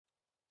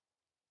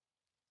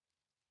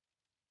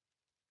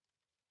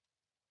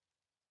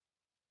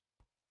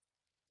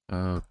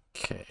Okay.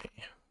 Okay.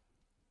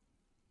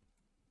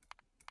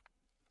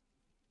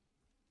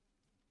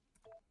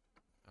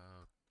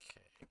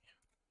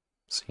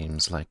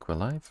 Seems like we're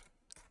live.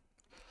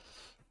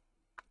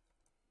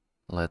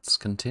 Let's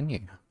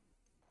continue.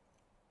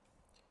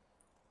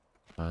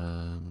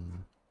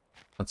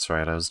 That's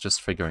right, I was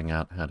just figuring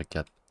out how to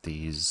get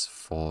these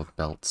 4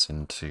 belts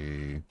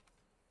into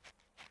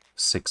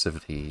 6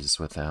 of these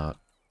without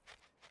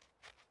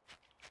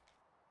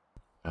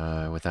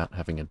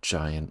having a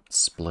giant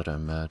splitter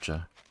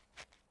merger.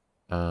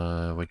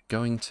 We're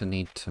going to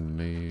need to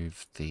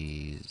move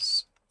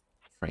these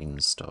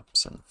frame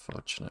stops,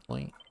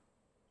 unfortunately.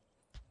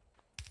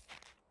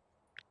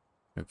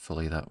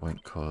 Hopefully that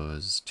won't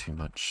cause too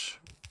much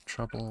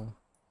trouble.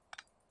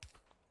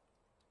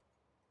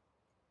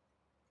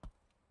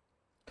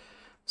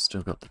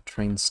 Still got the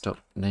train stop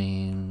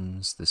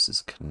names. This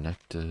is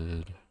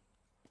connected.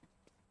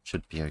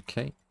 Should be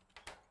okay.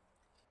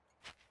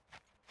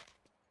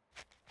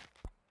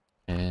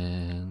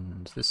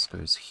 And this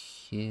goes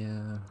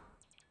here.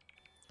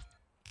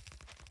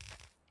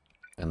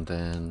 And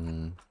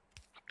then...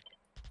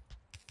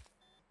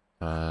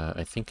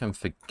 I think I'm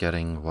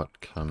forgetting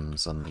what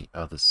comes on the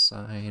other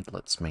side.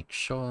 Let's make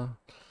sure.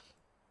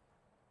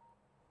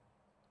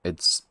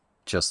 It's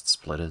just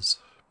splitters,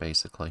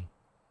 basically.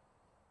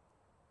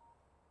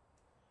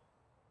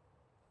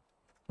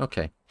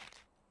 Okay.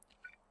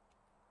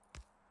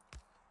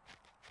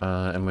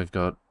 And we've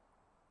got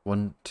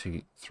 1,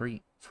 2,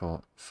 3,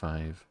 4,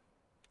 5,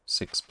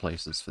 6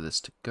 places for this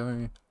to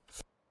go.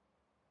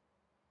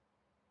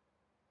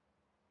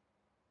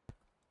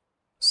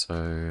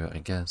 So, I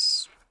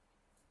guess...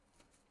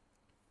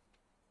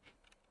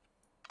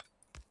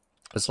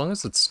 as long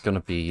as it's gonna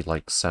be,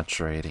 like,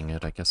 saturating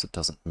it, I guess it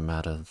doesn't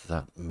matter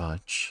that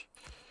much.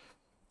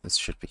 This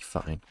should be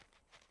fine.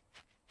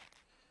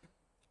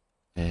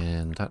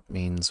 And that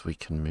means we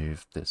can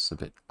move this a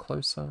bit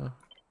closer.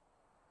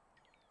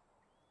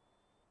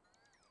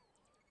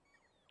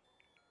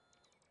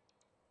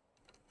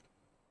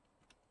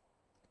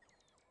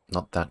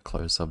 Not that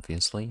close,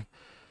 obviously.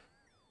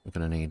 We're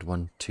gonna need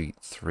 1, 2,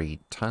 3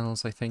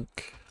 tiles, I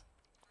think.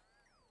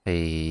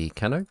 Hey,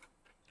 Kano.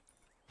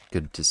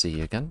 Good to see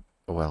you again.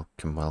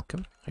 Welcome,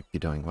 welcome. Hope you're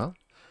doing well.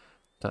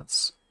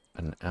 That's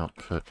an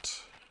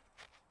output.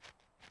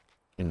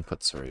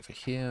 Inputs are over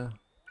here.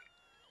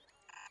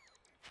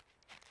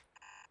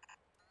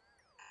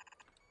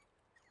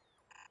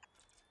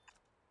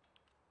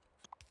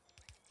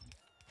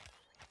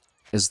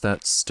 Is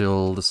that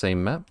still the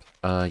same map?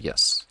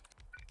 Yes.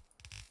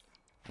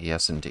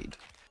 Yes, indeed.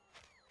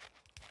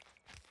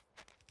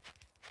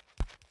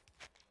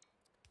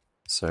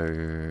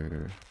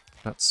 So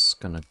that's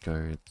gonna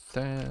go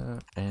there,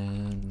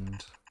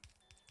 and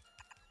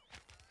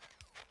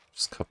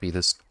just copy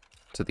this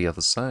to the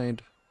other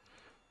side.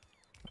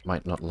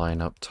 Might not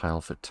line up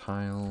tile for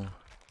tile,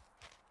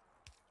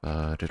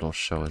 but it'll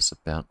show us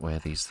about where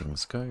these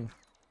things go.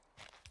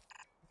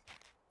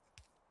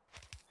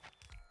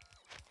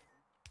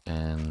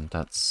 And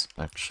that's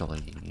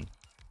actually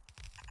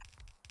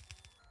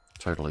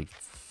totally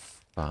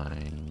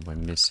fine. We're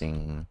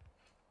missing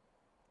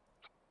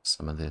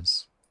some of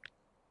this.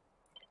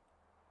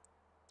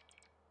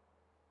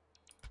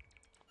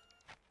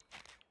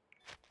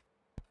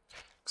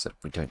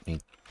 Except we don't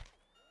need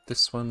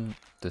this one,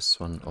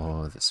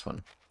 or this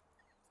one.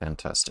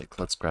 Fantastic.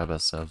 Let's grab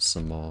ourselves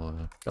some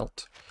more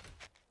belt.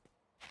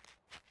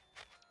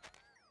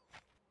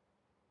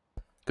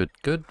 Good,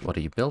 good. What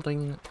are you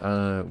building?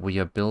 We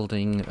are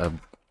building a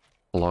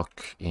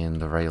block in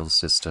the rail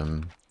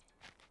system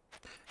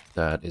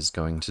that is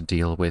going to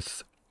deal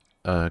with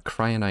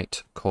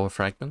cryonite core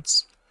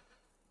fragments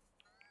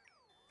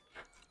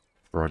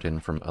brought in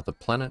from other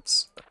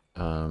planets.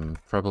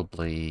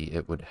 Probably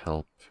it would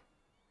help...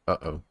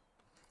 Uh-oh.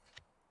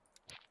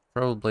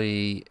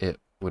 Probably it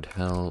would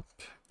help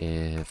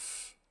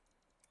if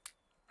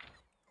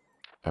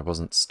I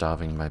wasn't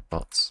starving my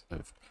bots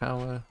of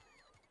power.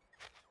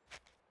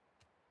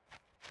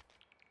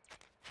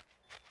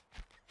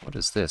 What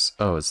is this?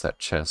 Oh, it's that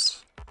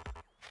chest.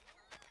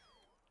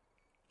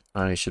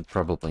 I should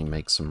probably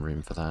make some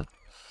room for that.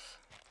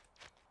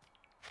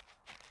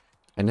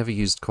 I never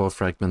used core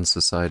fragments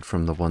aside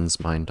from the ones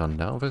mined on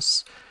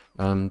Nauvis.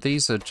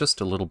 These are just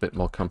a little bit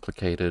more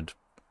complicated.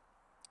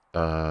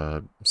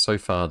 So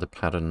far the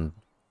pattern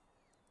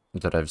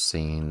that I've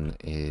seen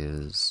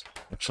is...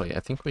 Actually, I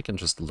think we can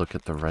just look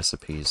at the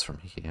recipes from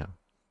here.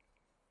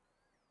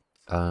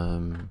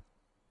 The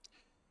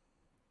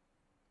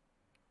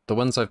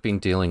ones I've been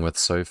dealing with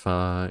so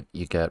far,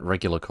 you get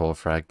regular core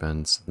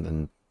fragments and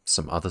then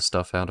some other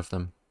stuff out of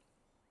them.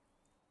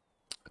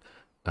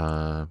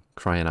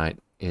 Cryonite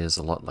is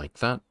a lot like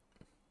that.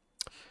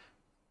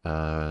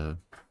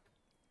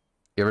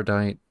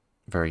 Iridite,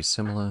 very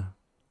similar.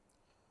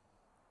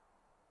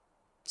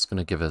 It's going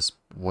to give us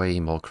way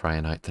more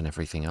cryonite than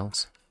everything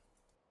else.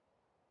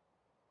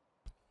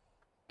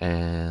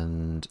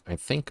 And I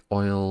think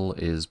oil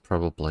is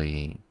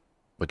probably...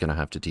 we're going to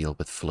have to deal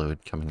with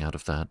fluid coming out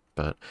of that,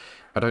 but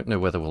I don't know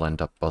whether we'll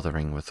end up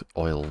bothering with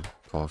oil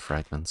core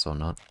fragments or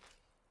not.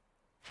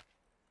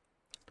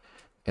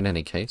 In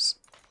any case,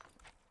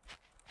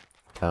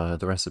 the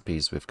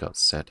recipes we've got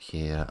set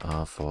here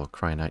are for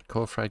Cryonite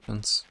core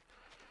fragments.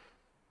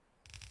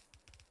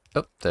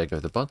 Oh, there go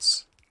the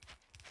bots.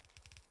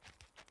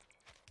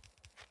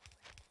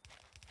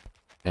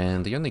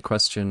 And the only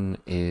question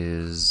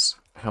is,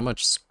 how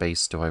much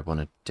space do I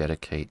want to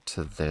dedicate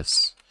to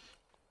this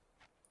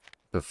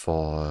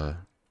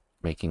before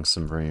making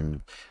some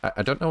room?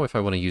 I don't know if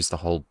I want to use the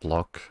whole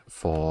block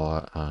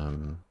for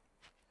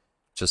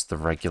just the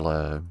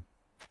regular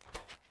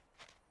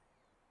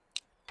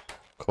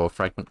core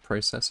fragment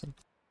processing.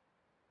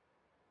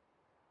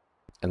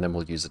 And then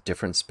we'll use a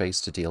different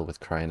space to deal with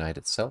Cryonite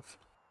itself.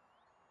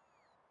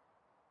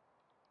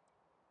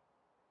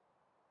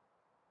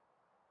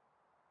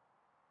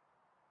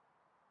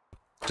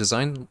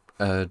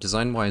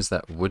 Design-wise,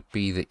 that would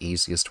be the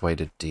easiest way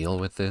to deal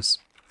with this,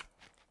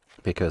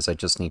 because I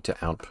just need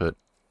to output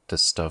the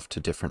stuff to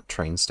different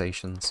train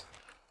stations.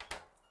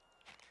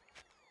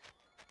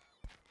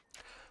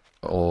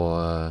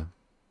 Or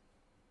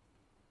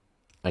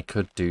I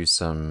could do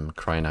some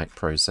Cryonite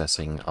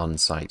processing on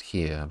site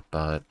here,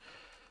 but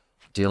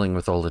dealing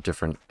with all the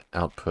different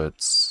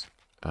outputs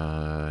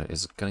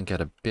is going to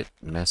get a bit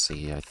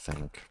messy, I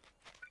think.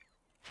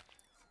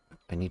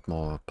 I need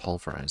more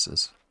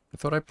pulverizers. I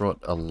thought I brought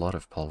a lot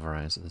of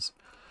pulverizers.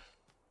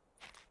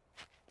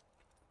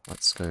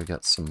 Let's go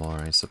get some more,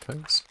 I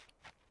suppose.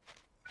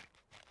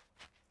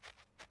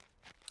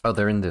 Oh,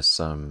 they're in this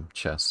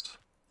chest.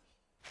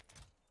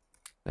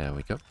 There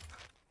we go.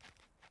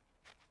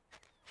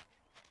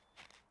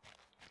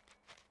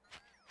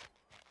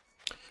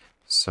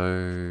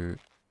 So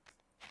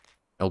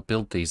I'll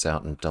build these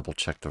out and double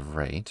check the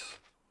rate.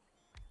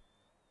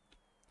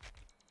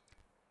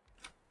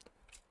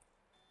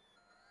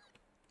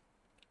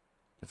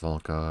 They've all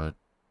got...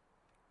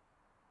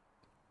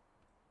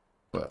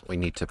 well, we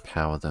need to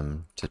power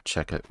them to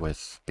check it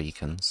with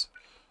beacons.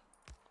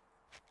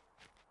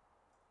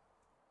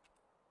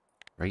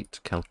 Rate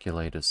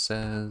calculator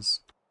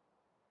says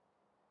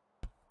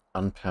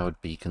unpowered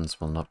beacons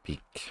will not be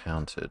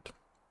counted.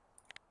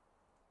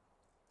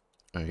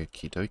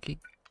 Okie dokie.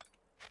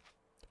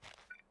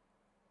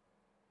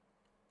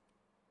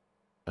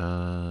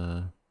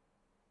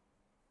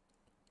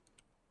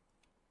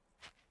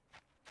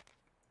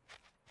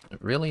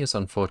 It really is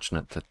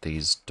unfortunate that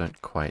these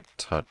don't quite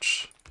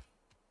touch.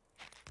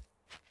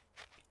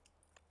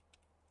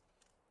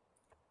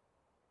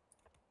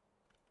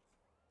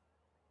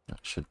 That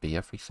should be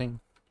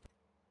everything.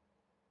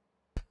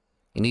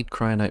 You need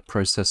Cryonite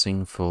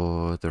processing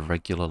for the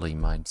regularly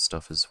mined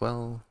stuff as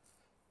well,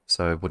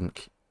 so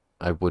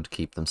I would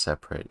keep them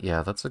separate.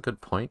 Yeah, that's a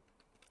good point.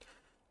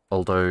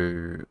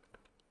 Although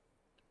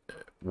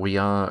we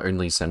are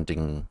only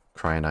sending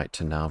Cryonite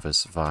to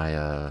Nauvis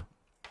via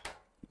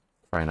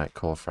Cryonite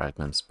core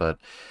fragments, but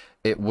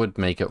it would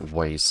make it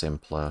way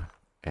simpler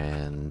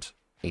and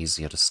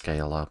easier to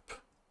scale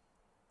up.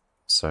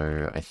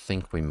 So I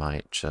think we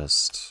might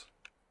just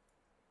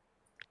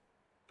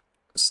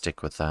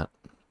stick with that.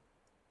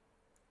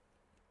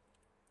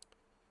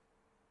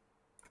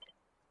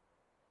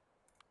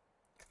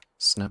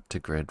 Snap to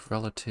grid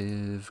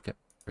relative, get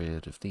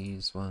rid of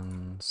these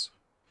ones.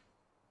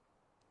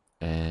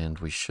 And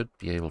we should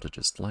be able to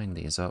just line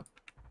these up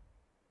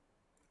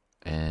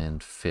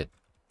and fit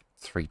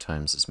 3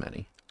 times as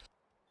many.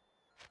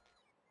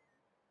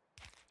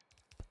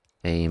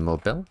 Hey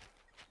Mobile,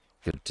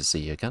 good to see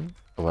you again.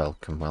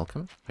 Welcome,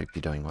 welcome. Hope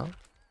you're doing well.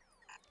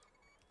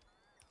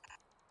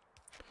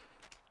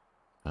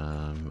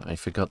 I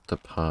forgot the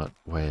part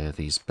where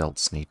these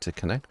belts need to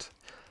connect.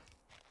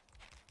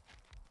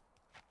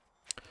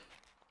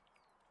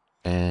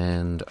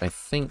 And I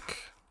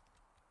think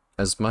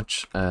as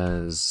much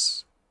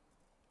as...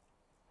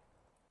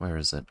 where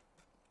is it?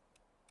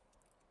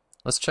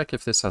 Let's check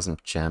if this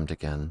hasn't jammed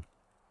again.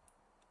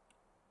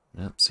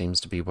 Yep,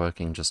 seems to be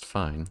working just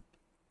fine.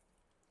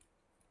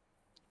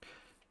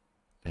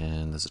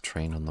 And there's a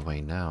train on the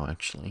way now,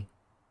 actually.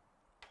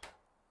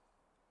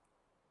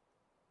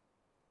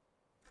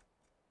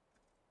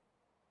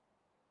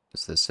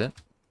 Is this it?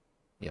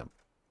 Yep.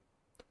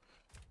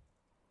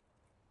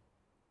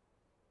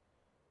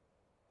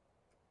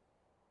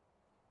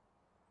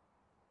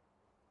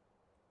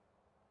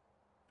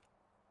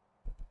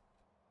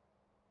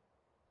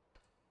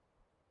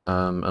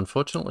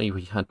 Unfortunately,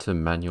 we had to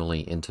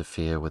manually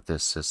interfere with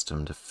this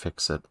system to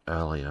fix it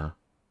earlier.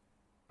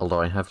 Although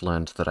I have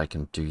learned that I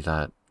can do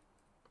that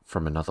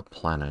from another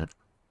planet.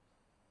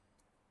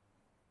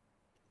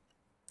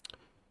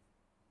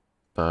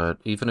 But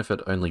even if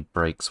it only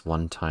breaks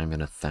 1 time in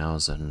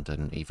 1,000,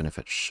 and even if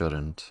it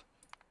shouldn't,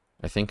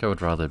 I think I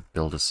would rather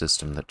build a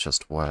system that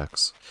just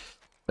works.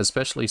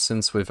 Especially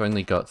since we've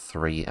only got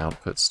 3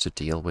 outputs to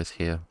deal with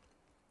here.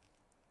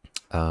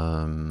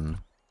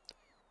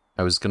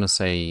 I was gonna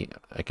say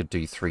I could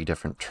do 3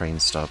 different train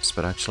stops,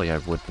 but actually I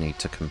would need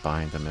to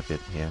combine them a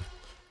bit here.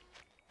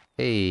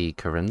 Hey,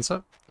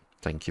 Carenza.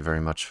 Thank you very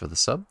much for the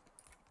sub.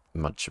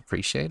 Much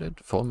appreciated.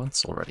 4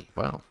 months already.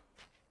 Wow.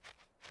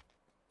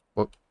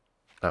 Whoop,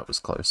 that was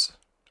close.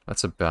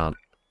 That's about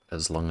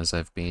as long as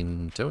I've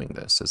been doing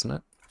this, isn't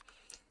it?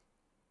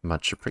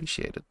 Much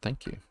appreciated,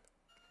 thank you.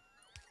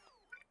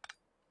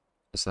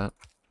 Is that?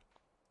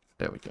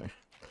 There we go.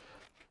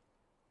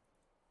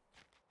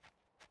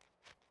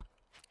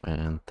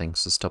 And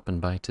thanks for stopping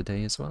by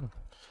today as well.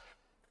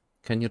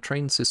 Can your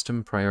train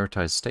system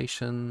prioritize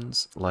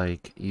stations,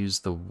 like use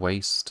the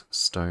waste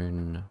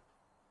stone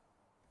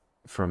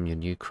from your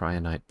new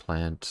cryonite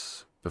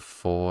plant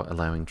before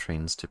allowing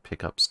trains to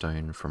pick up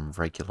stone from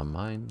regular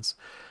mines?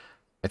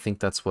 I think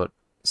that's what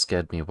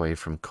scared me away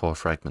from core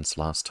fragments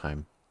last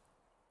time.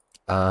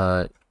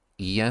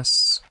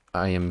 Yes,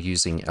 I am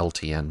using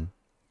LTN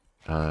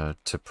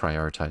to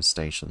prioritize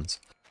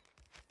stations.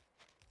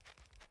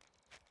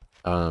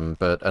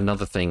 But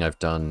another thing I've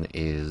done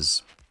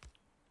is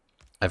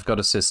I've got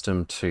a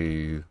system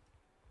to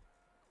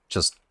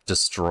just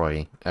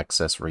destroy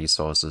excess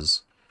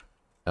resources.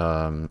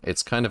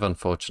 It's kind of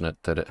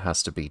unfortunate that it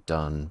has to be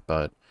done,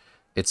 but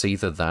it's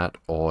either that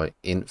or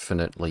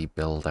infinitely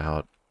build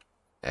out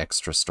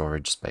extra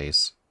storage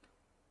space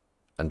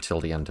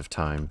until the end of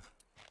time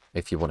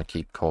if you want to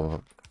keep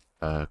core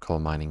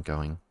mining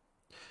going.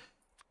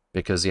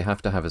 Because you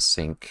have to have a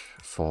sink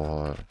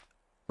for...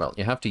 well,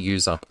 you have to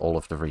use up all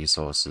of the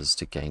resources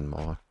to gain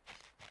more.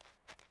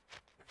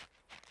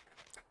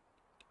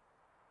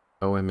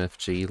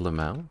 OMFG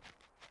Lamau.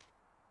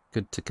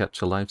 Good to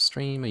catch a live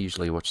stream. I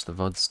usually watch the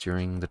VODs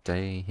during the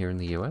day here in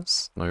the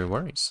US. No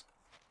worries.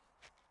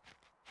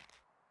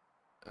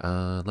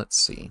 Let's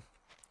see.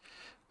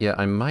 Yeah,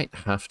 I might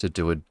have to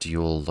do a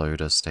dual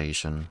loader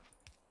station.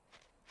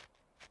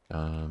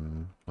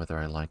 Whether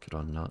I like it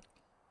or not.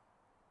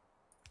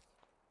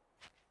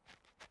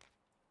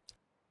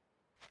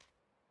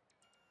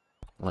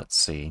 Let's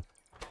see.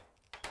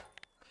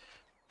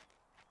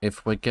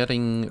 If we're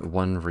getting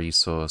one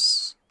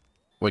resource...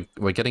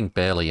 We're getting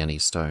barely any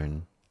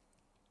stone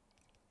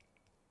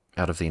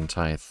out of the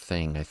entire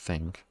thing, I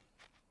think.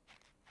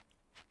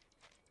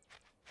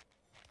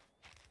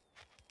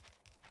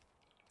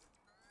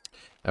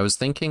 I was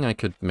thinking I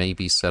could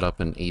maybe set up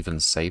an even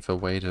safer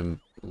way to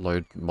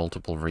load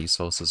multiple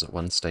resources at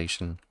one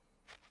station.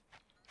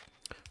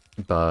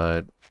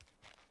 But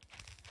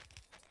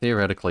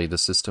theoretically, the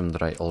system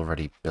that I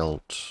already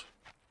built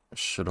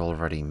should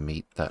already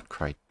meet that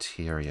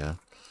criteria.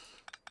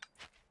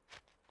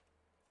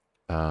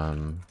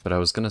 But I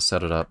was going to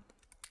set it up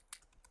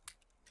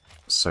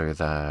so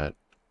that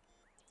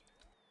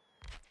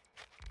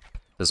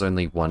there's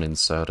only one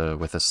inserter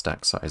with a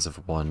stack size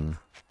of 1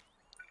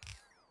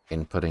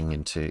 inputting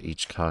into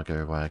each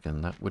cargo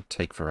wagon. That would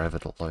take forever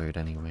to load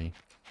anyway.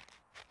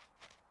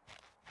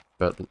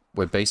 But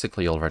we're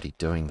basically already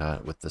doing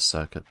that with the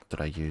circuit that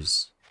I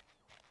use.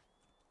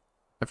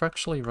 I've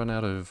actually run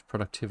out of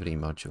productivity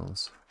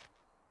modules.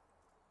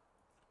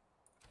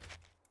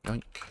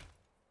 Yoink.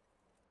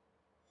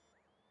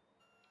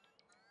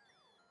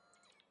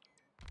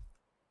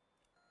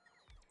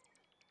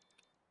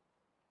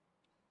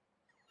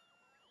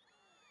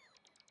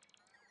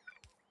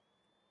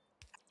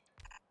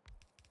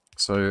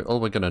 So all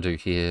we're going to do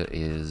here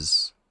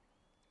is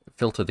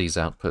filter these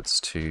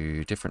outputs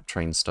to different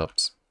train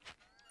stops.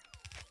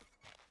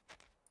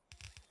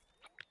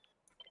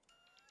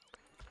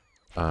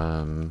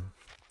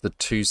 The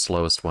 2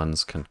 slowest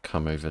ones can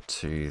come over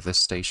to this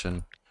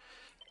station.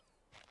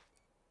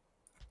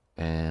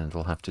 And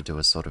we'll have to do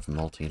a sort of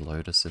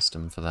multi-loader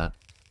system for that.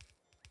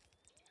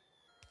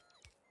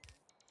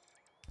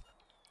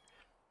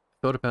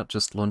 Thought about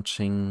just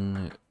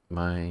launching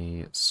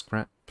my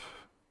scrap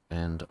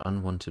and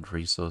unwanted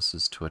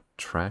resources to a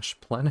trash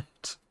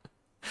planet.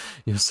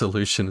 Your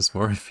solution is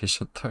more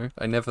efficient though.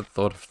 I never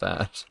thought of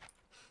that.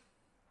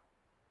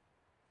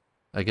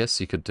 I guess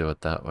you could do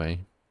it that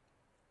way.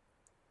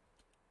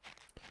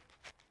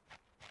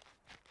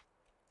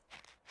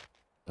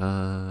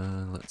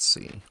 Let's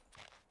see.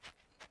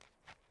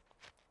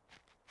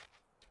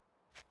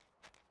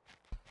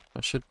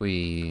 Or should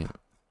we...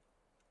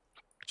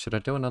 should I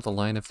do another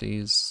line of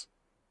these?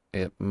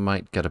 It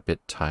might get a bit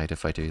tight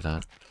if I do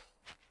that.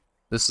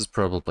 This is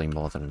probably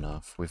more than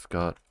enough. We've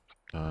got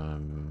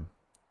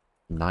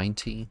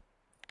 90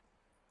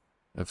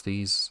 of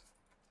these,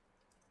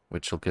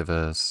 which will give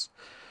us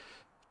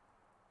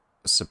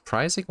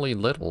surprisingly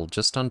little,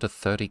 just under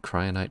 30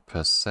 cryonite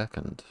per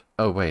second.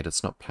 Oh wait,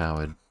 it's not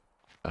powered,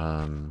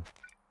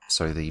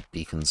 so the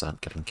beacons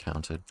aren't getting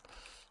counted.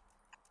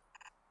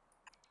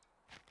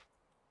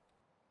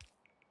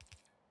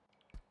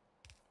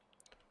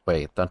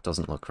 Wait, that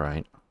doesn't look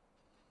right.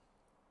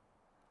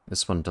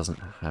 This one doesn't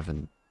have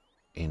an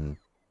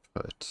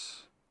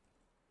input.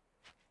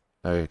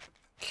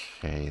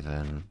 Okay,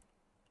 then.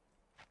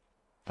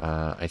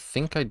 I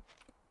think I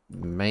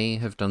may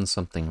have done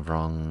something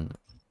wrong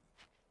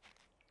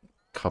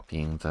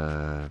copying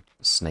the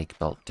snake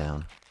belt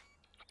down.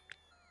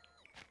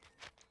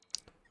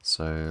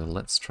 So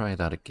let's try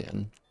that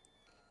again.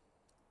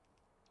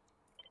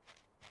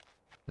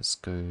 This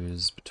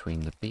goes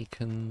between the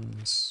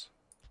beacons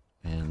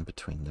and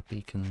between the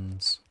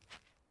beacons.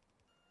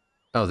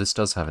 Oh, this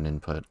does have an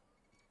input.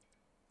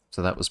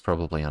 So that was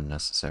probably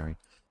unnecessary.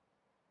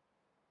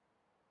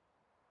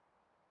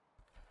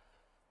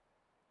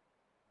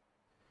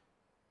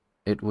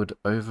 It would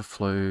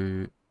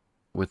overflow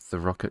with the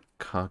rocket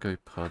cargo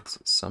pods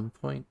at some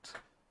point.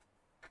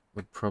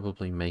 Would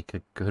probably make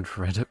a good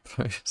Reddit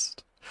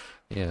post.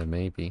 Yeah,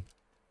 maybe.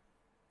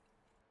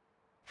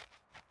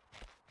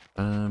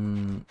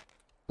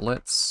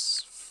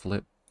 Let's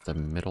flip the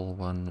middle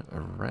one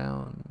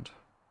around.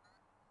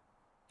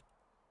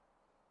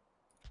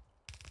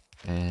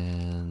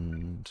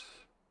 And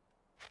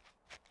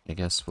I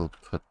guess we'll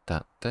put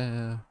that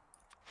there.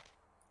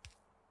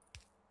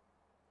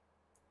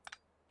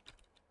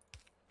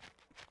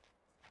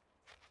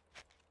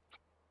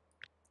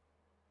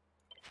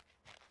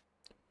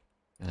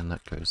 And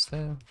that goes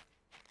there.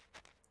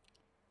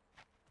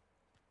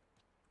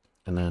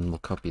 And then we'll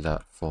copy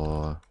that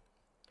for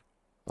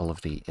all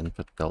of the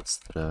input belts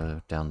that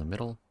are down the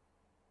middle.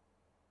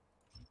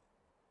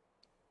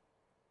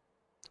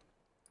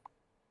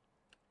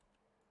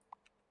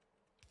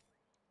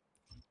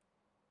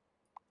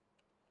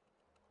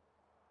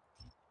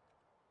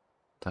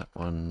 That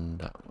one,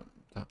 that one,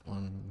 that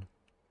one.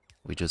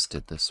 We just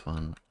did this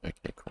one.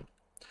 Okay, cool.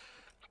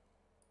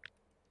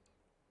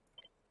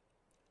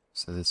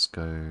 So this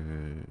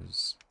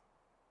goes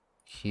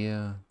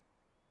here,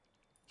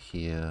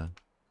 here,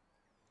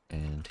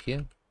 and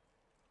here.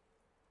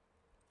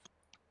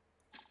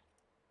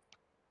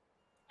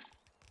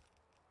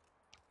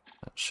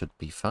 That should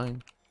be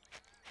fine.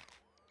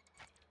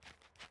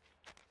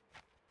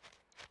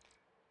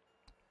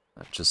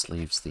 That just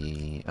leaves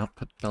the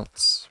output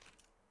belts.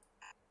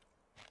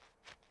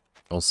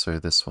 Also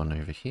this one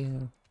over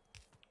here.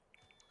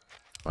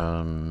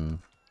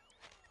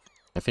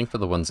 I think for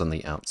the ones on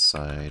the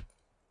outside,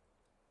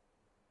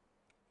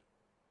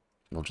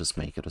 we'll just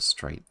make it a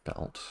straight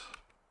belt.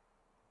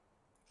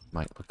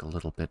 Might look a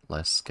little bit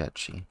less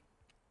sketchy.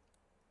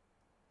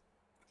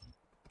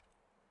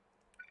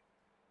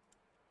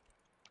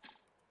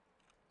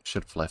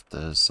 Should have left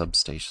the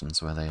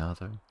substations where they are,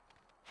 though.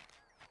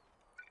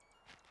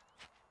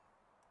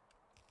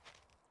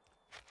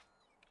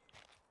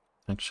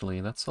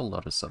 Actually, that's a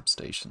lot of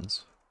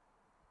substations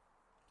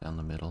down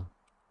the middle.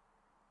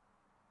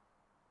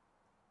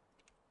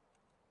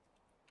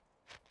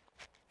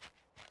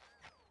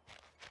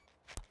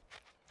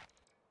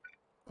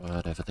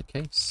 Whatever the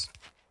case.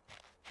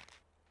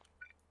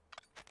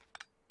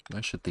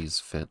 Where should these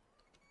fit?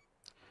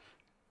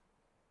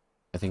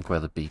 I think where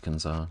the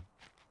beacons are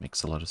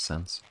makes a lot of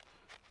sense.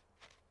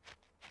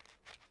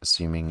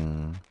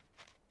 Assuming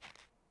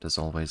there's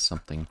always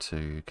something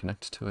to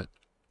connect to it.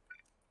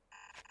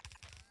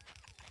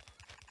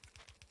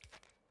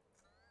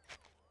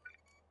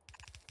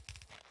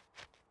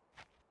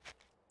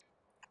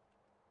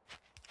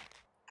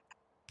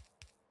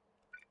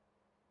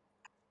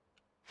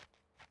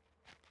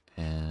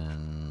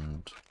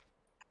 And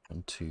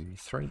 1, 2,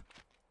 3.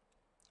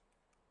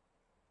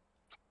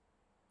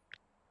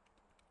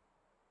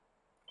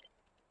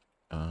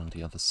 On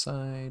the other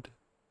side.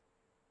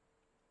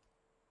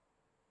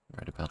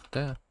 Right about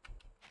there.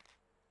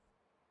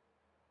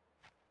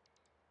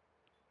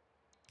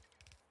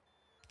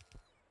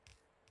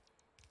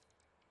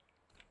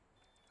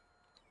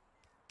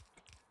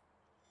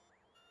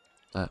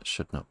 That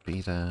should not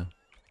be there.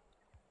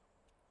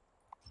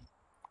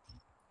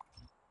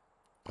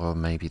 Or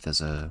maybe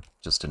there's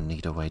just a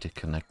neater way to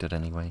connect it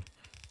anyway.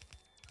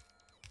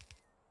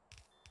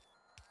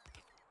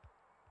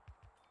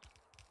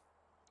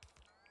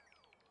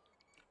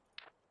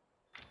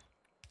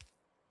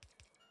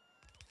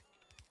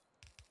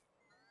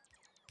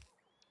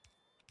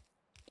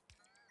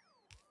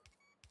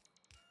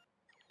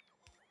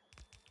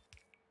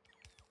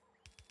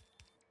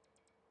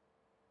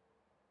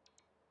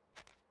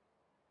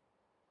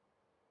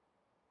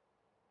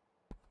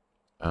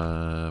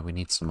 We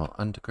need some more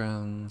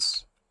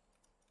undergrounds.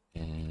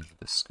 And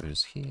this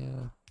goes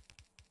here.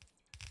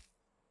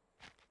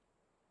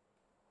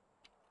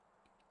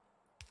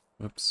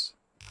 Oops.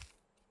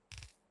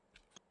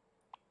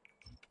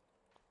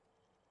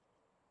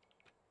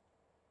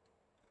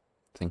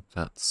 I think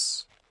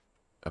that's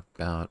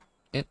about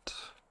it.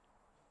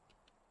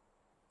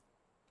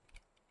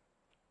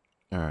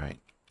 Alright.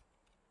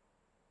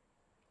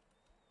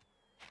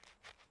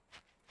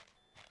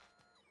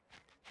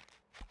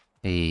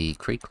 Hey,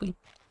 Creakley.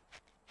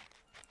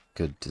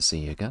 Good to see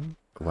you again.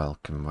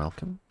 Welcome,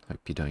 welcome. Hope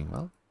you're doing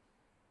well.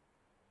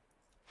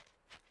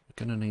 We're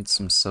gonna need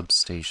some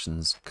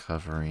substations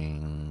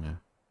covering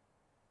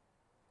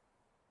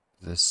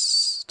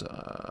this.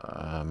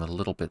 I'm a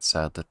little bit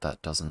sad that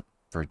that doesn't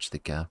bridge the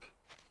gap.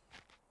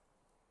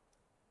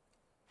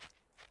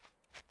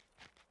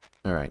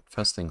 Alright,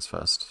 first things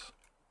first.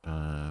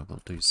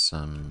 We'll do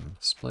some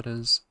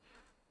splitters.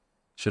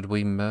 Should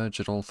we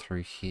merge it all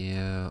through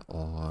here,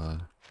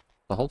 or...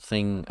 The whole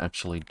thing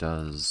actually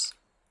does...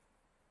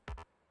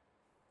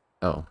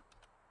 Oh.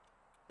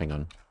 Hang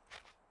on.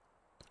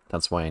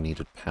 That's why I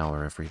needed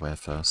power everywhere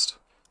first.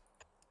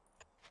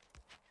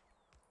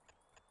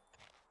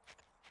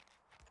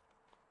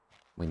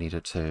 We need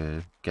it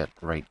to get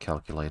rate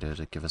calculator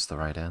to give us the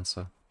right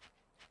answer.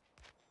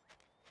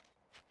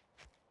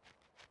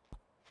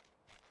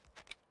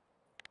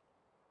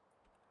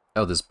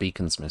 Oh, there's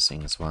beacons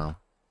missing as well.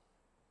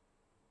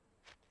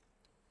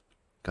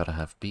 Gotta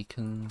have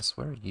beacons.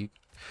 Where are you?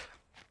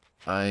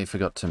 I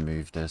forgot to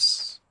move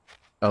this.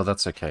 Oh,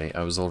 that's okay.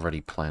 I was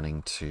already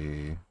planning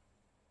to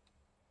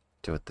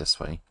do it this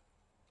way.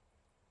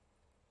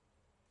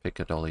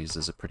 Piccadollies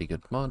is a pretty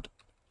good mod.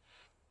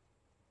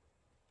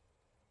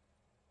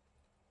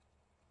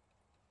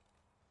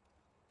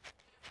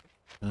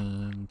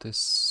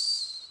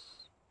 This,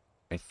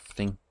 I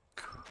think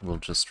we'll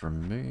just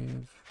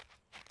remove.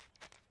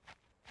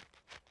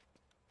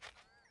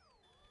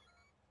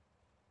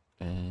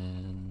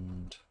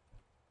 And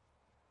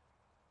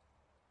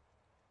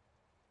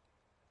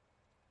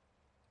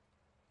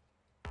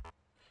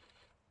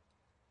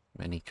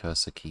many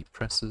cursor key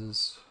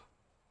presses.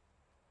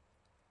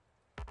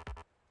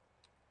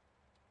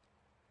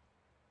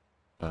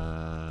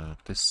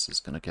 This is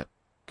gonna get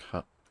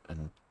cut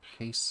and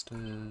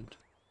pasted.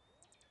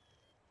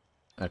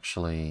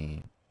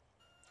 Actually,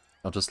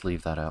 I'll just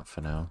leave that out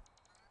for now.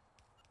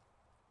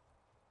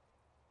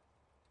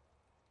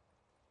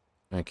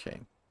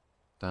 Okay,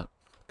 that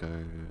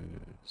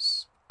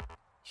goes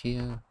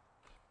here.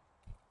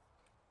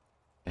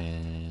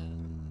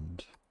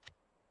 And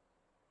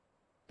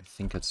I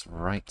think it's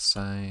right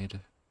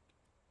side.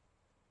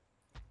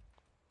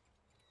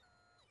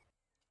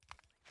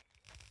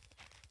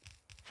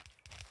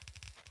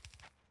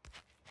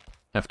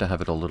 Have to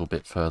have it a little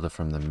bit further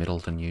from the middle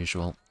than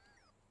usual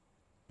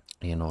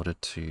in order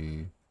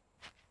to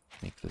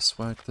make this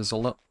work. There's a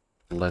lot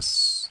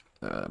less,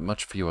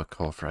 much fewer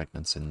core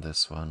fragments in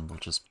this one. We'll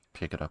just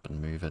pick it up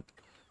and move it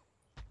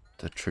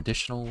the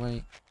traditional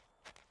way.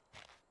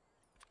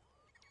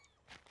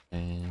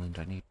 And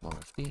I need more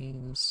of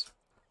these.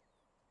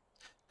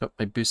 Got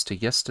my booster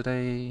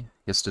yesterday.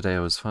 Yesterday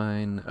I was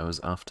fine. I was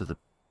after the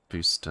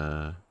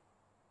booster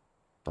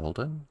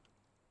boulder.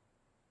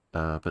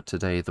 But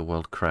today the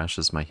world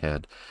crashes my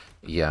head.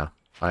 Yeah,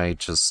 I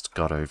just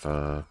got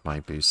over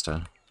my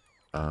booster.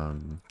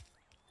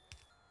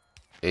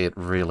 It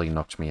really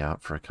knocked me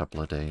out for a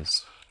couple of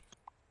days.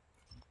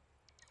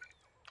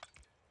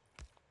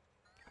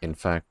 In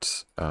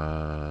fact,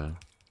 I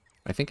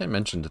think I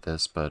mentioned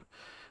this, but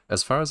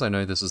as far as I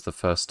know, this is the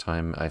first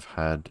time I've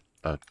had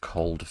a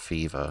cold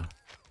fever,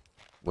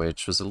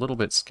 which was a little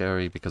bit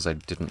scary because I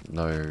didn't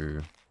know...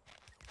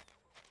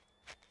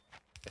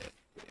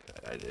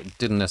 I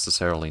didn't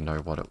necessarily know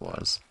what it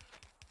was.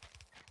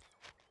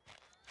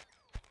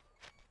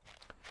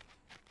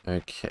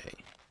 Okay.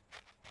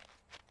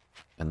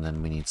 And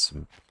then we need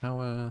some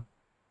power.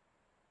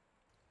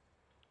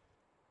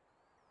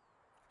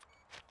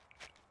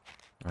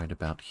 Right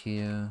about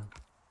here.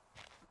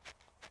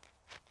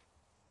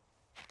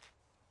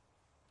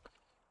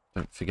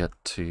 Don't forget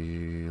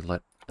to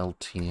let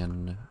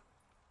LTN...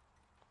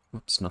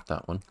 Oops, not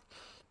that one.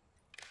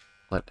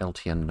 Let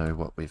LTN know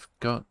what we've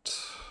got.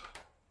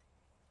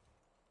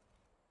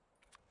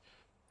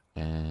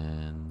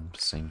 And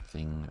same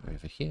thing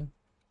over here.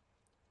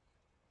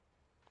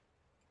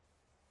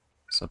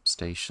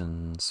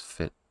 Substations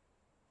fit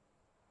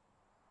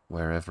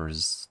wherever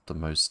is the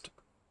most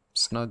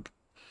snug.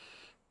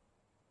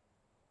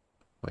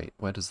 Wait,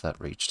 where does that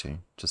reach to?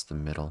 Just the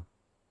middle.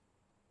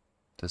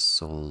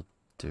 This'll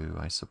do,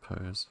 I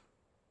suppose.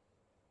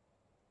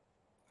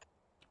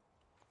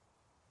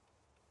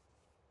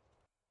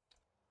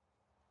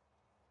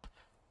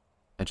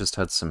 I just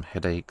had some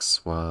headaches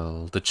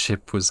while the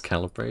chip was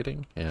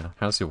calibrating. Yeah,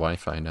 how's your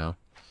Wi-Fi now?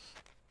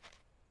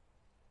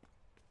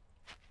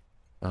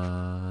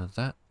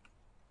 That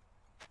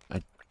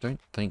I don't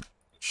think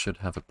should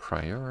have a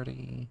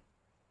priority.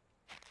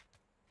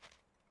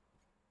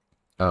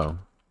 Oh.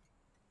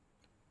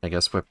 I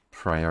guess we're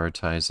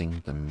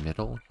prioritizing the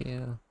middle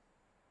here.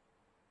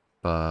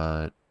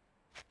 But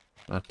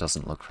that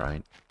doesn't look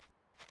right.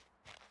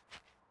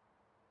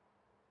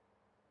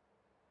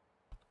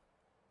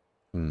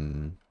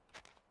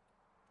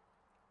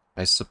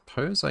 I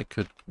suppose I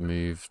could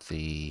move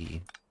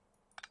the...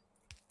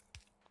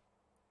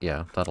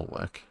 Yeah, that'll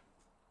work.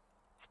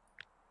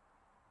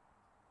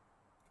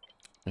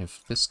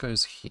 If this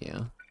goes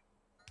here,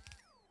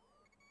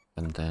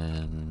 and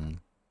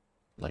then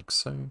like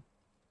so.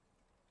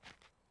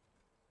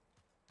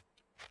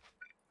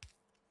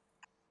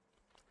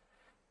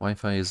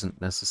 Wi-Fi isn't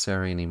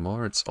necessary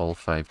anymore, it's all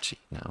 5G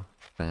now.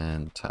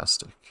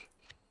 Fantastic.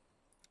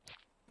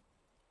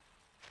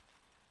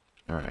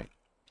 Alright.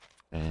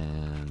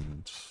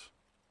 And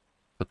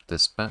put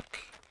this back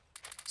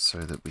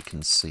so that we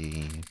can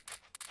see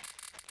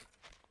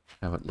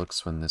how it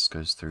looks when this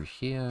goes through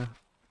here.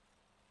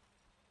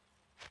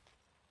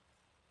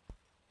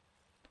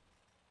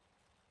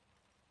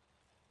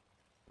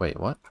 Wait,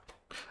 what?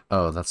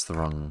 Oh, that's the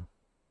wrong...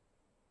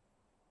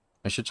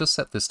 I should just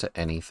set this to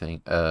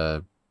anything.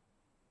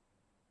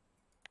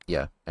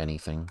 Yeah,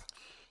 anything.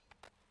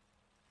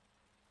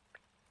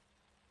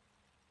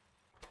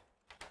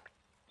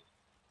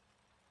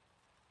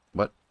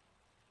 What?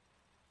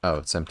 Oh,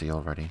 it's empty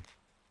already.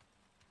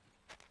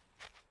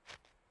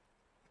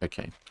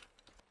 Okay.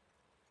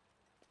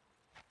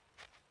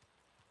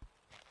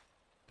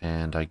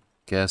 And I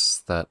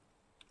guess that...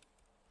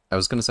 I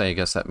was going to say, I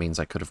guess that means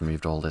I could have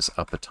moved all this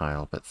up a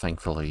tile, but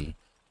thankfully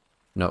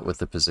not with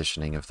the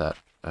positioning of that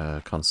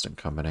constant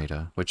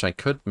combinator, which I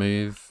could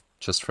move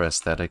just for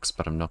aesthetics,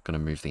 but I'm not going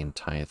to move the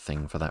entire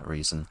thing for that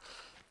reason.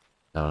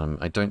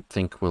 I don't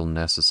think we'll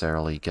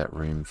necessarily get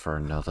room for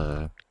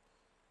another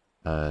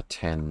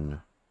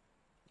 10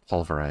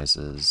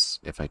 pulverizers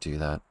if I do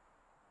that.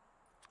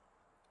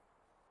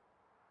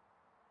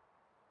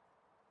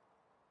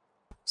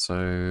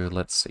 So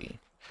let's see.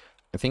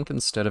 I think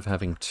instead of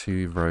having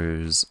 2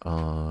 rows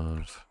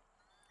of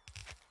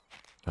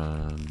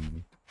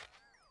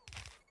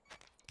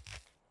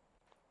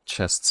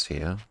chests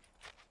here,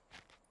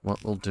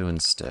 what we'll do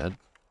instead...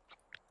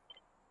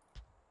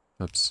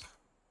 Oops.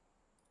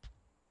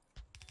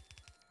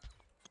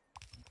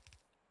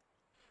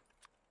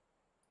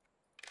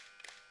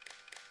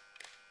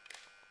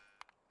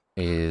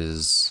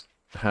 Is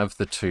have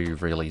the 2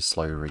 really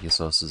slow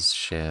resources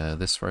share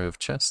this row of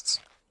chests.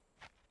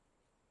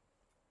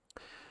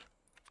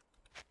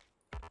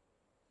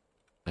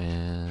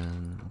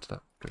 And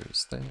that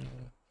goes there.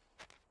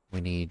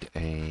 We need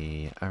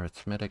a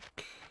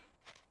arithmetic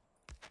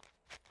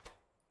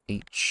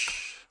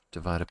each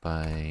divided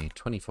by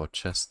 24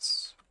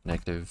 chests,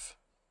 negative.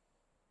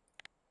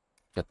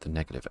 Get the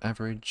negative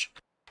average.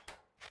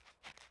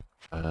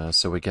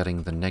 So we're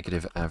getting the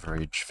negative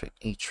average for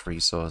each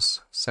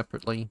resource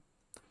separately.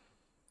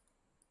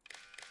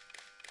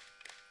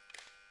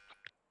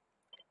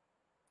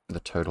 The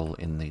total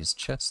in these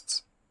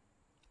chests.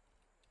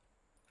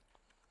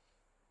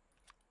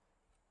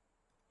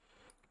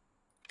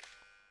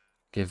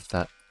 Give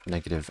that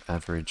negative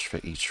average for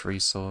each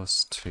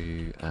resource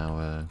to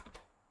our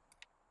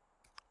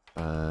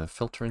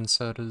filter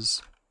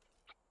inserters.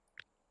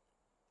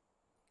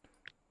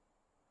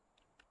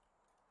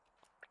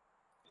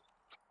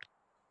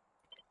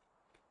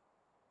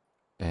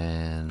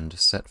 And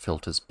set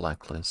filters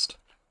blacklist.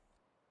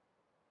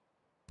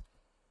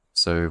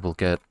 So we'll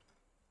get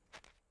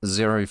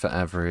 0 for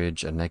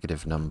average, a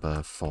negative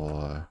number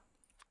for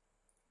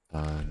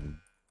a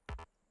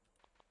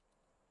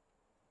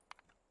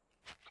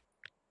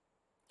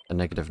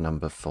negative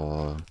number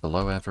for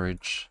below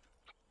average,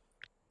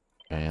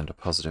 and a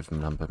positive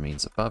number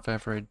means above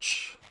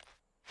average,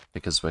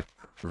 because we're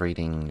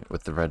reading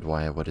with the red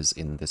wire what is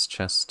in this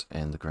chest,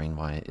 and the green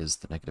wire is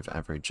the negative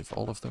average of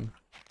all of them.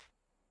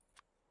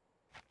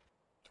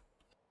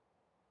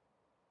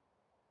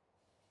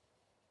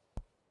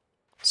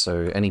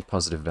 So any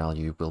positive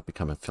value will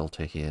become a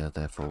filter here,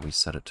 therefore we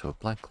set it to a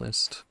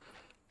blacklist,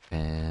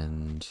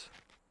 and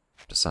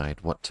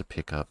decide what to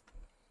pick up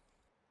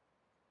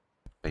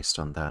based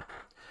on that.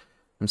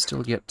 I'm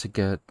still yet to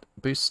get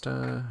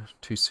booster,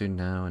 too soon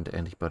now, and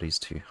antibodies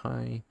too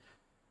high,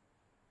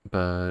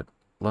 but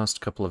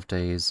last couple of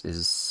days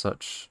is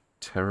such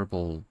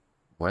terrible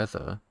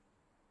weather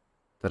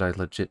that I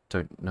legit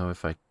don't know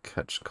if I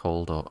catch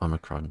cold or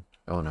Omicron.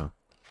 Oh no.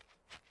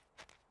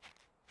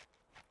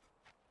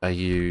 Are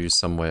you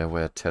somewhere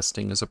where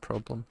testing is a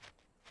problem?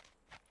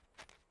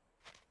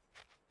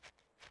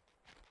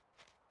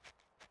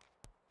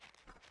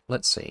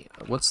 Let's see.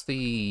 What's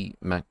the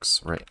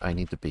max rate? I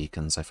need the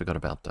beacons. I forgot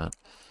about that.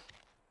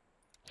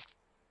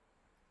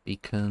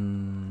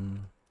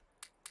 Beacon...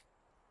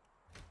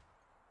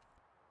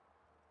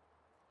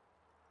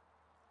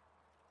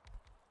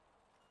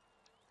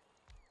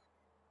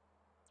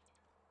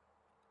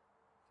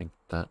 I think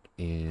that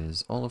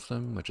is all of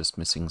them. We're just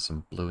missing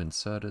some blue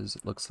inserters,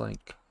 it looks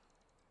like.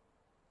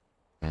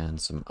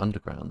 And some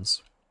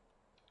undergrounds.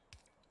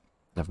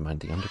 Never mind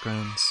the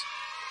undergrounds.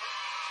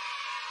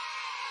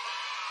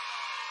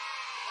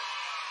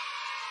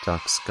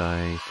 Dark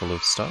sky full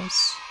of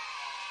stars.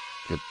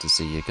 Good to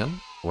see you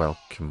again.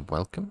 Welcome,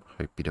 welcome.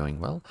 Hope you're doing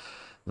well.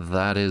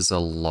 That is a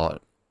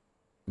lot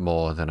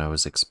more than I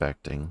was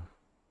expecting.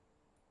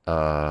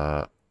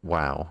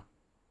 Wow.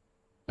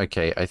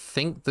 Okay, I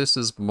think this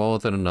is more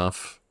than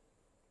enough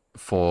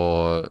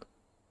for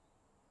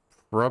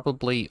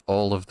probably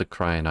all of the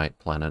Cryonite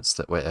planets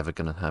that we're ever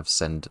going to have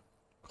send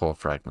core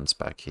fragments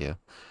back here.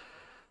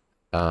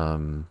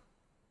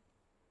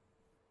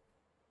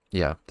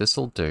 Yeah,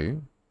 this'll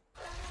do.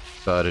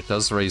 But it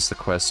does raise the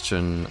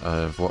question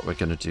of what we're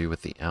going to do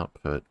with the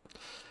output.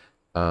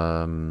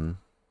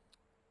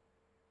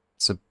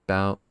 It's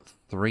about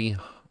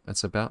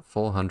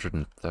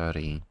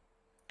 430.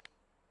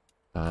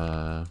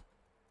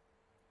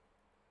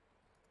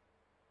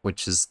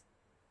 Which is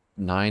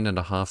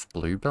 9.5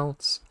 blue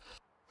belts.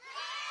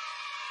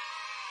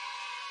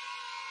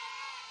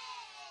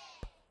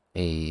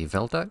 A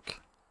Veldak.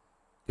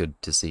 Good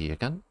to see you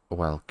again.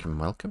 Welcome,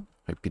 welcome.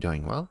 Hope you're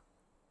doing well.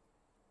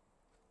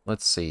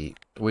 Let's see.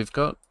 We've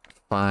got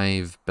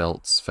 5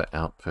 belts for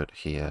output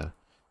here.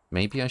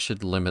 Maybe I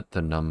should limit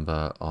the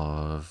number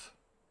of...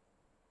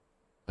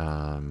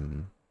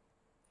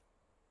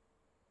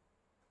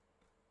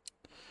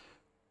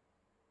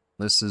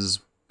 This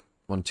is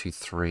 1, 2,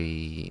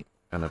 3,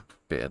 and a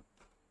bit.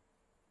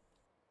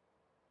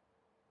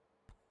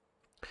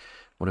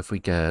 What if we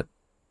get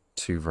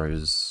 2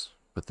 rows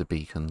with the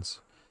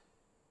beacons?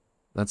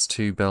 That's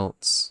 2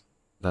 belts.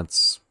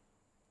 That's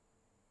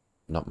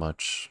not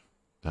much.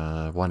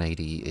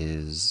 180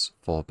 is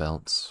 4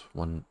 belts.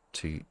 1,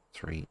 2,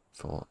 3,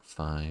 4,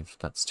 5.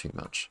 That's too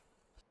much.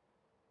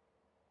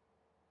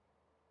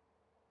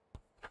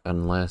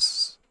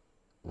 Unless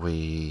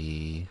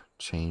we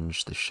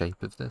change the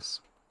shape of this.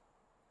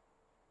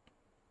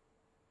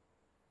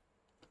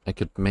 I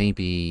could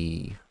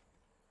maybe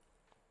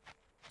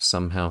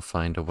somehow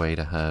find a way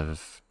to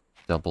have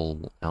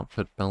double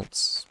output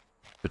belts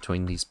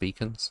between these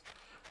beacons.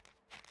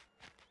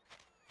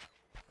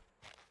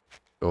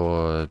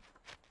 Or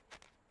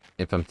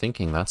if I'm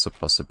thinking that's a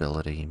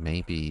possibility,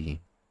 maybe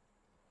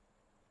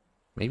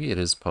it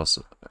is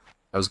possible.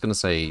 I was gonna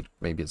say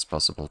maybe it's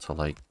possible to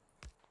like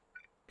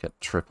get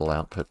triple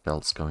output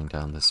belts going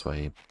down this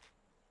way,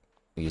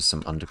 use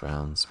some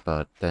undergrounds,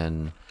 but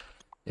then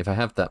if I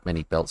have that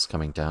many belts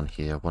coming down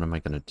here, what am I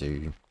gonna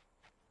do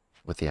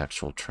with the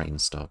actual train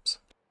stops?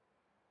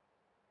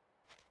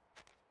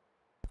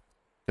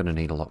 Gonna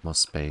need a lot more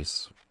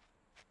space.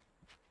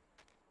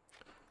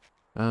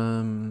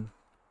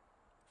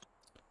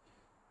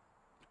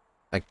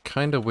 I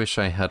kinda wish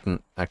I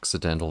hadn't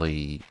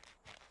accidentally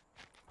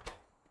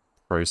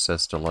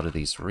processed a lot of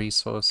these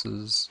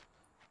resources.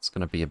 It's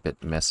gonna be a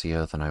bit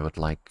messier than I would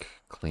like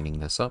cleaning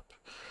this up.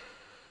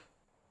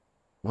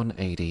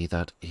 180,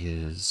 that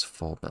is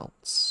 4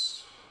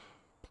 belts.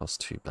 Plus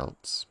 2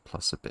 belts,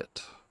 plus a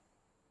bit.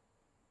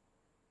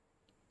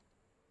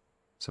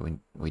 So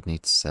we'd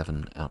need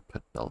 7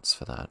 output belts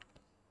for that.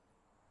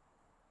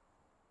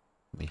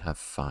 We have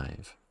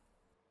 5.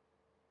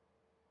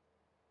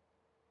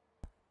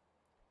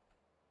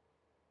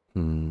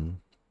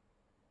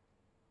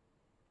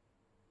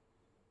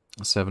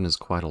 7 is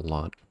quite a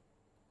lot.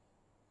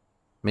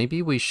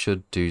 Maybe we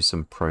should do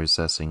some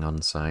processing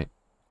on site.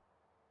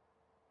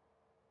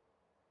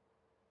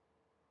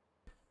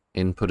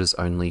 Input is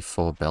only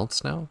 4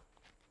 belts now?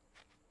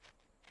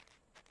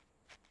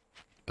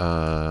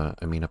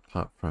 I mean,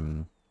 apart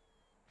from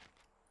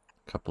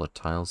a couple of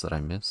tiles that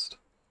I missed.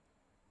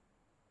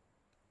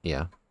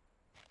 Yeah.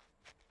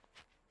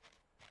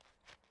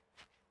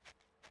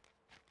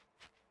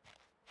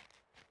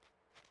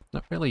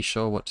 Not really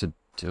sure what to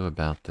do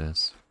about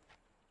this.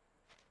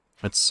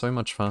 It's so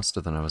much faster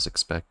than I was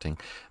expecting.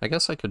 I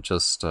guess I could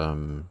just,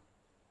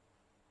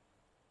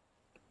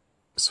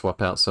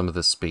 swap out some of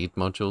the speed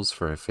modules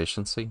for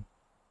efficiency.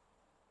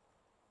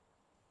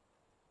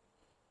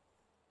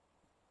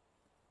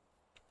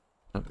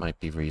 That might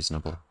be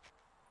reasonable.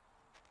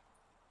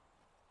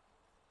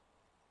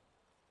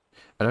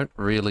 I don't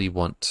really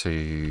want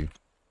to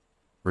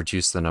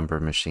reduce the number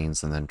of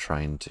machines and then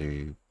try and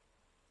do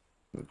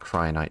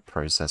cryonite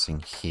processing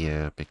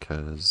here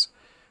because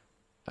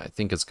I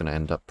think it's going to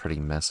end up pretty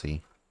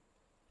messy.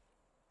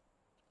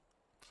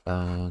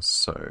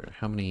 So,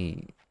 how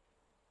many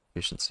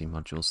efficiency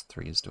modules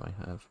 3s do I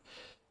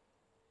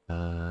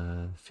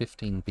have?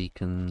 15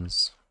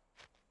 beacons.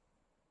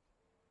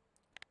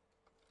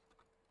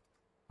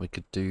 We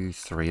could do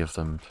 3 of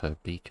them per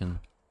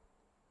beacon.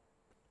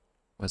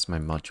 Where's my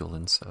module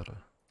inserter?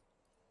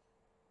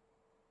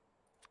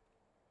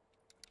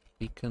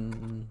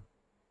 Beacon.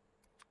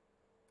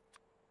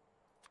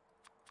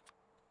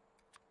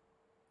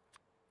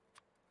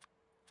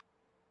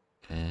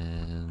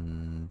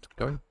 And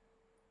go.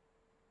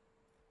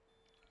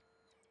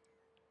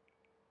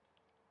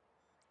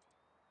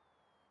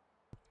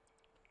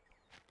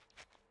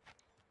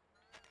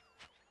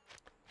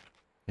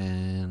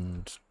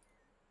 And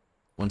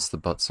once the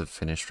bots have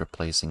finished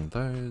replacing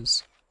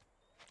those,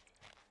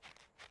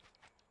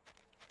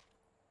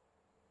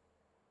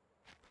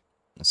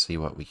 let's see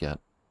what we get.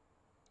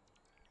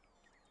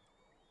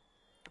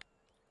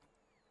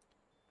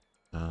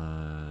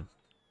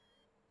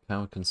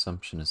 Power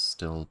consumption is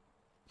still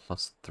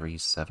plus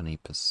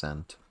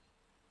 370%.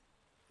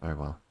 Oh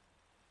well.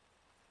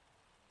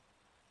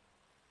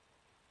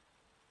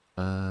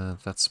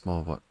 That's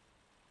more what...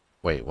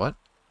 Wait, what?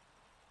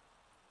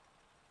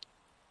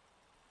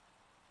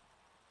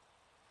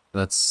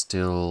 That's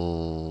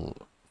still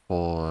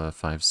 4,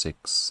 5,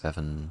 6,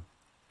 7.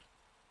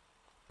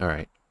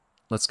 Alright,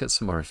 let's get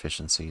some more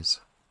efficiencies.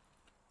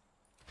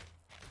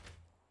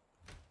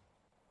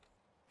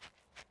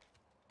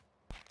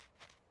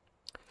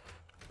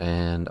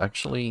 And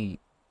actually,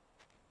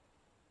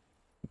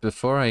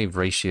 before I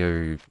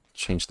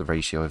change the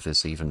ratio of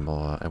this even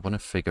more, I want to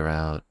figure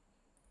out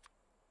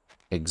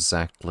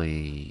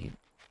exactly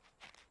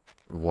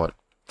what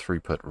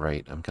throughput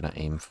rate I'm going to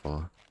aim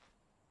for.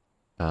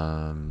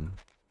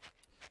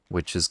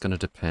 Which is going to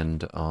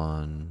depend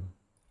on...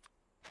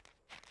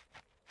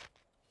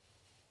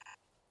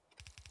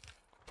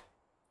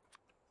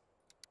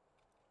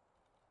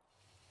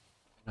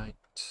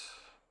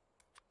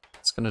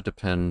 It's going to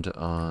depend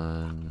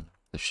on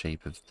the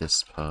shape of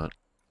this part.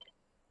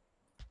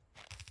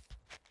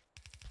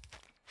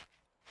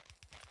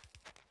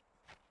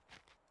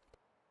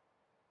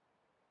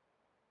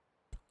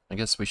 I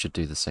guess we should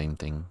do the same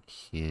thing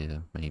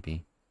here,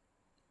 maybe.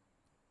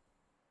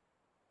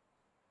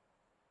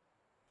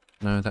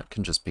 No, that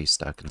can just be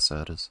stack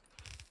inserters.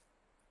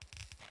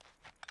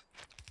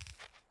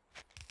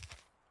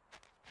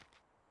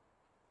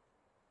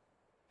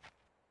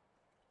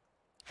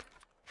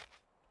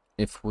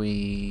 If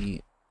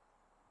we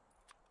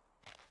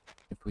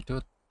do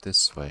it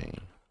this way,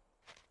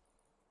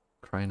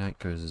 Cryonite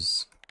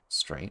goes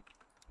straight.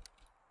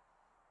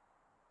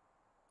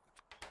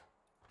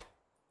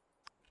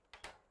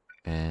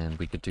 And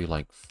we could do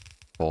like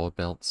 4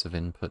 belts of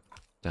input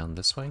down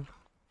this way.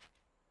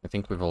 I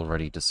think we've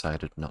already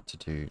decided not to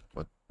do...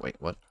 What? Wait,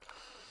 what?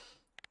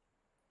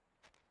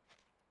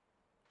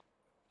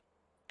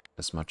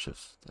 As much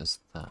as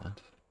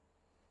that.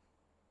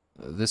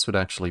 This would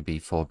actually be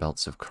 4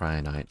 belts of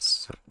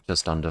Cryonites,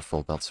 just under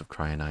 4 belts of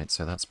Cryonite,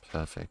 so that's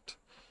perfect.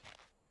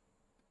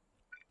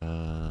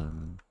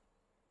 Do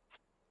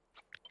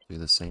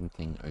the same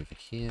thing over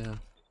here.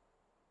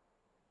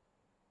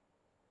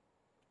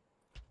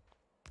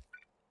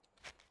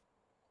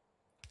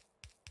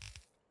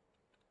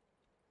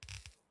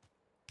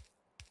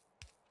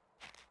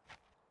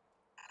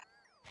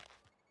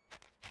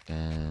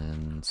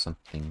 And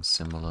something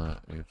similar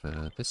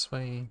over this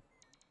way.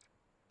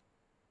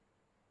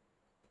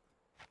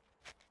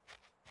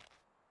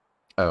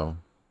 Oh.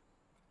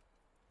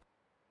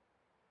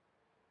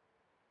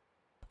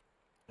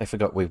 I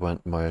forgot we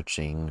weren't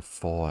merging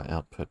 4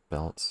 output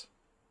belts.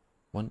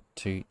 1,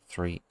 2,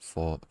 3,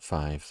 4,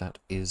 5. That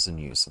is a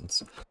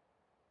nuisance.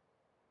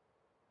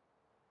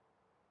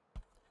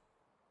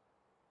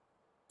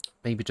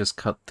 Maybe just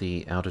cut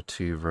the outer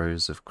 2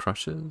 rows of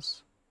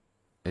crushers.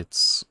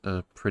 It's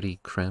a pretty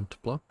cramped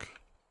block.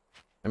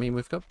 I mean,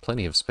 we've got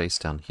plenty of space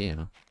down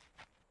here.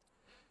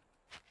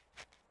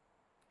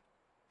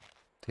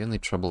 The only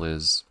trouble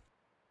is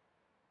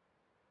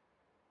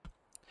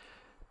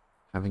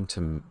having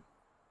to...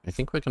 I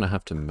think we're going to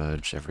have to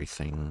merge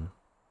everything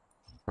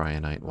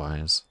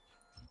Cryonite-wise.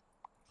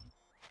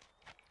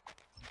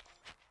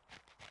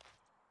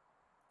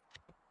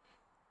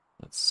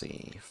 Let's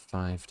see,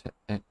 5 to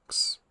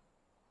X.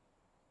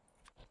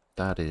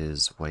 That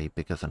is way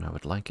bigger than I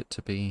would like it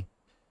to be.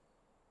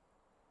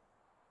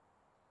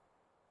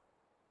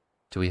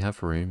 Do we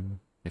have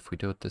room if we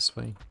do it this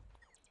way?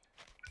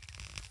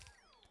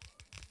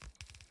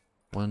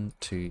 1,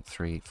 2,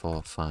 3,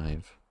 4,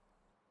 5.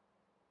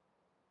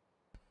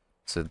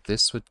 So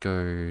this would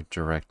go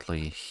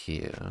directly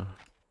here,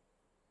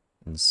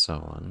 and so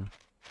on.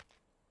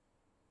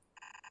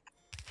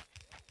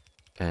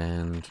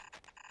 And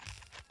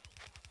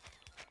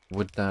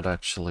would that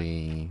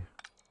actually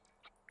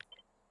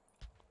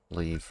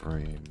leave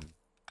room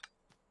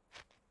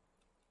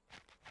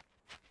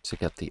to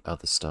get the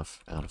other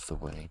stuff out of the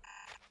way?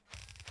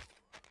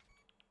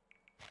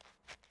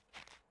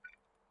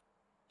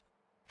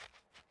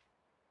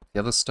 The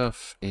other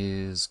stuff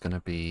is going to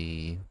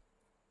be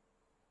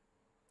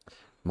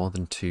more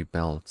than 2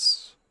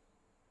 belts,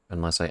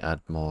 unless I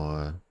add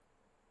more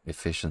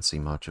efficiency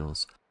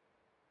modules.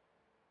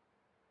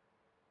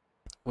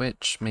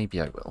 Which,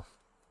 maybe I will.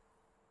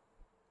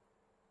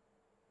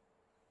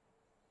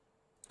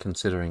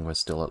 Considering we're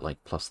still at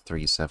like plus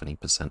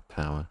 370%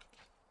 power.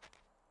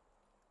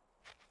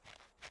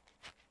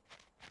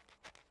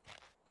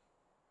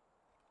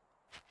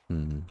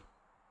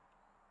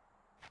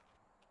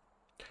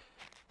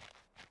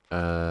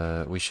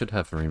 We should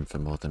have room for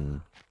more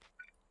than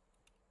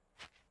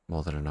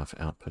enough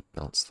output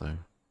belts though.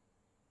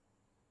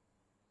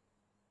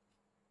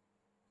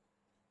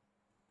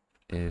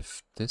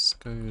 If this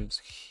goes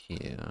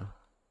here,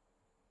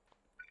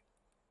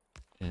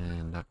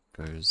 and that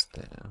goes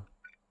there,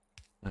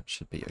 that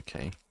should be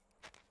okay.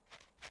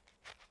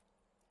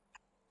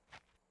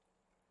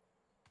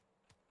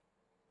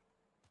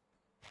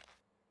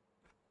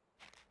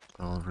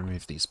 I'll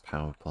remove these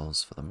power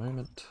poles for the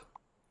moment.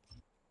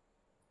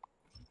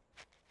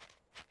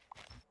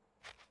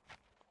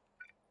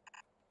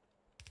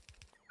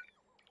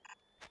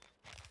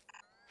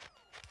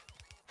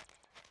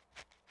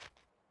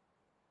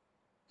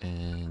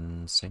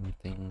 And same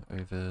thing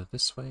over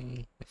this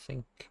way, I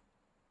think.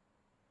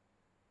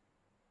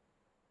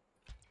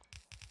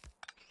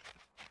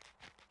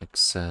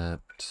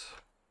 Except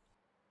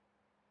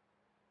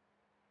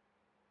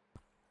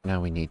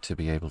now we need to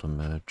be able to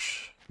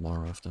merge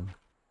more of them.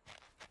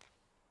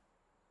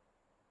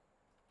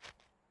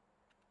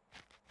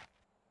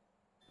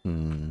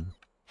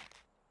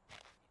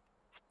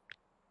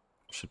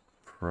 Should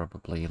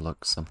probably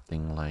look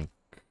something like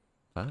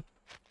that.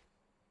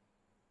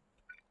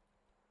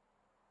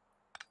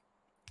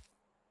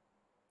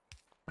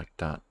 Like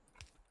that.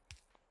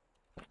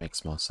 That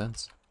makes more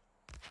sense.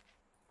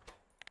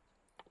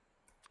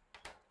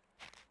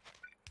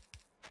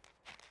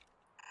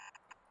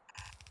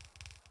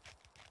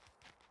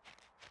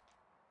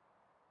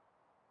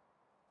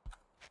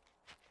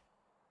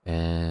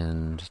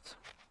 And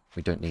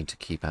we don't need to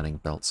keep adding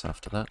belts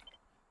after that.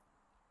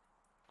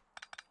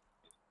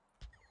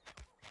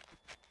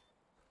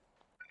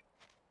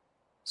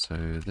 So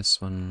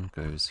this one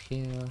goes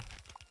here,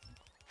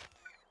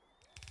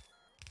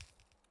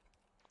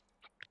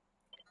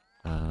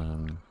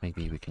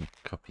 maybe we can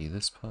copy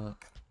this part.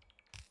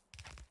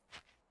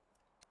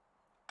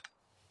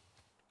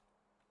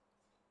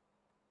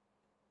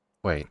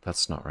 Wait,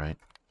 that's not right.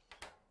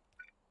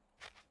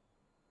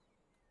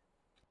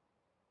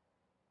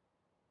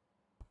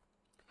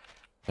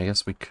 I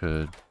guess we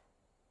could...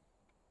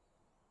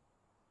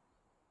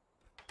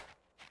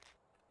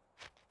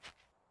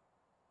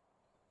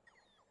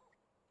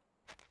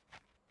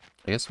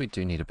 I guess we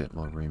do need a bit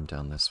more room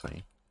down this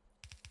way.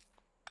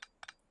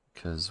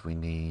 Because we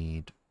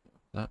need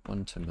that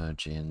one to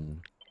merge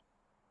in.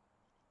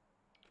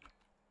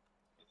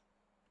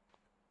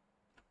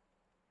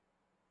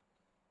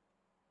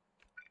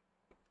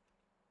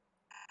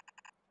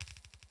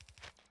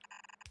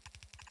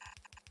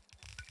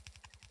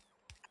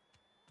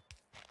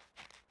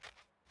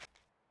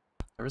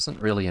 There isn't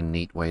really a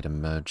neat way to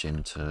merge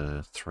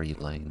into 3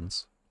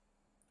 lanes.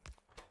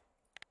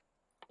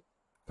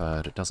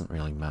 But it doesn't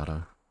really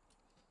matter.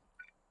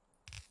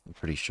 I'm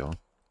pretty sure.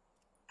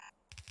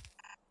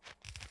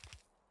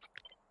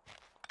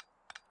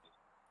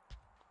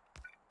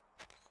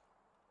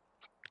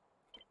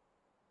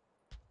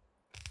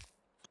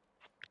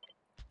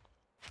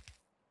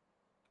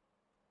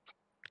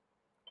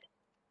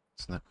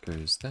 So that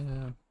goes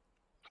there.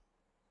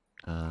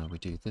 We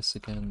do this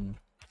again.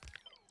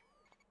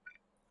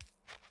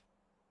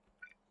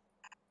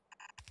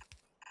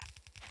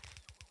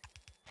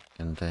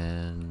 And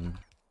then...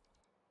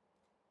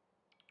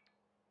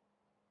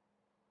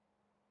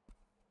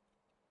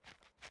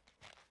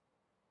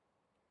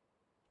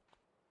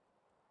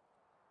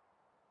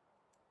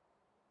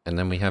 And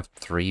then we have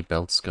 3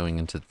 belts going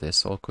into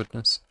this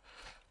awkwardness.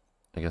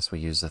 I guess we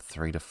use a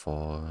 3 to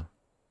 4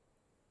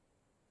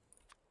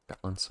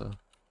 balancer.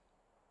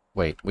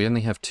 Wait, we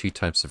only have 2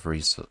 types of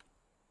resource.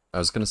 I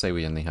was going to say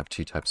we only have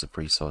 2 types of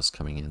resource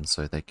coming in,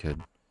 so they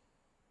could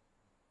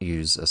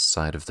use a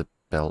side of the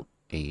belt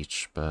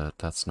each, but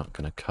that's not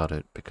going to cut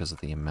it because of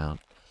the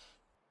amount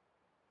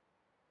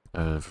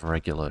of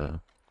regular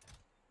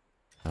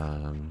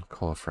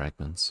core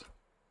fragments.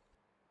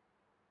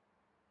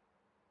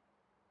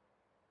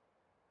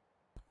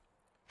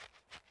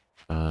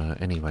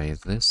 Anyway,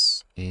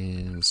 this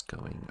is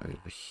going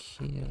over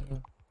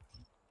here.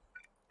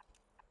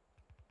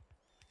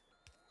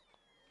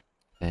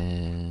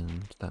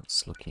 And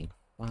that's looking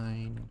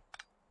fine.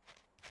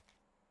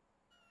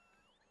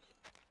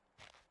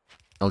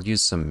 I'll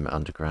use some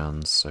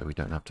undergrounds so we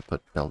don't have to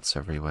put belts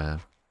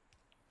everywhere.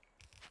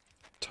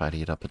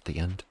 Tidy it up at the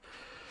end.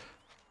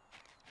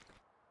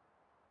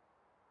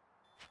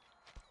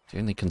 The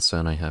only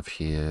concern I have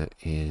here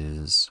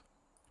is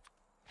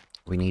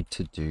we need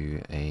to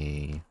do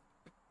a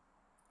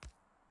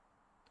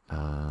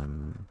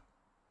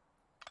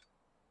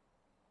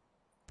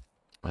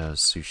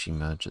sushi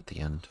merge at the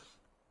end.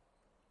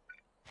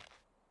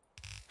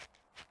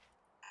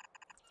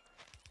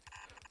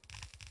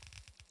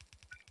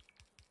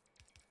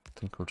 I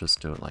think we'll just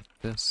do it like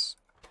this.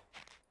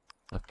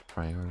 Left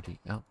priority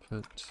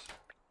output.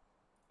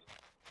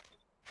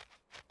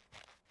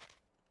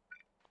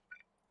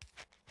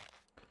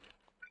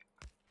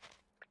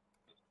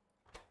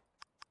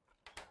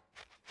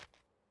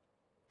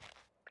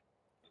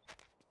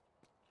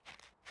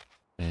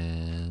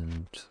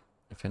 And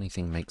if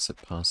anything makes it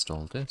past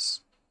all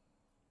this,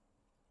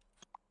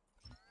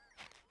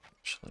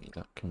 actually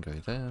that can go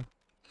there.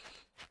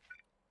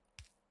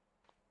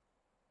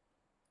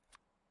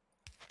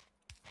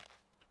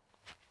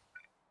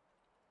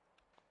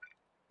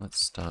 Let's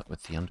start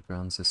with the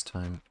undergrounds this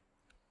time.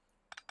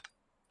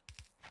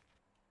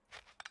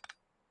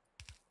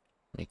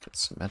 Make it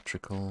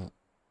symmetrical.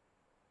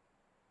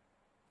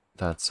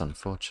 That's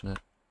unfortunate.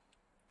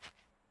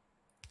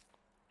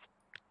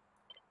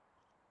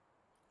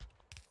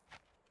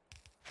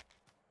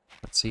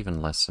 That's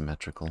even less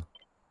symmetrical.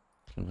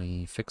 Can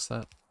we fix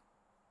that?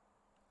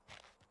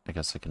 I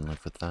guess I can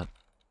live with that.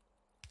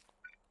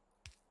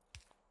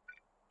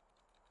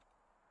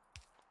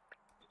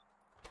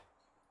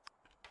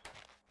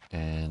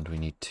 And we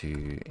need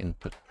to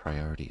input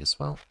priority as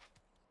well.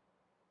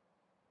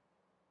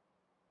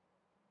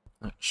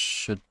 That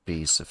should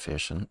be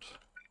sufficient.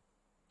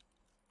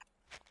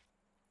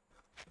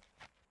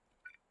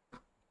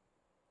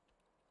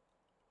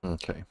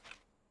 Okay.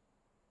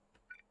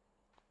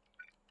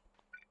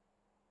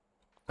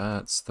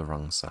 That's the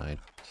wrong side.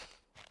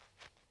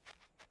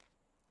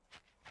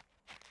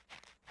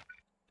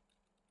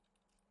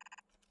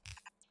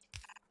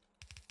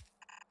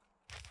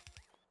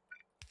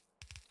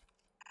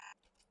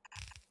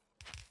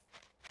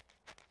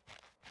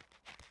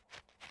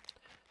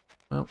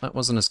 Well, that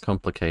wasn't as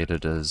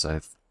complicated as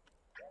I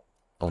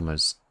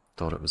almost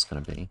thought it was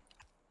going to be.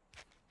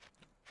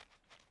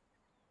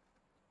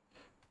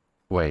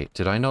 Wait,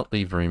 did I not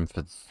leave room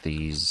for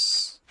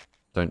these?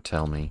 Don't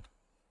tell me.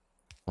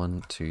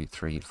 1, 2,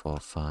 3, 4,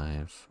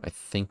 5. I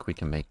think we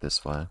can make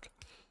this work.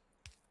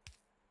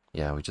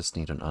 Yeah, we just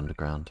need an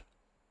underground.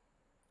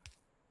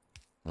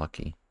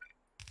 Lucky.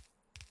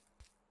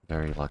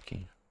 Very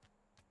lucky.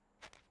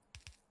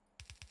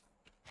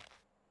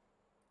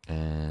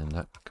 And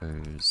that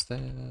goes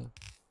there.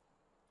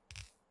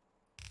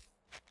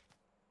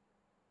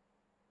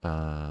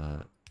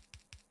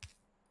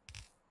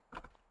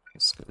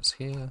 This goes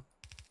here.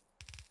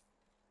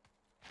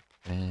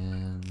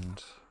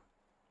 And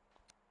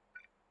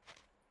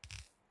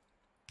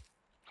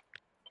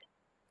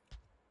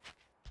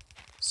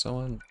so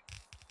on.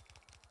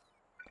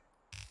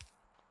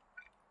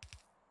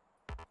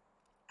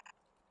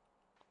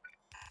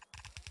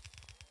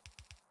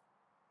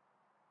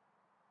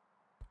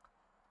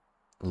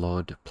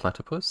 Lord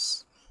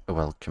Platypus,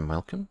 welcome,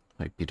 welcome.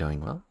 Hope you're doing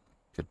well.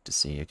 Good to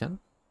see you again.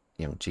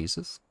 Young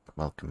Jesus,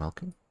 welcome,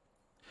 welcome.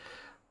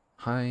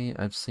 Hi,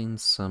 I've seen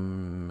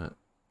some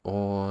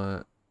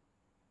ore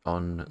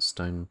on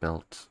Stone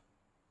Belt,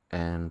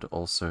 and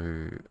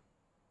also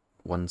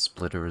one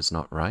splitter is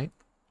not right.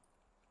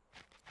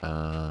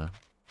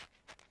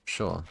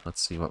 Sure,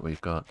 let's see what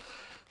we've got.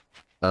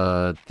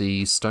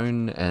 The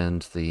stone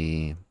and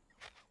the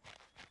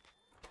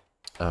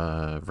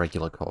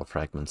regular core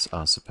fragments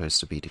are supposed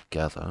to be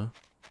together.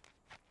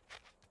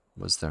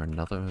 Was there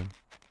another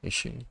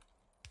issue?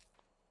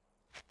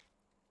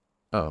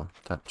 Oh,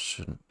 that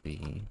shouldn't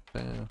be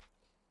there.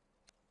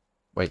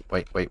 Wait,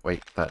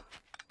 that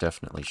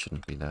definitely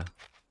shouldn't be there.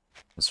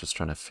 I was just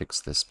trying to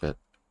fix this bit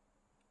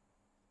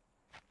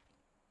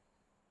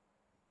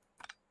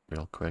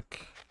real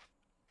quick.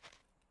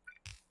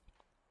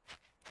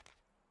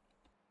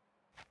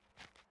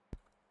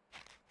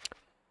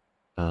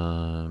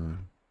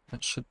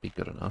 That should be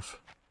good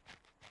enough.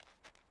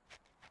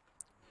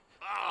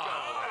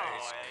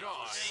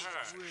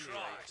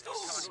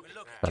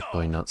 That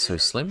boy not so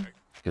slim.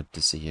 Good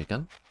to see you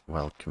again.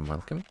 Welcome,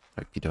 welcome.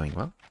 Hope you're doing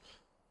well.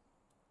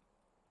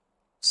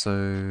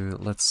 So,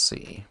 let's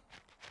see.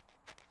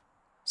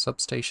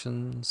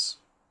 Substations.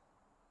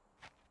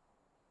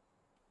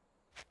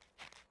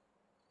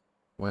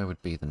 Where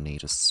would be the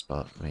neatest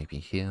spot? Maybe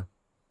here?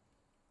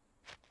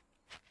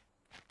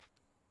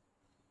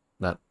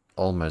 That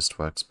almost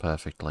works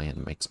perfectly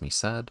and makes me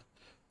sad.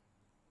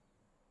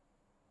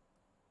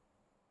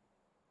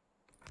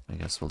 I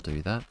guess we'll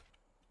do that.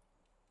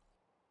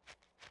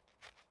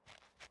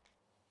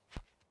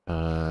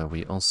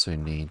 We also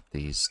need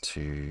these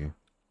two.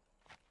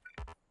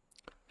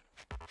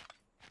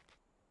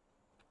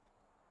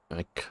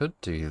 I could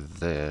do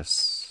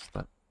this.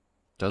 That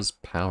does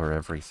power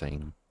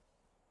everything.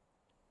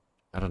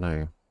 I don't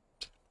know.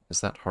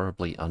 Is that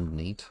horribly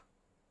unneat?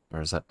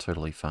 Or is that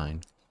totally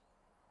fine?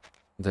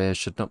 There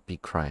should not be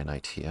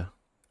cryonite here.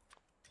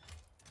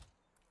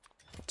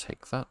 I'll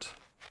take that.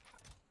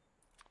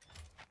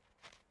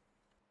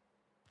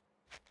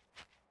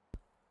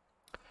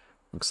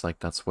 Looks like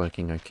that's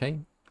working okay.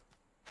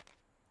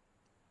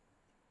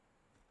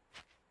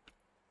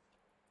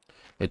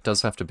 It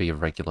does have to be a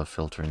regular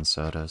filter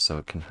inserter, so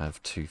it can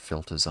have 2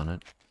 filters on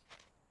it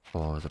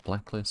for the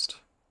blacklist.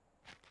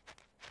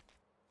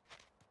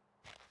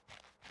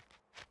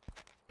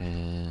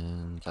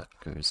 And that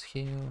goes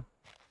here.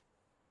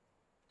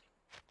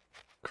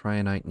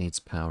 Cryonite needs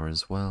power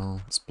as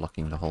well. It's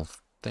blocking the whole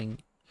thing.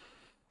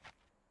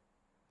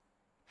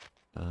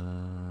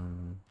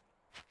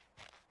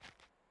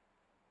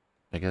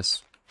 I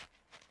guess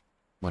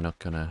we're not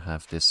gonna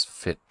have this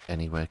fit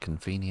anywhere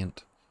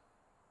convenient.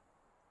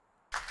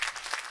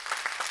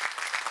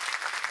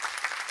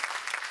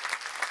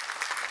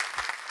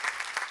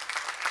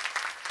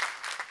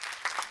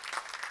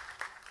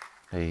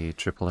 Hey,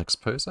 Triple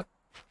Exposer.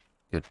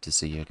 Good to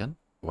see you again.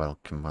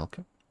 Welcome,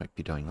 welcome. Hope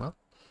you're doing well.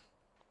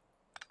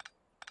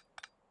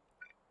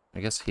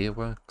 I guess here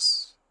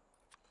works.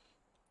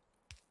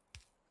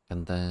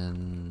 And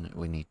then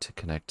we need to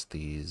connect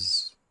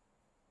these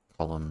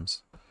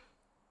columns.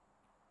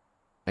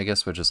 I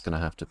guess we're just gonna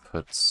have to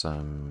put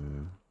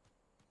some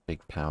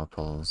big power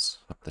poles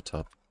up the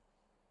top.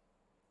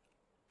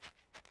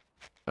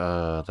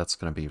 That's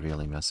gonna be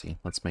really messy.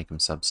 Let's make them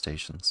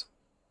substations.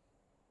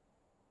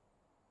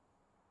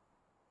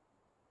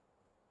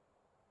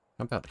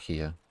 How about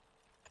here?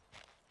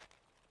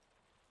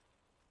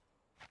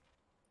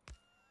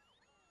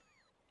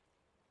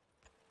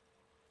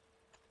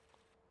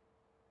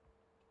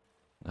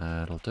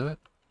 That'll do it.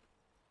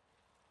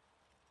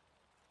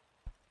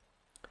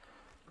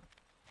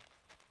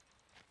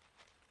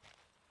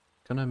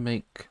 Gonna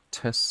make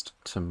test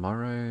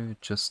tomorrow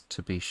just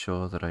to be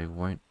sure that I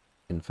won't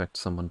infect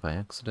someone by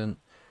accident.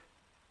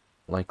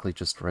 Likely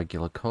just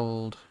regular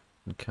cold.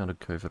 Encountered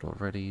COVID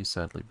already,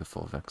 sadly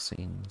before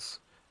vaccines.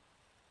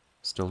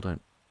 Still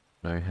don't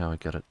know how I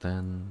got it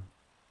then.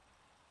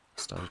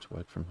 Started to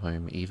work from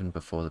home even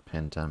before the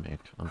pandemic.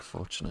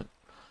 Unfortunate.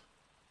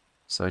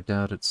 So I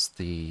doubt it's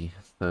the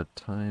 3rd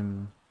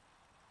time.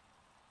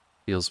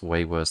 Feels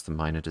way worse than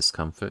minor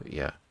discomfort.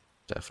 Yeah,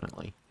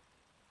 definitely.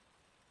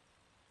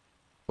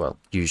 Well,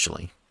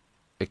 usually.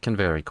 It can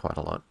vary quite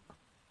a lot.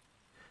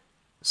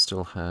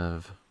 Still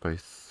have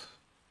both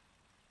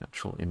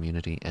natural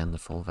immunity and the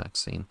full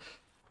vaccine.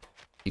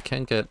 You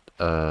can get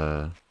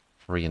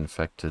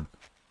reinfected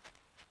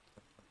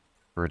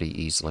pretty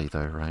easily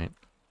though, right?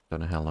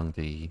 Don't know how long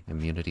the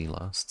immunity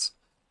lasts.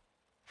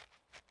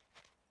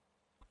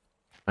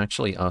 I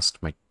actually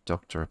asked my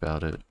doctor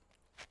about it,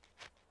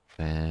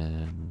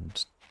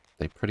 and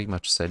they pretty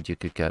much said you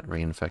could get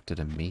reinfected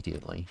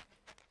immediately.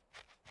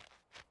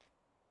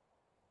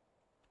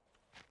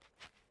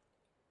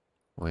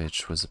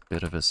 Which was a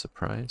bit of a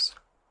surprise.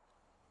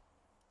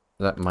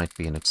 That might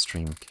be an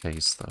extreme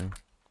case, though.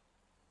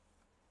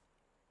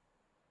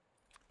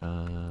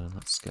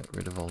 Let's get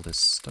rid of all this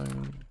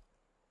stone.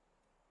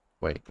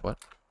 Wait, what?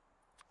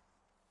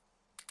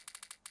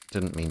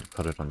 Didn't mean to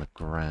put it on the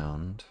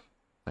ground.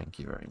 Thank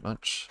you very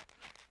much.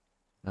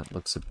 That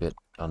looks a bit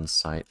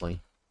unsightly.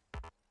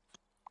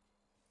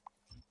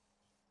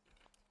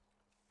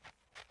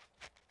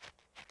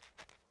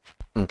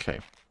 Okay.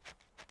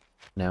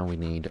 Now we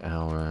need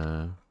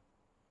our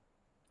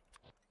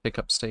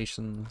pickup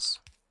stations.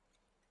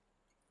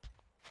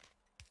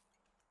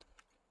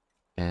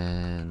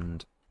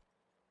 And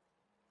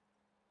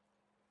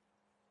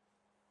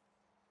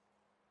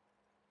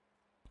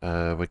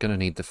we're going to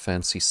need the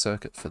fancy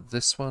circuit for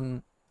this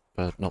one,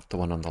 but not the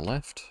one on the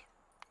left.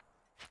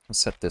 I'll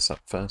set this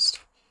up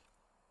first.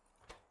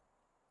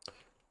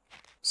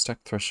 Stack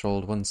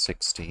threshold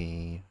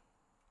 160.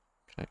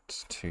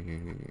 Connect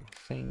to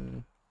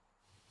thing.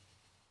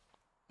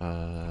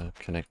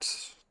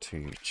 Connect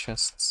to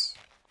chests.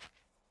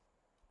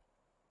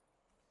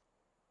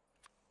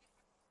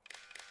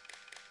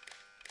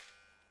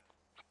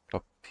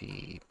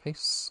 Copy,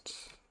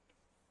 paste.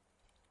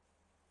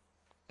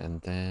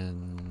 And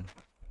then...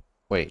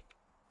 Wait,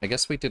 I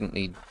guess we didn't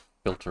need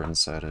filter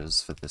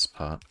inserters for this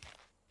part,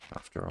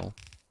 after all.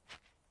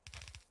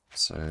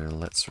 So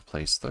let's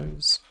replace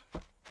those.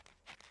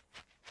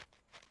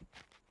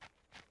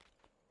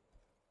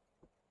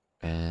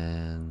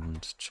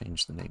 And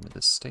change the name of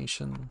this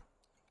station.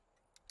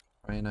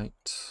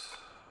 Ryanite.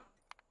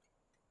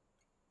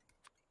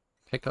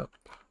 Pickup.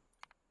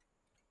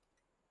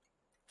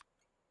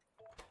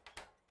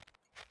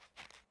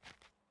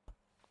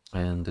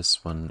 And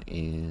this one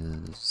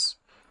is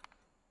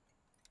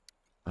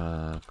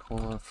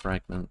core,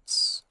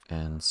 fragments,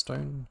 and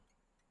stone.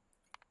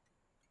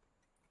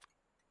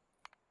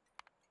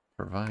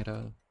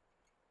 Provider.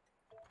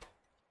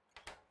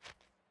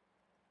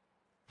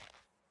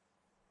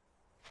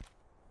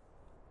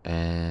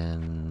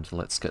 And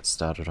let's get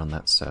started on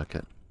that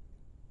circuit.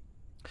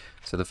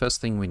 So the first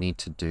thing we need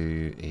to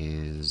do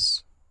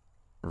is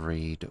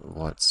read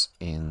what's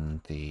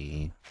in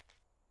the...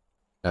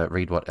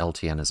 read what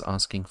LTN is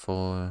asking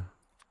for,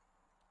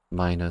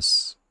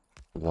 minus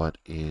what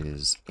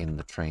is in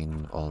the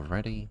train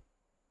already.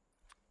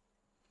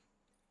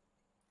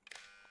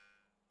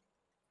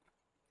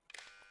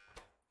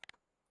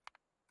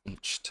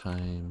 Each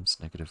times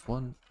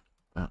 -1.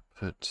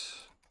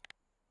 Output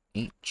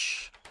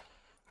each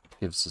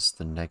gives us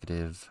the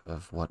negative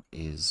of what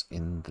is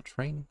in the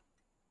train.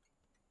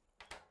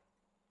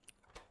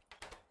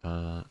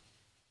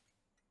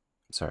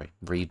 Sorry,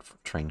 read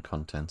train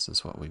contents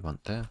is what we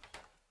want there.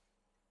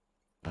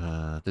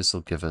 This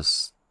will give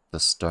us the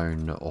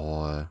stone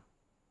or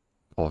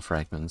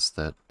fragments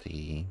that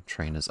the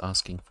train is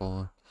asking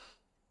for.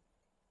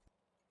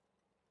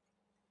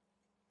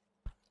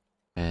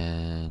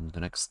 And the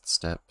next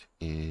step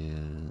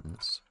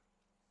is...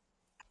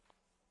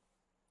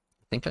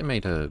 I think I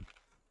made a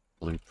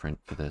blueprint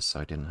for this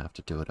so I didn't have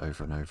to do it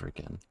over and over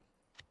again.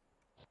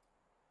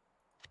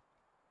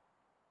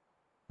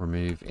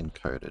 Remove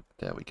encoded.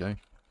 There we go.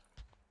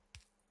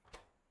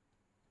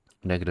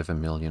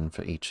 -1,000,000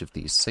 for each of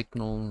these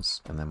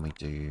signals, and then we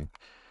do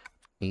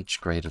each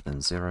greater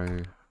than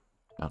 0,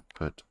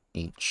 output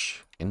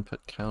each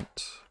input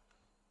count.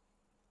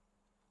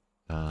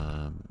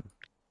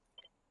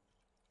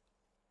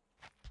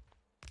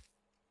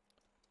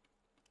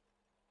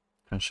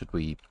 How should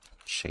we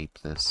shape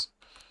this?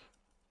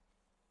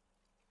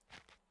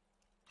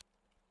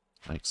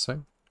 Like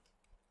so.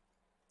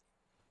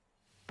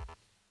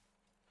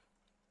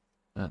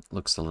 That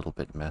looks a little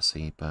bit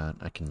messy, but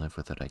I can live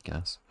with it, I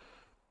guess.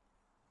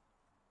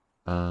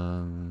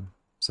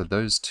 So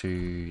those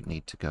two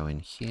need to go in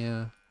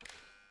here.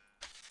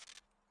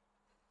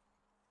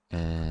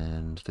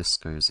 And this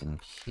goes in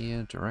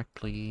here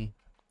directly,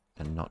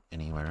 and not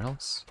anywhere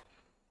else.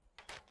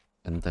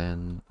 And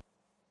then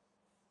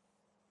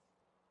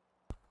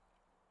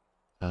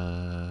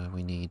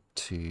we need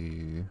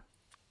to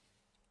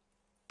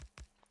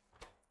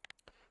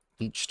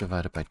each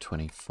divided by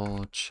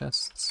 24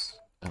 chests,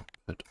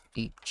 output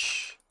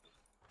each,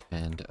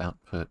 and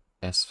output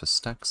S for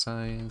stack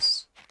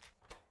size,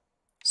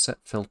 set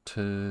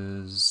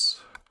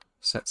filters,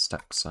 set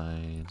stack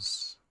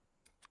size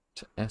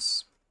to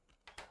S.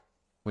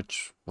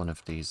 Which one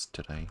of these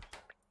did I?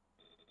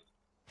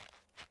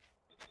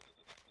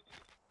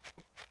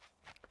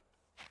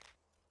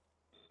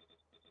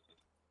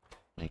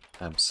 Make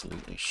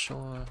absolutely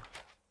sure.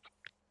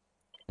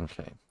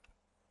 Okay.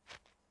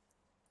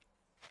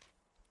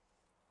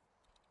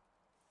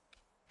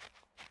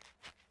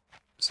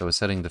 So we're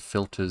setting the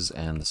filters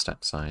and the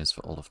stack size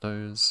for all of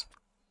those.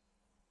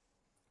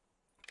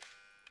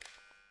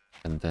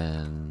 And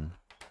then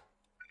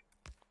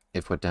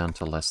if we're down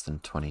to less than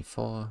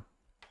 24,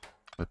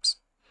 whoops,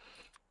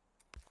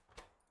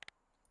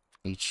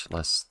 each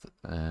less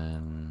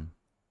than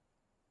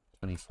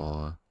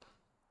 24.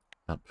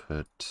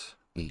 Output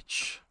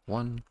each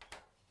one.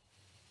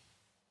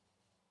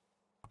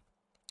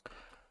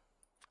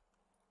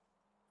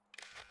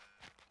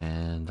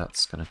 And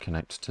that's going to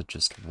connect to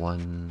just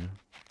one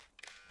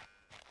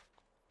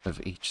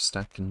of each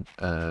stack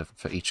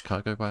for each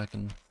cargo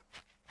wagon.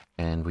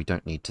 And we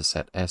don't need to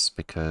set S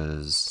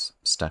because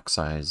stack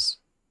size,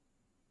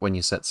 when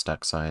you set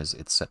stack size,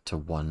 it's set to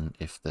 1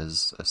 if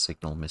there's a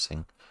signal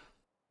missing.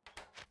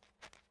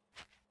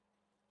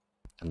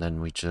 And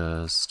then we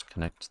just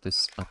connect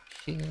this up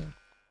here.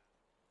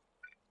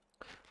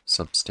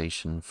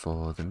 Substation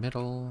for the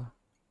middle.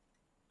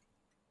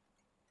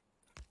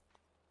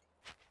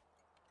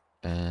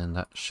 And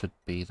that should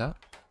be that.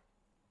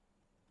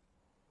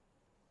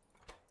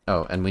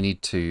 Oh, and we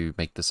need to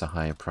make this a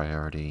higher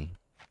priority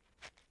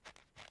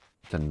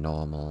than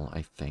normal,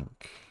 I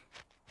think.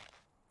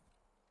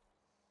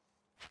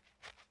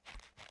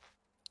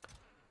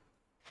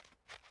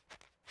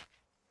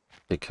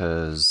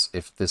 Because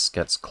if this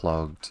gets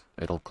clogged,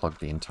 it'll clog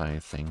the entire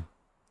thing.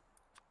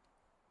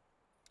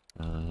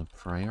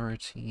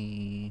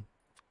 Priority...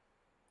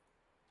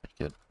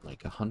 make it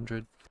like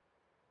 100.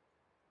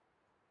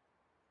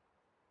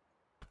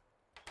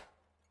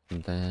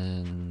 And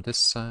then this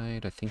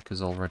side, I think,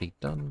 is already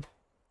done.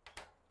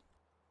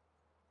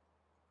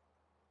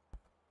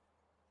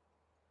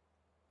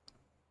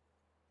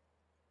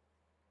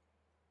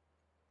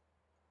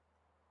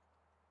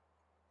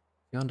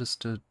 You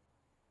understood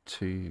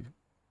to...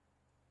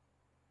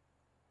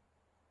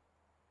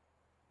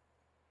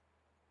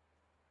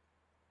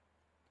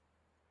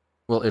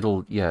 Well,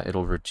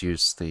 it'll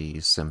reduce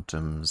the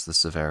symptoms, the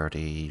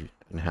severity,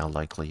 and how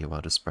likely you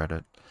are to spread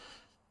it.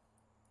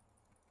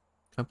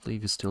 Can't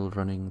believe you're still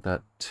running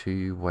that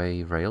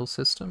two-way rail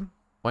system.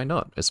 Why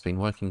not? It's been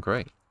working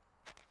great.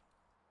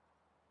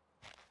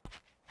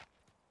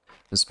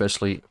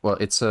 Especially, well,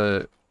 it's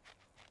a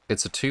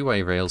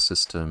two-way rail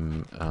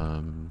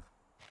system.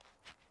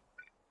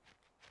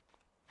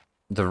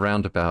 The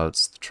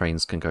roundabouts, the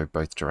trains can go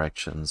both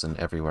directions, and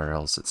everywhere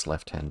else it's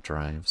left-hand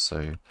drive,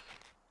 so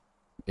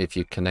if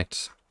you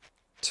connect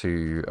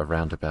to a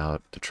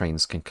roundabout, the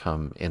trains can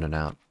come in and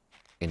out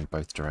in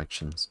both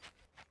directions.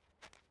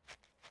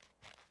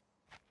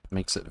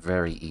 Makes it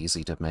very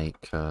easy to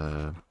make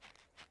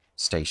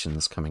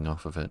stations coming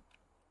off of it.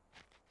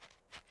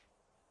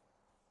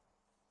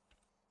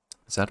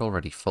 Is that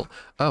already full?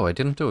 Oh, I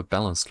didn't do a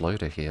balanced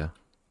loader here.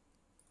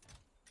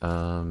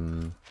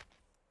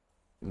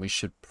 We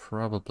should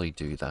probably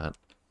do that.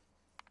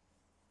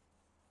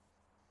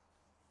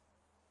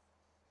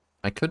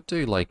 I could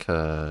do like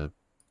a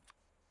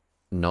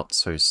not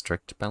so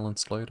strict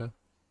balanced loader.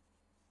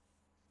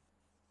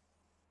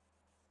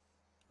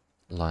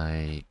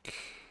 Like...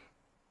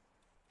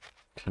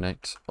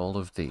 connect all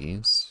of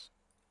these.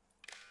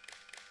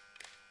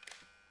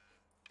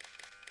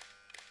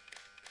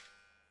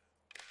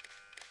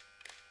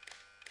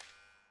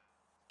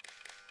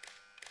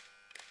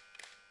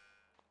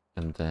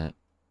 And then...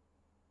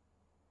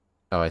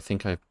 oh, I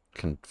think I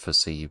can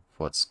foresee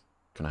what's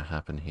gonna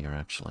happen here,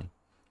 actually.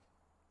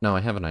 No,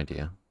 I have an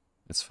idea.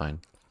 It's fine.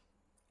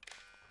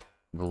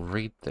 We'll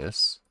read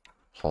this.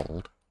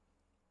 Hold.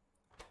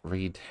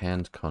 Read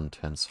hand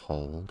contents.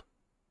 Hold.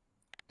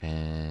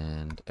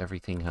 And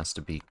everything has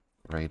to be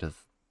greater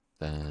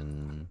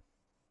than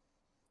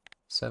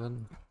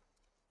 7.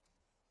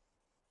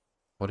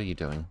 What are you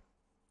doing?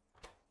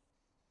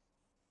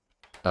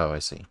 Oh, I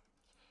see.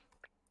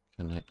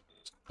 Connect,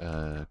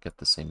 get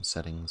the same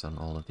settings on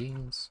all of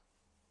these.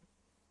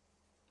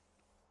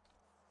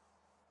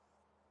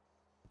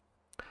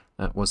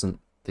 That wasn't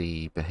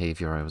the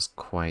behavior I was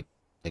quite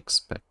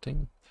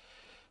expecting.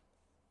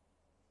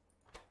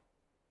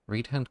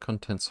 Read hand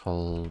contents,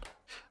 hold.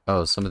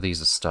 Oh, some of these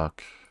are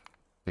stuck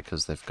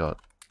because they've got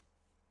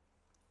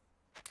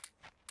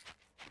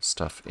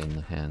stuff in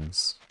the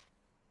hands.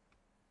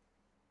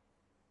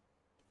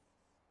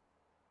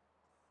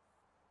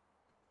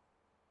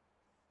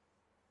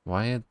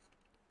 Why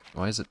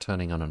is it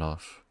turning on and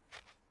off?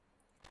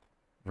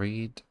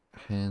 Read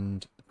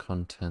hand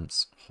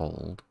contents,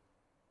 hold.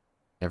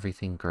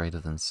 Everything greater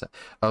than set.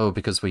 Oh,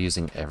 because we're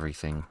using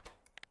everything.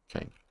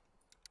 Okay.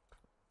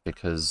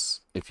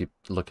 Because if you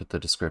look at the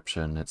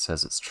description, it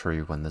says it's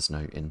true when there's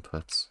no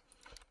inputs.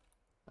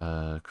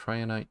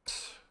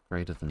 Cryonite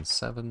greater than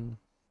 7.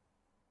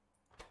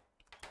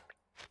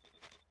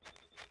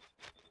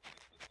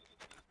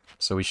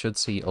 So we should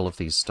see all of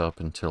these stop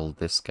until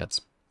this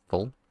gets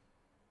full,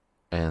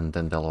 and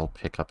then they'll all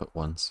pick up at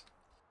once.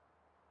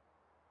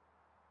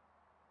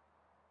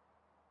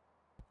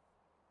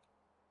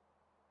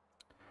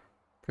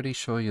 Pretty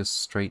sure your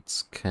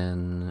straights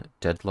can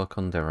deadlock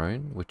on their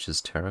own, which is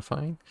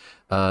terrifying.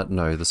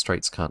 No, the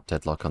straights can't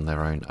deadlock on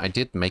their own. I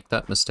did make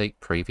that mistake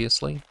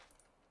previously,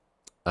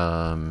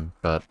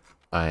 but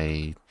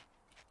I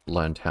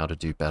learned how to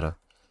do better.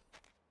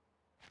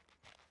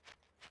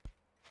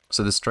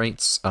 So the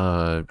straights,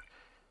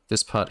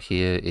 this part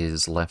here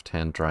is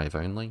left-hand drive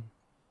only.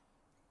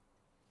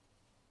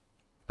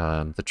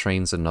 The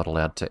trains are not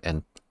allowed to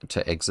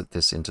to exit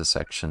this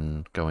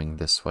intersection going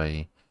this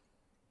way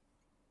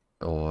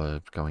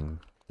or going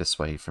this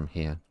way from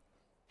here.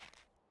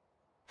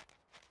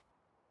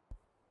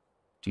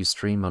 Do you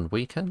stream on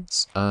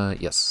weekends?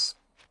 Yes.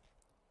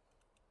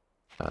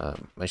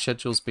 My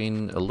schedule's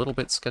been a little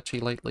bit sketchy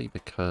lately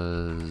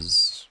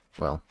because,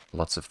 well,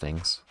 lots of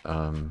things.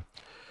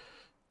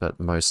 But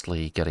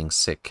mostly getting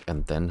sick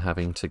and then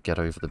having to get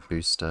over the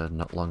booster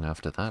not long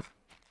after that.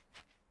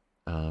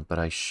 But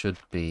I should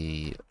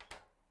be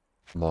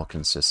more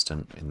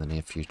consistent in the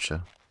near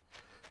future.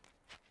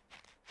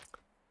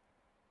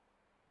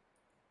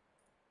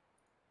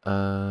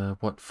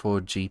 What for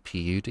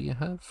GPU do you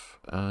have?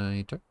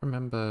 I don't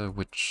remember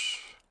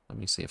which... Let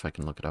me see if I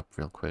can look it up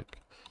real quick.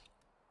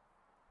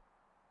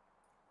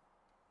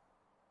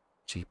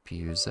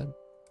 GPU Z?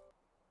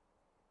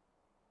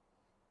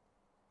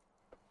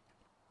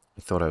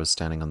 I thought I was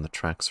standing on the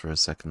tracks for a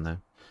second there.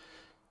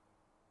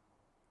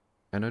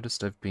 I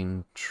noticed I've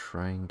been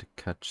trying to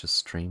catch a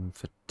stream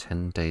for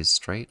 10 days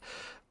straight.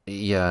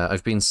 Yeah,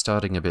 I've been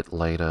starting a bit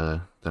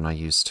later than I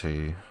used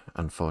to,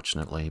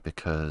 unfortunately,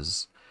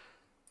 because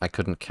I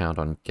couldn't count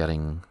on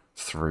getting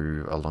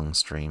through a long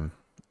stream,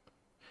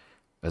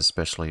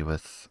 especially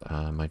with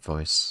my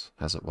voice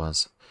as it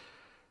was.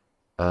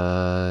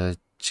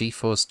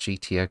 GeForce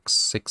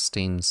GTX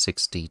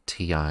 1660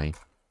 Ti.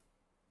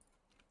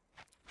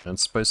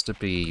 It's supposed to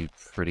be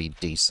pretty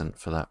decent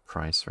for that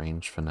price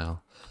range for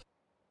now,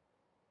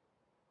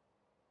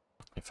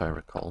 if I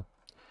recall.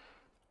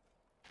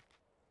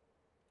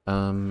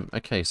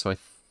 Okay, so I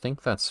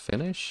think that's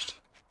finished.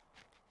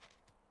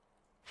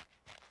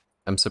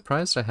 I'm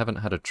surprised I haven't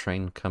had a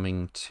train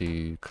coming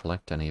to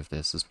collect any of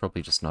this. There's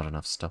probably just not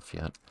enough stuff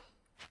yet.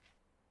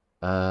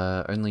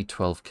 Only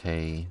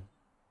 12k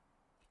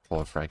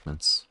core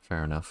fragments.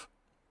 Fair enough.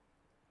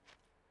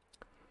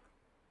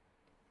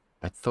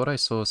 I thought I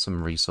saw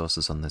some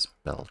resources on this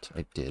belt.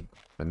 I did.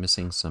 We're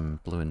missing some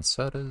blue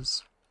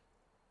inserters.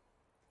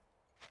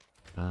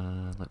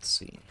 Let's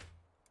see.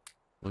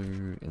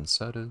 Blue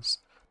inserters.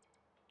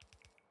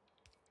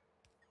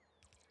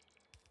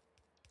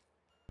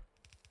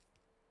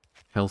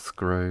 Health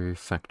grow,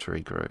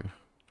 factory grow.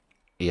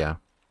 Yeah,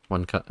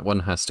 one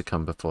has to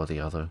come before the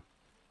other.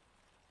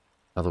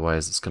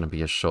 Otherwise it's going to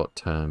be a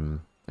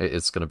short-term...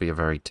 It's going to be a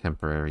very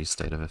temporary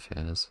state of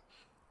affairs.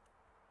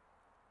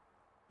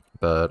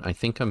 But I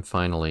think I'm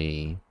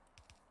finally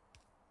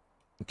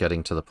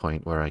getting to the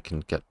point where I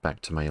can get back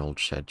to my old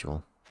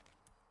schedule.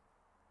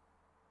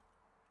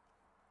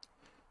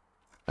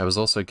 I was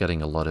also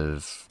getting a lot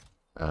of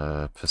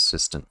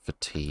persistent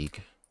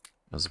fatigue.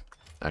 I was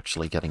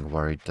actually getting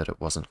worried that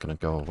it wasn't going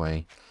to go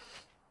away.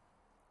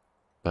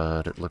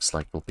 But it looks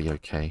like we'll be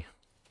okay.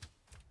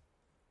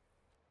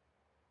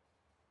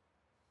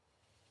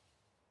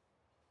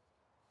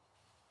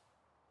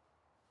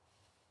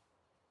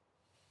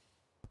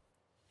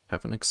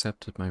 Haven't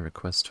accepted my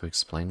request to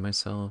explain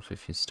myself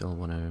if you still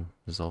want to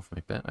resolve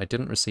my bet. I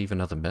didn't receive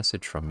another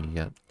message from you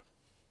yet.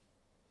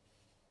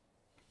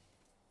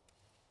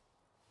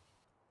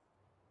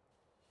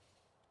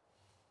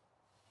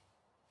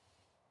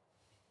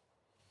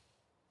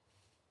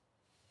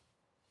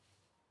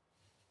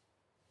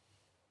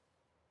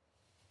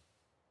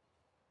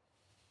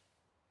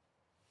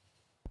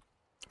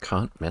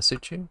 Can't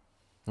message you?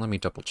 Let me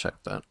double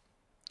check that.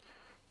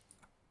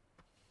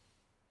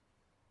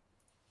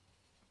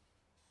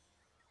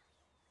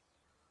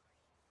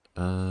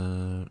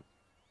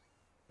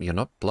 You're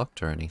not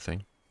blocked or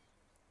anything.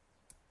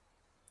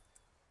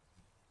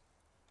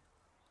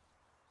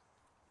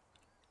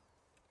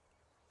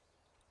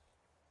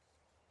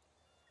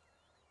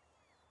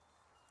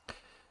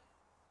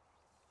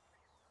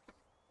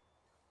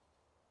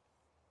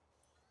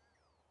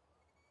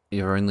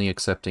 You're only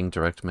accepting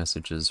direct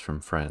messages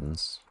from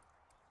friends.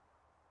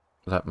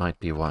 That might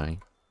be why.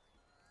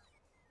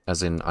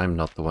 As in, I'm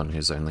not the one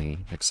who's only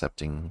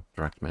accepting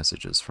direct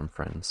messages from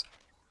friends.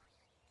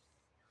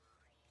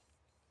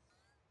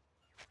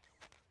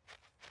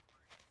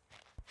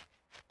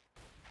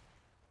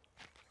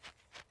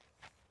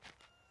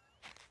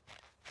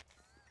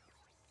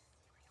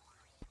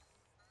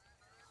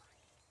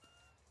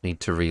 Need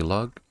to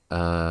relog?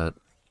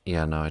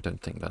 Yeah, no, I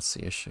don't think that's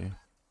the issue.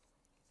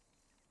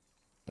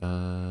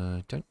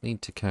 Don't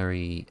need to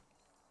carry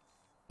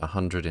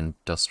 100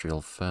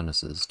 industrial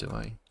furnaces, do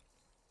I?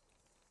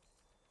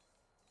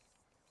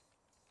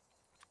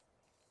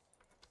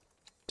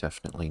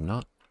 Definitely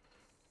not.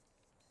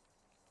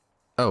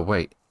 Oh,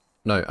 wait.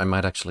 No, I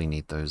might actually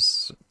need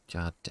those.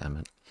 God damn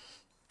it.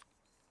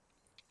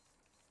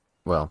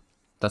 Well,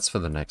 that's for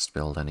the next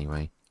build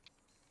anyway.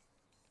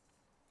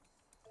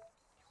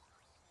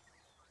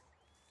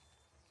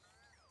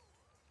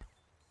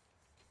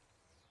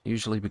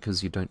 Usually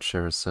because you don't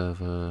share a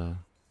server...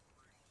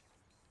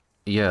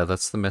 Yeah,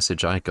 that's the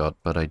message I got,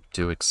 but I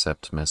do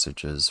accept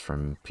messages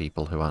from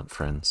people who aren't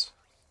friends.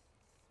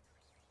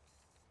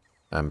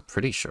 I'm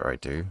pretty sure I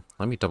do.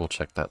 Let me double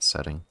check that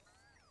setting.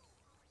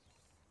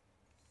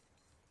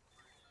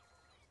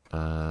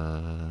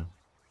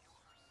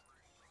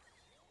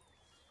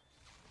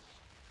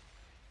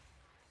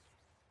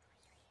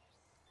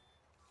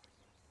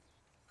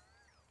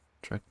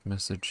 Direct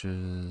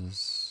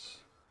messages.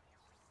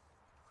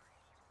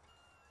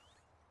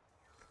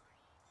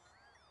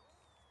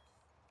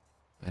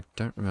 I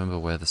don't remember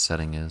where the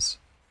setting is.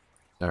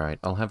 Alright,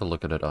 I'll have a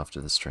look at it after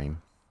the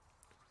stream.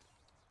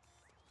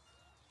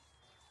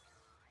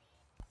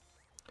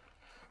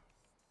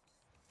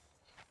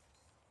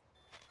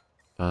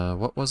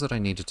 What was it I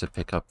needed to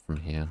pick up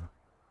from here?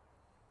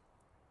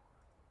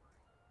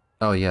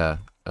 Oh yeah,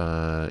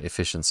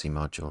 efficiency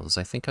modules.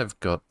 I think I've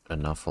got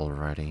enough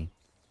already.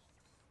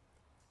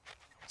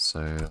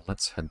 So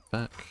let's head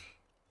back.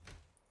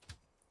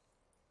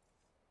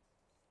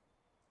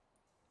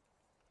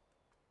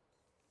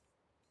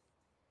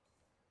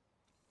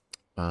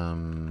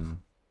 I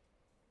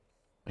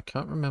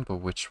can't remember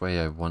which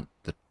way I want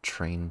the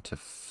train to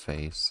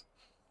face.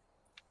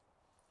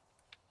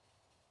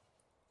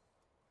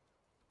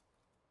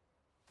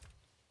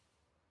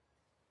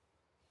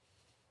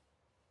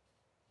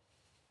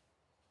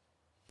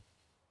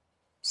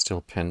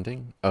 Still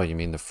pending? Oh, you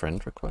mean the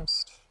friend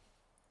request?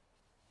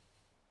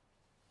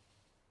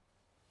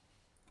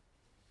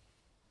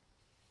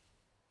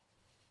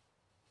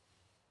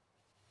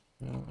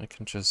 Well, I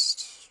can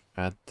just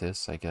add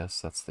this, I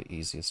guess. That's the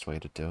easiest way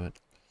to do it.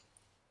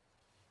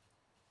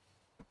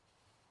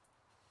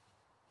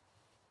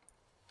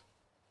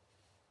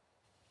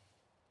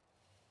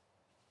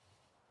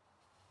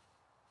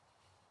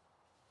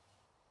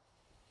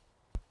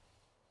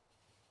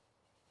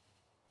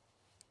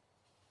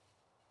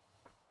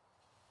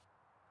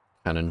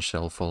 Cannon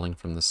shell falling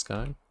from the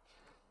sky.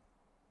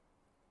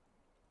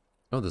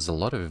 Oh, there's a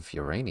lot of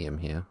uranium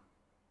here.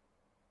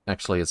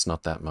 Actually, it's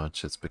not that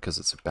much. It's because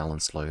it's a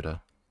balanced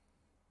loader.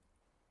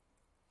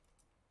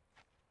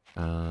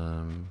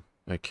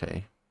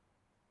 Okay.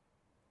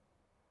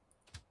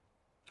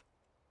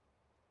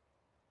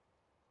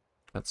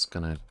 That's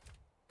gonna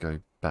go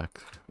back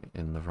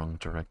in the wrong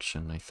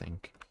direction, I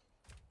think.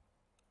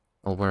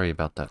 I'll worry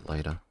about that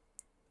later.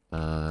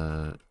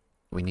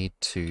 We need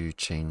to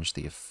change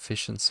the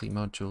efficiency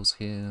modules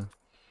here.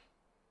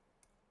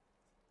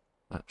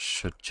 That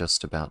should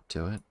just about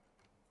do it.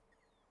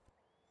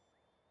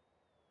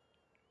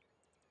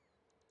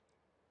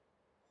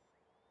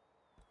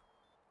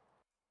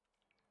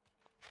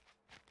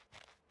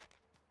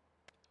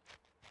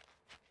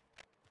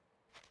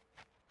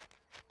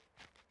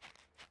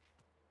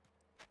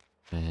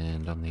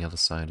 And on the other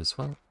side as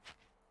well.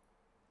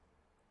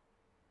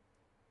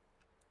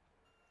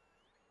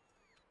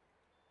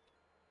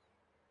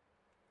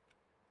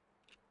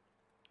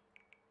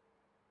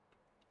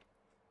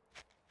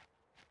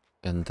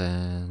 And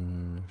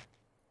then...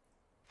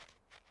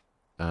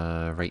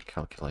 rate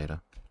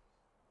calculator.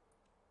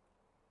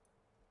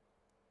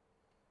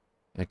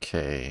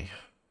 Okay.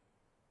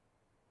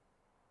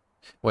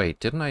 Wait,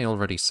 didn't I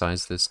already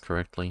size this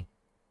correctly?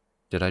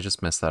 Did I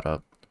just mess that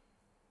up?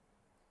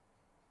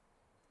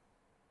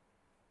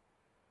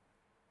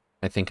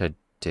 I think I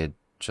did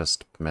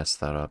just mess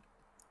that up.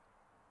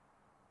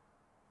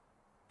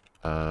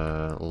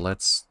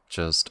 Let's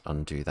just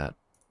undo that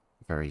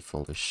very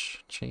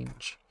foolish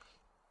change.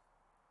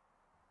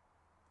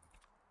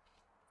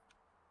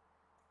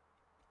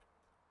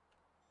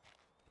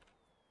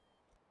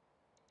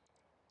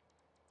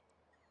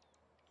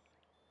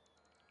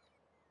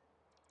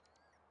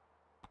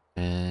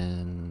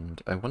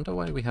 And I wonder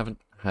why we haven't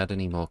had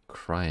any more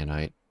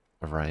cryonite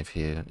arrive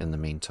here in the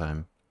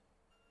meantime.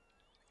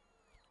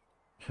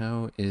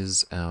 How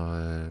is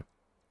our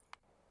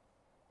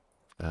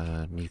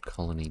new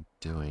colony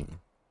doing?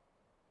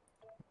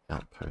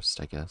 Outpost,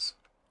 I guess.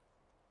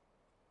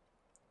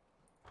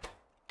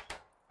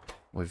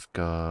 We've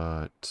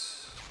got...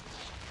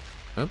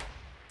 Oh,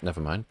 never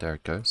mind, there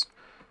it goes.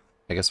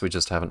 I guess we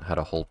just haven't had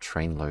a whole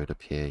trainload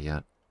appear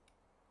yet.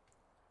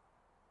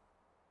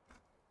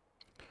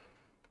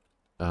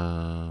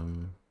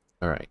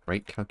 Alright,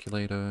 rate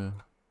calculator.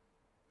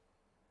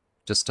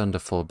 Just under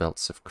 4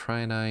 belts of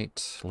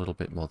cryonite, a little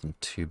bit more than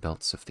 2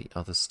 belts of the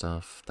other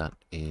stuff. That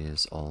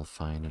is all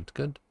fine and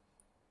good.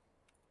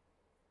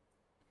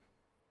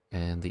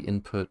 And the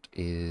input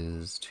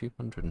is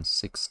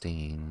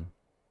 216.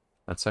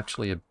 That's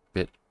actually a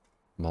bit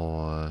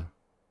more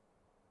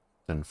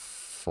than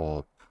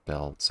 4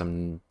 belts.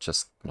 I'm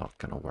just not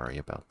going to worry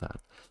about that.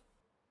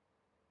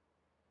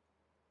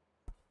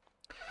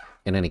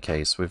 In any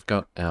case, we've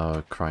got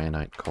our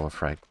cryonite core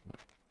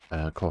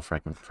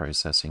fragment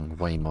processing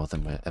way more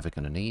than we're ever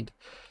going to need.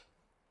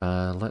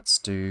 Let's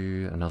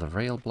do another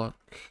rail block.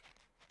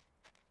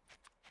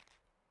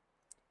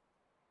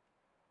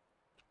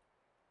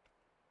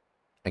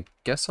 I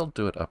guess I'll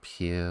do it up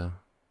here,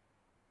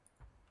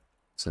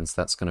 since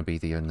that's going to be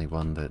the only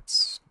one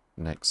that's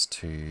next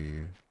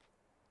to...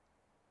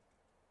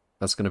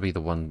 That's going to be the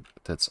one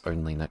that's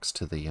only next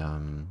to the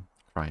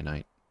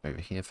cryonite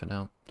over here for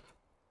now.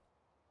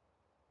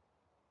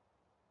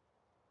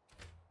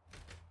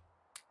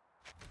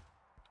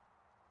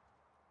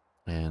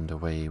 And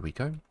away we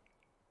go.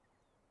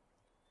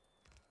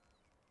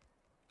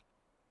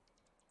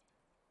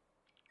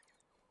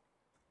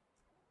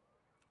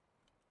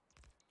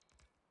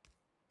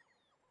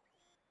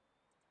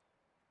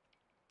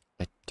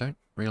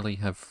 really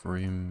have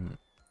room...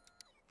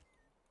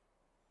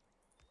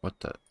 What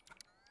the...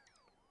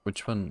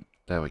 Which one?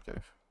 There we go.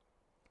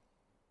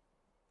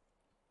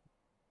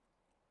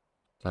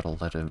 That'll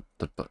let him...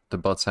 The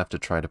bots have to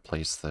try to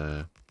place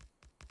the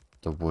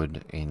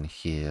wood in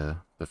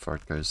here before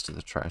it goes to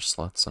the trash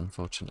slots,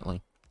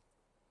 unfortunately.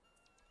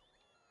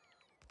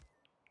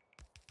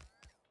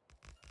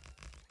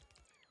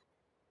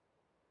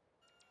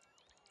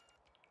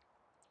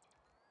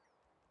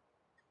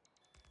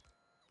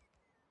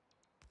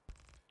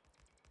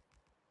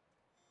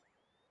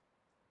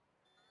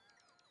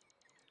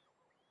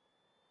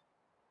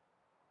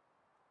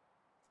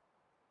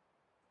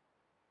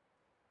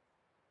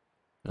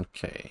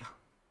 Okay.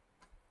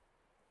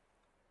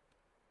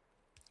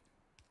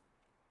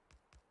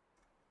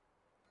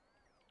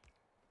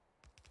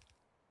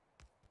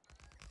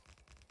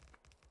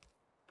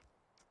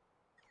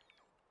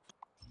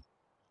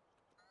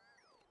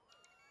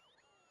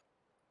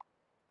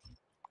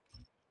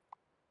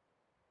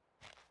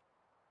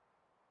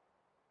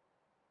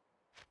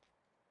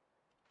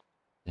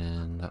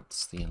 And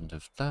that's the end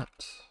of that.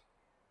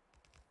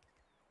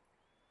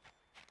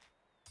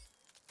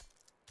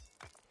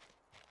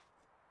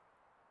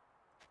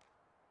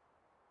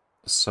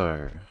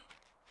 So,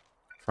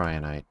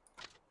 Cryonite.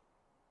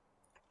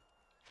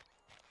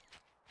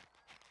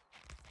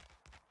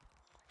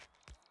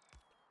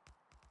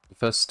 The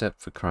first step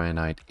for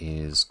Cryonite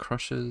is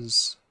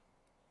crushes.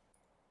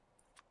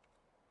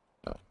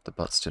 Oh, the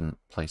bots didn't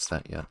place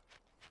that yet.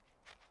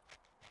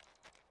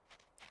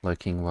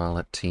 Lurking while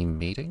at team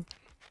meeting.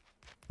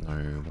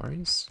 No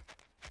worries.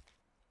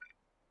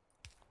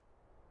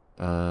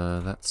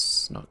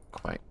 That's not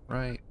quite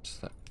right.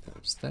 That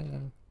goes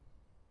there.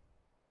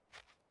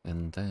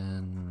 And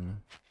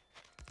then...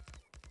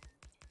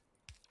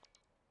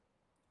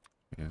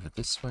 over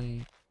this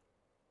way.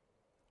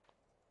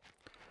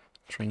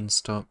 Train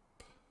stop.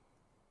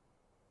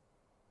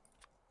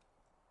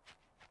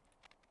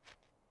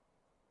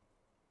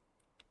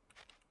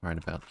 Right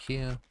about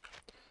here.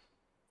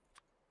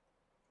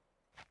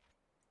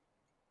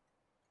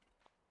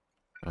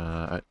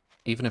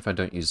 Even if I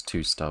don't use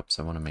 2 stops,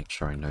 I want to make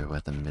sure I know where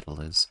the middle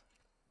is.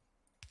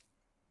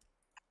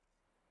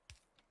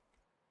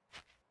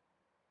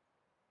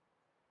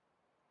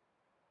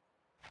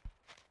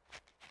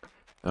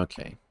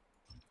 Okay.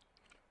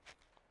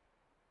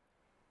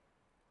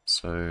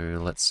 So,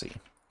 let's see.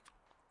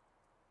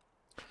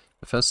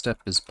 The first step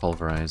is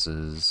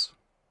pulverizers.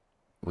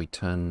 We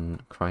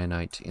turn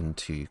Cryonite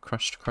into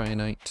crushed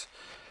Cryonite.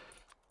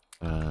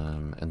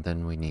 And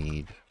then we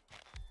need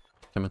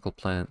chemical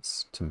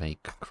plants to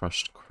make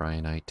crushed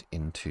Cryonite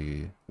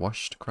into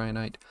washed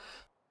Cryonite.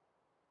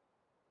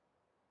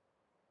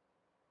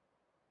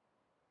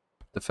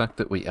 The fact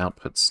that we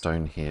output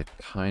stone here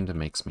kinda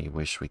makes me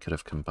wish we could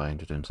have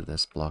combined it into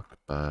this block,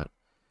 but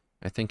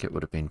I think it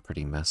would have been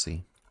pretty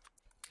messy.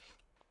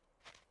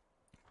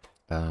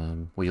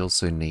 We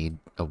also need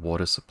a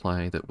water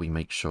supply that we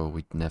make sure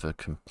we never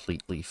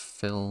completely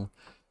fill,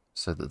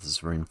 so that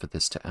there's room for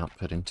this to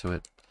output into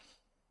it.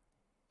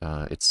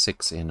 It's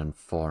 6 in and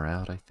 4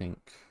 out, I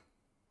think.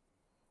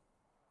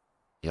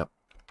 Yep.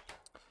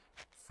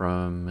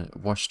 From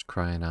washed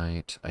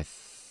Cryonite, I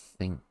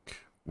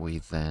think we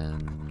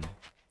then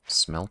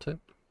smelt it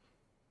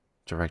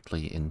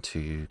directly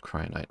into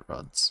Cryonite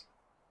rods.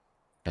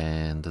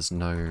 And there's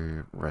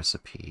no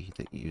recipe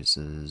that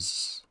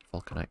uses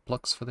vulcanite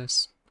blocks for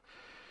this.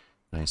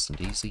 Nice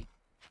and easy.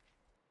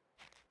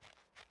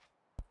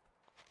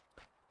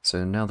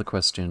 So now the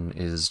question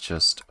is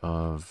just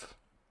of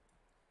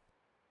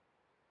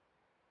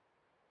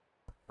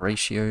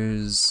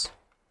ratios,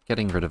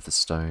 getting rid of the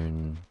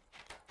stone,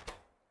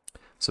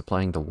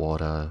 supplying the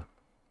water,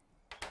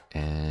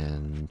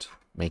 and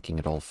making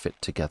it all fit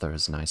together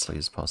as nicely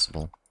as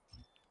possible.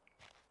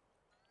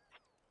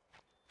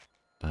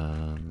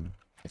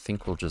 I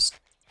think we'll just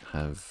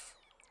have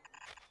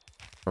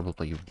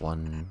probably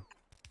 1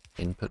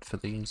 input for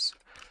these.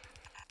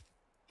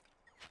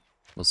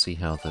 We'll see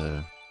how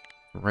the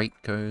rate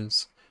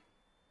goes.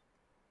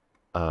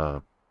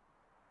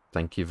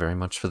 Thank you very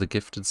much for the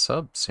gifted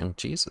subs, young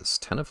Jesus.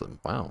 10 of them,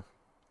 wow.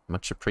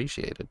 Much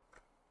appreciated.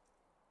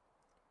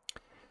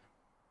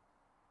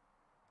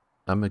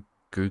 I'ma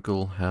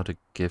Google how to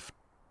gift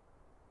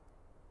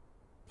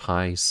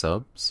Pi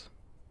subs.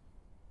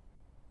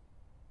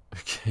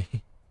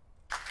 Okay.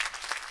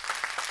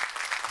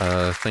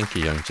 Thank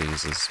you, young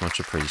Jesus. Much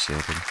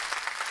appreciated.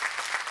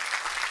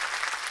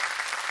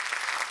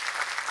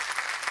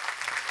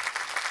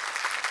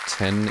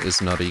 $10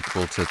 is not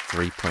equal to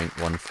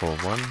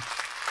 3.141.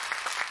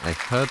 I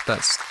heard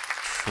that's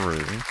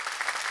true.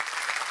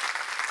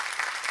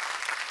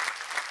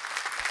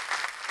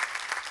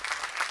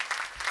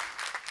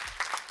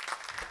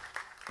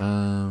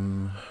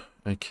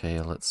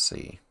 Okay, let's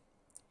see.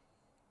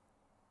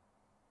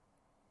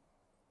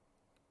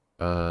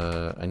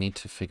 I need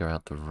to figure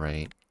out the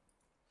rate.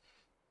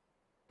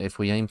 If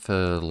we aim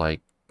for,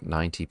 like,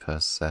 90 per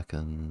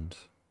second...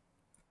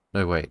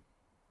 No, wait.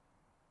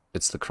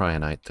 It's the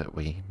Cryonite that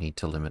we need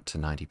to limit to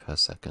 90 per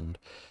second.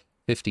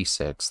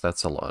 56,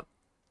 that's a lot.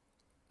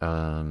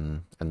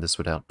 And this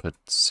would output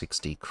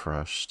 60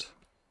 crushed.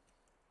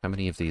 How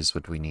many of these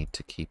would we need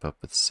to keep up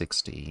with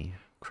 60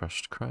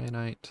 crushed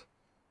cryonite?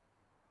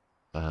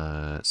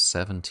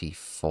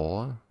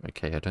 74.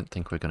 Okay, I don't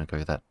think we're going to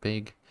go that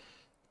big.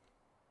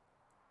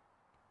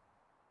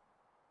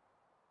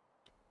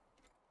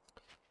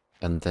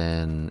 And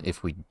then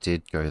if we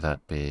did go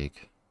that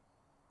big,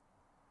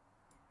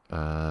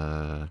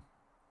 well,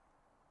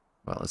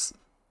 it's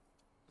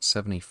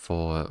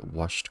 74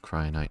 washed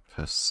cryonite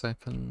per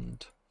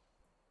second.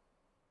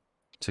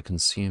 To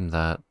consume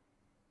that,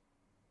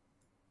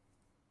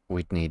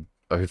 we'd need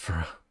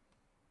over...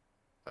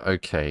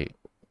 Okay,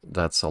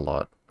 that's a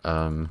lot.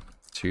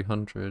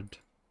 200,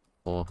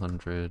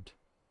 400,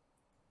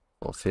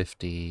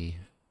 450...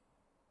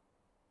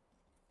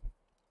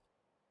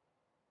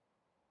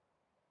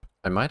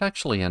 I might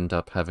actually end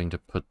up having to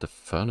put the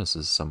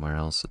furnaces somewhere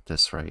else at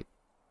this rate.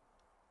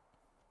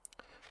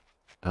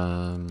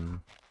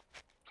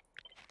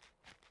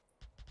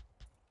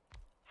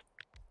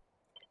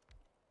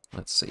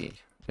 Let's see.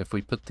 If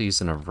we put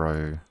these in a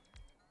row,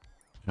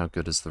 how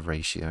good is the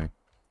ratio?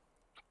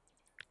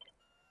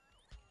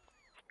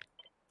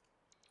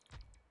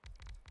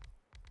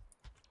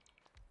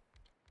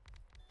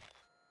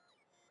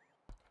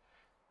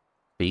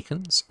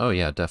 Beacons? Oh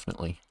yeah,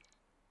 definitely.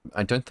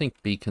 I don't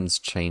think beacons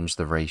change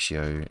the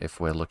ratio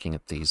if we're looking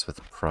at these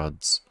with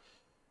prods.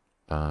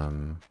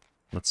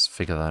 Let's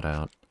figure that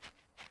out.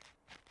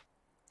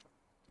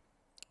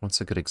 What's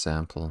a good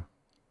example?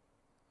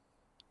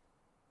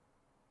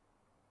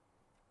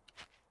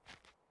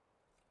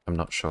 I'm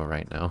not sure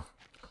right now,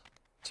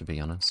 to be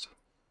honest.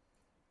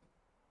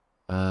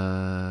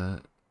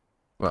 Well,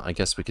 I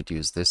guess we could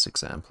use this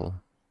example.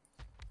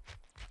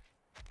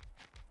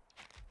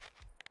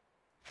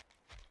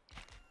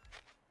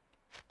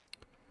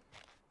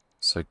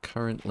 So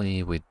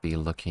currently we'd be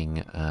looking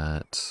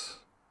at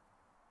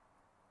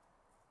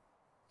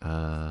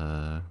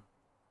not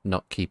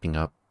keeping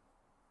up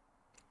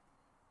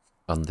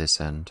on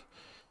this end.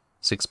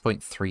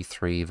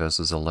 6.33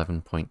 versus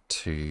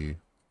 11.2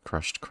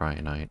 crushed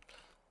cryonite.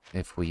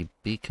 If we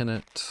beacon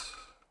it,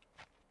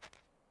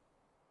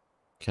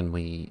 can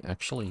we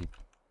actually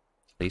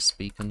place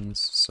beacons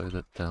so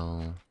that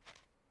they'll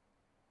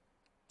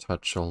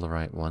touch all the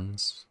right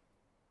ones?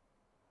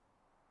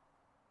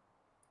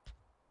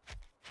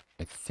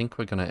 I think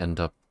we're going to end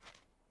up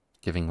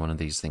giving one of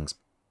these things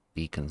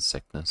beacon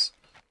sickness.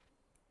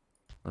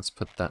 Let's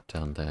put that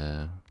down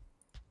there.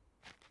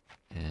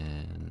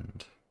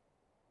 And...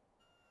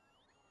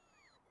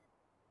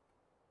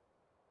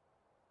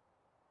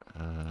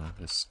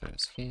 this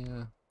goes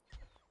here.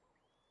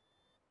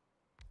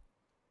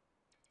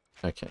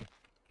 Okay.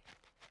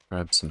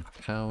 Grab some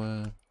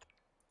power.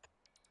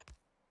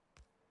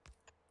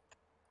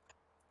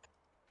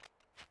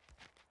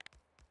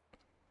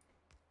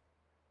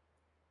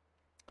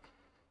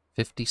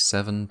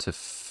 $57 to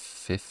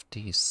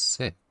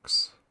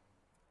 $56.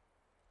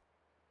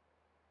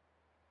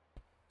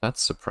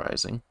 That's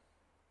surprising.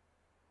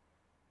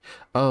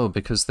 Oh,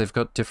 because they've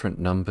got different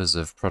numbers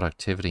of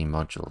productivity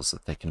modules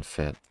that they can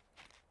fit.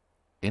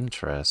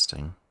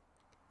 Interesting.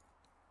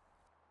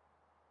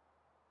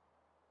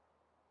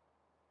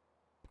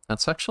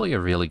 That's actually a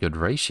really good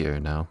ratio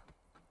now.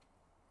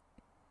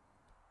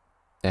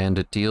 And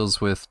it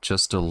deals with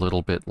just a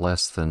little bit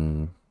less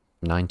than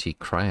 90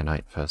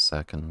 cryonite per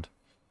second.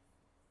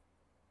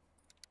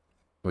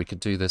 We could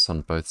do this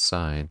on both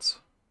sides.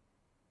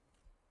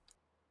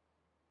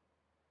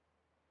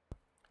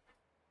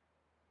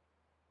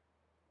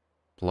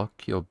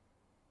 Block your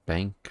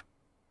bank.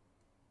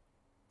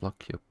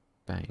 Block your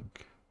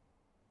bank.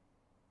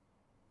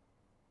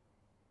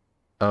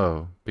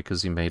 Oh,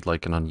 because you made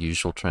like an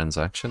unusual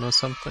transaction or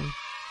something?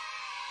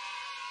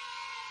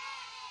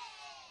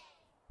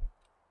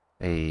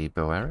 Hey,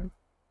 Boarrow.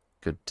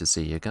 Good to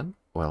see you again.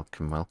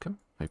 Welcome, welcome.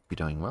 Hope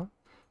you're doing well.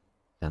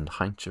 And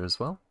Heincher as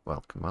well.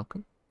 Welcome,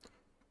 welcome.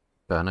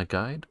 Burner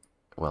Guide.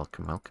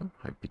 Welcome, welcome.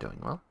 Hope you're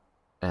doing well.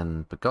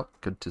 And Bagot,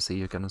 good to see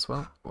you again as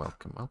well.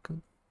 Welcome,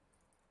 welcome.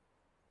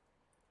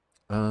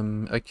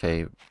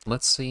 Okay,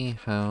 let's see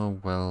how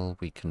well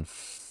we can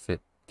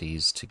fit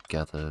these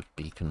together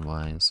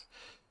beacon-wise.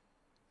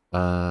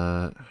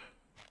 We're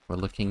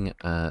looking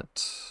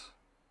at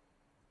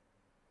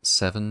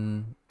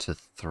 7 to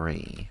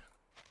 3.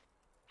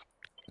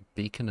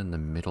 Beacon in the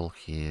middle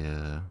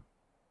here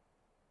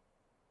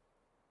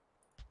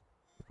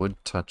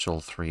would touch all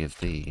 3 of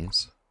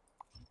these.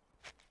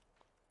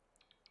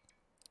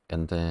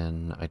 And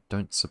then I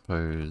don't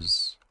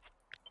suppose...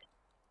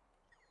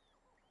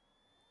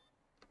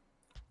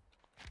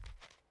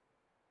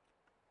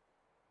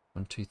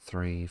 1, 2,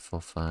 3,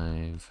 4,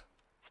 5,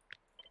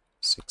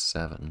 6,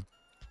 7.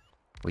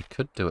 We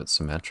could do it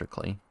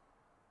symmetrically.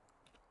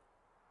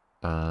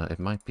 It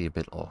might be a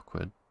bit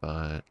awkward,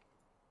 but...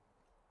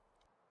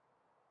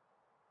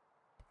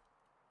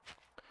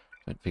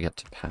 Don't forget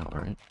to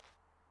power it.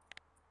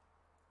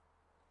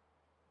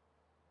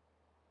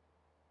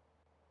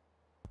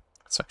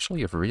 It's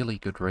actually a really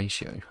good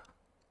ratio.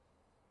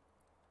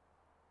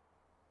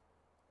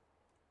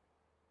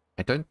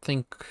 I don't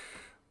think...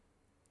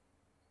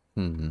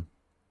 How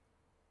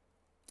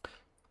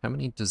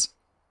many does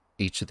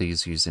each of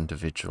these use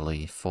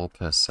individually? 4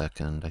 per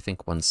second. I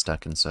think 1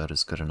 stack insert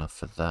is good enough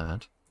for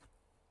that.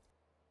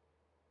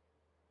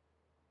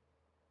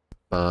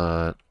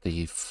 But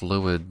the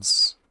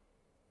fluids,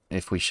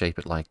 if we shape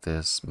it like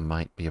this,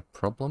 might be a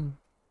problem.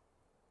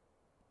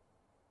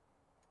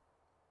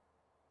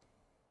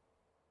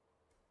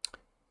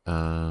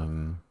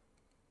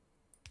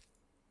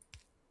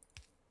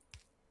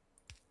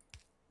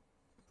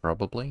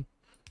 Probably.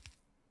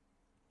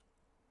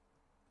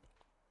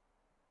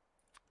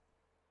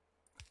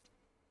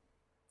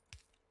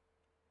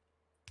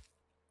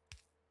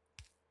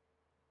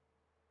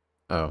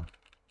 Oh.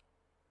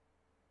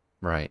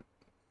 Right.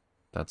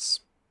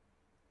 That's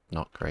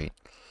not great.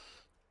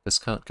 This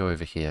can't go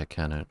over here,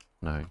 can it?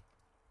 No.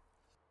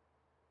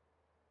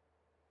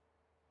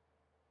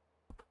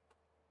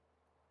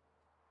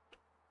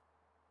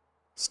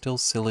 Still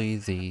silly,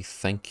 the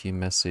thank you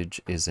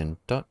message is in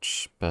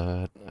Dutch,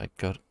 but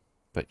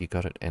you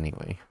got it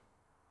anyway.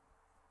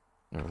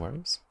 No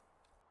worries.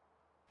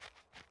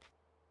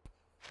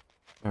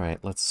 Alright,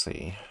 let's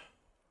see.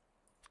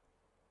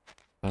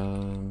 I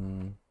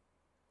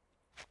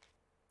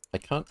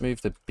can't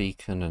move the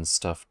beacon and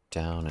stuff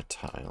down a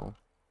tile.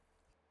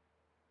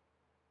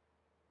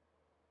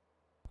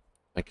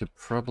 I could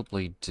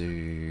probably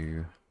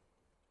do...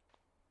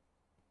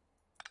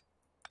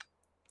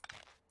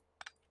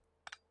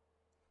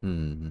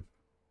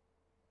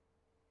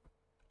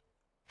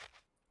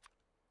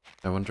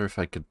 I wonder if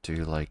I could do,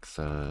 like,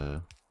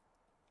 the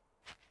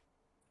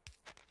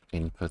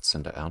inputs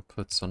and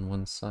outputs on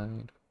one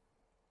side?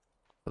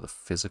 For the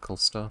physical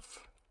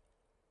stuff?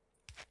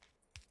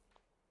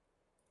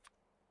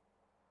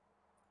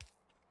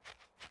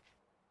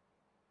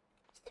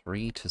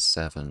 Three to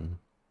 7.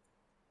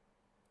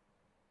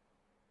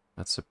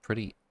 That's a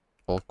pretty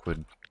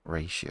awkward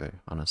ratio,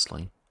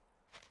 honestly,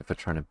 if we're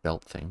trying to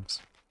belt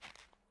things.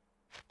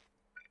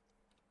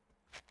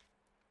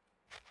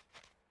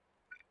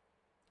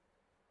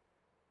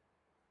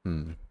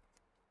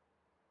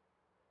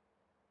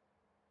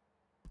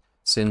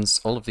 Since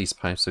all of these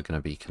pipes are going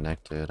to be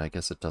connected, I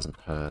guess it doesn't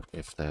hurt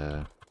if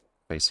they're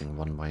facing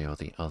one way or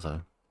the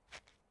other.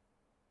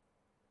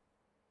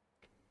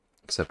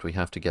 Except we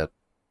have to get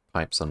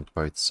pipes on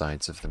both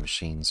sides of the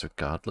machines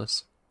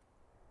regardless.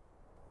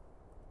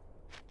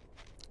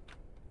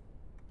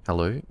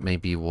 Hello,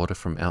 maybe water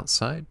from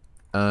outside?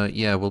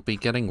 Yeah, we'll be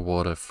getting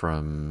water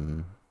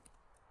from...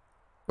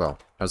 Well,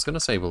 I was going to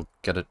say we'll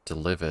get it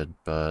delivered,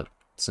 but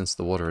since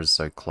the water is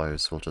so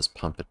close, we'll just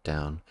pump it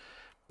down.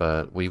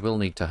 But we will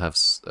need to have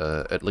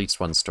at least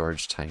one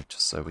storage tank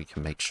just so we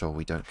can make sure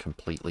we don't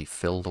completely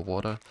fill the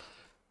water,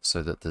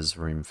 so that there's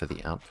room for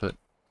the output.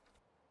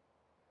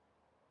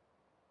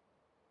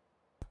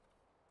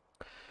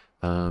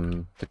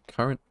 The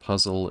current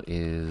puzzle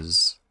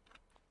is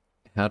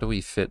how do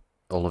we fit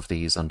all of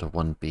these under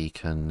one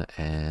beacon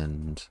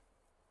and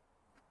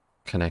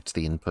connect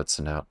the inputs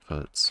and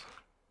outputs?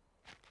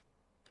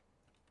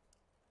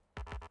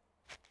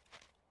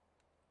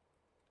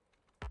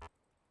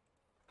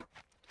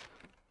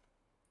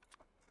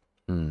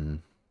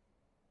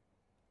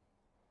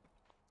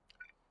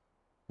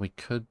 We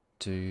could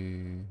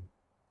do...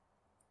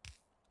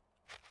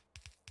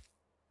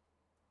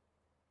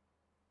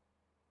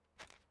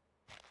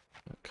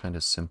 That kind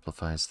of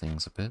simplifies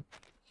things a bit.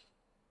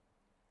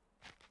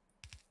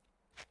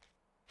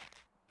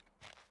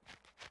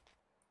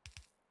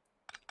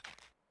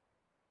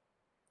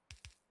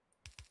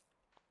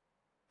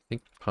 I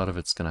think part of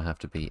it's going to have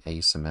to be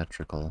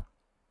asymmetrical.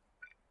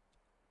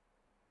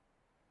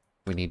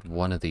 We need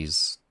one of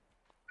these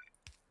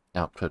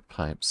output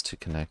pipes to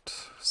connect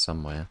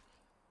somewhere.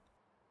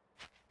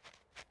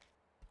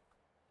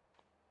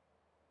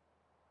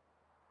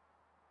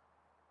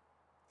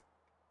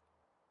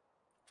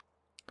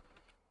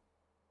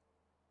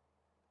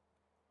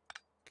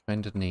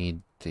 Kind of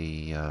need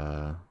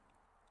the,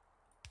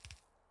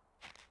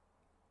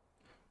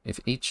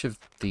 if each of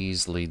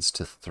these leads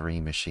to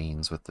 3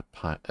 machines with the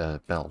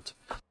belt,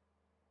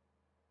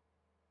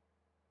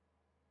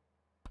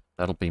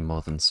 that'll be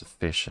more than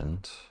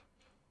sufficient.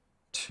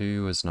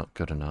 2 is not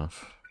good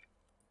enough.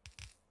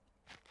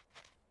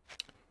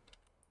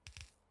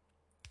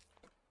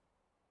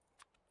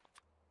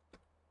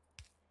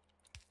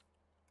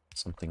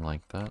 Something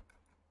like that.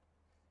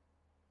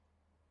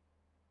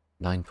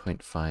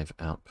 9.5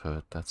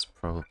 output, that's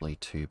probably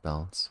 2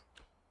 belts.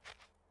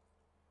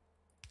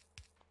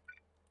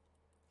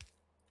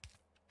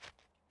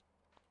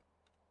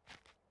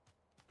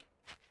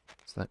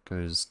 So that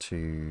goes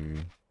to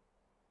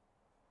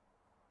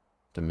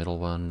the middle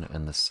one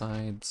and the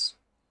sides.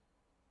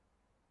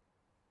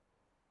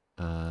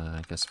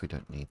 I guess we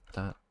don't need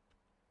that.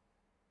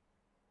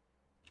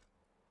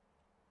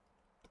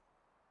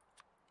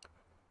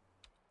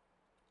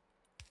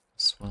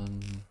 This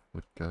one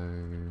would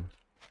go...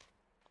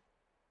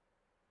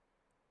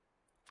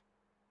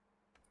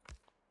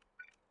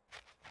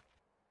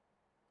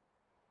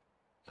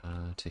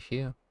 to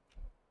here.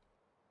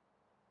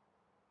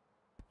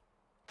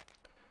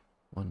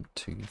 1,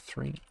 2,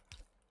 3.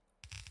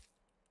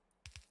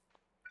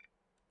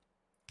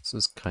 This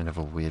is kind of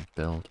a weird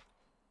build.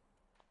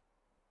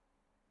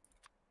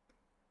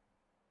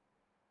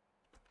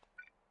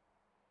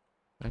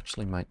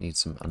 Actually might need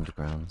some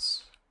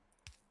undergrounds.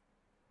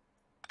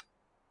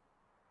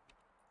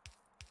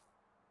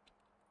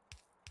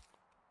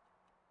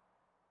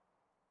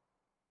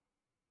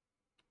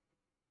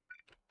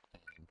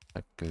 And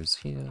that goes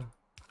here.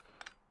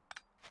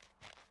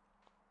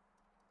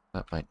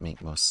 That might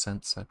make more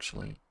sense,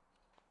 actually.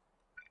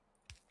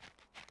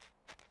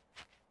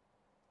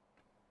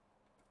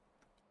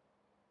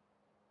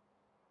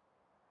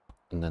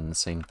 And then the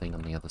same thing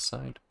on the other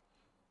side.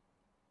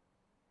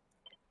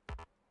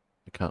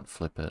 You can't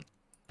flip it.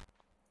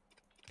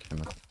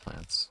 Chemical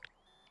plants.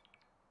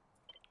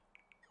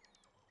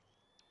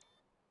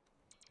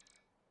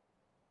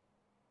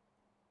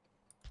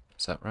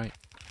 Is that right?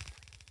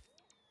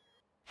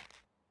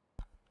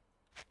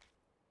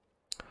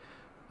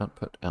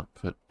 Output,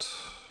 output.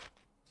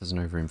 There's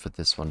no room for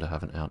this one to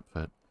have an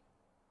output.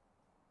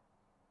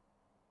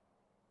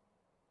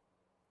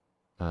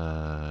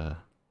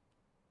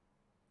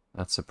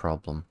 That's a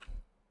problem.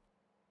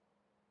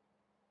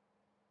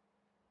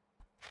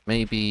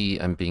 Maybe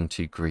I'm being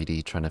too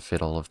greedy trying to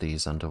fit all of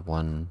these under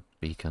one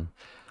beacon.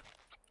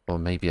 Or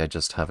maybe I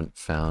just haven't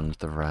found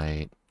the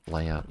right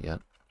layout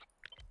yet.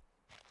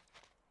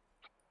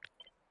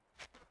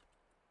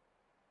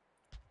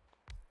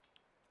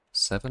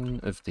 Seven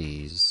of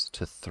these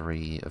to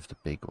 3 of the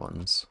big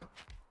ones.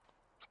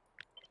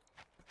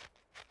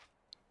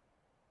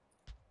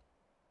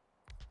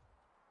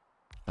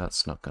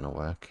 That's not gonna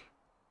work.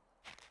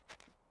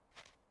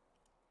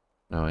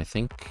 No, I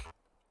think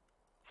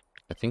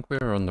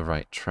we're on the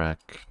right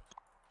track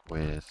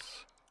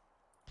with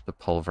the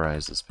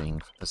pulverizers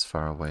being as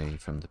far away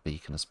from the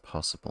beacon as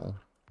possible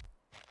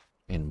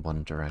in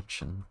one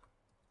direction,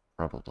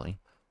 probably.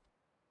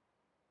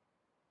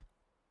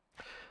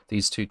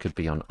 These two could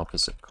be on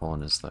opposite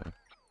corners, though.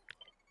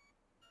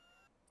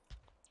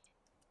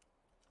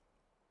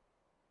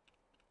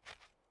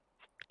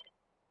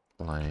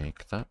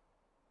 Like that.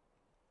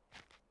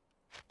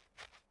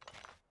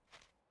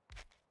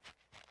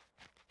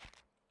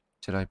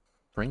 Did I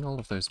bring all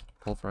of those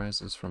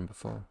pulverizers from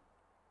before?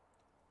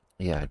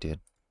 Yeah, I did.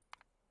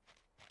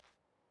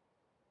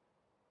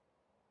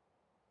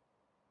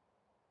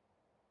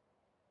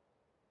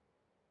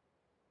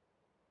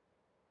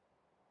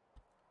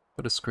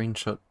 Put a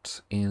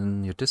screenshot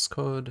in your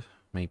Discord.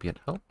 Maybe it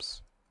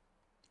helps.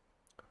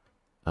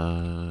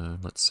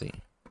 Let's see.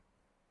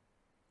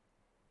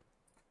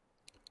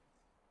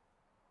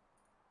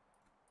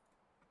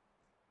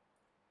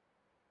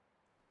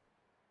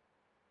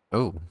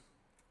 Oh.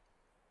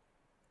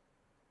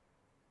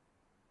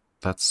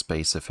 That's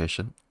space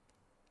efficient.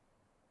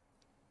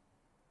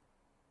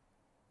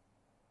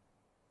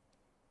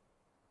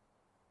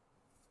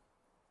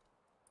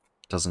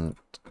 Doesn't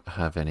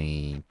have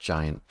any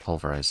giant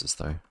pulverizers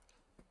though.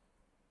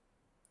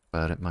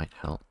 But it might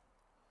help.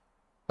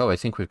 Oh, I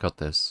think we've got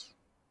this.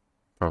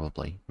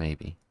 Probably,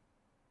 maybe.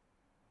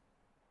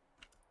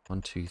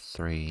 1, 2,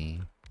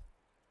 3,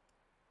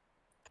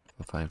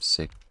 4, 5,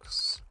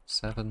 6,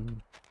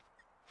 7.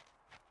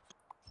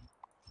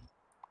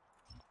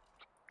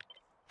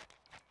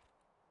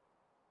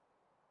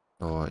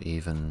 Or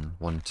even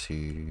 1,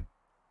 2,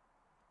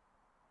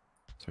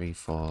 3,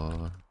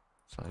 4,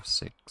 5,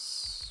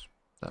 6.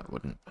 That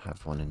wouldn't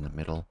have one in the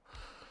middle.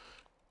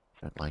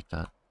 Don't like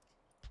that.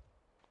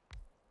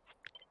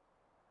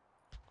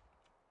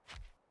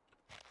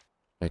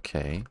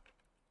 Okay.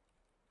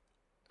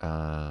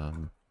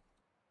 I'm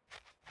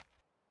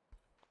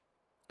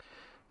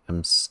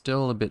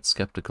still a bit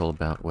skeptical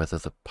about whether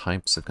the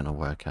pipes are going to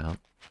work out,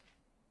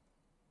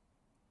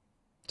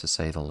 to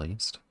say the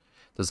least.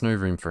 There's no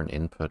room for an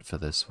input for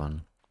this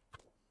one.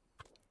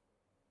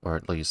 Or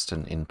at least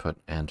an input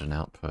and an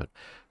output.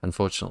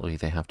 Unfortunately,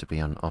 they have to be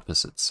on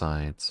opposite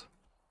sides.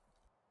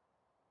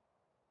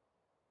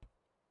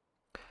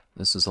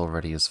 This is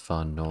already as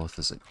far north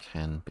as it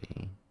can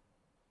be.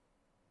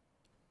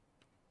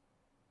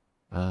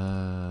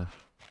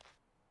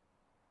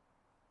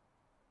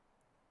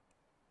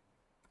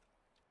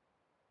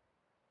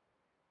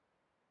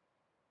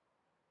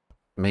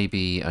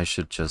 Maybe I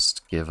should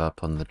just give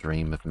up on the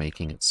dream of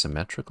making it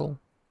symmetrical?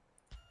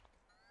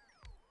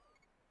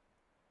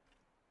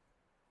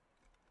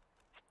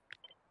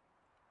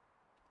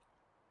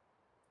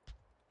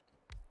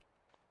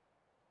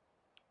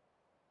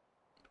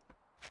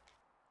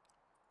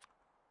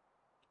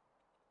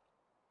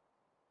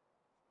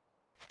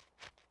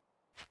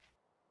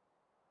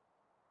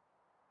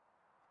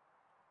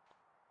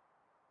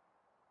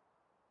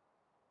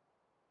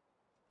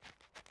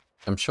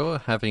 I'm sure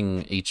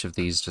having each of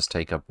these just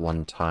take up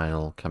one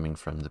tile coming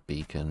from the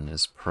beacon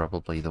is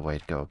probably the way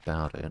to go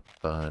about it,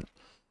 but...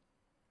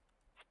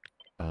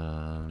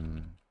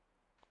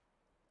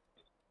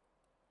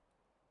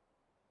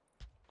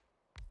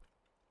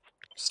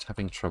 just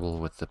having trouble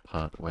with the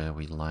part where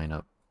we line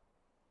up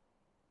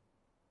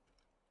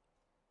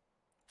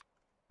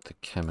the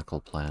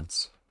chemical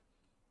plants.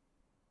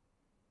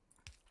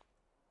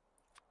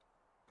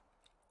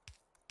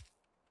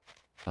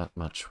 That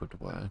much would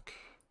work.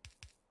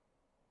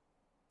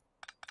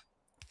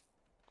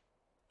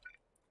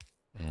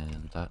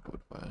 And that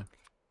would work.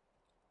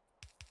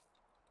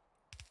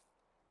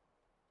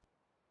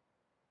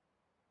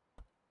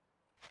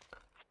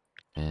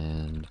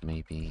 And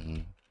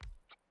maybe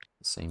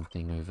the same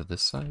thing over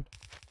this side.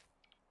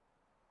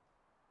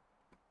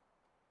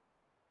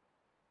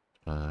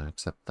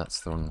 Except that's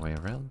the wrong way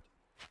around.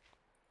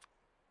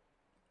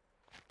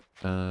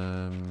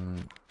 How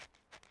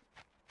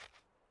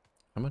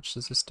much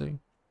does this do?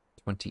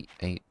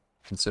 28.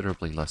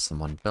 Considerably less than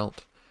one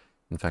belt.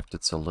 In fact,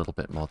 it's a little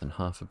bit more than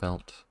half a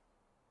belt.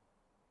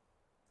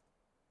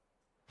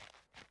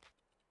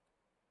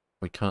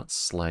 We can't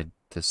slide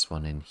this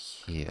one in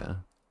here.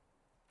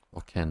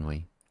 Or can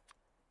we?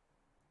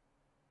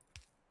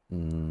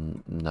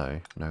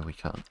 No, we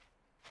can't.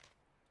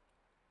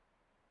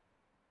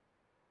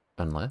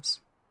 Unless?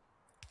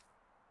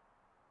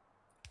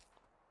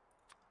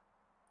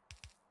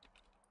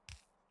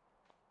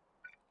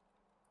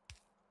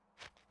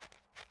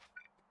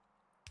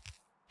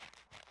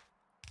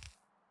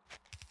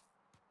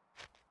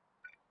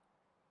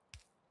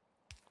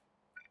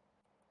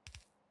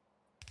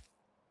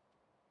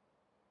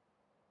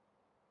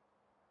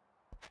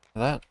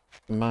 That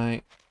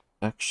might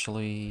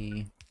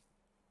actually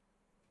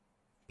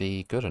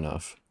be good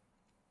enough.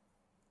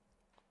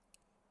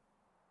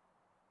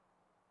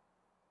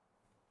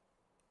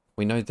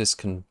 We know this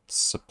can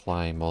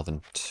supply more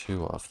than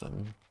 2 of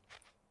them,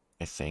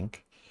 I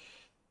think.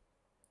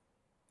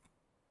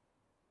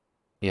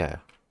 Yeah,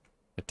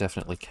 it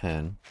definitely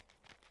can.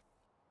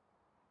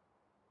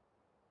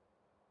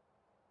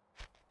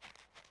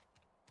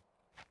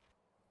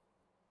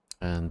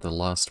 And the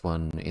last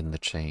one in the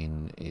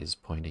chain is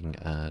pointing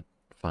at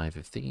 5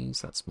 of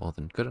these. That's more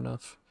than good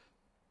enough.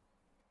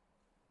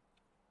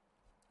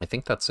 I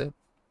think that's it.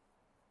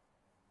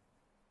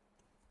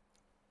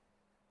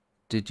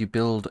 Did you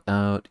build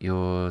out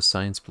your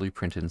science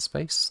blueprint in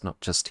space?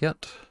 Not just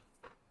yet.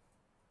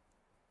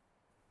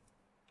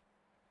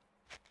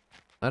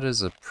 That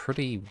is a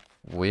pretty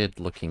weird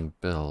looking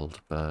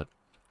build, but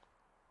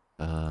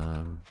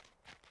I'm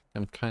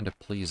kind of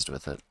pleased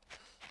with it.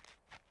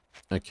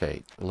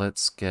 Okay,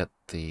 let's get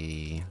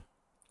the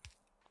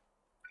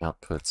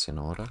outputs in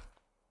order.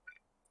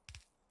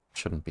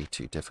 Shouldn't be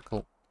too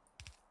difficult.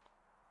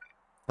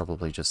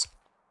 Probably just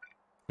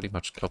pretty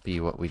much copy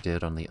what we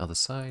did on the other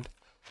side.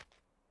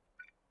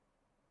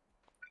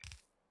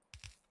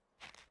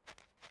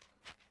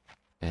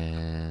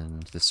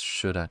 And this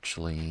should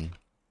actually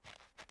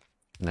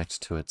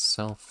connect to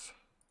itself.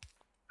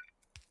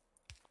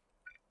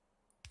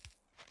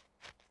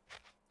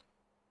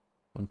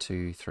 One,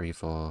 two, three,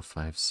 four,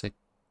 five, six,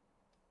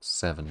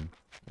 7.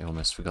 I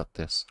almost forgot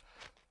this.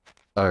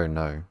 Oh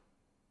no.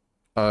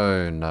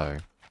 Oh no.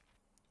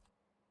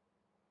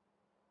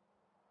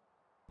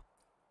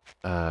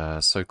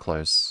 So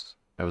close.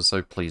 I was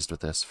so pleased with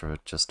this for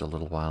just a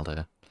little while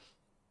there.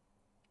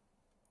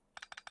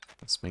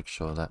 Let's make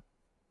sure that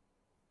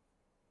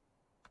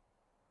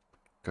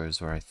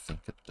goes where I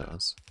think it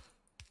does.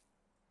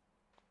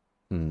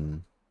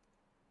 Could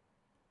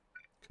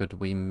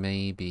we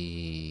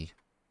maybe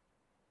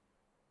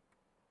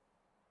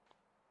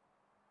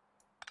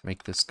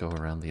make this go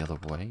around the other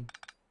way?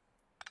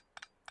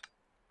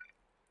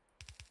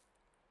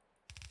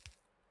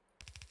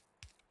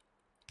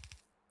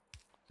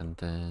 And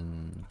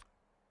then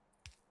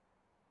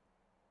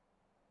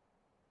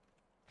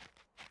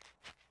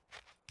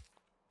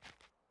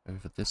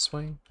over this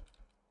way?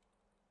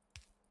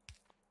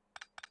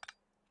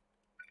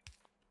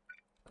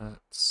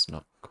 That's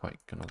not quite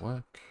gonna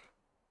work.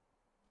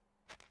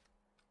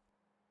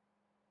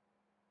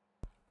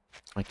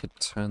 I could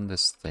turn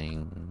this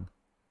thing.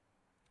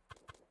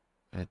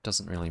 It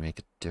doesn't really make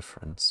a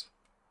difference.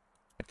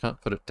 I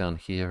can't put it down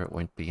here, it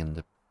won't be in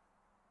the...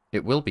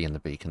 It will be in the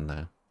beacon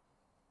there.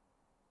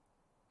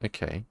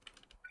 Okay.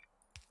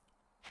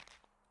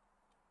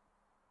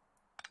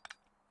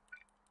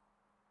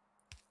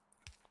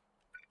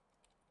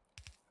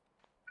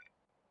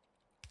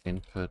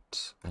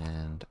 Input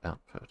and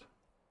output.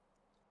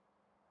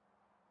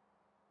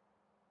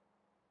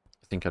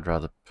 I think I'd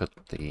rather put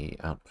the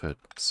output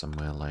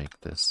somewhere like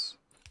this.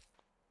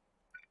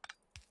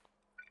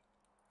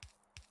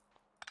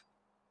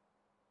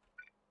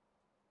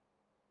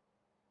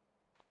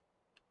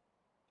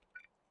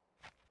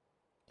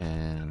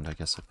 And I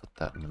guess I'll put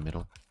that in the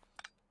middle.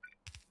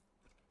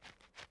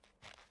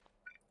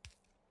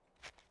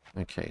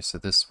 Okay, so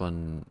this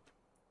one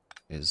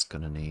is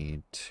gonna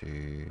need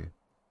to...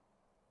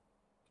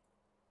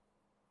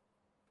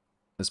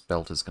 This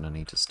belt is gonna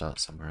need to start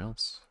somewhere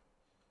else.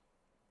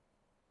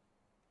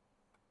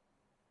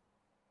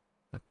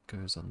 That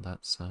goes on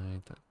that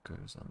side, that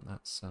goes on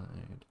that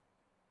side.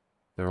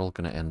 They're all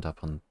gonna end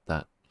up on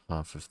that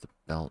half of the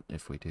belt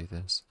if we do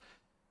this.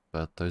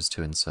 But those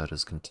 2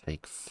 inserters can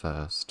take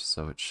first,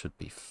 so it should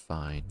be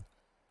fine.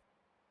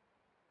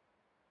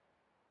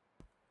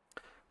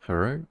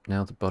 Hello,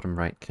 now the bottom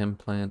right chem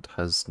plant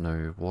has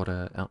no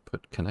water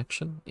output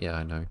connection? Yeah,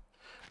 I know.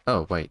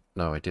 Oh, wait,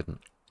 no, I didn't.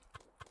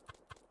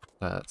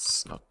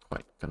 That's not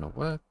quite gonna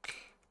work.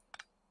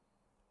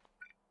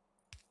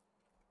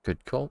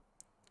 Good call.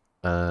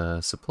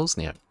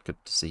 Sapolzniak, good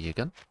to see you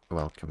again.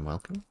 Welcome,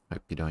 welcome.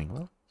 Hope you're doing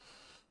well.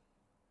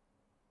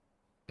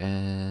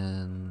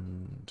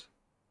 And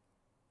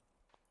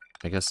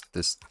I guess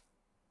these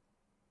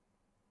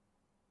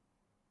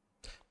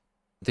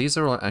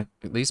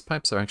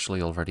pipes are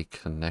actually already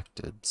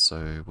connected,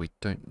 so we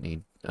don't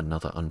need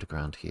another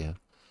underground here.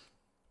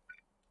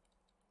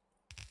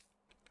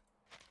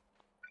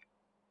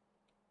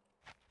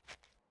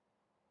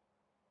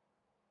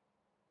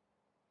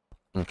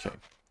 Okay,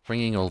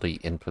 bringing all the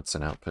inputs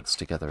and outputs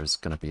together is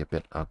going to be a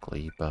bit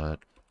ugly, but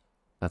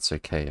that's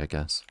okay, I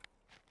guess.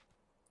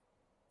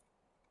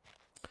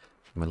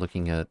 We're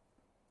looking at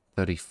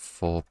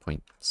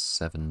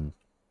 34.72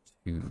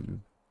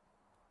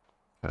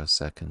 per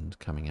second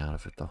coming out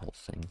of it, the whole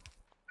thing.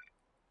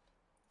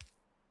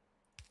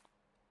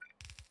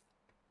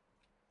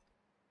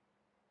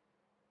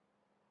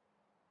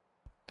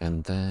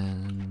 And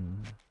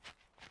then...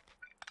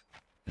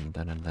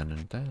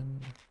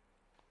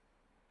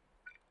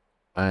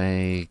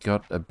 I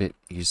got a bit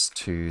used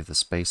to the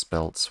space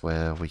belts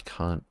where we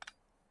can't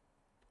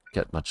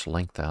get much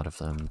length out of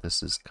them.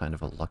 This is kind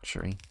of a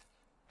luxury.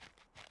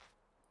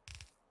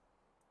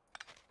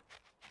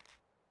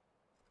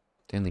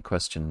 The only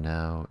question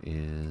now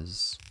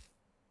is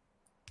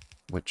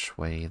which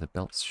way the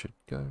belts should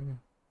go.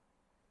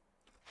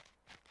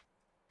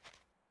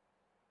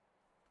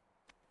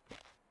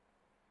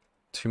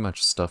 Too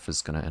much stuff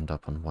is going to end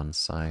up on one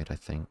side, I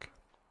think.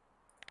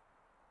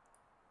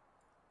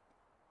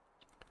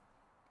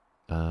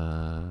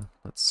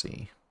 Let's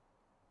see.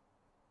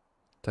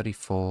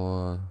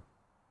 34...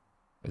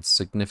 It's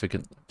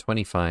significant.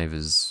 25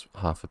 is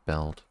half a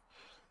belt.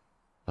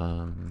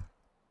 1,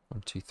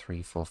 2,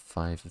 3, 4,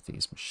 5 of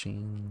these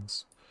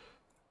machines.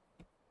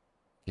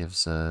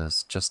 Gives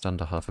us just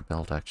under half a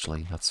belt,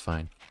 actually. That's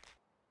fine.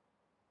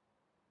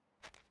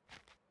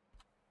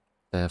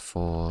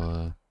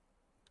 Therefore,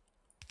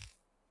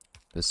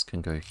 this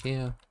can go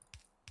here.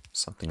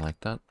 Something like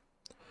that.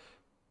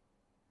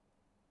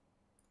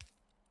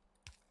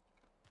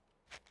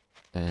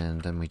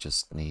 And then we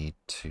just need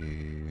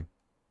to...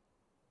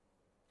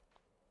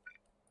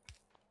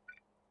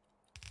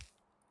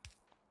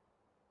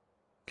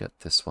 get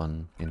this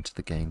one into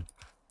the game.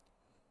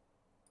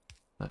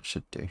 That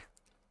should do.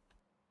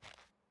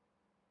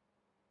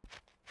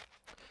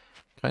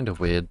 Kind of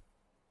weird,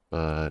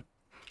 but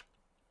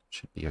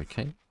should be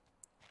okay.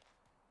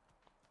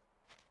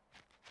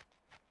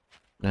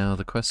 Now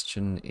the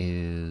question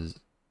is,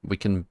 we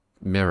can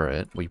mirror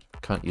it. We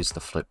can't use the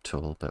flip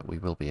tool, but we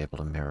will be able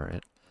to mirror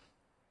it.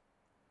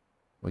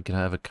 We can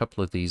have a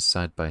couple of these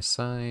side by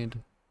side.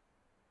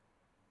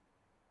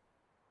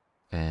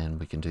 And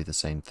we can do the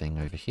same thing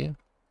over here.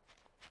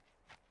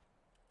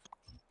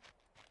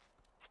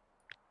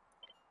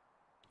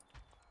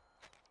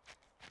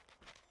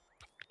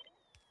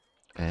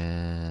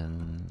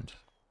 And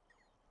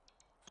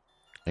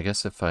I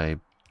guess if I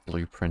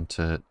blueprint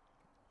it,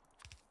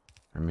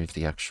 remove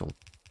the actual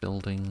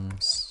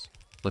buildings,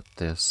 flip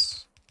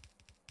this,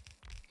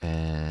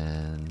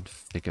 and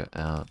figure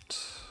out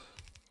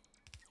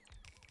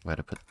where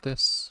to put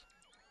this.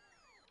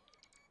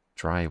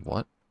 Dry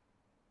what?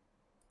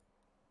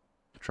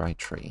 Dry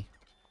tree.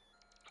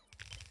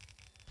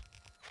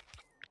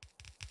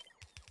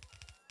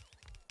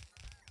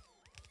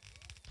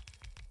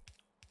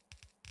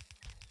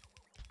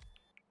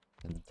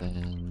 And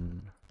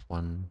then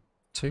 1,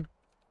 2.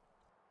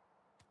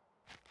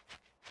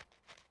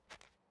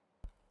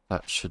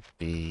 That should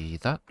be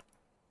that.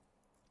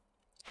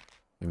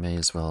 We may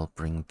as well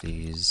bring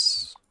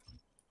these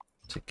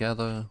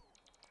together.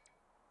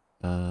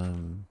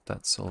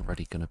 That's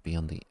already going to be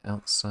on the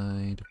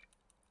outside.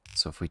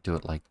 So if we do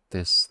it like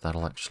this,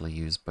 that'll actually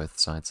use both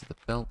sides of the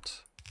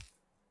belt.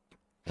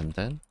 And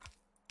then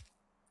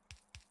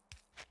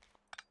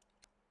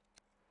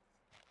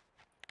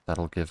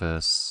that'll give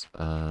us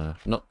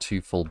not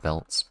 2 full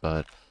belts,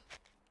 but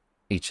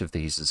each of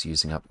these is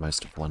using up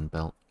most of 1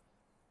 belt.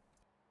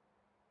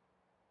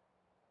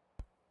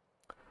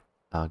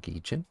 Argy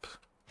Jimp,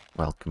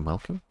 welcome,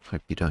 welcome.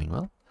 Hope you're doing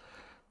well.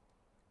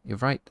 You're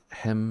right,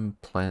 chem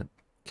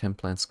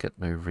plants get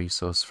no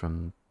resource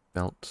from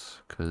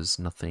belt because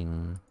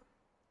nothing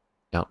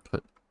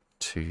output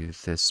to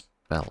this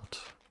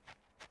belt.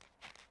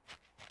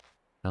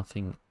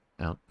 Nothing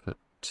output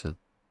to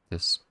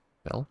this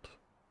belt?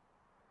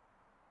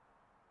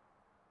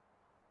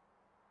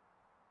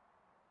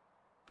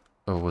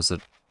 Or was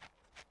it...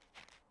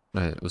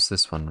 No, it was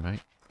this one,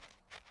 right?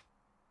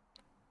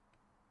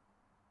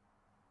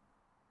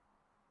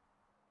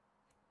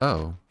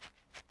 Oh.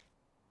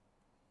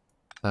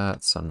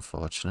 That's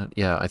unfortunate.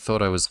 Yeah, I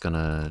thought I was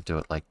gonna do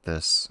it like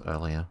this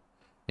earlier.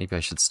 Maybe I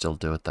should still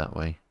do it that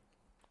way.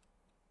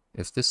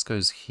 If this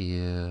goes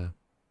here...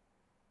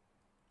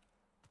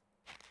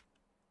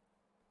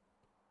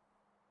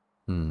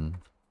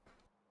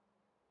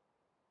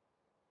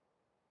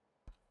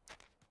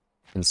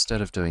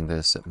 Instead of doing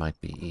this, it might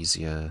be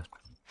easier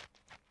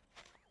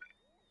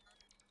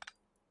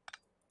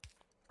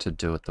to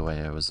do it the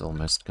way I was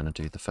almost going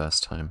to do the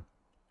first time.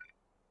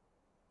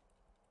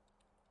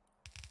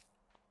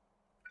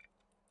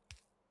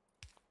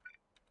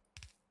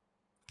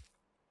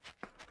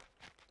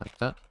 Like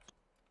that.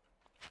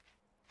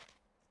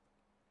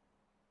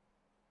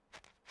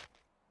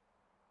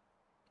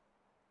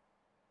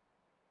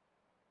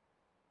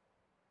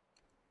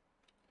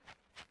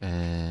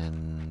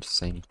 And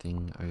same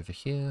thing over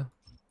here.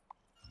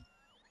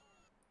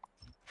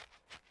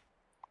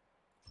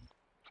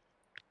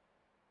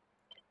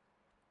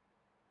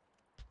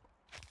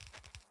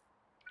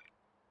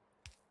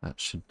 That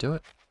should do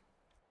it.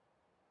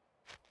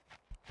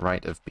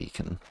 Right of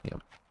beacon,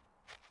 yep.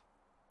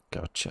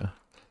 Gotcha.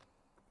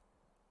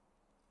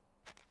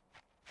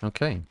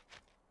 Okay.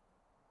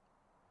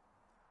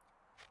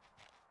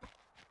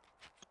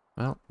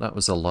 Well, that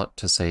was a lot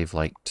to save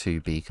like 2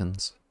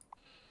 beacons.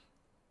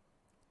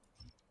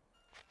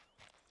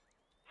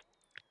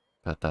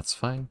 But that's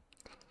fine.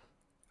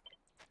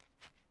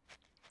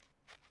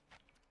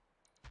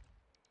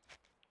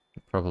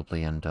 We'll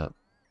probably end up...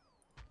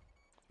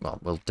 Well,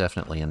 we'll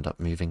definitely end up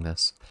moving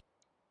this.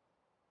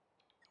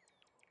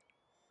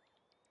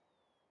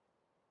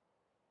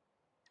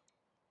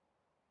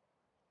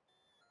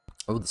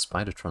 Oh, the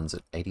Spidertron's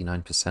at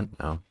 89%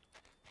 now.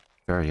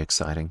 Very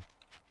exciting.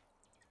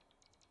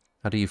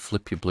 How do you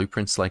flip your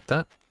blueprints like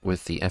that?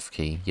 With the F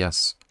key,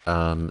 yes.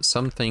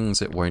 Some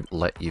things it won't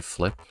let you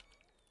flip.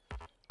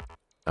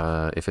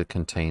 If it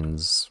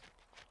contains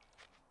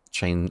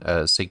chain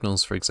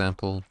signals, for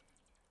example.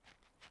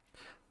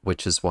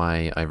 Which is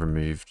why I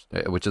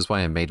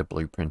made a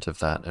blueprint of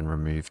that and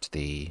removed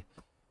the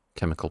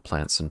chemical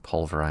plants and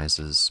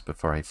pulverizers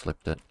before I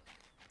flipped it.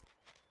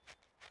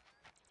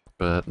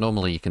 But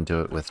normally you can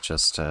do it with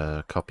just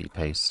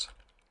copy-paste.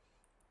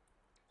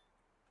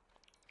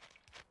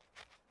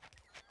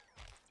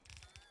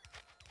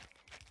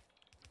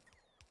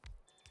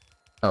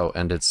 Oh,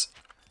 and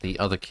the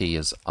other key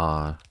is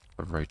R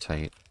for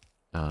rotate.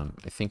 I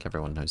think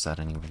everyone knows that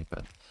anyway,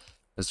 but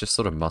it's just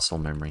sort of muscle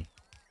memory.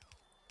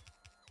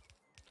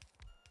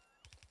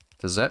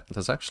 There's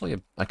actually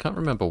I can't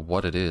remember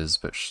what it is,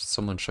 but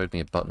someone showed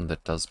me a button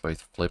that does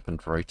both flip and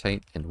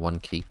rotate in one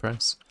key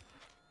press.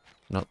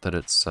 Not that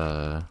it's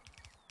a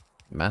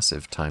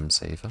massive time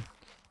saver.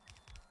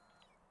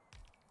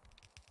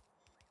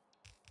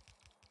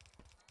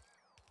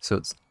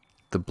 So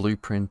the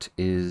blueprint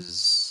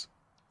is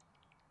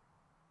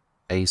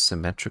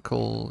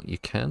asymmetrical, you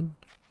can?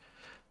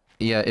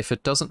 Yeah, if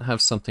it doesn't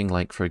have something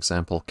like, for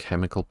example,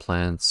 chemical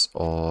plants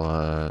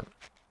or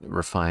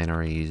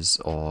refineries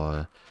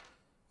or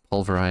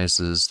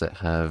pulverizers that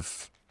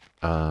have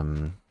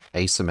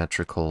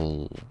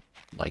asymmetrical,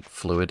 like,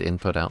 fluid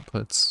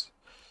input-outputs,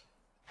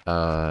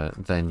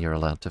 then you're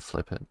allowed to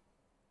flip it.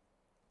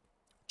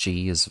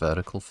 G is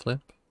vertical flip.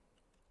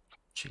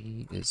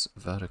 G is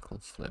vertical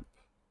flip.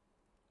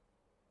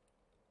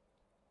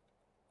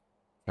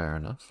 Fair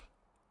enough.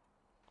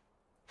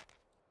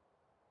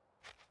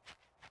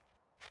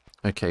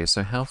 Okay,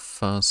 so how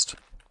fast...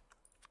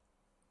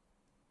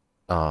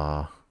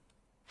 I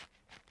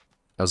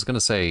was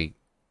gonna say,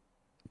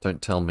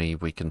 don't tell me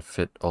we can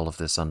fit all of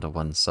this under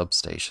one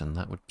substation.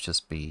 That would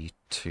just be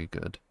too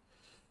good.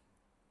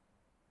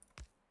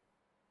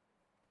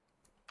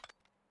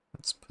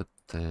 Let's put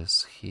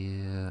this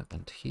here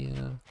and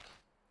here.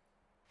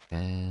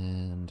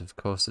 And of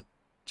course it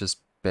just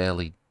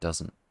barely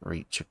doesn't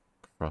reach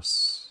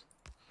across.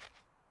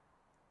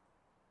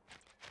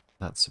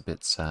 That's a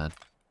bit sad.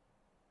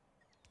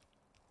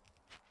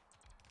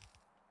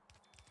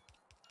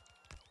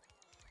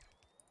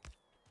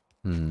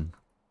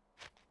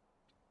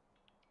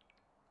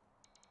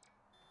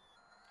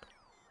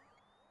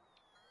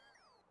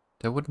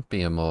 There wouldn't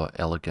be a more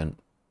elegant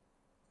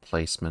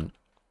placement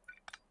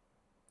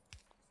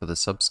for the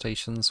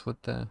substations, would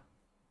there?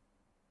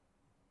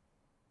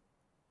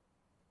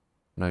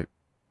 Nope.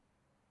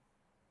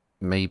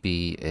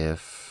 Maybe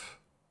if...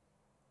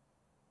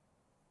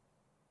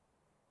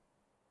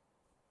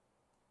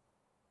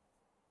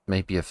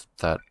 Maybe if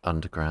that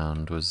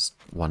underground was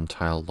 1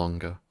 tile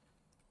longer.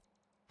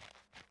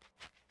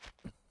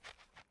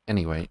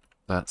 Anyway,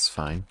 that's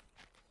fine.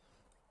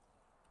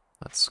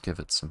 Let's give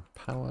it some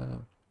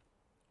power.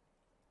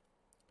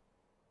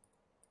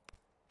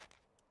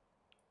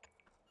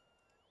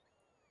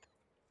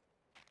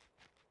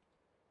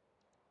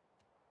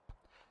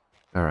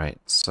 Alright,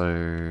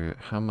 so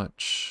how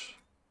much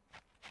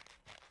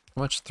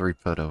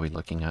throughput are we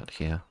looking at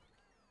here?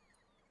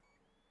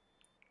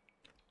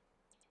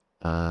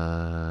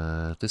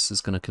 This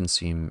is going to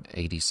consume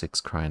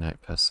 86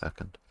 cryonite per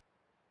second.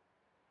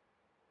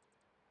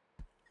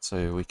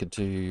 So we could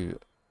do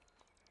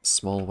a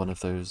small one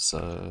of those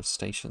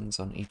stations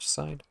on each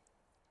side.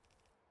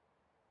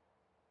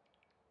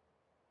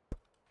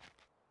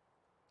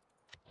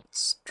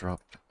 Let's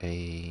drop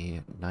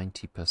a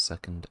 90 per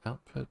second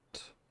output.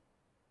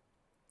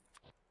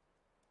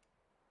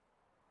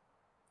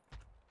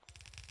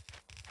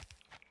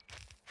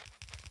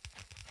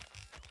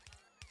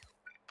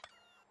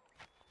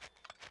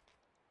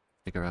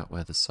 Figure out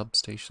where the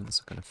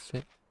substations are going to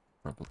fit.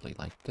 Probably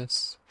like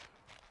this.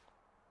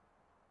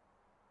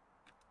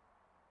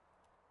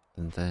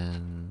 And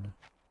then...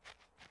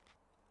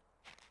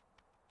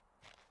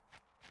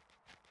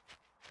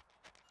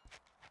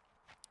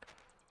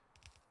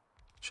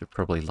 should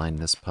probably line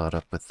this part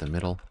up with the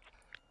middle.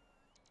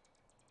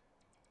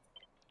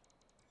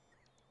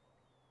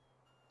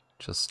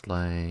 Just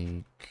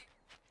like...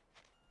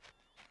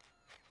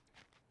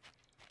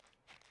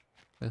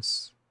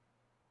 this.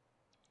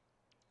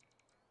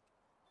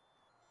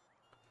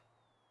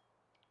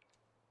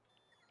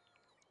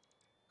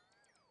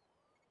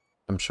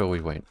 I'm sure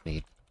we won't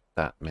need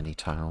that many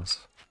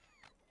tiles.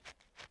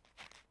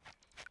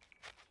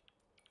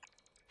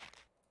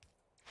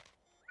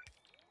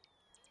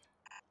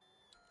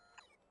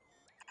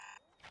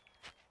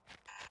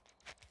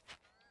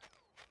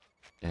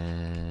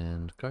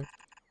 And go.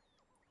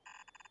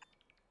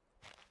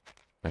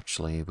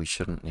 Actually, we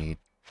shouldn't need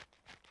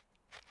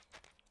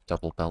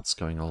double belts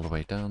going all the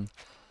way down.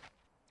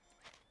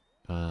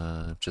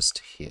 Just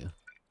here.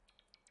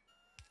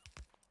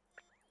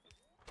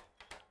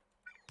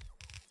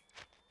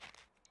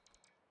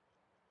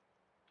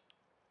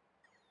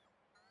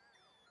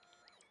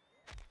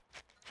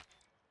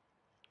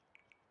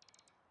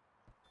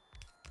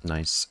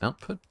 Nice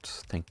output,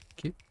 thank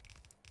you.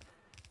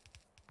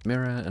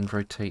 Mirror and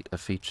rotate are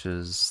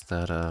features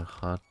that are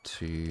hard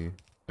to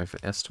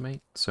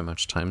overestimate. So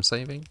much time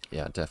saving?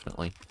 Yeah,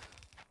 definitely.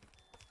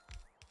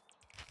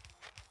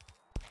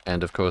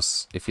 And of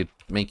course, if you're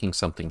making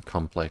something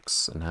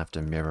complex and have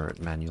to mirror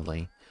it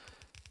manually,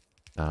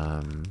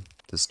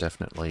 there's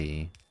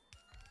definitely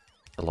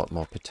a lot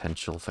more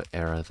potential for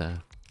error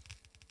there.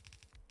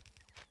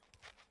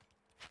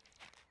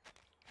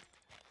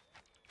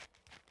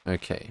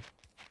 Okay.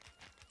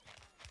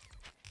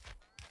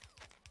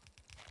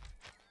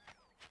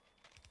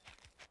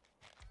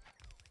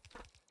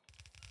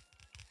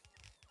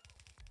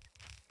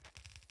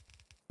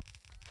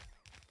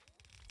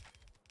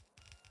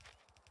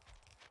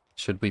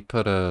 Should we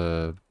put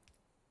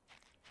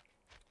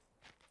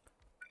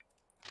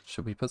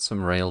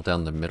some rail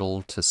down the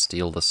middle to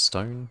steal the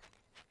stone?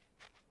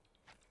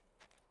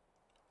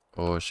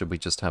 Or should we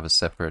just have a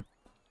separate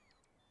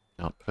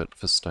output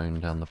for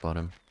stone down the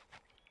bottom?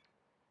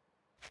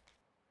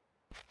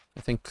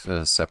 I think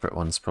the separate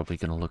one's probably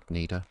going to look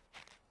neater.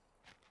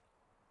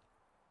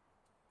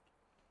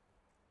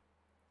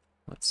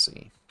 Let's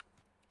see.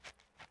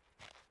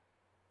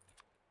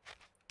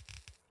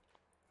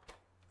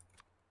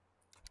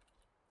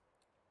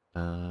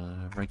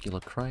 Regular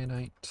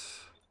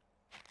cryonite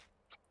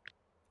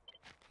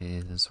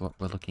is what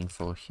we're looking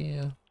for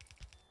here.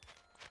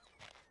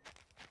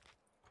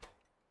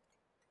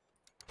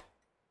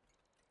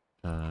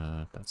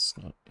 That's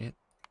not it.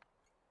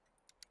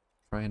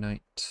 Cryonite.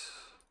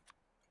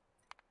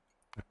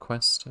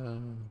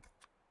 Requester.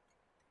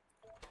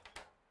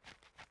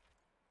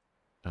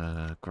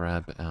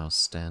 Grab our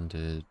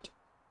standard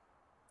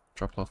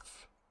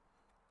drop-off.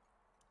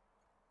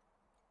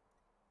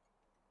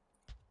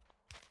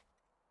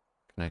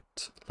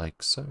 Connect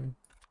like so.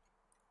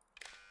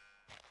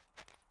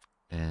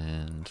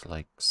 And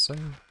like so.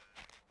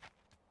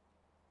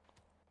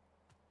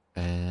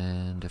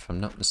 And if I'm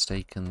not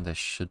mistaken, there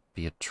should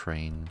be a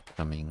train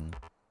coming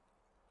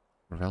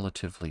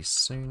relatively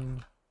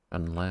soon,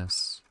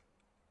 unless...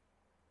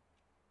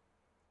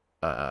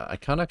 I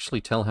can't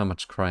actually tell how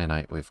much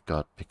cryonite we've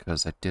got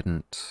because I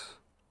didn't...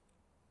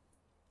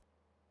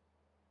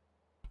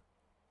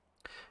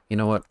 You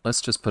know what,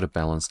 let's just put a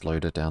balanced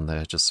loader down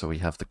there just so we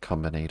have the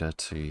combinator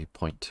to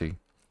point to.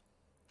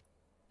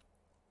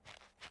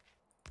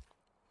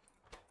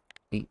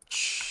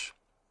 Each...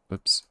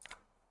 Oops.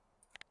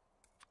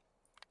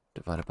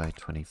 Divided by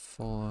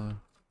 24.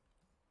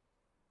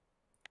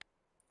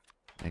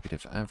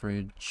 Negative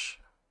average.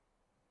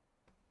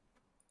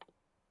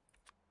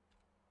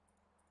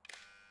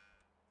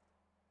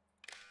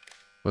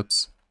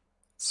 Whoops.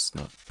 It's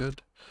not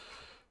good.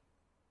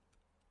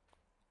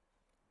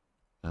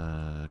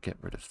 Get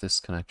rid of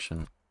this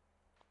connection.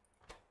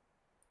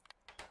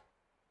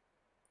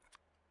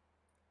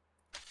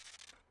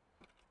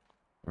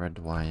 Red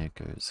wire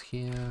goes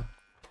here.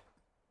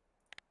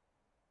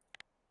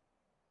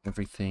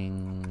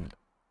 Everything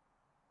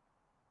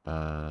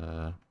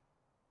less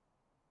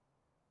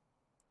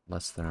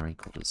than or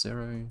equal to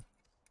 0.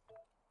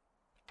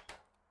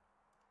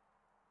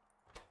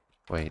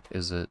 Wait,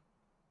 is it...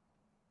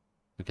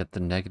 We get the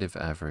negative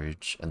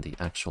average and the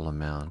actual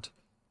amount.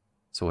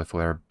 So if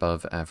we're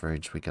above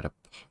average, we get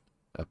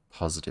a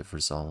positive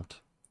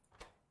result.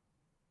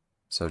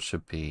 So it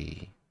should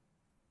be...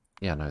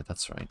 Yeah, no,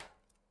 that's right.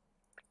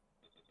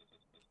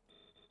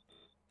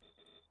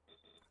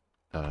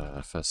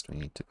 First we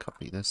need to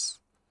copy this.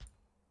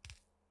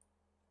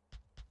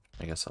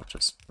 I guess I'll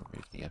just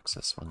remove the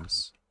excess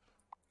ones.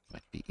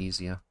 Might be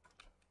easier.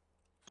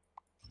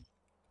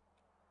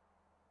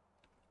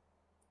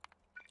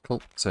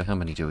 Cool, so how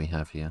many do we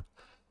have here?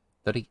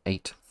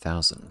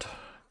 38,000.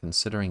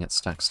 Considering it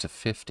stacks to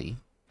 50,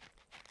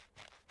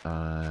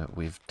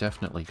 we've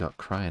definitely got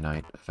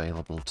cryonite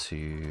available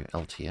to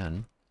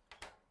LTN.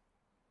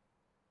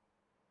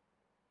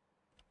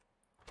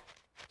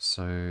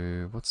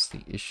 So, what's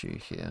the issue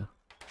here?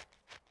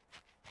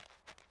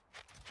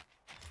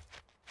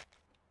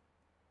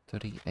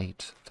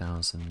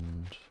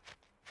 38,000.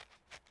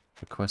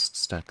 Request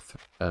stack,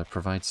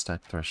 provide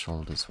stack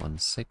threshold is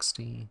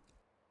 160.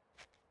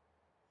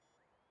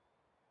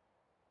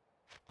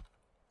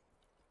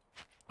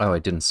 Oh, I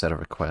didn't set a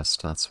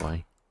request, that's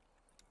why.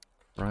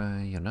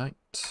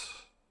 Reunite.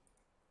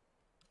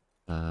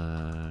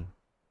 2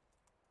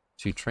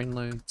 train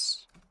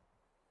loads.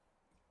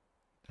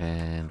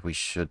 And we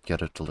should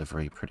get a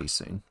delivery pretty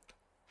soon.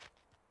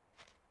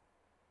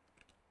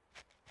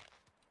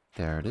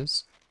 There it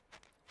is.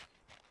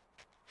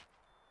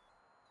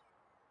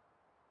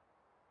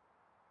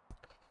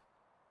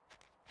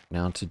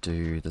 Now to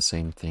do the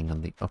same thing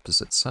on the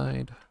opposite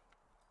side.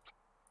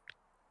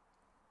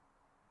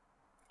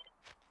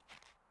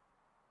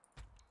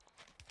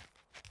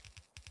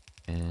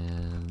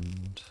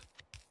 And...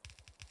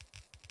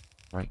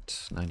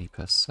 right, 90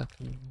 per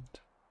second.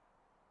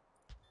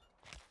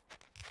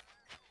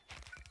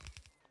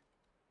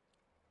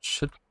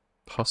 Should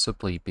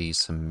possibly be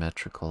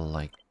symmetrical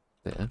like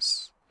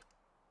this.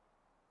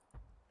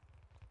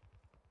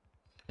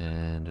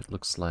 And it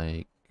looks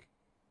like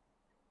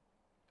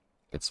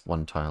it's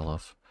one tile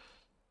off.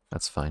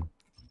 That's fine.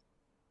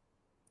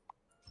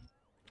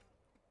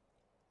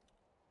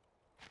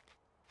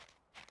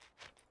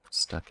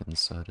 Stack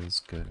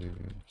inserters go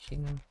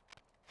here.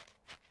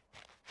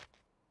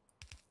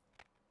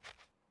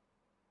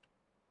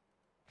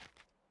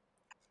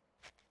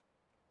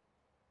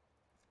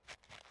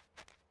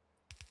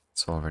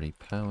 It's already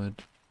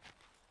powered.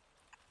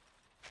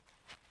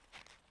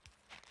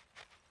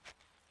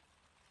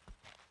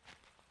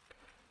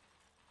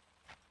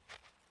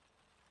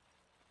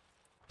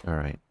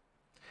 Alright.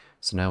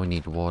 So now we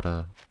need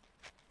water.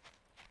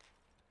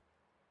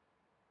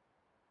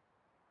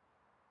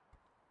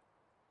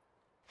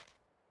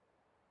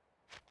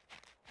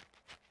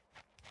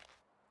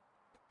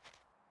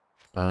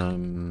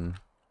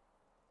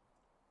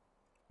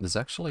 There's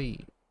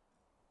actually...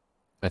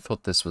 I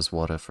thought this was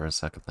water for a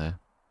second there.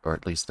 Or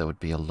at least there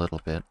would be a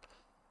little bit.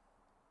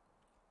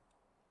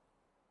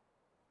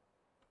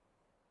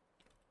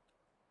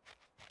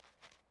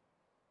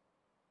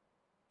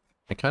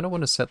 I kind of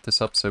want to set this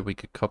up so we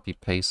could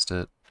copy-paste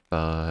it,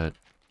 but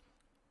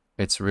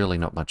it's really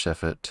not much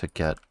effort to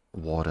get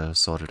water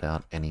sorted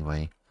out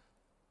anyway.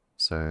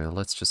 So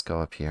let's just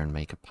go up here and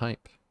make a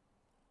pipe.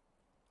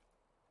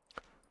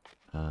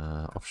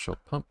 Offshore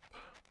pump.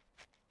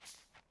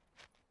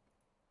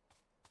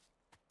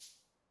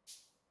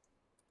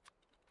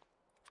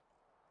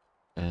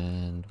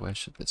 And where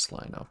should this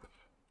line up?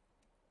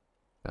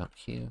 About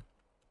here.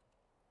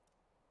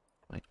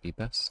 Might be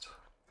best.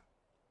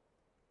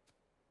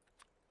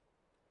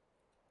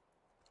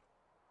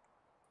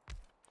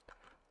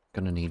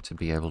 Gonna need to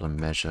be able to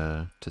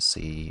measure to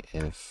see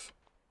if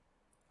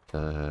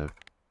the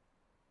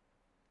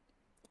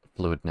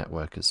fluid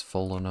network is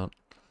full or not.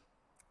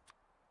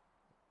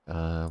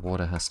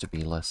 Water has to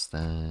be less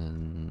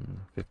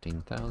than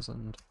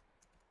 15,000.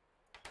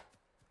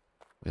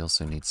 We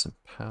also need some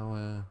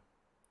power.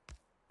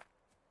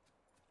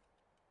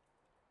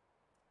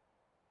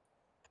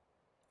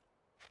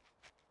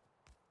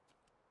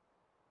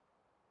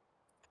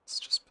 Let's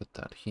just put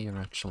that here,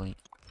 actually.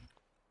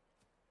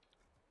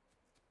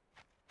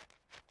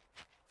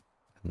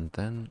 And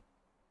then,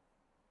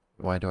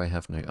 why do I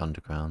have no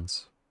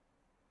undergrounds?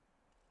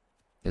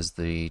 Is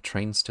the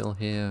train still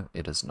here?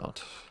 It is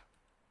not.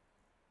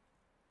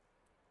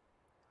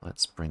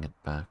 Let's bring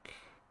it back.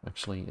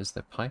 Actually, is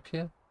there pipe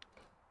here?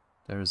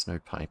 There is no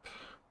pipe.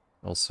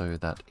 Also,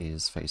 that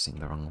is facing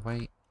the wrong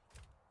way.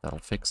 That'll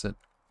fix it.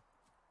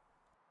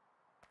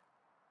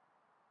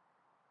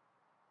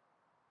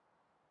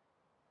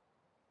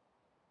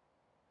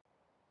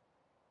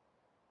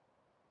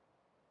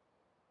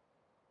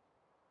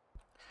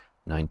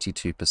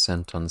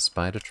 %92 on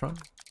Spidertron.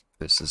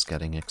 This is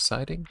getting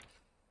exciting.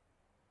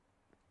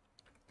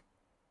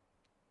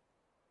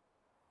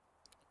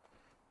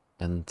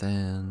 And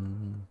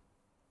then...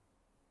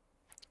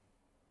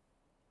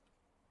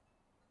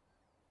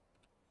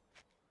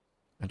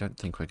 I don't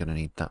think we're going to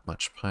need that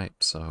much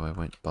pipe, so I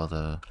won't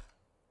bother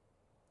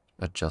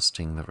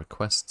adjusting the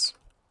requests.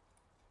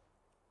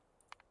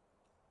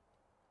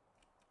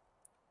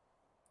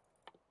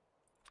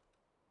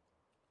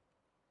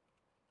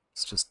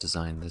 Let's just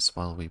design this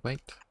while we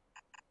wait.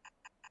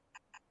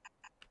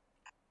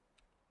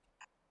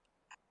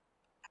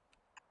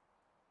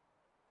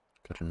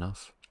 Good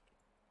enough.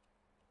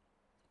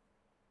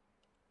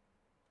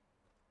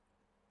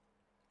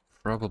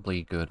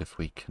 Probably good if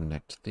we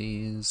connect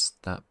these.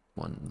 That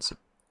one's a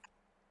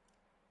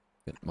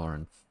bit more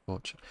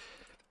unfortunate.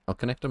 I'll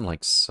connect them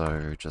like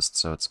so, just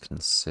so it's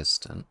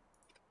consistent.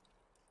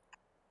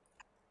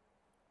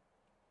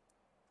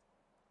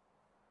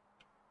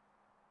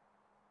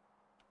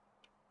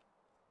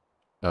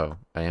 Oh,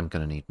 I am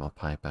going to need more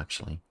pipe,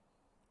 actually,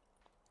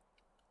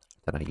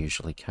 than I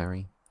usually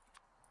carry.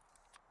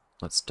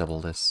 Let's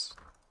double this.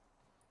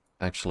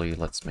 Actually,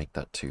 let's make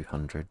that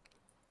 200.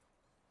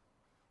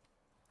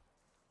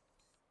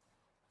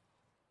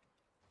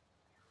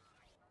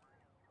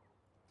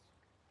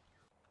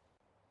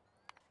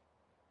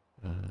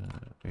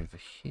 over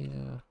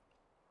here.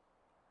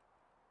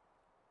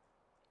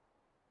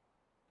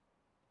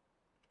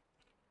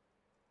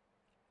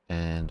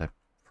 And I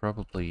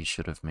probably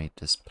should have made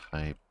this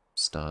pipe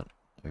start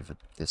over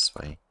this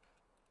way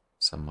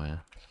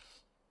somewhere.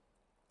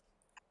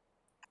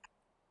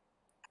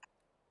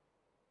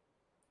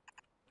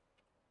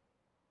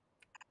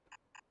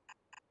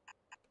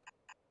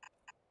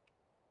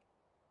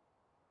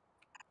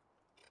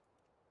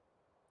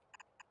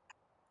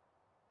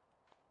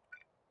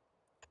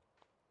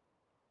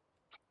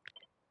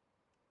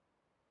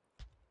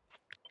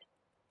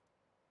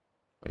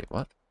 Wait,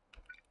 what?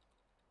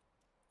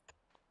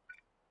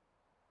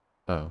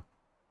 Oh.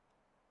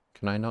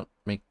 Can I not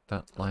make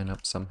that line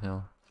up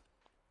somehow?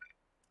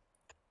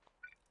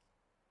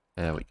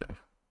 There we go.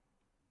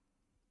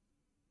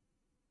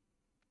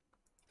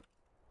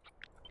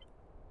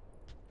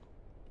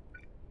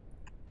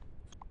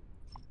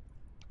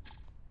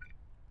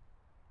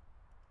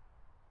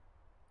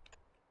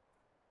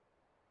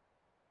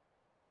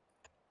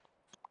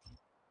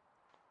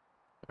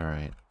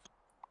 Alright.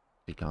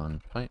 Be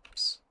gone,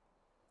 pipes.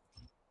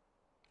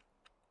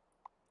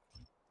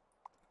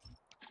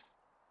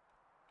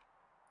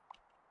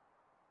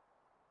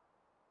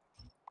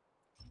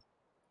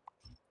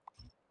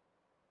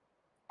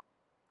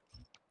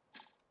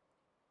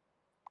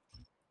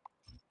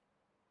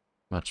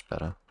 Much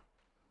better.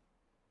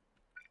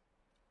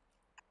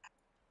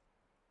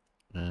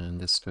 And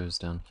this goes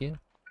down here.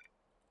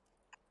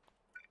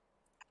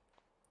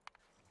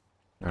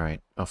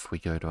 Alright, off we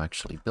go to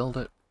actually build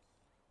it.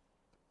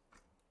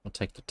 I'll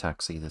take the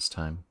taxi this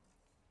time.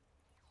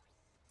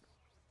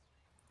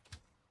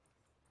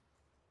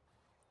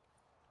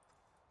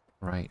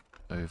 Right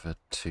over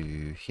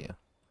to here.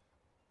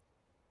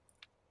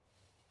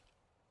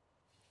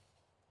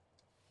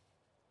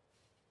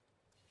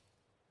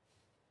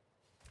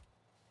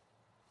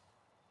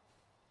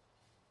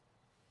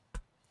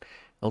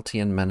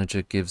 LTN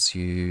Manager gives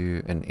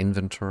you an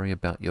inventory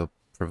about your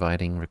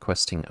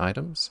requesting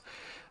items.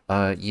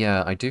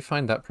 Yeah, I do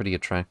find that pretty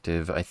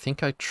attractive. I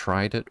think I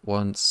tried it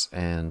once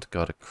and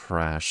got a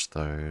crash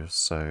though,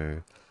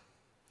 so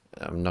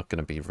I'm not going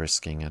to be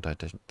risking it, I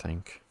didn't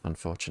think,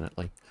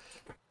 unfortunately.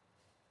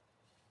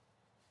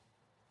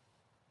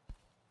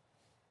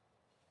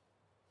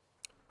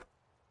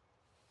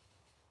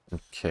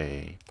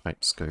 Okay,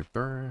 pipes go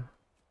burr.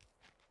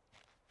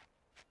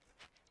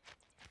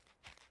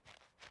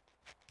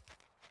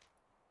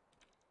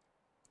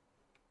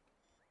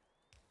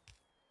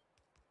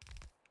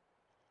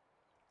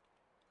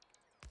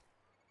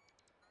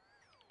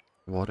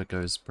 Water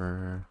goes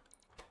burr.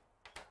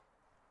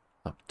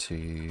 Up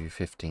to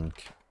 15.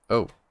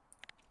 Oh,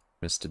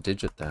 missed a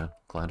digit there.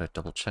 Glad I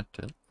double checked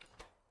it.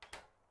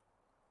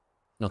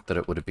 Not that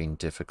it would have been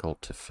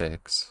difficult to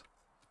fix.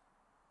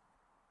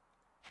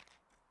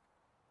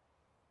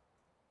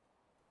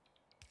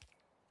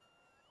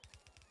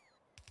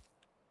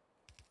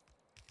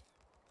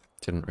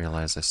 Didn't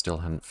realize I still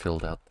hadn't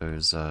filled out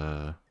those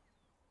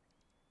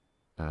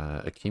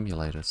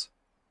accumulators.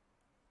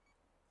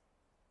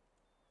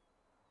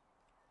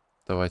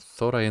 Though I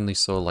thought I only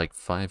saw like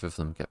 5 of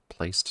them get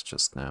placed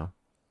just now.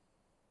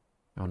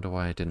 I wonder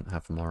why I didn't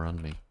have more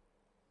on me.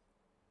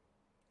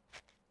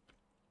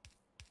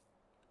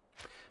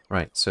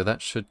 Right, so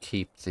that should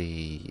keep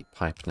the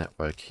pipe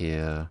network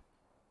here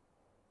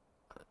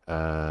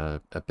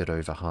a bit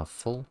over half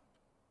full.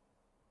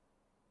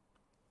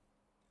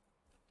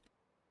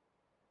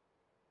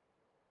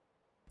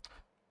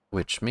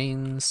 Which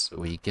means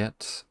we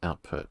get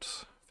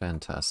output.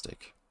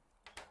 Fantastic.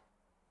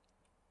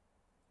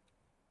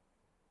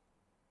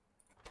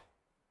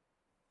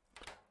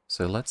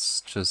 So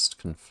let's just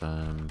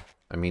confirm.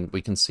 I mean,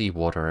 we can see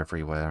water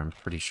everywhere. I'm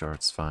pretty sure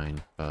it's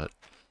fine, but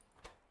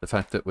the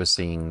fact that we're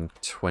seeing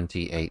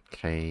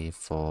 28k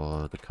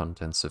for the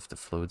contents of the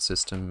fluid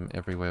system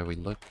everywhere we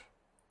look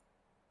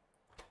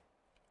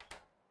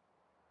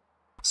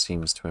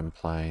seems to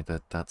imply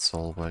that that's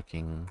all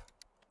working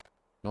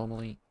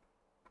normally.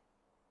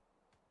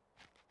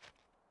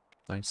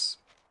 Nice.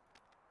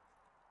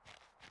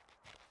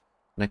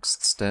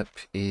 Next step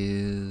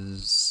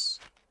is...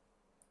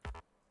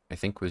 I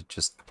think we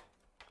just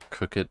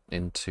cook it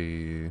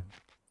into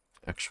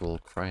actual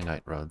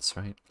cryonite rods,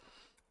 right?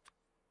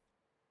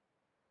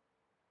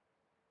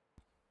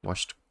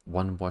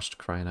 One washed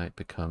cryonite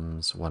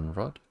becomes 1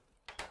 rod.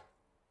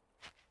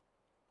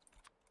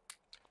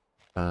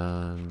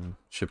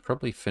 Should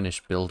probably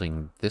finish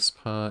building this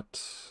part.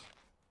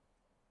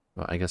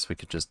 Well, I guess we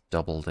could just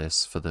double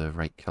this for the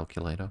rate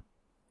calculator.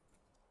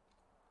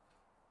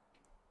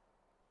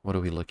 What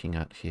are we looking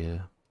at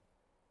here?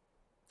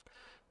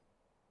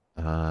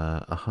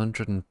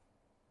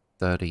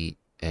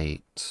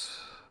 138.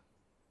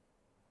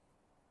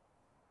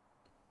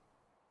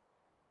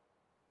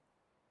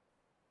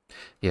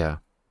 Yeah,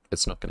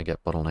 it's not going to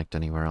get bottlenecked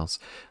anywhere else.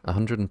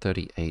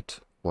 138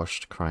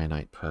 washed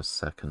cryonite per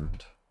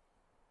second.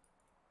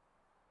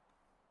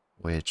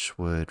 Which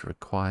would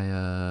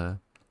require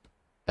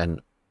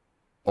an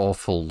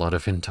awful lot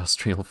of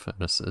industrial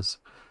furnaces.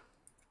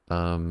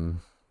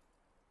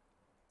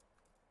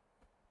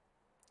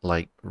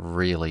 Like,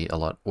 really a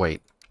lot.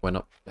 Wait, we're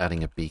not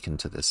adding a beacon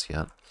to this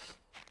yet.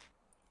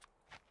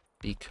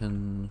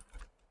 Beacon...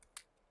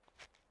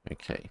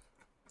 Okay.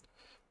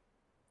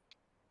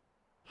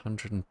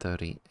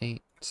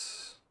 138.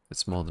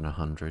 It's more than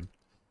 100.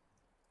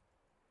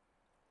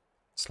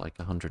 It's like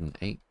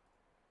 108.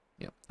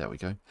 Yep, there we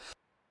go.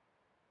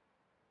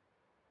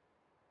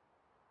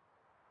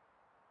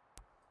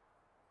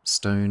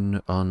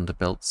 Stone on the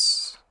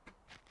belts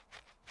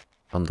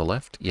on the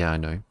left? Yeah, I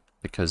know.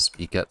 Because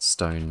you get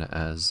stone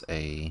as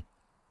a...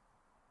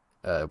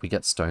 we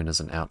get stone as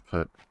an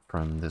output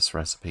from this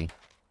recipe.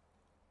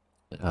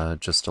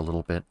 Just a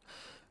little bit.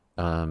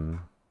 The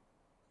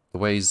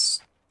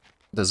ways...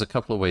 There's a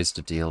couple of ways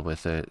to deal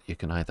with it. You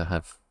can either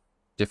have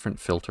different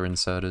filter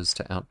inserters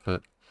to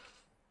output,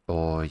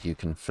 or you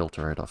can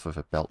filter it off of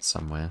a belt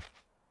somewhere.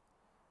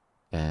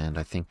 And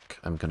I think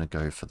I'm going to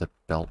go for the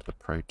belt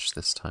approach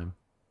this time.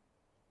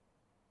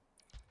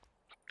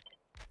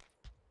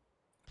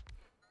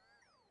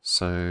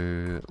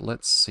 So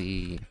let's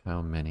see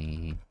how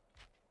many...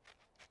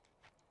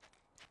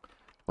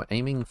 We're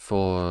aiming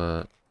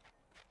to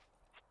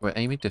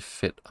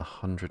fit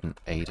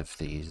 108 of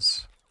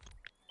these,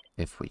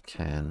 if we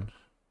can.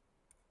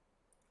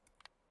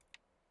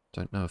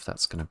 Don't know if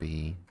that's going to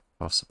be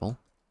possible.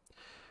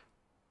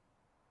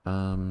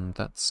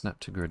 That snap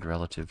to grid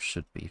relative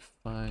should be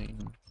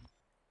fine.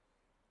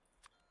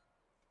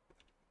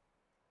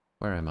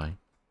 Where am I?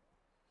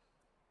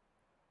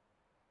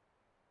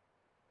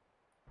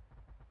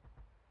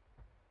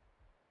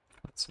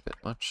 That's a bit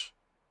much.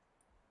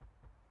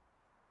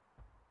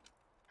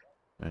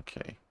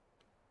 Okay.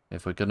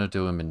 If we're gonna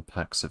do them in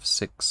packs of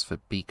 6 for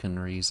beacon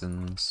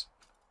reasons,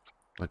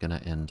 we're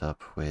gonna end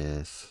up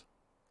with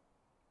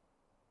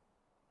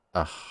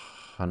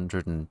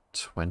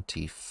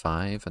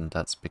 125, and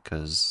that's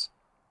because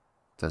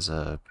there's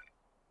a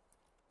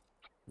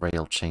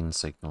rail chain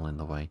signal in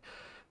the way.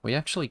 We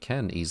actually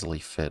can easily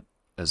fit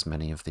as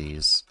many of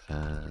these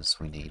as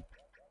we need.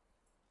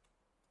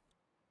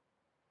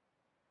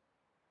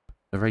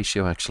 The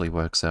ratio actually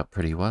works out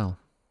pretty well.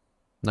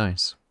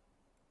 Nice.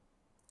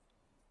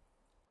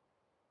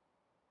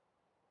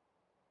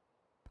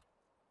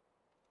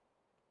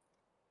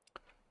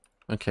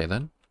 Okay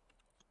then.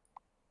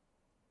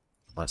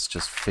 Let's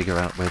just figure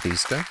out where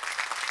these go.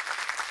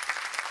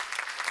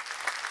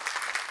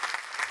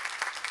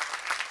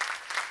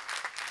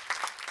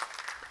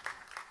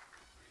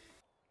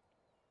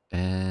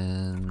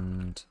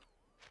 And...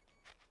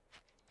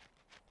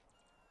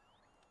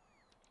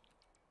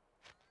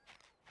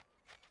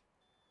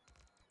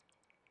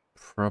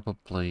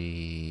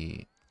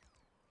 probably...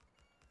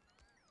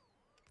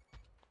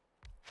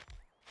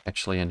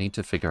 Actually, I need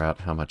to figure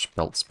out how much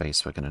belt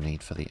space we're going to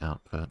need for the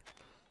output.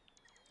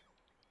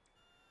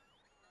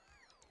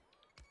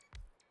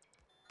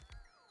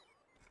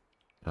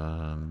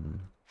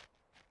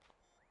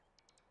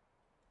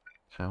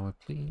 Power,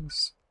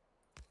 please.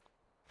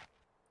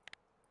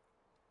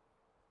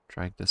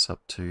 Drag this up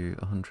to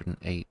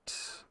 108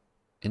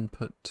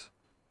 input.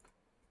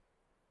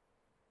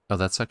 Oh,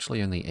 that's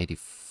actually only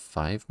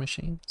 85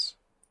 machines?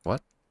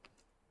 What?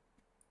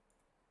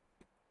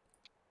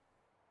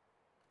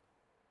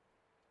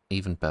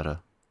 Even better.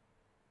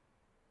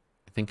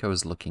 I think I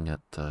was looking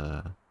at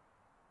the...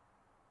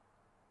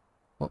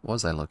 What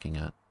was I looking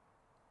at?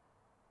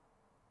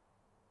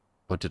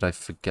 Or did I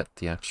forget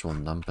the actual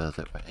number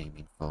that we're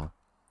aiming for?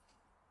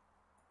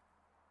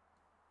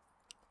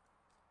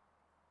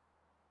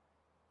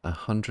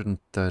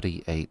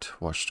 138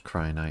 washed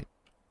cryonite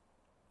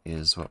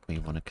is what we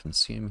want to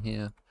consume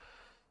here.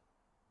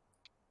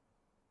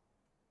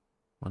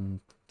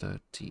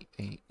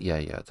 138.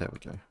 Yeah, there we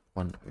go.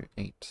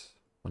 108.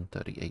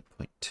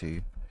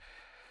 138.2.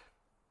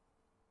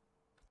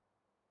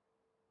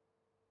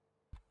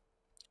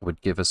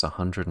 Would give us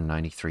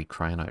 193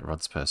 cryonite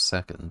rods per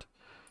second,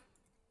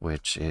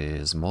 which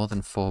is more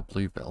than 4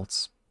 blue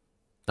belts.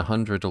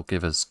 100 will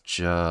give us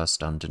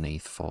just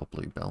underneath 4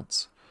 blue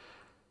belts.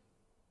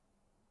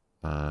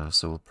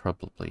 So we'll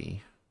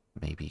probably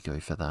maybe go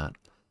for that.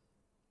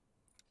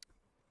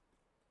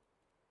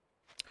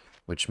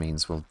 Which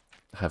means we'll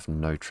have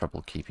no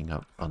trouble keeping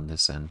up on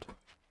this end.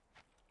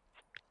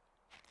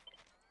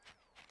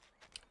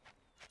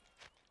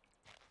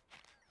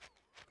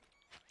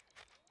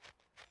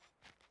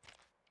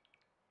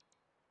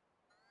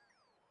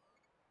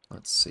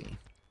 Let's see.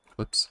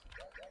 Whoops.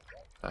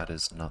 That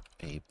is not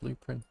a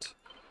blueprint.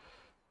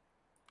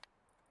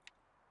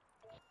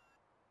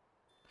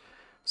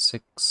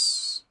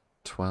 6,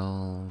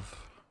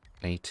 12,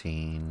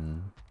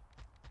 18,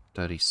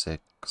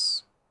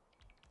 36.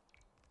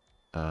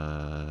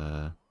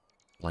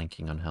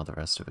 Blanking on how the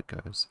rest of it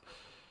goes.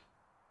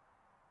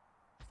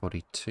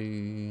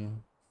 42,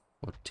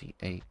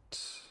 48,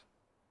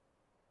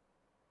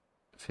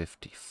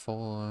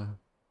 54.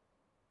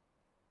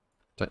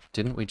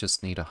 Didn't we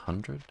just need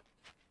 100?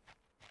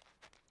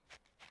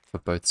 For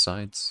both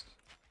sides?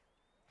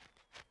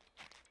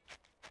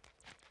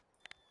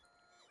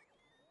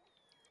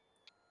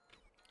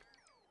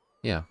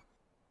 Yeah.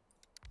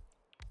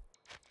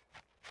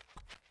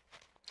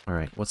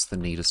 Alright, what's the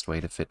neatest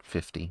way to fit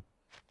 50?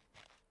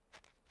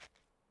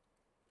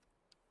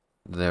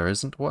 There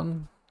isn't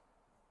one?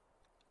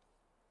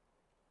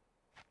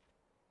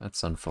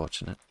 That's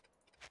unfortunate.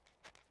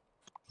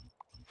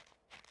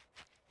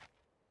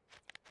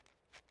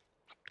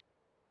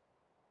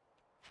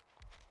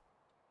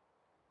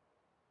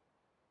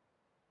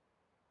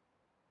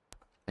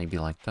 Maybe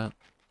like that.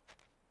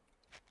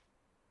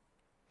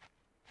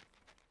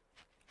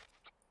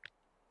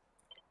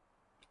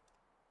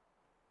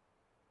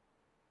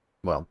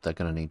 Well, they're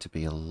gonna need to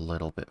be a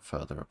little bit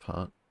further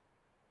apart.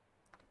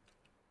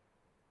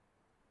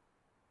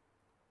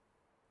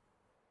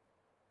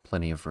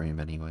 Plenty of room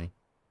anyway.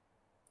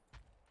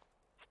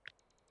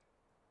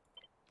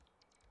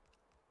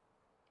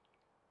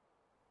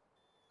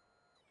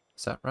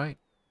 Is that right?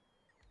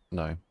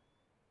 No.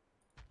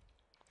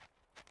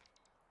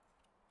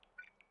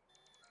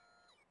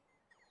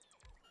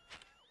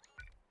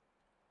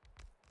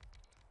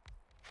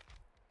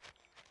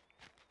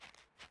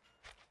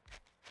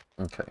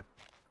 Okay.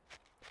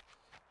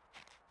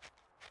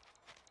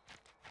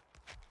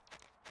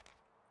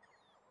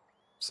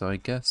 So I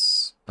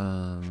guess,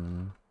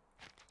 do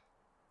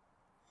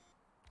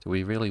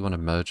we really want to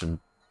merge and...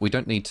 We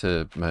don't need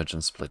to merge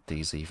and split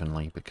these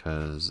evenly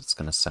because it's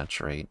going to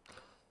saturate.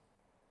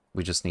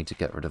 We just need to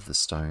get rid of the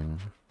stone.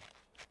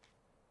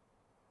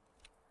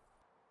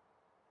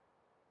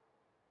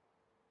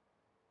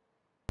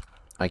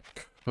 I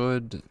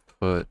could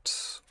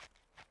put...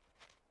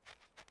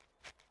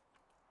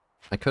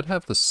 I could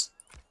have this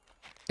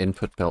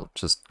input belt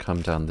just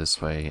come down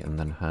this way and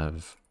then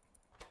have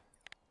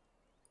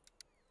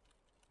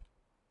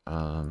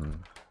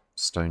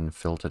stone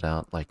filtered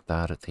out like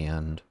that at the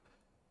end.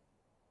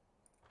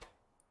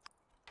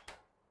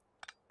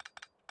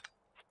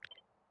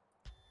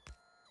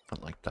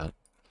 Not like that.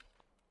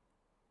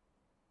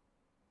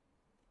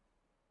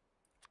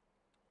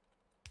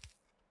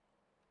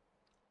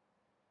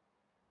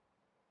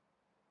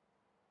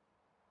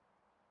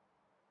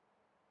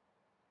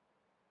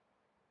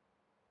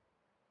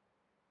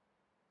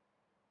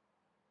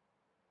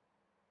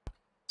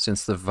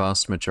 Since the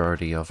vast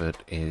majority of it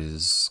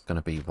is going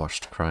to be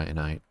washed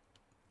cryonite,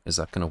 is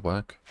that going to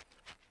work?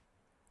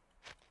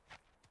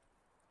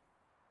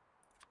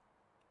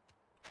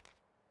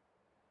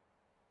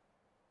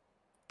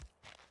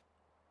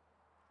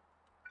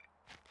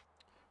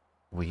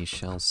 We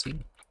shall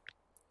see.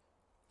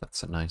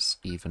 That's a nice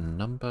even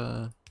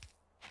number.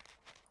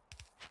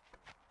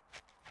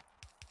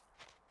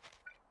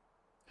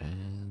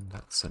 And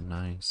that's a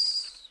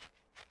nice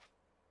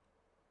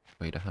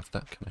way to have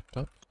that connect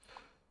up.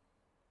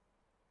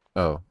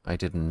 Oh, I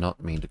did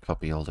not mean to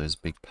copy all those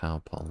big power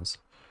poles.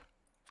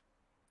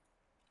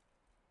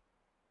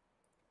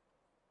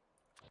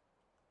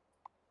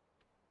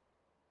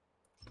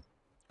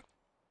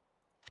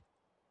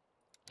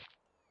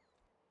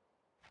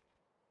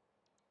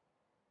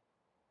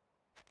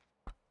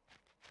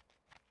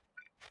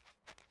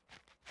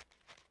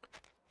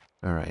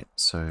 Alright,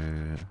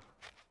 so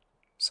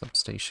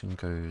substation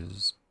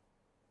goes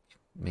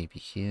maybe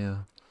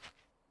here.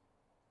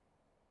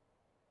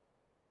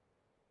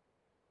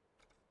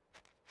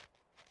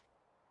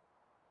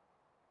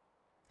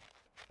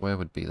 Where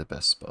would be the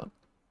best spot?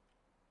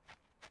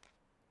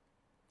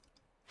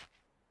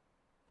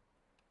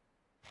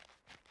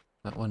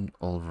 That one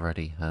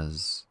already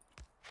has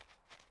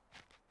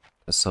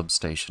a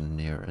substation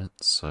near it,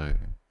 so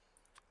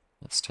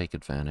let's take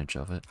advantage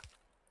of it.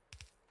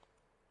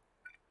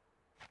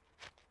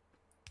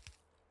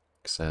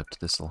 Except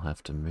this will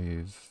have to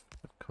move,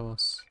 of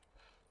course.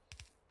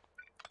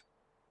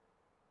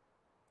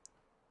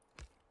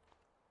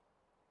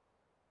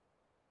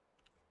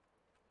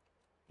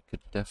 Could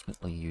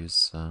definitely use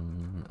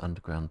some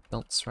underground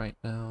belts right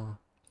now.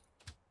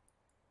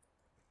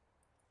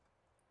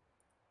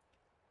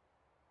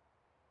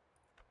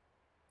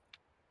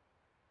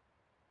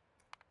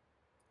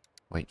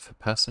 Wait for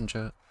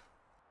passenger.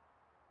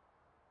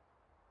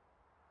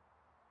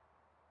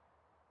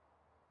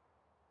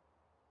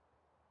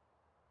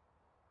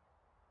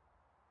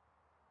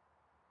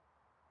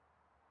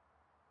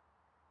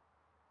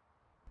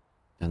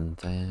 And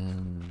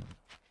then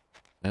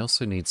I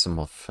also need some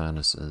more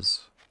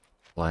furnaces.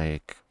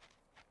 Like,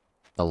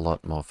 a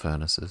lot more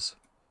furnaces.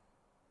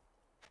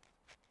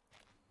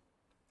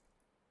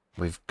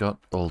 We've got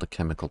all the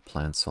chemical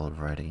plants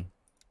already.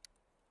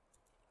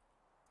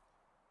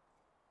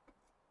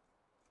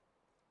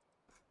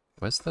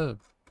 Where's the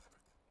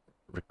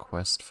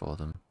request for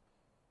them?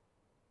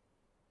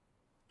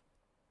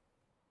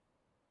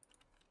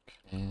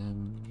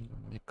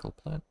 Chemical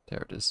plant?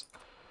 There it is.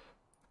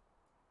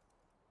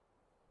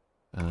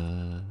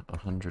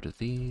 100 of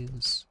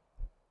these.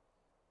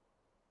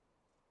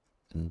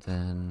 And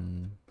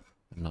then...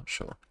 I'm not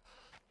sure.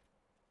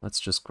 Let's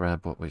just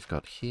grab what we've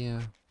got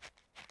here.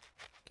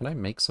 Can I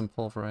make some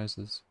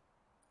pulverizers?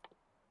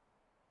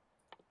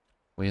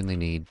 We only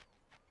need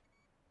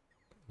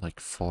like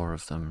 4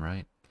 of them,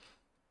 right?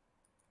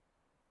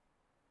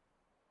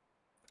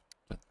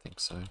 Don't think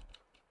so.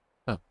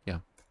 Oh, yeah.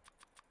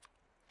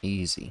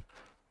 Easy.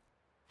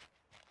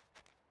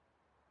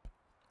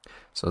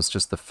 So it's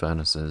just the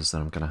furnaces that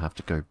I'm going to have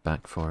to go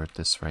back for at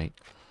this rate.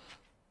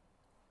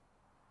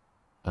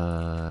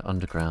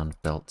 Underground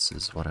belts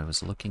is what I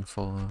was looking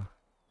for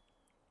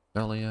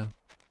earlier.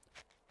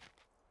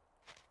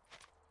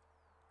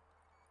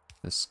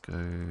 This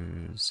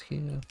goes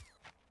here.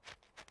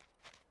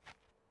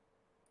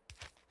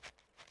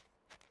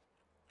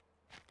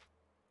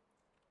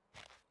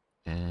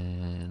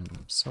 And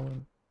so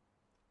on.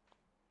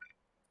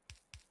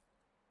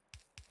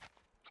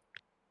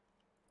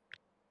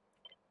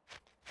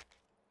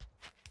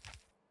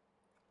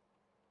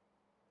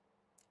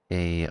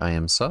 Hey, I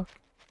am Sock.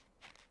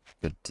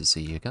 Good to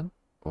see you again.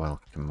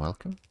 Welcome,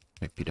 welcome.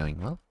 Hope you're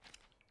doing well.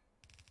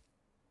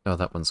 Oh,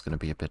 that one's going to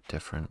be a bit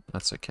different.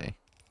 That's okay.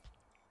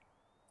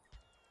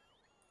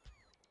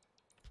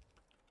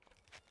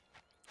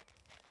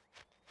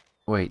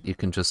 Wait, you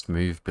can just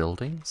move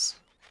buildings?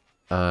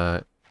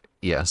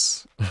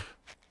 Yes.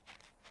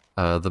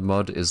 The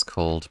mod is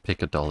called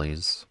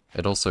Pickadollies.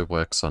 It also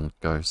works on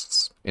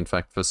ghosts. In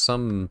fact, for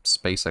some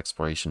space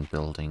exploration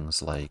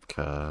buildings, like,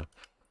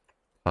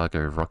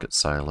 cargo rocket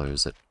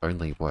silos, it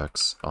only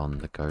works on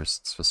the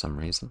ghosts for some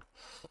reason.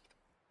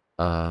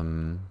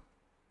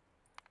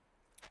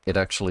 It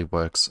actually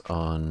works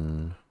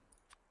on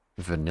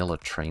vanilla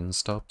train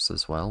stops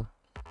as well.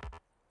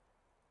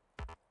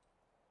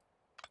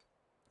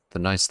 The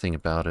nice thing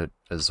about it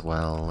as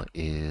well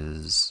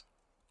is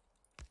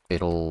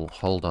it'll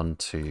hold on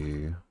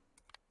to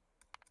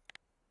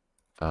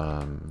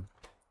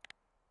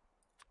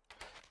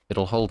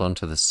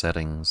the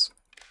settings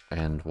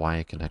and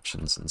wire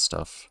connections and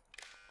stuff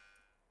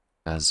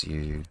as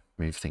you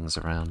move things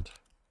around.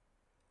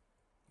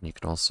 You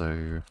can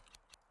also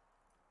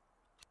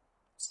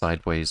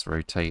sideways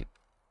rotate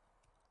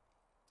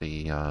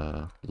the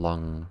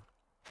long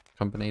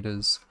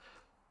combinators.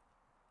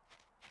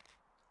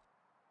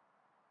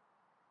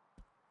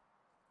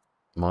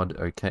 Mod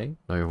okay,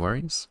 no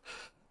worries.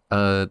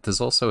 There's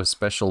also a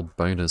special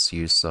bonus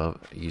use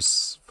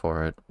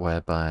for it,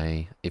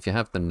 whereby if you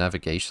have the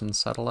navigation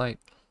satellite,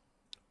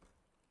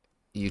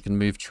 you can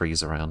move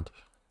trees around.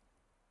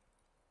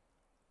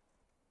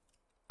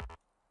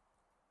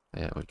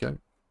 There we go.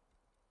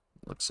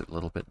 Looks a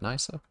little bit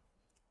nicer,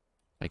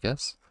 I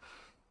guess.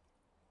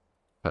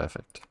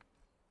 Perfect.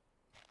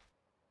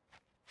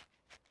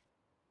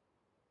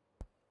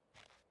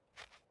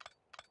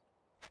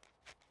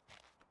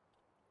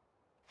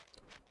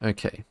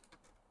 Okay.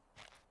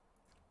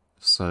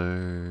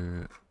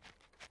 So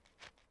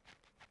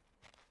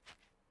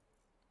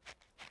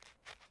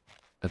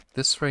at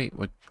this rate,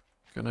 we're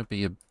gonna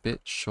be a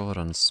bit short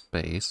on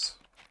space.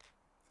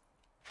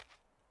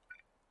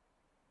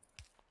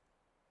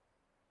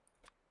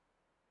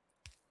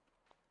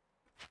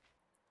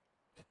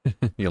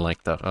 You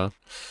like that, huh?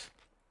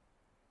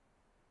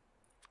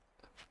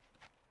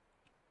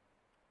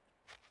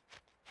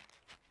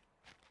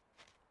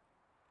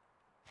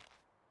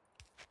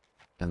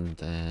 And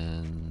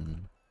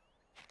then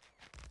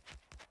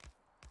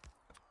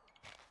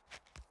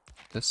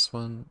this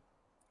one.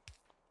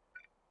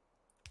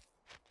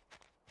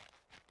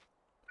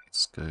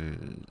 This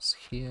goes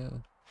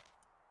here.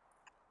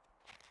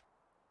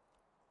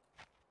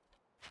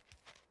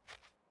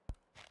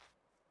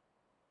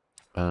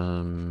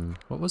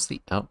 What was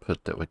the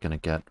output that we're gonna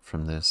get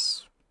from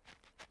this?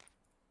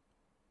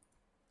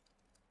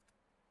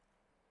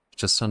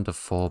 Just under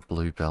 4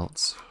 blue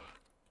belts.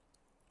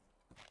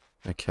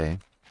 Okay.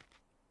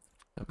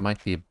 That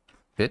might be a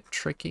bit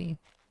tricky.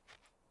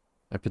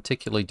 I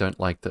particularly don't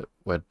like that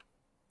we're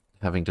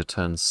having to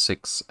turn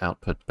 6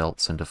 output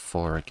belts into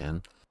 4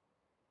 again.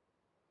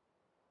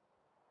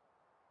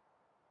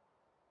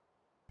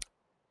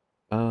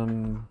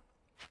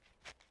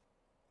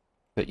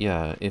 But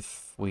yeah,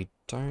 if we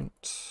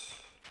don't...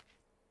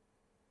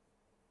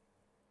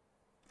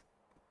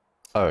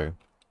 Oh.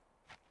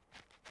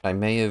 I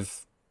may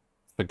have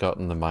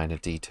forgotten the minor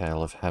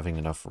detail of having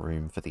enough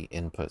room for the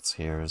inputs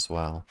here as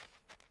well.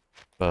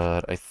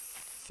 But I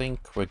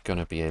think we're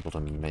gonna be able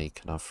to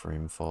make enough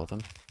room for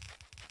them.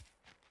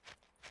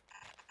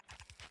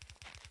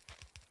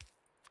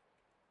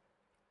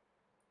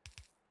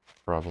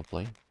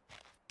 Probably.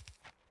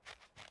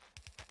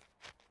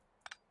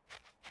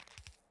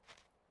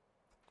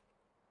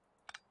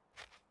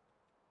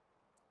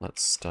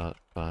 Let's start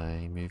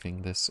by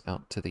moving this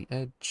out to the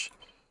edge.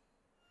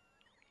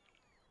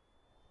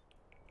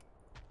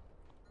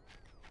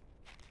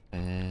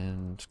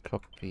 And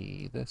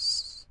copy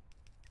this.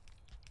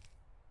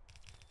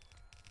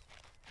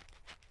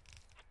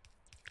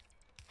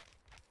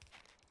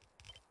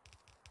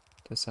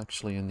 This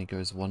actually only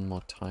goes one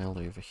more tile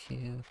over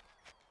here.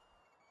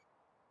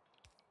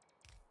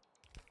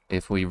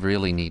 If we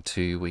really need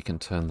to, we can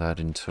turn that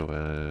into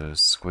a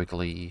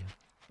squiggly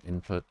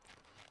input.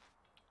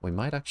 We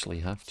might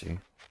actually have to.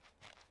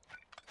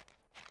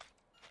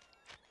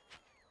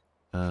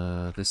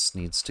 This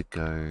needs to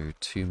go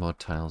 2 more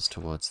tiles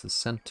towards the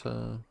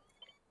center.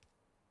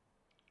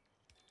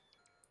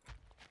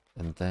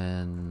 And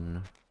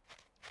then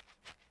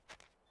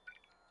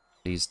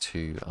these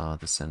 2 are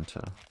the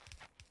center.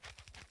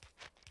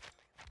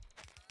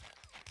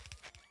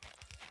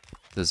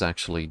 there's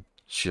actually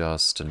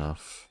just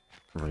enough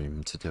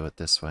room to do it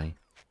this way.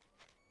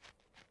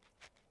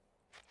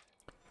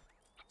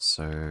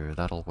 So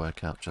that'll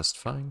work out just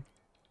fine.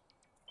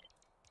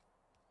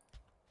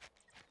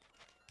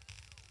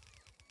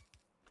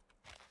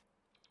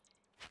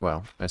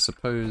 Well, I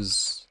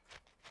suppose...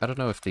 I don't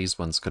know if these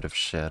ones could have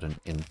shared an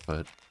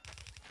input,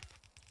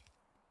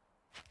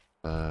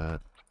 but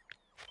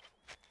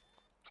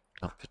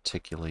not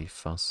particularly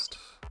fussed.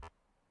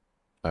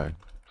 Oh.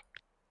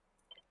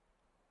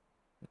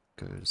 It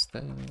goes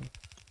there.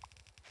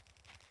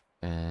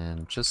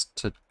 And just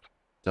to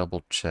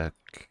double check...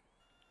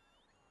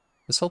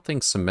 This whole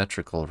thing's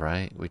symmetrical,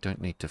 right? We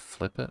don't need to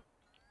flip it.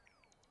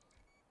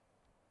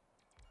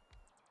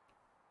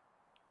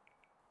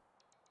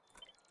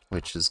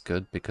 Which is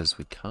good because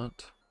we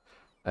can't.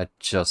 It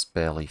just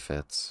barely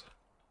fits.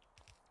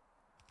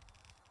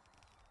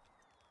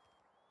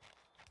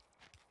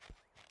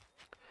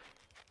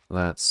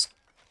 That's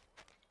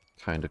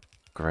kind of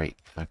great,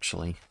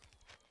 actually.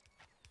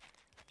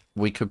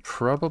 We could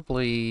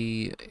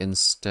probably,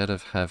 instead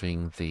of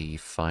having the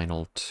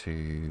final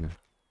two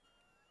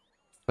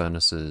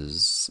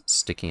furnaces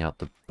sticking out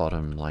the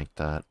bottom like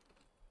that,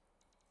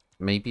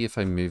 maybe if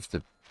I move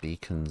the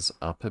beacons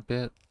up a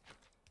bit,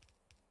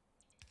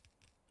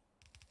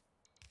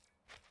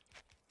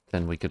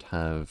 then we could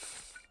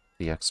have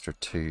the extra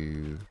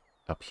two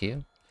up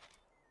here.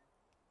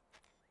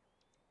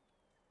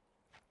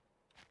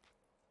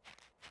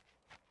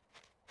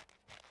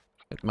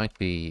 It might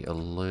be a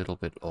little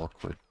bit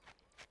awkward.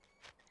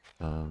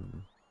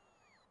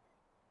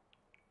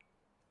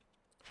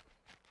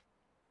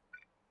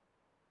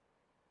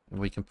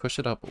 We can push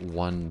it up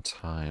one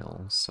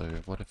tile,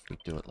 so what if we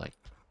do it like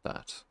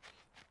that?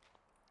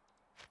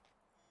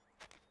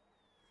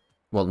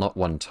 Well, not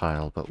one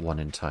tile, but one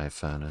entire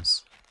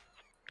furnace.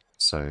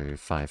 So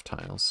 5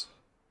 tiles.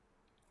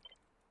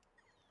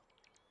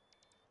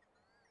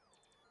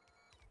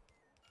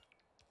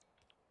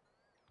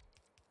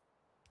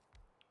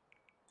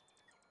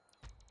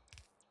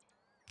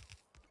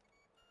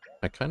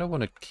 I kind of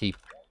want to keep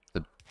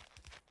the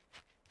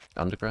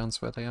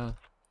undergrounds where they are.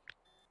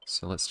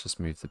 So let's just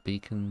move the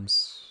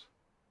beacons.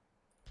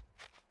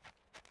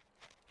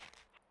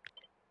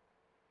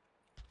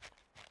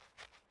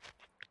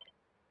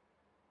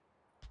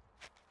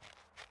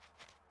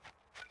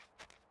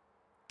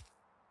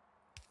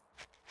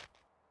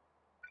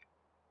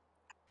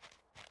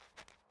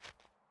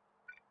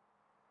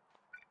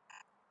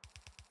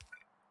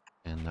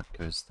 And that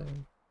goes there.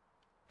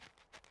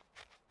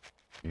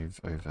 Move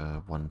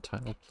over one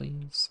tile,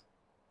 please.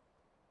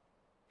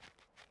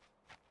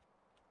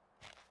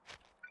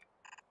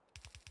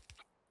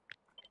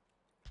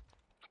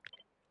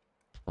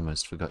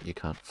 Almost forgot you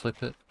can't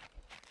flip it.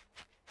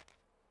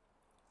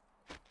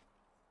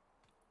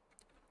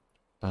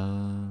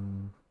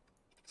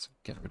 Let's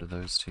get rid of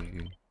those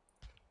two.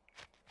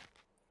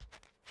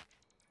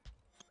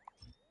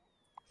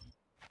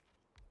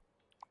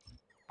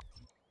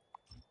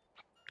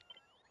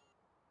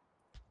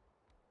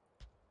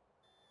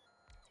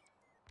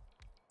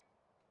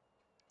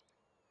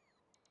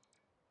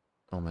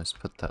 Almost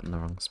put that in the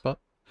wrong spot.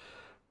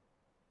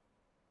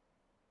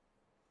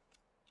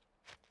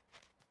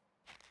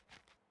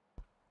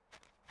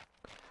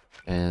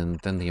 And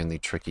then the only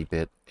tricky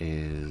bit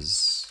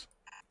is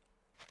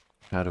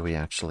how do we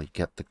actually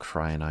get the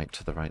cryonite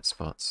to the right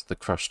spots? The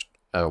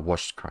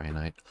washed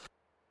cryonite.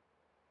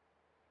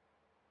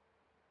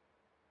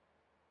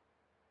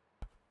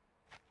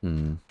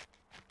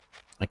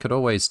 I could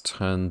always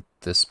turn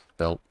this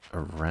belt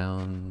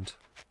around,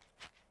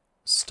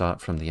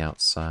 start from the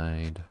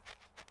outside,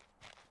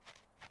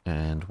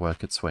 and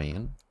work its way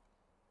in.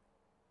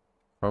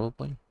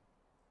 Probably.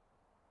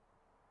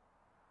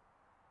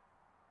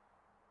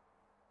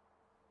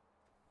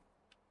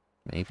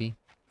 Maybe.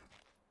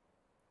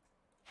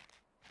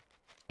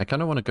 I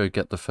kind of want to go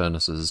get the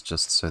furnaces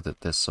just so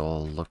that this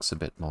all looks a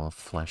bit more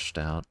fleshed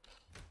out.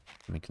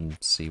 We can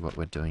see what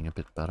we're doing a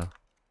bit better.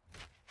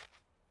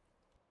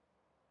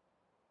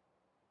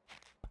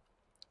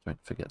 Don't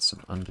forget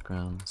some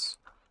undergrounds.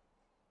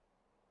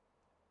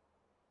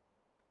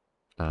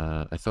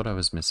 I thought I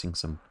was missing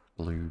some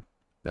blue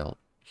belt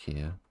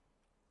here.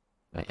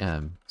 I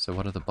am. So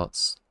what are the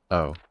bots?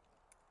 Oh.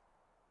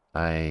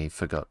 I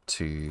forgot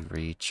to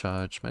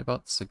recharge my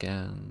bots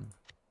again.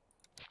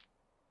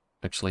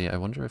 Actually, I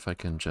wonder if I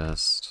can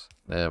just...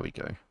 There we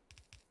go.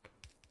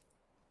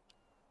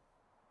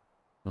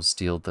 We'll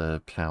steal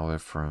the power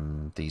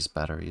from these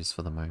batteries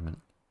for the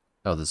moment.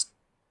 Oh,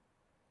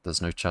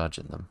 there's no charge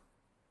in them.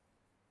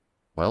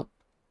 Well.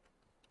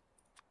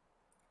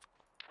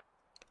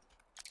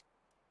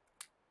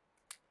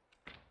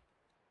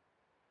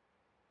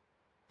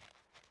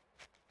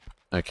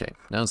 Okay,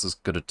 now's as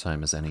good a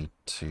time as any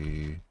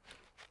to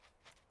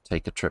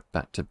take a trip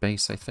back to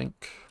base, I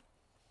think.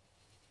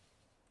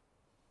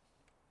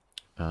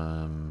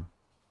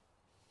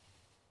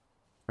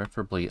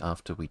 Preferably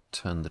after we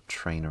turn the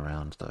train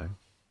around, though.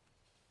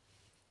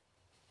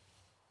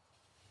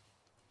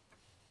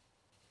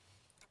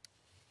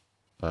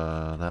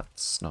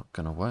 That's not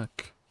gonna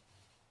work.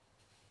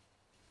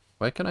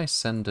 Where can I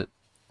send it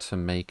to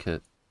make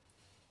it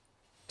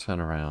turn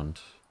around?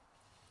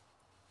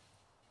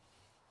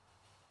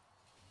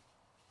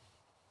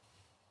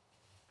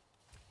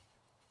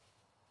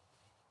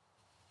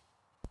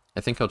 I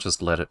think I'll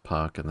just let it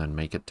park and then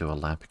make it do a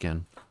lap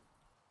again.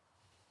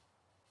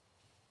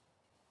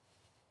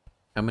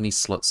 How many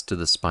slots do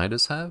the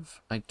spiders have?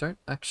 I don't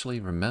actually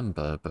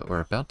remember, but we're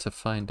about to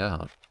find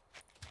out.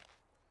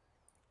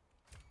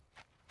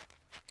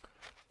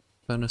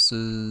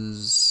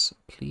 Furnaces,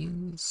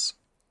 please.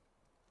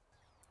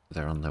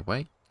 They're on their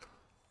way.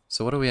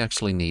 So what do we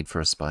actually need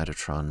for a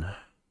Spidertron?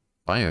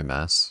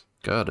 Biomass?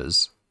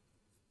 Girders?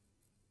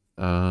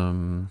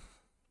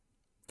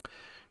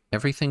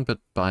 Everything but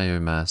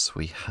biomass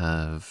we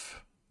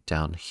have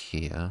down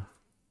here.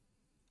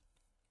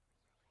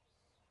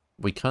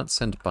 We can't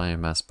send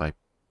biomass by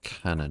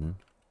cannon.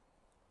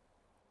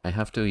 I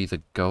have to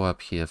either go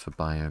up here for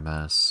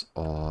biomass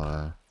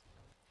or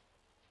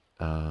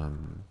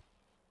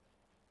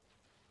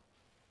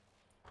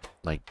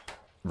like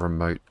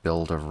remote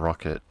build a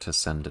rocket to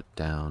send it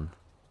down.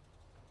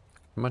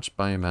 How much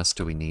biomass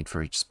do we need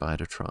for each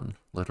Spidertron?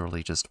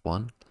 Literally just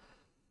one?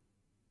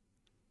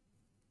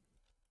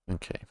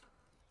 Okay.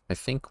 I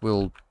think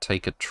we'll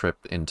take a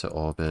trip into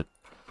orbit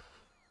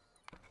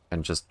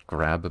and just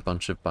grab a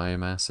bunch of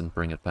biomass and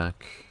bring it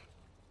back.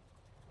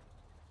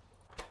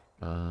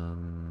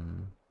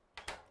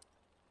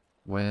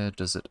 Where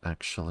does it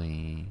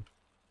actually...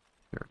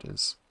 Here it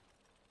is.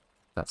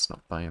 That's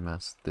not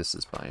biomass. This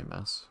is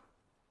biomass.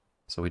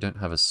 So we don't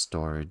have a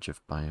storage of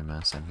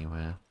biomass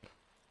anywhere.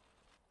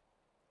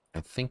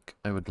 I think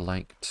I would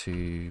like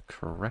to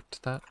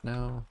correct that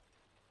now.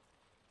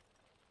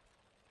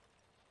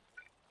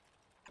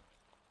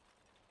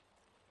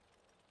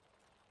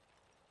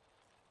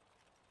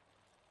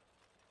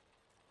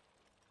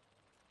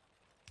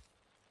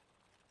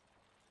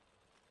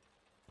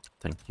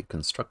 Thank you,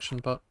 construction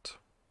bot.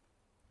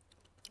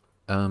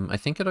 I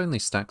think it only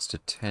stacks to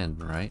 10,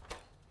 right?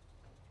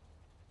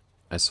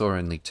 I saw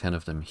only 10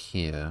 of them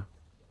here.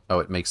 Oh,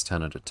 it makes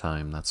 10 at a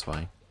time, that's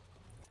why.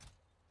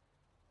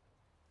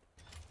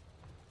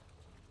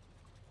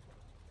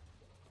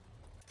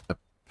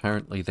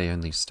 Apparently they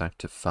only stack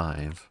to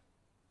 5.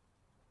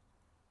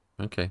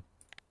 Okay.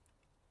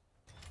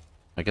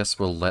 I guess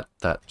we'll let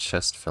that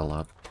chest fill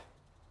up,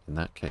 in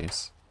that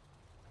case.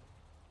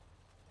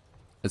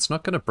 It's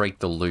not going to break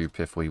the loop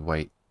if we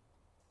wait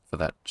for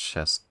that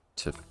chest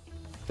to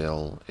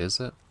fill, is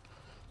it?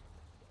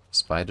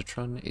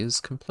 Spidertron is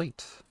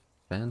complete.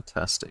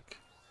 Fantastic.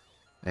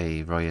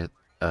 A Royal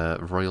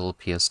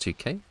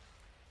PS2K.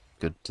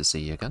 Good to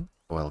see you again.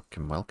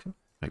 Welcome, welcome.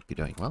 Hope you're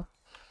doing well.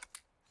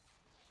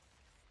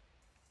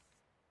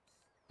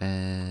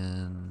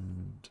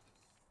 And...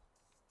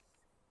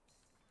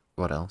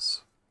 what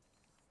else?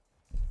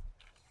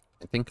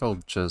 I think I'll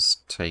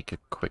just take a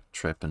quick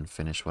trip and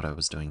finish what I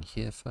was doing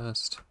here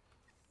first.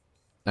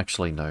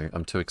 Actually, no,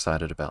 I'm too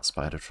excited about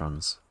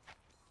Spidertrons.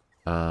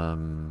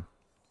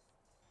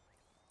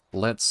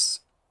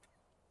 Let's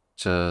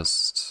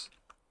just...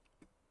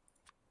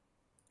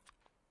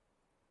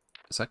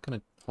 Is that going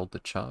to hold the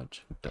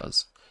charge? It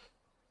does.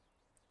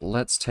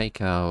 Let's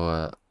take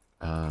our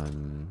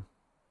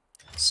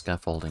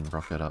scaffolding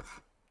rocket up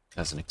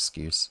as an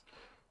excuse.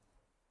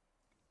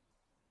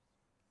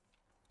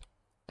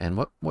 And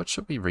what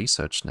should we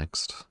research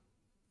next?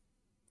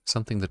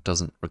 Something that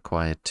doesn't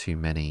require too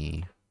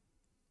many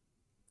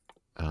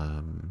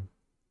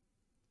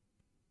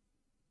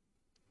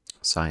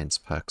science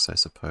perks, I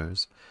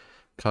suppose.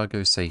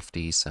 Cargo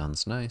safety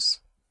sounds nice.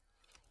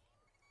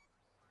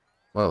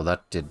 Whoa,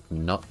 that did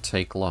not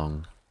take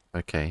long.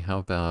 Okay, how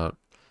about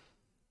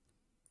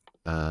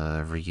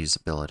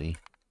reusability?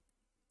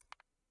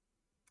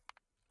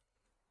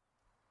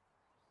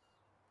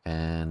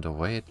 And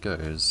away it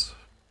goes.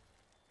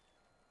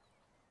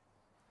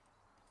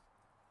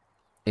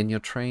 In your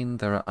train,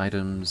 there are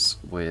items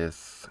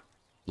with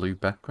blue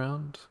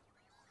background.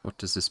 What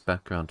does this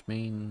background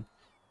mean?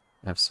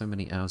 I have so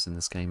many hours in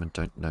this game and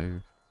don't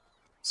know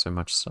so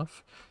much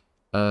stuff.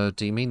 Do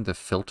you mean the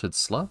filtered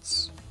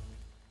slots?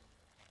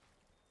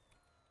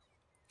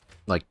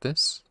 Like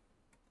this?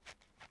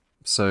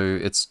 So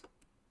it's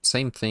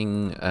same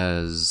thing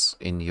as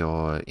in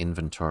your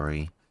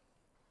inventory.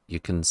 You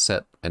can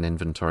set an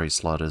inventory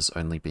slot as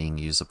only being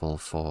usable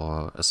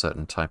for a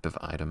certain type of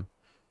item.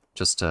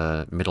 Just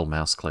a middle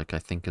mouse click, I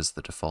think, is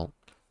the default.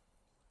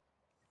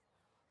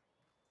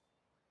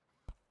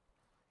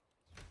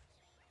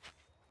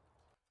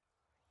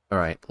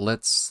 Alright,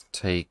 let's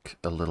take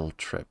a little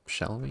trip,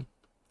 shall we?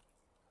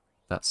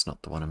 That's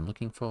not the one I'm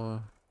looking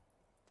for.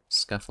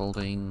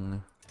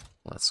 Scaffolding.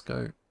 Let's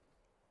go.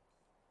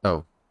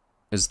 Oh,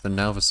 is the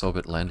Nauvis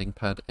Orbit landing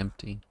pad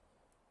empty?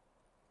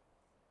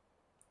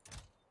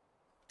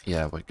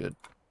 Yeah, we're good.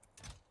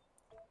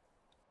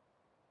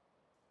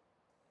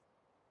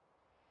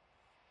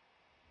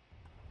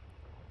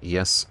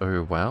 Yes,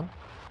 oh wow.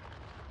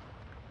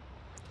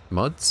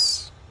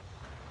 Mods?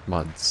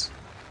 Mods.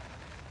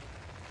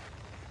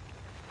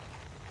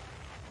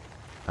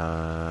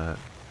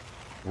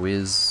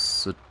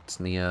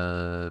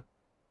 Wizutnia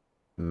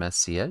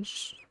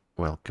Messiege?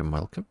 Welcome,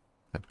 welcome.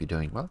 Hope you're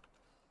doing well.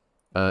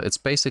 It's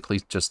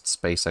basically just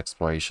space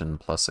exploration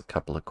plus a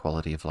couple of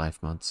quality of life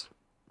mods.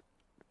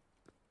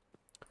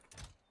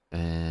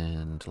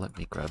 And let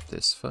me grab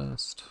this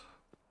first.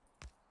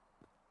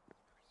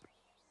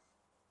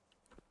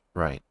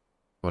 Right.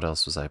 What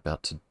else was I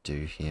about to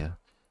do here?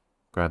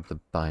 Grab the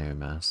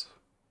biomass.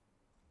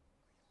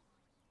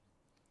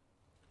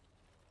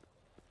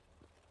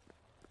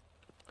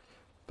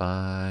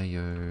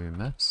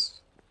 Biomass.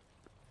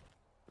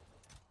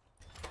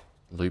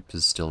 Loop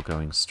is still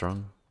going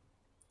strong.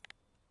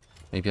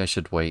 Maybe I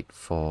should wait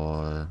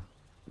for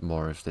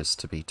more of this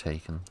to be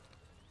taken.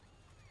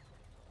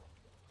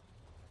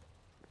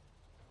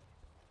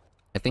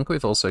 I think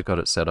we've also got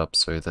it set up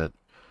so that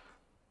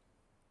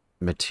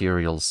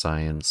material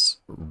science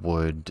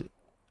would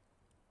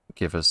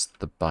give us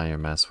the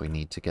biomass we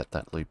need to get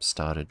that loop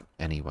started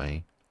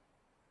anyway.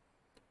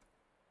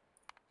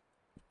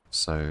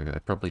 So I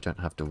probably don't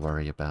have to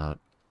worry about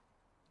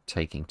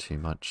taking too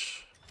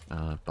much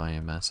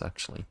biomass,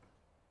 actually.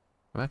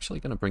 I'm actually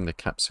going to bring the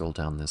capsule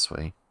down this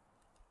way.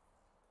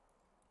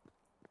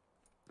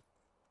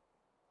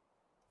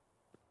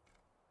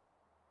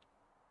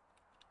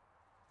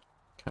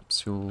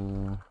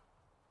 Capsule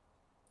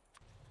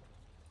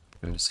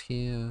goes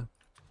here.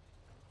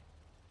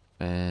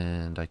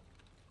 And I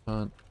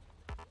can't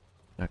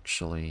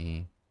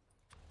actually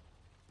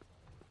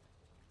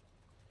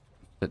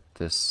fit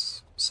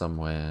this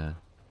somewhere.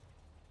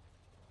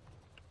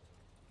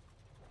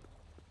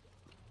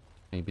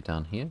 Maybe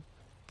down here?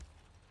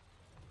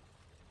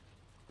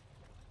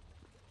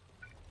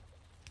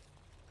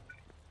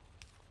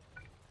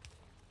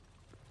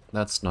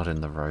 That's not in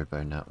the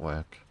robo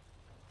network.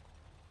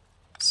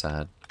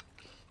 Sad.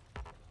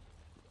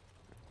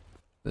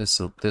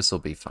 This'll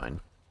be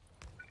fine.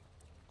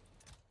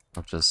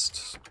 I'll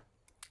just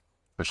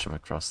push him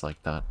across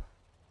like that.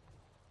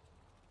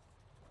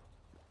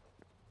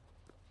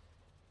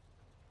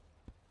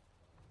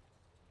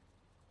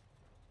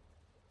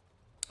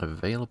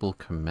 Available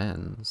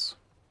commands.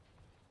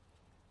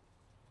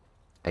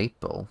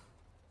 8-ball.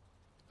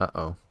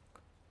 Uh-oh.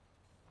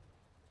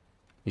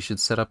 You should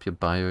set up your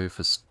bio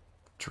for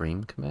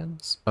stream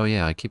commands? Oh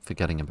yeah, I keep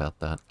forgetting about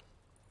that.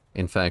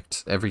 In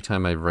fact, every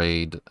time I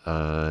raid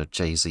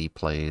Jay-Z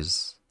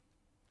plays,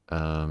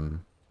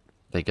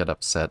 they get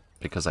upset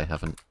because I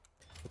haven't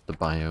put the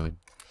bio in.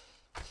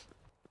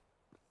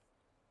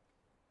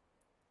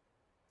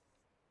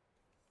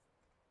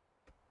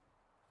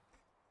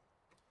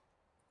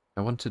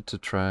 I wanted to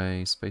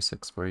try space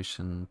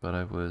exploration, but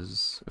I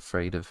was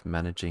afraid of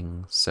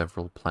managing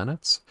several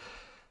planets.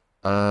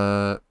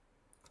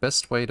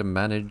 Best way to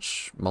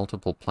manage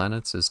multiple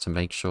planets is to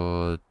make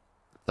sure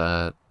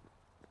that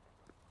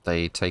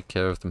they take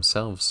care of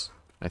themselves,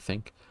 I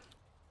think.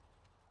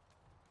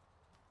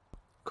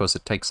 Of course,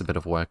 it takes a bit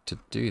of work to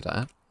do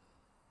that.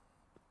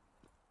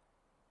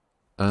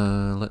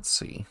 Let's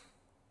see.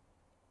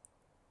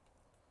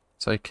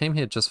 So I came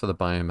here just for the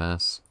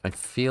biomass. I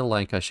feel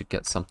like I should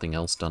get something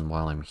else done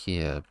while I'm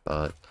here,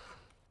 but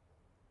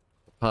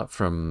apart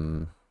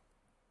from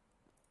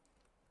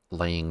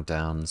laying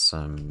down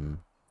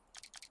some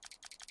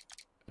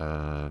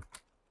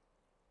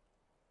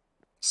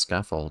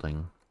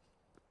scaffolding,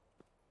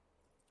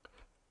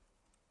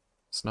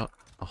 it's not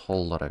a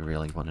whole lot I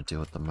really want to do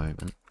at the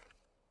moment.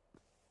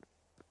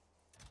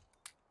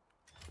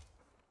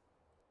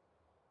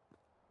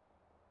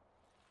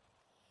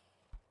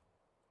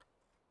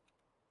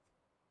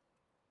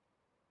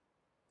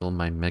 Will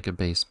my mega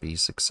base be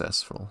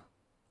successful?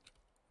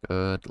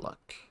 Good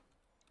luck.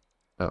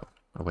 Oh,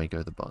 away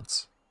go the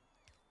bots.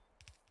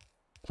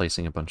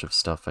 Placing a bunch of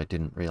stuff I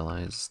didn't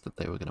realize that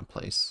they were going to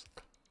place.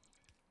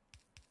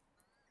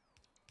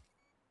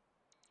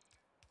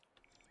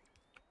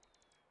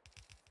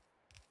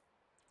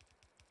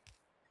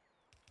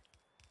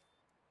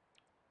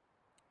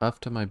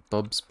 After my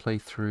Bob's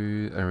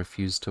playthrough, I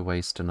refuse to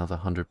waste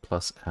another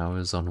 100+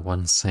 hours on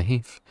one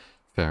save.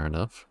 Fair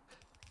enough.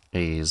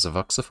 A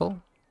Zavoxifol?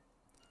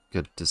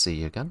 Good to see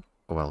you again.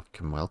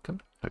 Welcome, welcome.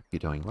 Hope you're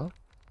doing well.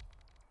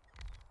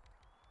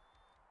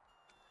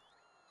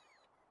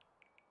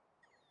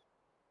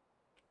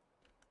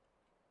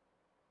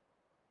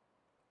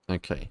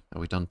 Okay, are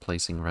we done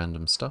placing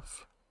random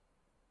stuff?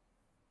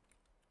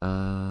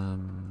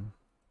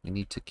 We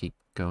need to keep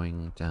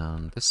going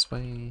down this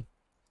way.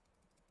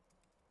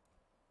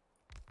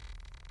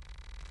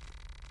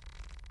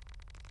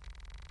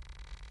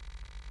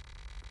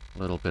 A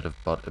little bit of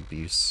bot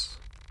abuse.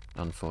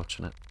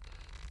 Unfortunate.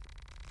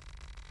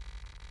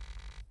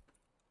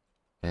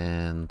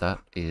 And that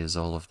is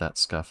all of that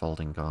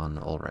scaffolding gone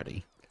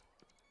already.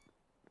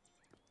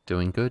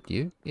 Doing good,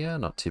 you? Yeah,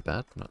 not too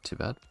bad, not too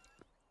bad.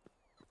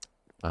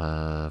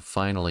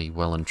 Finally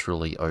well and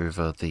truly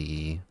over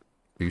the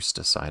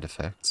booster side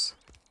effects.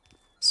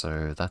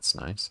 So that's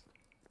nice.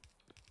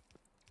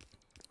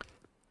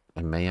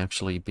 I may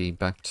actually be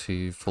back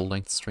to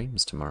full-length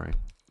streams tomorrow.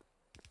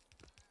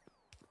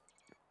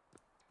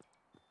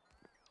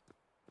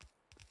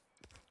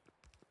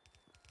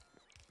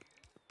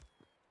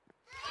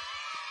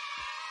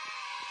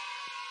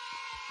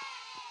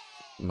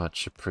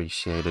 Much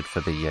appreciated for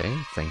the yay,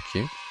 thank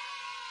you.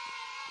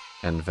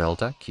 And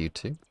Veldak, you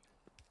too.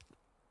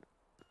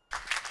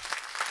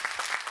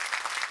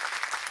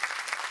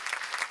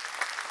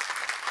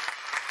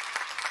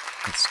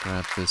 Let's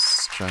grab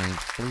this giant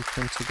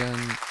blueprint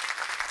again.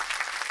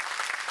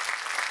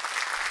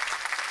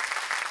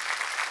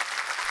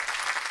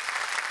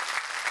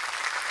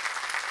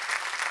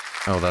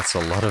 Oh, that's a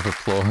lot of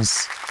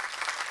applause.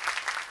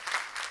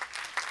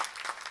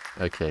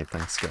 Okay,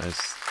 thanks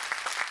guys.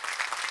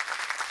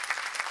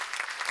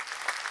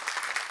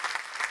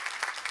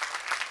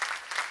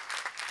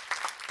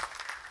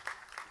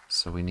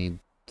 So we need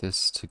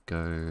this to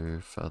go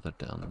further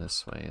down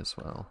this way as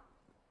well.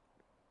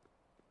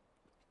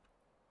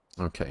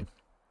 Okay.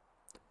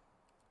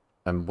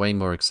 I'm way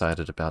more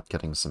excited about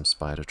getting some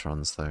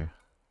Spidertrons though.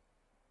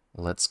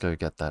 Let's go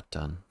get that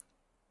done.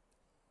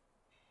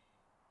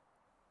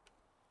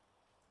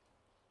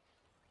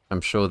 I'm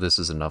sure this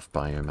is enough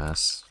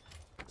biomass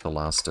to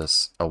last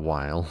us a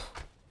while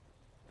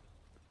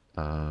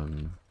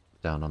down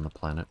on the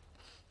planet.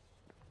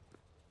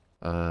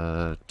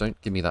 Don't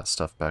give me that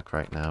stuff back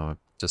right now,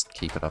 just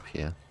keep it up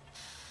here.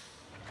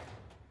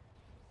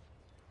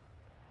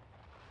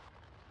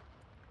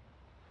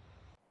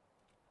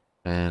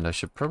 And I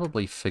should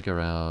probably figure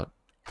out...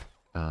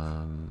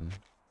 can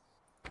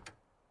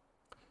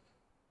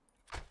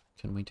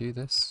we do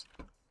this?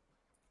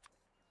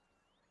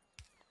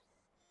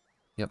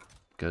 Yep,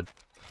 good.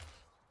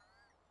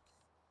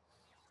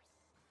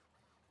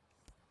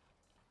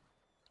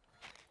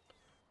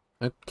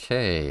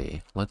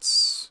 Okay,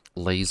 let's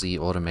lazy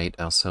automate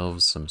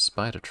ourselves some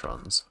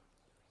Spidertrons.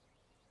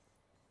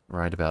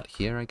 Right about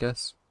here, I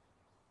guess.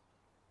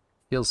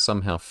 Feels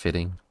somehow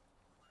fitting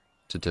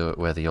to do it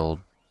where the old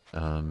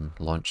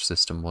launch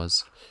system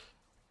was.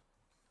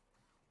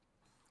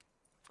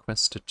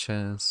 Questa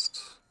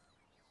chest.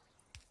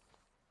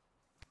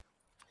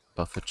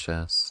 Buffer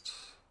chest.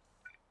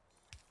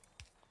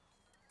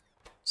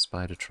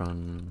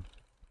 Spidertron.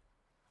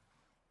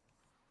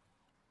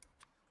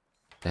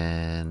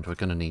 And we're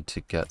going to need to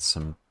get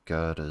some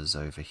girders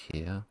over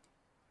here.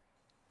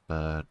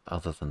 But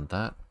other than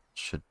that,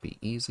 should be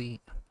easy.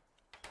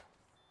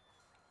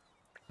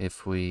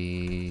 If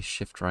we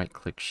shift right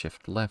click,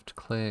 shift left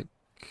click,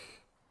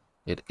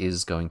 it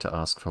is going to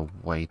ask for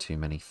way too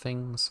many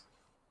things,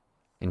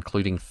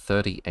 including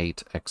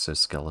 38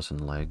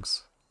 exoskeleton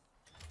legs.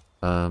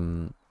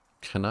 Can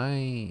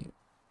I...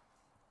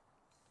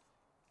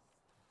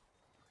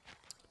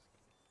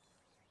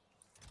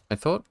 I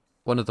thought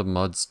one of the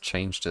mods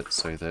changed it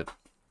so that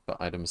for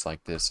items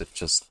like this, it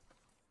just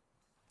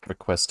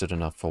requested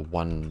enough for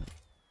one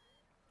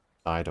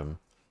item.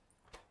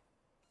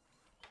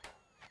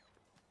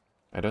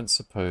 I don't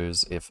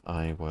suppose if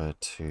I were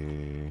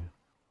to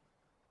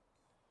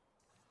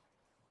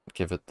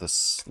give it the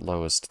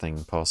slowest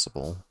thing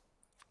possible,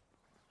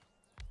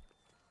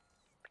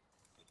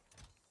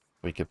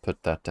 we could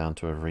put that down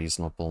to a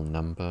reasonable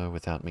number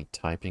without me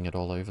typing it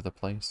all over the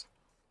place.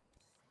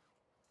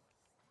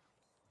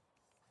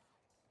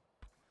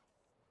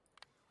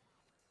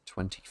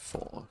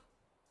 $24.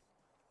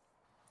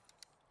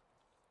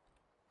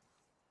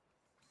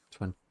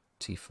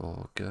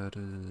 24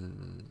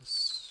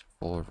 girders,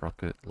 4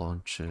 rocket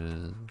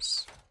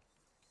launchers.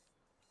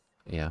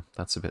 Yeah,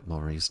 that's a bit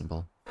more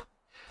reasonable.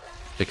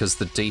 Because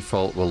the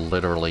default will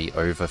literally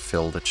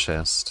overfill the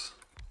chest.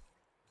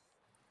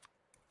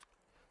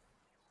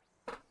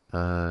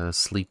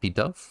 Sleepy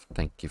Dove,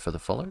 thank you for the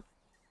follow.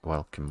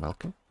 Welcome,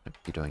 welcome. Hope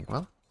you're doing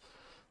well.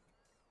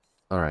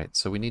 Alright,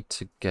 so we need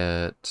to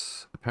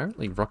get...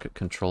 Apparently rocket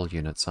control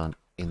units aren't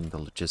in the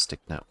logistic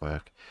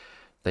network.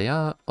 They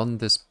are on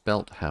this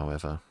belt,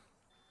 however.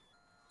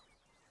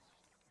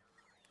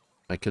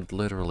 I could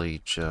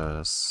literally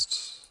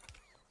just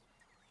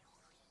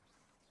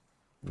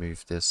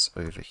move this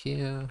over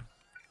here.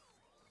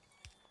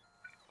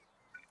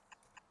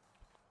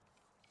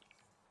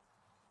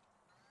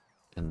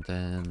 And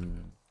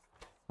then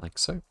like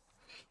so.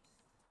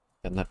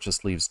 And that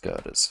just leaves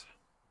girders.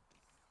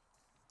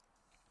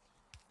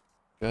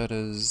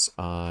 Girders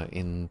are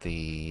in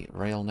the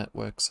rail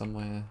network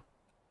somewhere.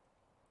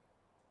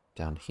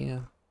 Down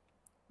here.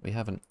 We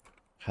haven't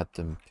had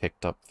them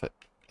picked up for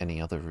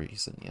any other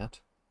reason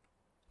yet.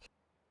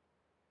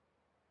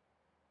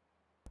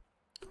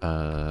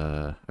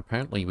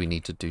 Apparently we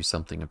need to do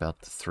something about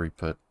the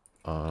throughput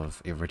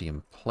of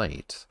iridium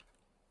plate,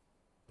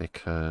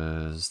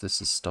 because this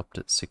is stopped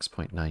at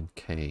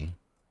 6.9k.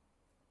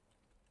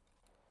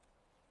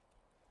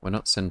 We're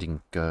not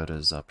sending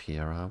girders up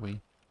here, are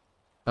we?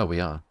 Oh, we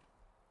are.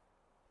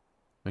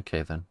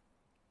 Okay then.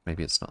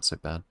 Maybe it's not so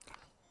bad.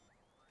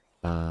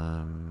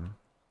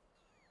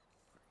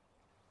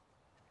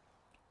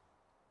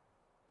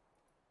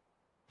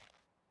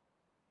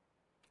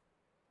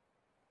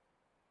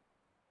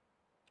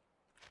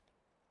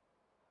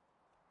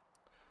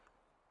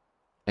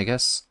 I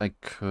guess I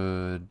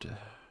could...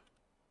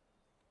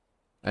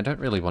 I don't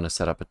really want to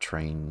set up a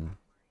train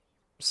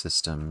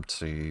system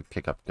to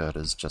pick up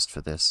girders just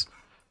for this.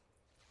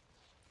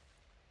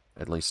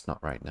 At least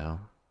not right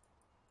now.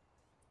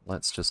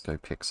 Let's just go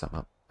pick some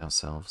up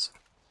ourselves.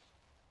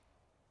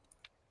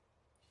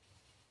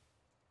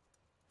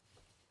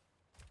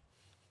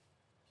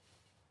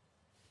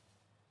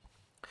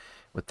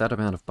 With that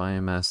amount of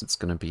biomass, it's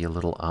going to be a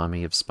little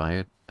army of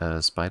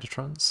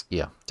Spidertrons?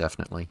 Yeah,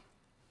 definitely.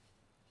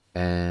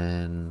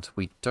 And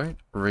we don't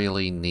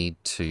really need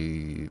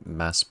to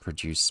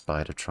mass-produce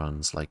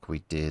Spidertrons like we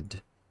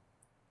did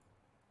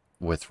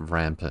with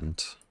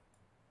Rampant.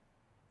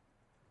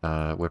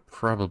 We're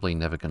probably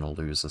never going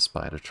to lose a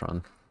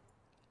Spidertron.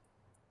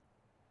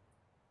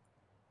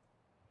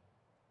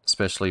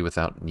 Especially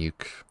without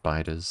nuke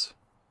biters.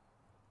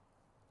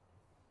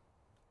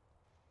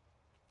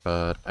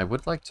 But I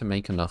would like to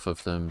make enough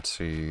of them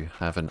to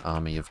have an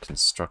army of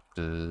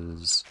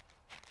constructors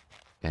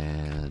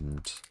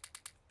and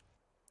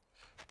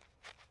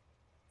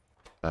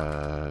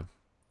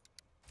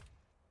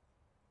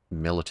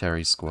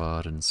military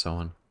squad and so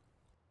on.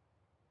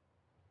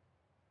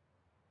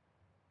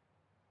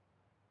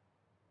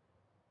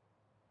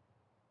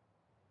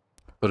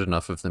 Put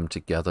enough of them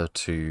together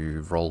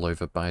to roll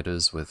over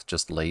biters with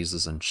just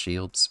lasers and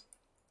shields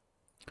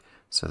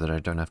so that I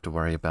don't have to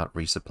worry about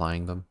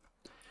resupplying them.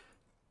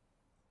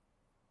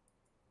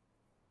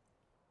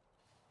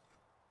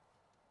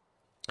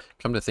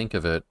 Come to think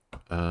of it,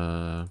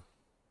 aren't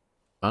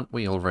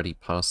we already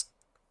past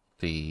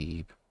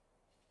the...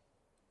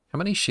 How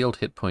many shield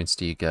hit points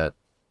do you get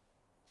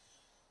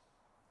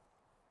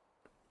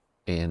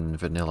in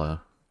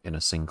vanilla in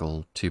a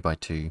single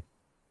 2x2?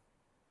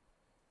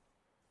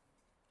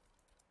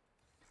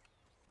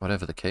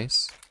 Whatever the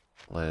case,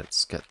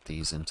 let's get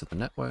these into the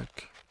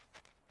network.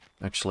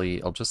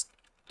 Actually, I'll just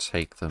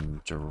take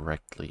them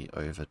directly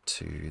over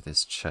to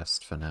this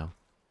chest for now.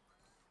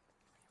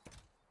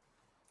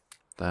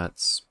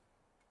 That's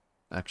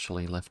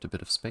actually left a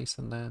bit of space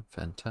in there.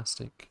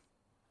 Fantastic.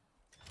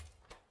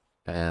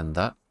 And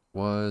that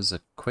was a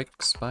quick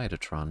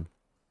Spidertron.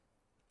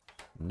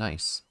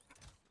 Nice.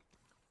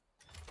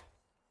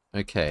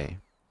 Okay.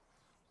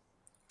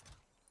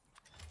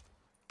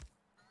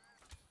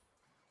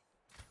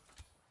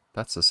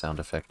 That's a sound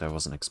effect I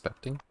wasn't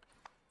expecting.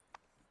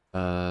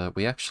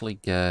 We actually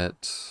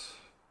get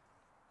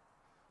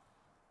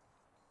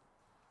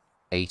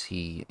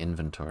 80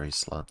 inventory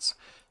slots.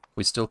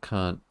 We still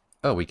can't...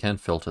 Oh, we can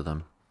filter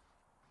them.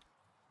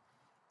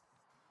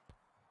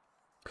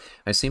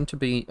 I seem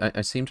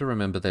to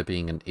remember there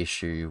being an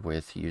issue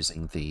with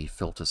using the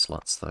filter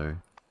slots, though.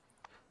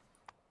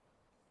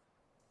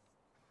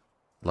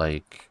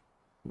 Like,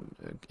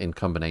 in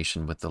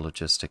combination with the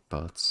logistic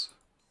bots.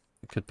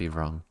 I could be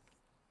wrong.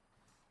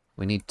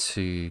 We need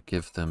to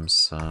give them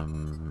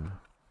some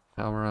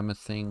power armor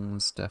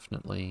things,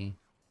 definitely.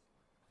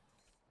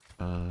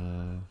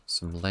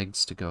 Some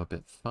legs to go a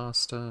bit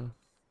faster.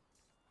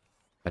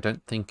 I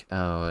don't think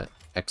our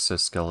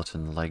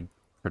exoskeleton leg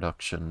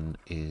production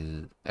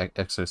is...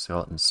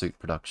 exoskeleton suit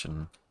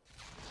production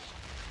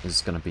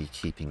is going to be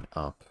keeping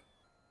up.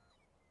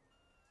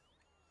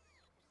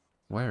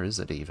 Where is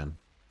it even?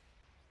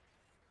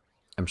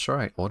 I'm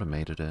sure I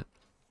automated it.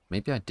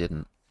 Maybe I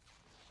didn't.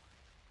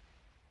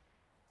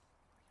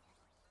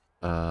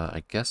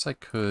 I guess I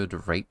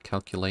could rate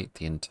calculate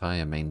the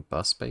entire main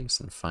bus base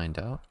and find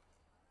out.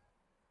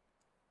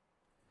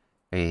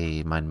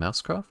 Hey, Mine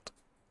Mousecraft.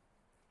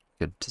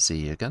 Good to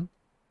see you again.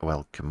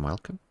 Welcome,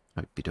 welcome.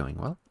 Hope you're doing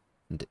well.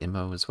 And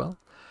Immo as well.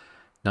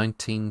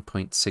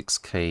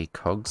 19.6k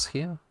cogs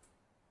here.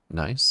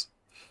 Nice.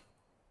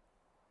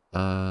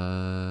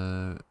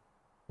 Where's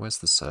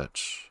the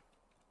search?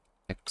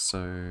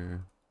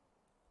 Exo...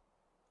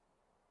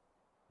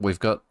 We've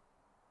got...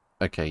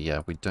 Okay,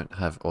 yeah, we don't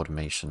have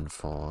automation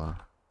for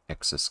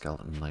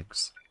exoskeleton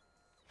legs.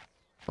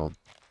 Or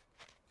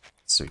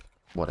suit,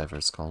 whatever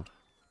it's called.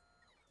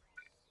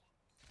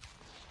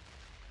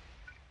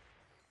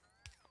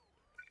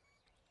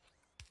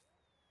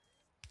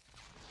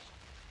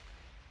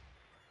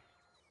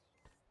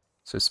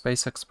 So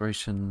space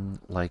exploration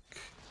like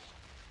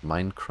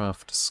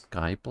Minecraft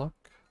Skyblock?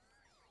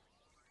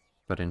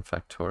 But in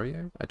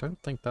Factorio? I don't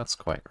think that's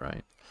quite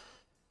right.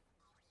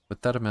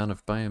 With that amount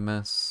of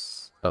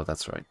biomass... Oh,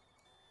 that's right.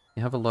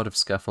 You have a lot of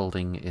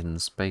scaffolding in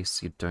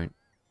space you don't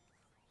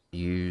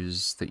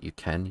use that you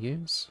can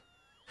use?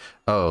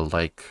 Oh,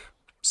 like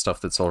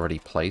stuff that's already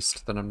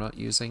placed that I'm not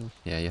using?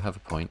 Yeah, you have a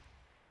point.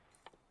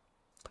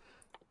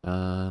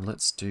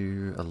 Let's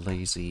do a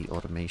lazy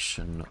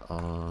automation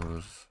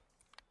of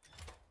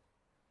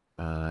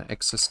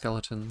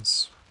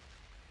exoskeletons.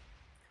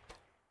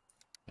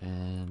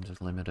 And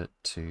limit it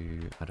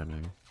to, I don't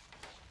know.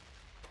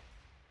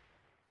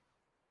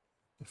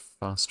 A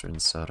faster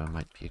inserter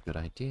might be a good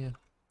idea.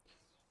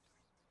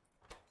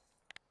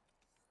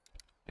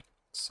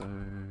 So...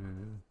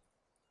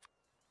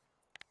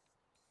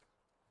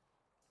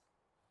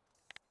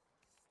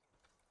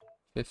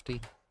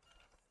 50?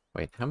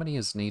 Wait, how many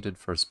is needed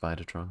for a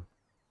Spidertron?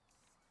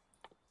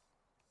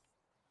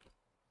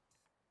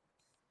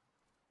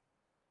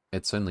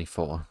 It's only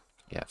 4.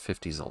 Yeah,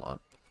 50's a lot.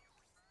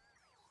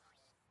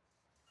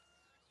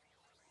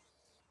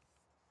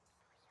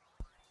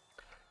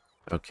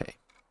 Okay.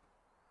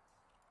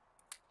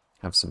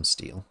 Have some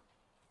steel.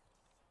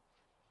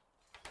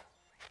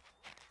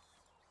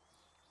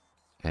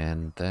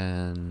 And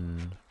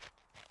then,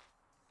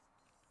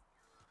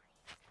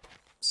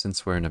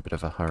 since we're in a bit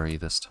of a hurry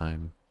this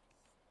time,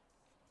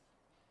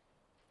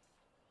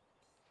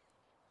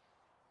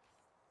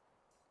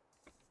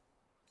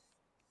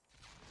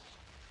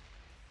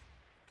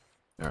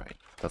 alright,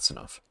 that's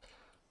enough.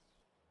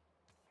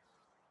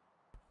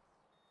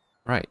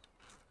 Right.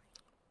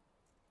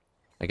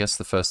 I guess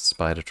the first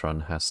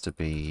Spidertron has to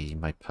be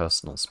my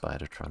personal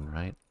Spidertron,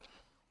 right?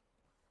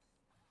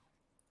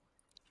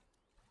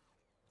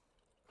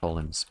 Call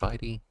him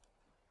Spidey.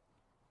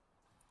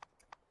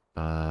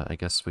 I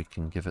guess we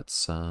can give it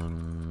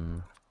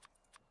some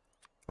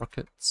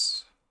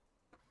rockets.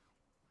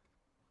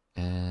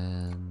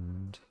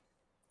 And...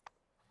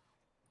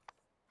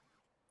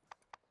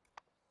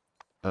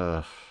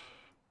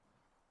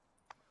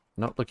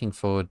 not looking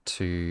forward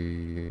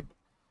to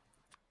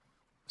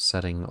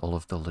setting all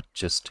of the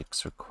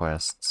logistics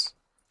requests.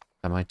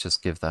 I might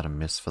just give that a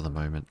miss for the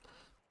moment.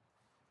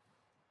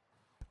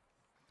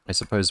 I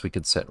suppose we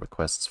could set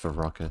requests for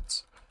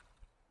rockets.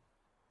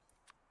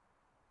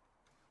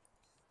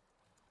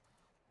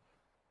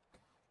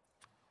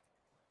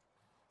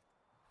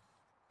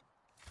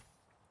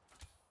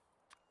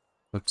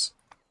 Whoops.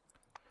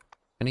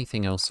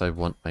 Anything else I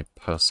want my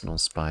personal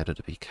spider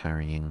to be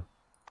carrying?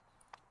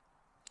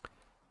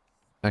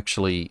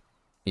 Actually,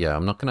 yeah,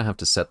 I'm not going to have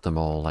to set them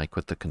all like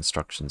with the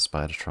construction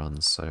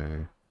Spidertrons,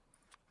 so...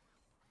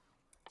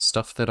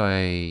 Stuff that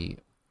I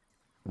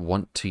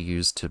want to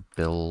use to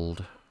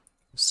build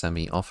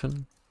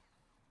semi-often.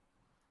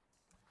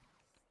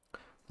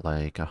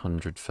 Like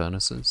 100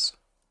 furnaces.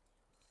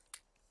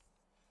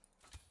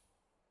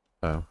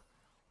 Oh.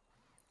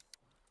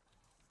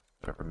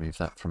 Gotta remove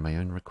that from my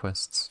own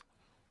requests.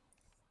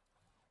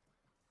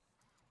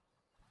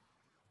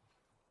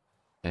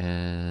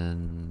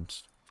 And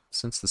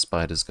since the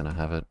spider's gonna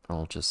have it,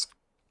 I'll just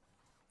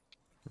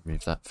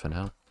remove that for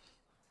now.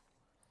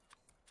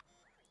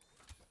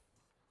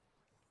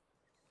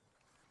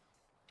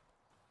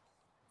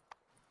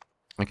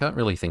 I can't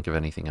really think of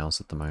anything else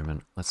at the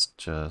moment. Let's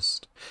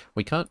just...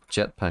 We can't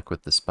jetpack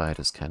with the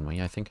spiders, can we?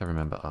 I think I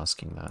remember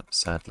asking that.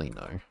 Sadly,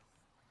 no.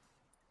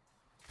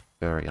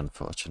 Very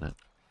unfortunate.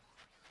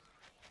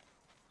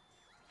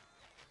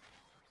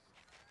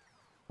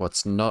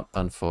 What's not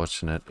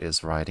unfortunate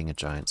is riding a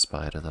giant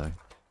spider, though.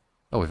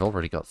 Oh, we've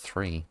already got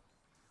 3.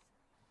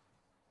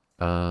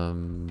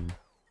 I'm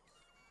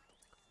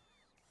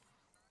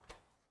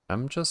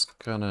just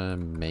gonna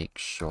make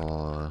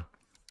sure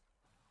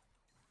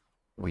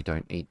we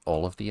don't eat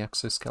all of the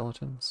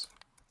exoskeletons.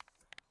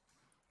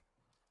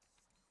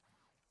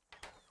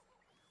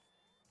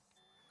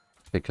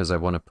 Because I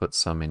want to put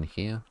some in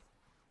here.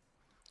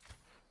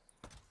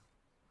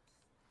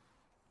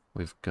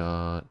 We've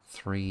got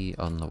 3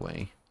 on the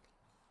way.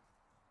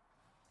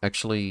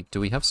 Actually, do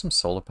we have some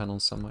solar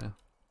panels somewhere?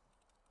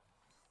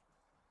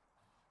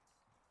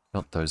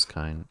 Not those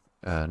kind.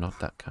 Not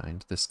that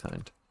kind. This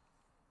kind.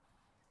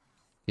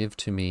 Give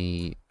to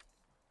me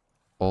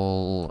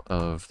all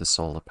of the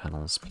solar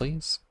panels,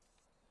 please.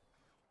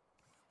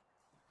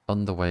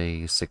 On the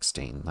way,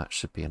 16. That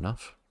should be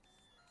enough.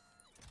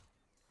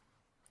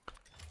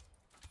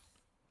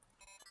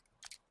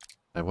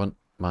 I want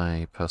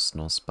my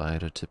personal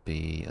spider to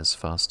be as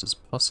fast as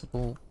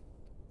possible.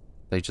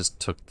 They just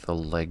took the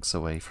legs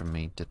away from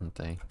me, didn't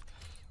they?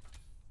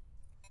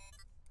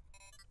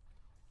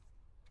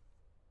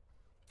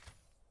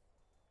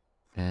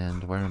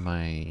 And where am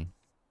I?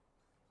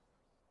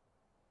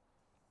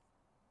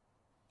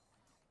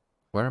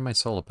 Where are my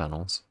solar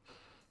panels?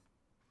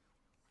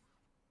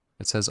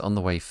 It says on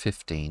the way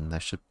 15.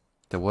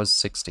 There was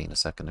 16 a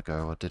second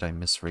ago, or did I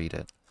misread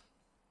it?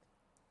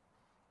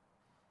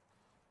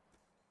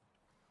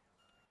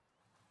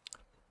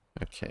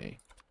 Okay.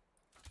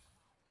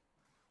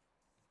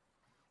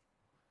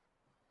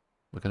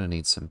 We're going to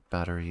need some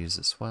batteries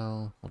as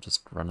well. We'll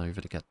just run over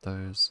to get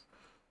those.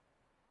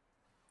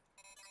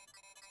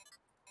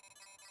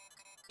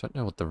 Don't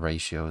know what the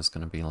ratio is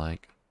going to be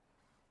like.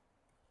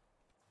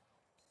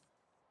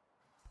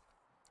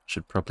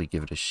 Should probably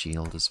give it a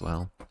shield as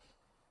well.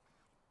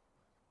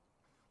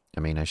 I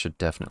mean, I should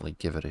definitely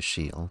give it a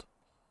shield.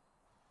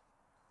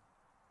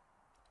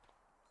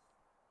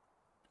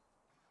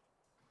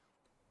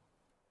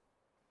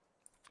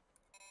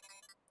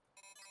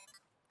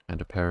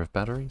 And a pair of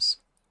batteries.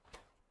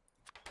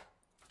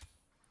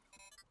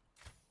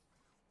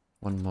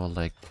 One more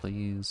leg,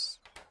 please.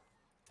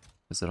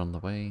 Is it on the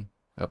way?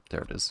 Oh,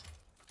 there it is.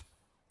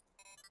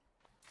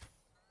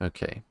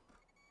 Okay.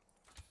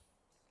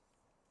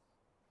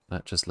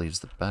 That just leaves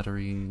the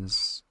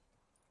batteries.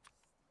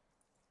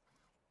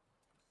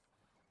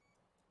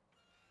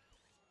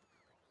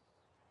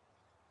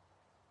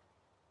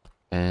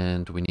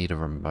 And we need a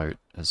remote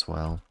as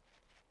well.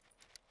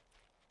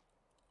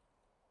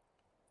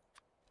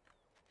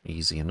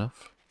 Easy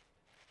enough.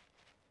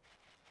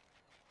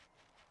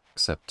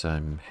 Except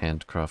I'm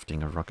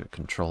handcrafting a rocket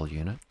control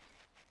unit.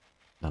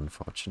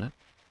 Unfortunate.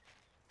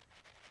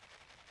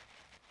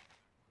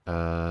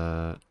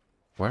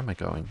 Where am I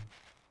going?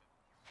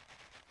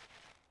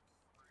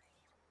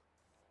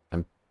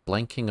 I'm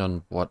blanking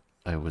on what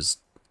I was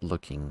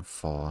looking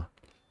for.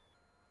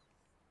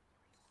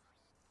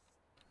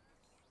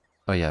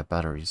 Oh yeah,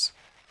 batteries.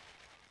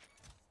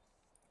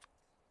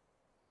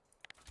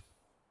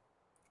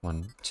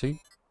 1, 2.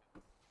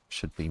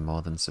 Should be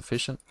more than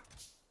sufficient.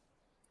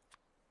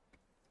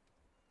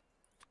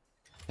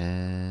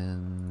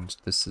 And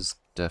this is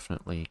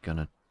definitely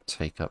gonna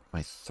take up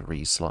my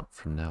 3 slot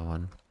from now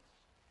on.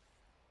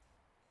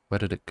 Where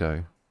did it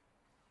go?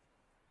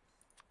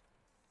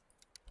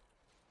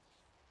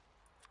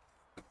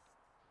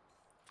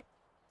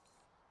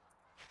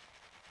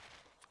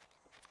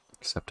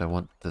 Except I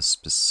want the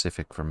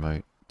specific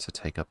remote to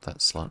take up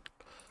that slot.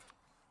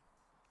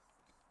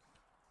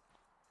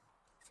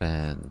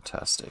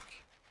 Fantastic.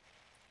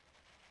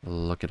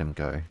 Look at him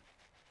go.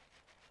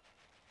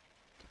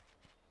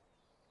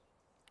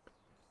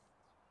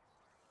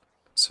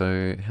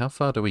 So, how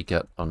far do we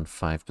get on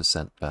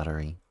 5%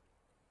 battery?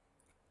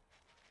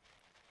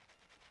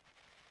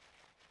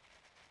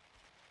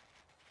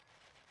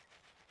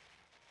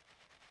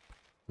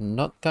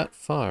 Not that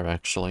far,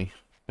 actually.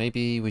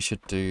 Maybe we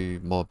should do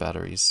more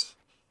batteries.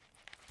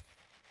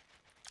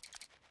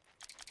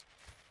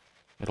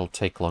 It'll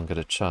take longer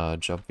to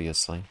charge,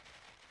 obviously.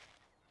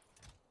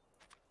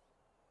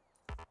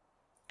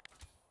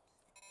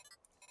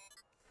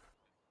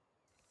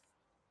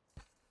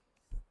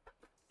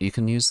 You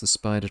can use the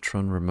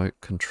Spidertron remote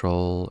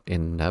control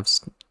in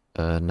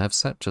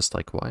Navset, just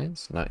like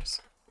wires. Nice.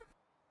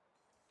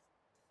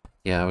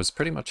 Yeah, I was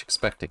pretty much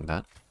expecting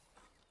that.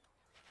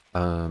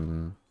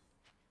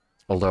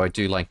 Although I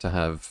do like to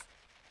have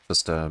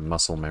just a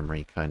muscle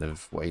memory kind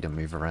of way to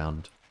move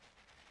around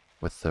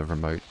with the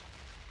remote.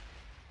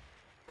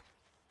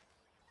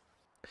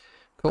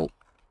 Cool.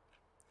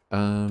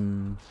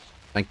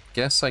 I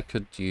guess I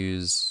could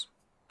use...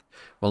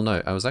 Well,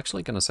 no, I was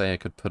actually going to say I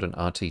could put an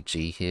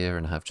RTG here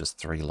and have just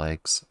 3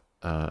 legs.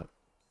 I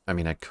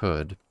mean, I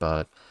could,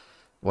 but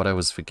what I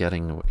was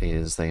forgetting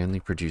is they only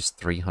produce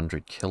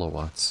 300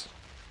 kilowatts.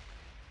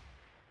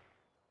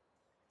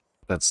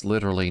 That's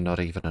literally not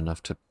even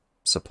enough to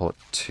support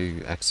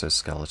 2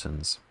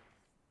 exoskeletons.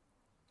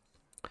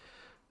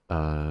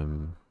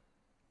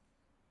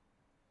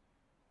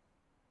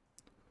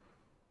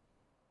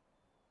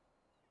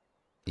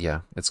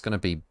 Yeah, it's going to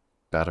be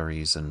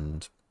batteries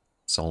and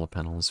solar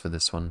panels for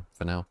this one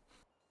for now.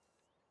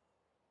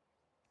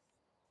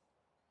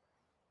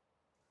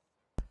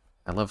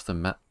 I love the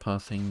map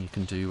pathing you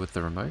can do with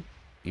the remote.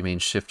 You mean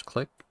shift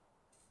click?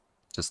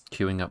 Just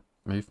queuing up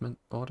movement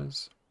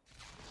orders?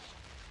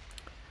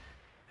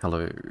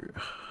 Hello,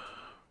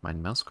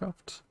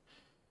 Mousecraft.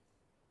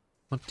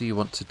 What do you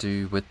want to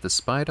do with the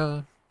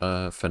spider?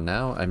 For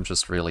now, I'm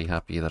just really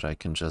happy that I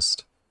can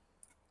just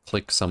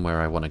click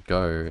somewhere I want to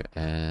go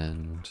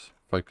and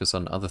focus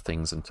on other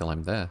things until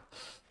I'm there,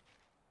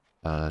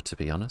 to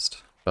be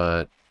honest.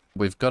 But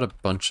we've got a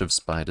bunch of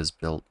spiders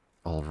built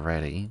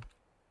already.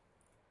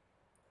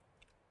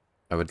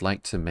 I would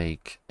like to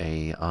make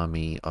an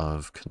army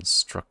of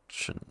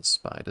construction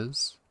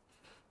spiders.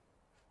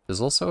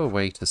 There's also a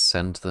way to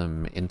send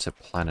them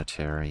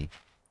interplanetary.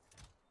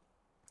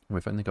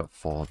 We've only got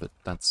 4, but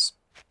that's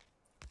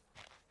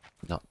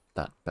not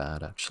that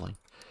bad, actually.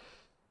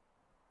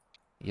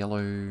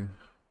 Yellow.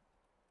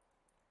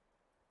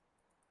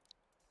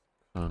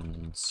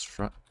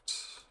 Construct.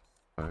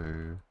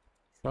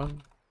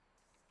 Run.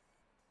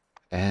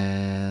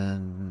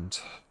 And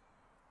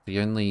the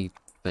only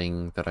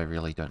thing that I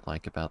really don't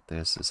like about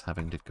this is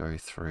having to go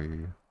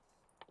through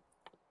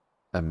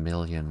a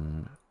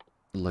million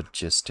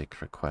logistic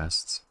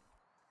requests.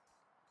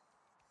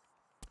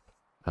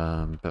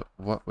 But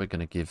what we're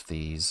going to give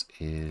these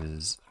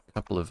is a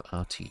couple of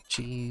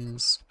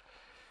RTGs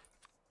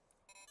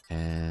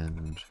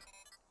and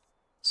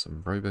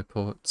some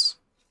roboports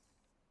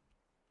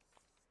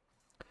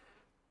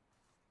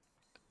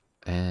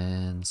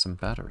and some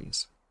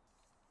batteries.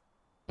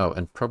 Oh,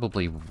 and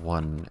probably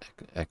 1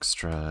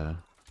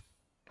 extra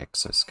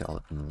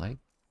exoskeleton leg,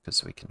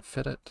 because we can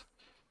fit it.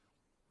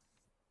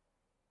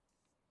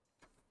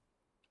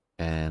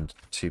 And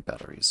 2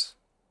 batteries.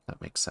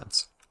 That makes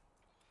sense.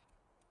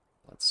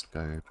 Let's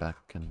go back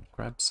and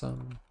grab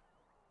some.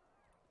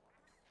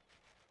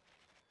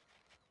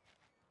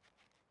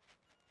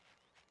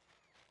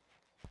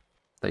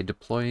 They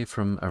deploy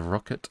from a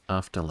rocket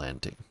after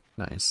landing.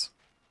 Nice.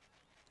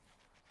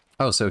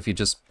 Oh, so if you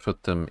just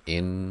put them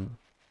in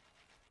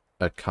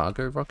a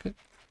cargo rocket?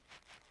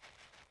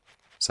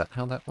 Is that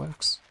how that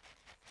works?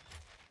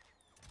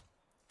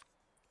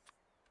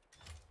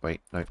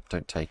 Wait, no,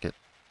 don't take it.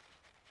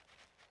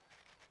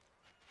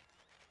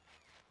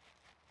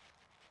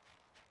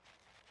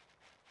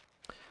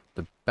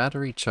 The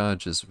battery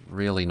charge is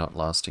really not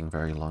lasting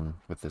very long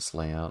with this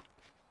layout.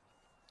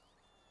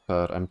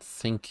 But I'm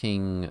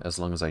thinking as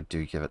long as I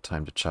do give it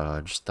time to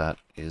charge, that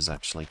is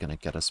actually going to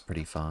get us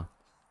pretty far.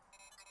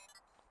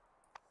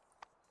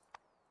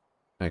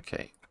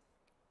 Okay.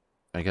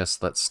 I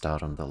guess let's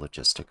start on the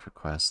logistic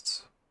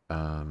requests.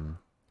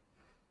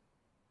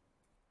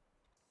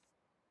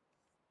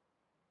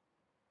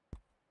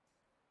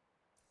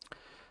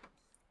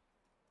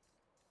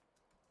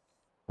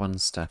 1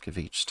 stack of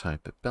each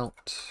type of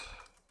belt.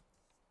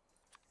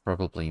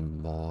 Probably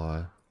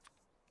more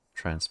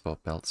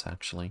transport belts,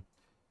 actually.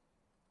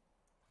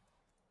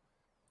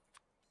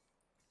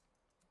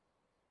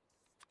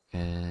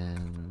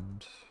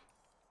 And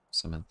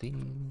some of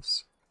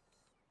these.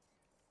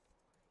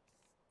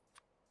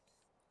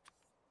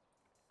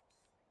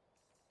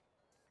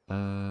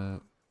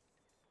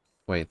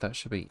 Wait, that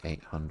should be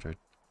 800.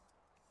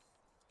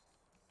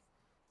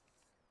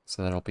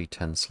 So that'll be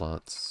 10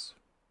 slots.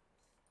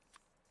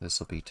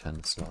 This'll be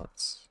 10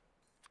 slots.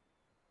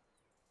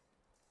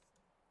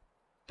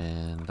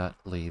 And that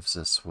leaves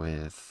us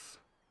with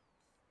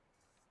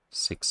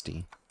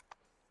 60.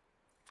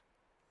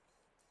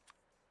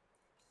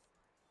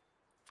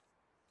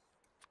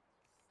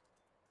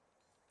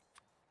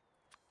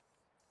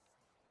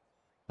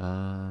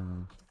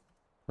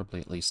 Probably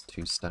at least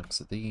 2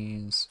 stacks of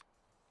these.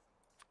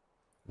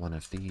 1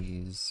 of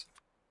these.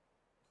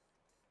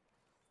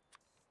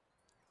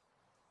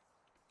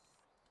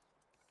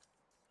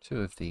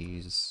 2 of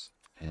these.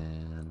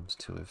 And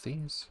 2 of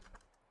these.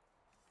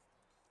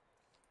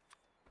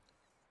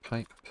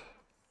 Pipe.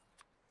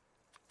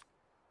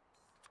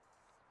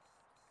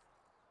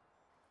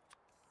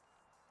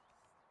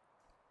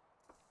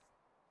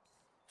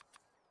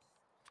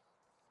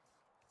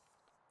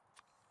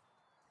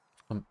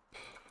 Pump.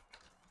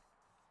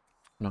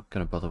 Not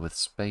gonna bother with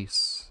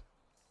space.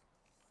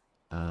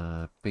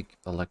 Big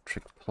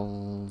electric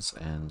poles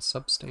and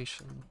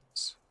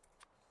substations.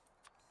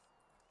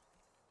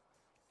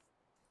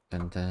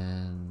 And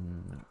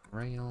then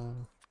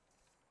rail.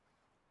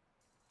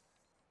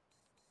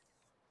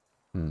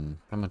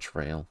 How much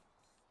rail?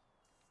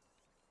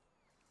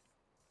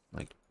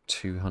 Like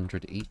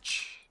 200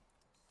 each?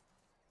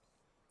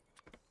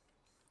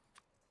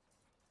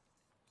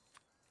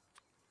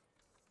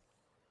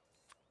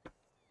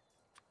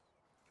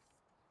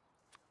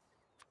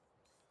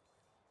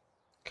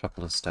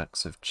 Couple of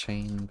stacks of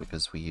chain,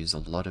 because we use a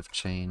lot of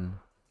chain.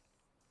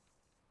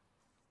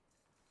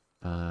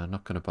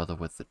 Not gonna bother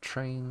with the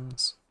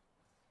trains.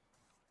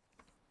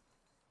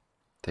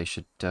 They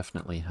should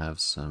definitely have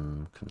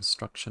some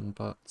construction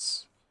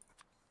bots.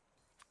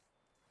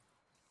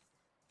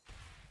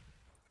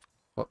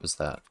 What was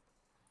that?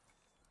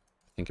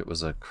 I think it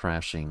was a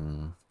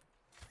crashing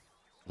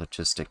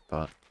logistic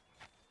bot.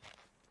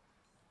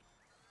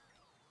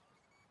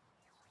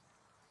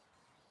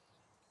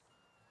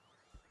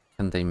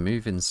 Can they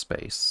move in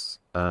space?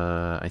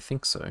 I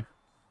think so.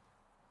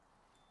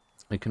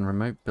 I can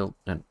remote build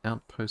an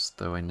outpost,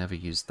 though I never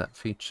used that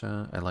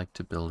feature. I like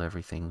to build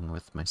everything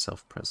with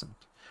myself present.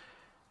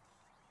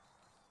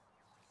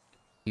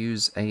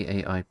 Use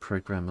AAI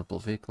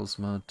programmable vehicles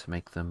mod to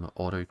make them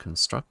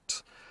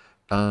auto-construct.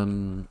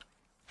 I've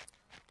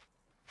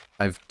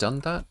done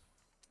that.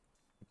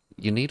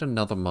 You need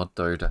another mod,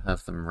 though, to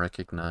have them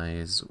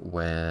recognize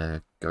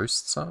where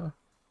ghosts are.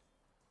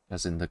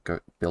 As in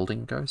the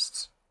building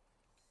ghosts.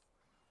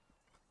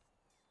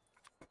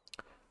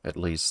 At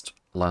least,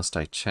 last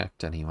I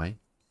checked, anyway.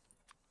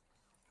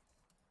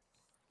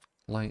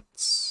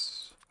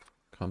 Lights.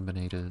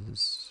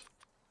 Combinators.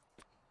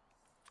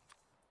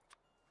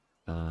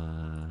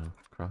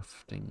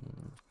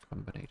 Crafting.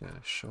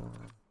 Combinator,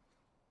 sure.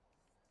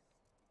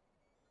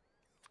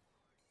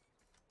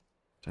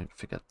 Don't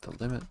forget the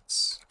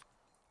limits.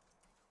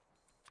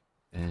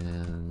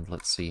 And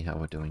let's see how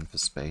we're doing for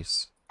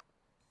space.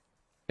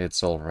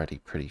 It's already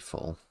pretty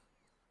full.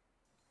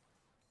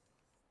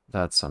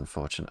 That's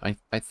unfortunate.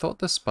 I thought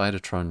the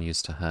Spidertron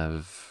used to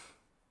have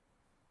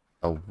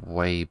a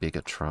way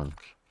bigger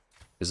trunk.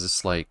 Is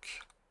this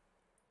like...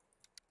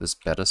 there's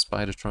better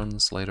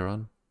Spidertrons later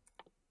on?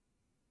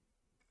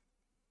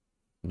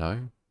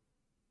 No?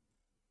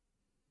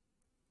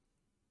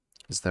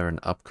 Is there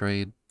an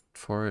upgrade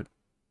for it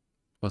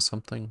or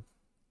something?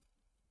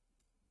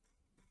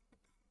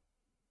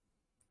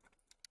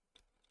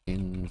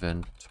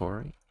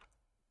 Inventory?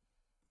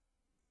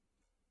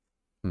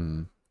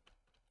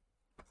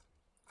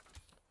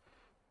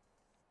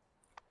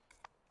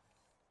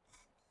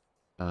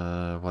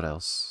 What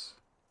else?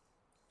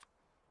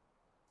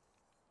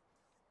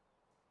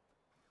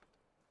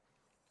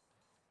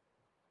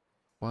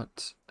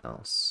 What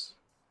else?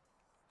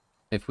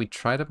 If we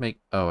try to make...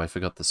 oh, I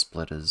forgot the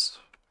splitters.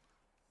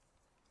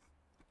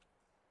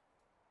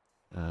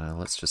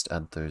 Let's just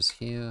add those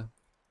here.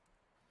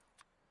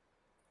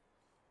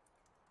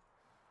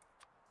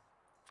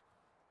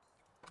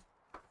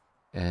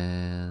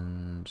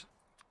 And...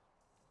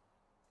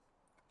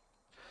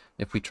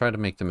 if we try to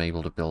make them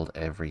able to build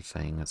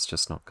everything, it's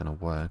just not going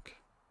to work.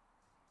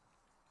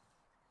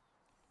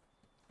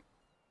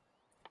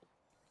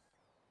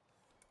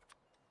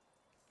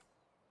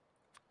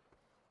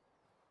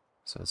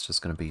 So it's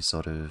just going to be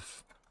sort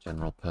of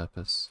general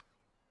purpose.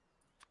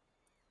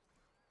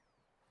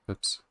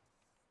 Oops.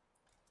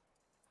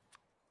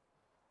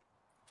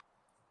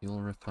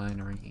 Fuel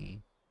refinery.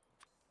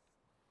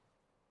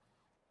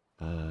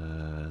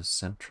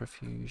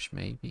 Centrifuge,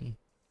 maybe?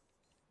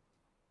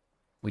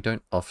 We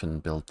don't often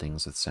build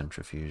things with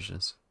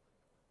centrifuges.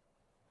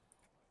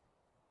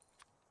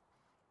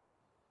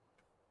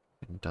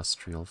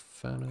 industrial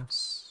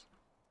furnace.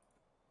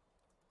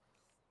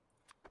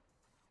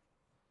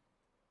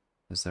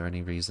 Is there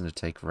any reason to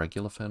take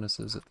regular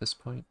furnaces at this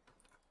point?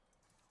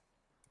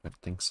 I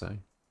don't think so.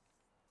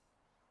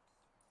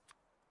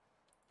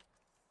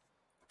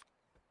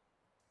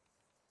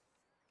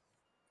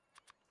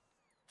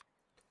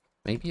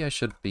 Maybe I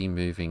should be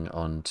moving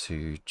on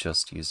to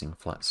just using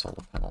flat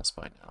solar panels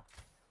by now.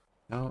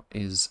 How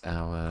is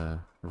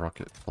our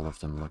rocket full of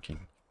them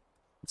looking?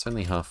 It's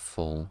only half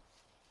full.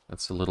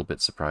 That's a little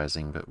bit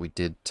surprising, but we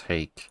did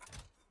take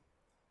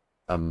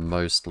a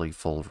mostly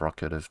full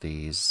rocket of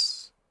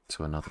these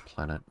to another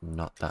planet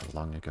not that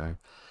long ago.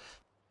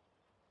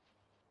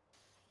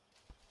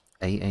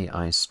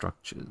 AAI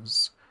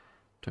structures.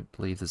 Don't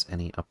believe there's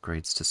any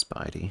upgrades to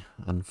Spidey.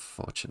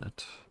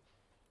 Unfortunate.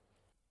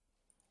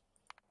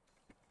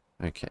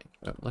 Okay,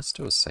 let's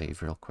do a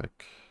save real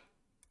quick.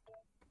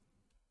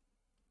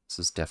 This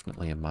is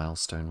definitely a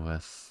milestone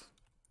worth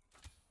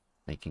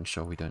making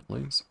sure we don't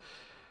lose.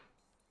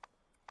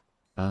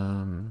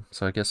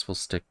 So I guess we'll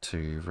stick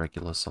to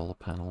regular solar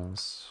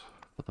panels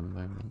for the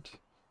moment.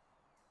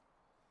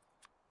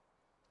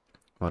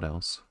 What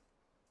else?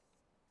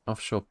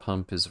 Offshore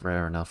pump is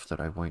rare enough that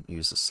I won't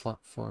use a slot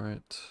for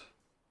it.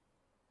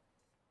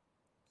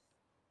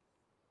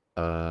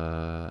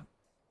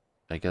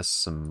 I guess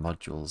some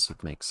modules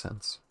would make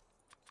sense.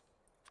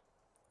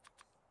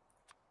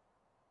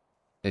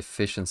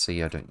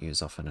 Efficiency I don't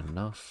use often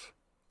enough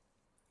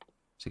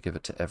to give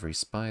it to every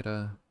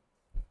spider.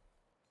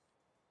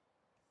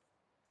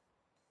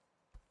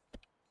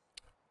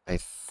 I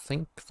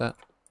think that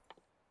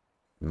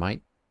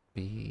might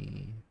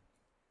be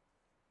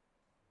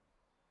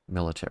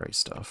military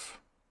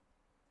stuff.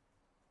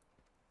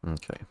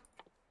 Okay.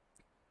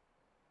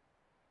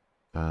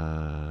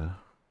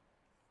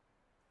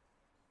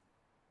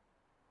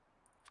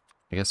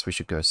 I guess we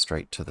should go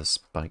straight to the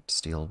spiked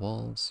steel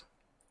walls.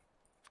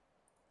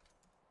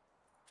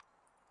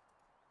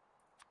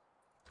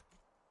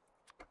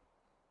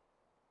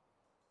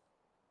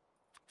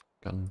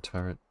 Gun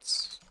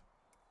turrets.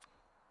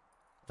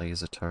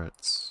 Laser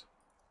turrets.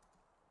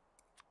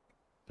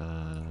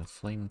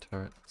 Flame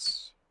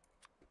turrets.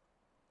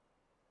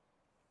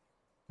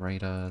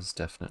 Radars,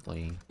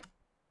 definitely.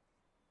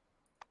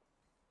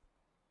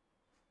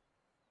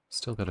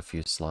 Still got a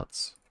few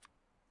slots.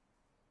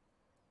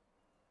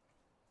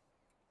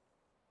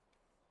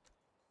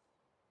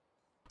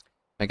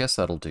 I guess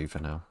that'll do for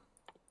now.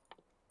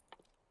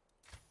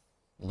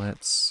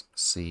 Let's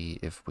see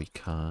if we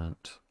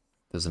can't...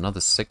 There's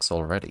another 6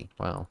 already.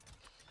 Wow.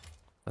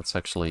 That's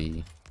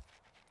actually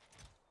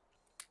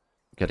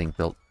getting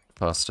built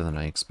faster than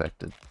I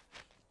expected.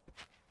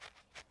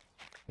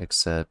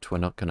 Except we're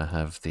not going to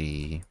have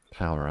the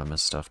power armor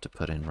stuff to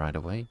put in right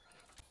away.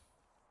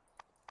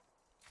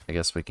 I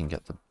guess we can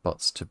get the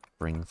bots to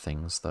bring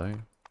things, though.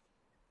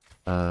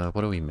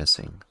 What are we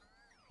missing?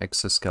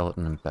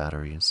 Exoskeleton and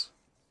batteries.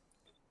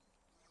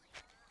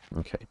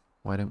 Okay,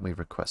 why don't we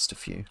request a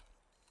few?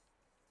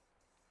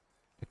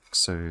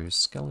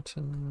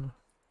 Exoskeleton.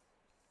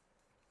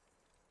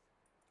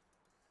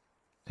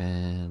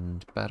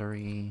 And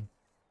battery.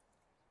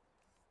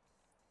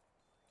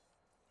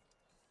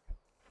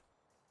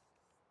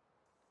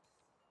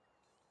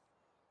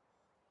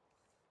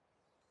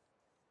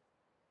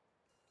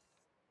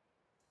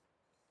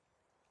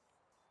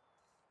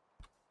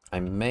 I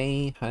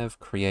may have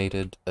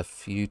created a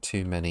few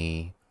too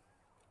many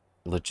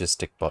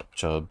logistic bot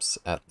jobs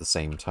at the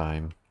same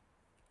time.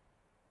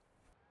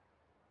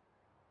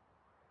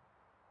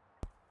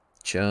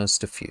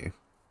 Just a few.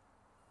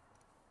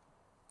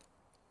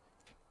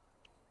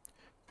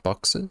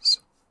 Boxes?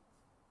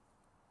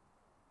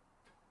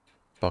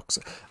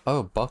 Boxes.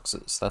 Oh,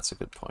 boxes. That's a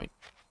good point.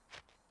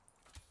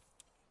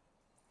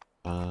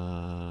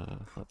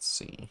 Let's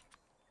see.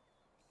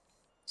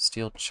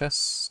 Steel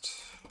chest.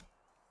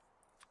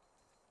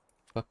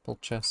 Purple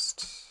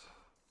chest.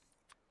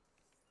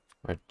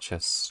 Red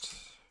chest.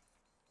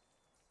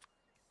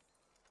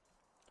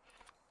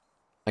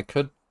 I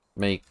could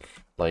make,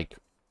 like,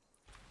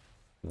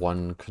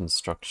 one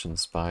construction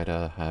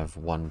spider have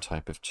one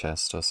type of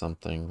chest or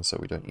something, so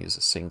we don't use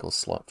a single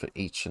slot for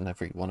each and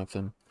every one of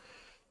them.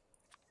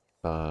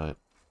 But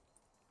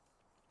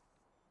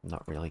I'm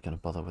not really going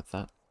to bother with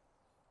that.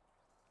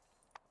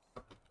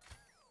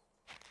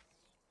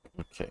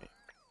 Okay.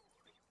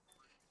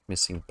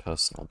 Missing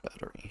personal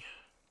battery.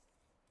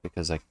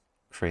 Because I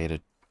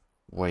created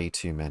way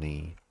too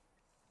many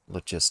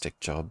logistic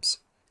jobs.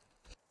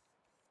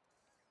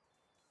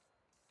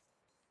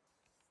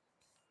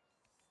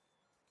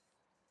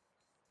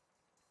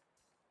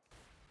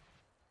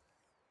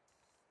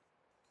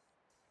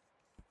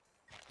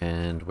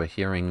 And we're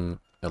hearing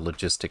a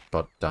logistic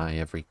bot die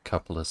every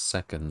couple of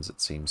seconds, it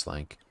seems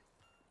like.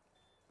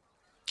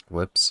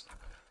 Whoops.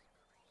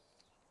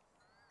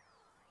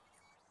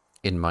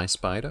 In my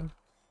spider?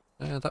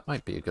 That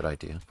might be a good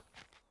idea.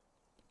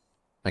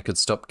 I could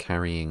stop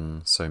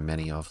carrying so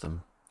many of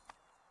them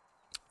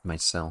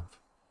myself.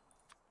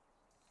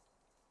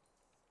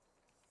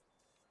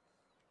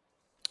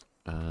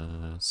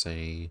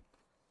 Say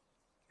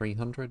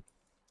 300.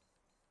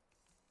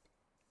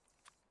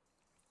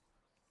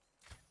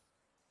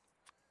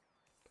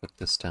 Put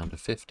this down to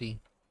 50.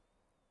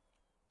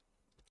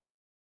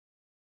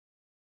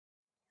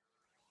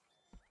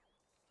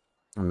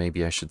 Or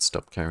maybe I should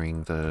stop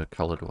carrying the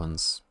colored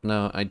ones.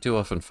 No, I do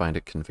often find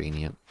it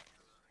convenient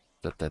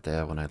that they're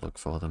there when I look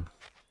for them.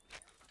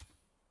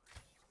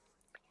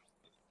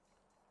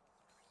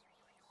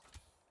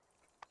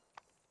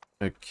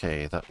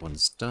 Okay, that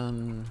one's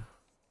done.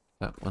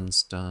 That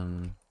one's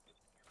done.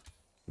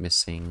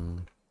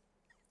 Missing...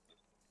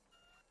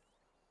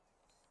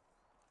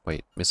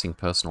 Wait, missing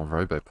personal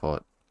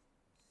Roboport.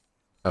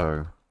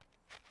 Oh.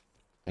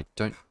 I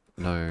don't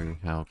know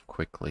how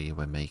quickly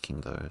we're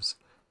making those.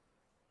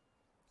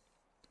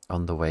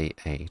 On the way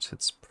 8,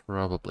 it's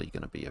probably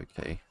going to be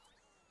okay.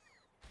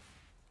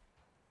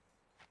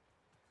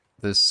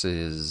 This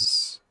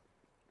is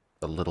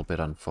a little bit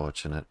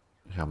unfortunate,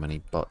 how many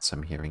bots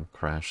I'm hearing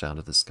crash out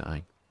of the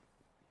sky.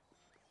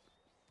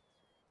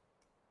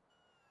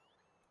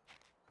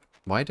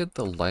 Why did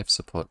the life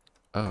support...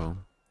 Oh.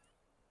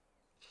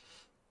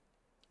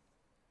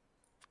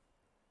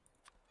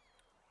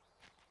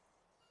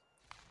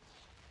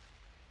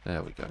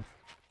 There we go.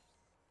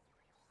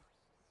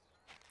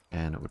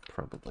 And it would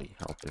probably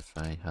help if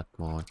I had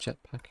more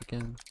jetpack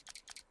again.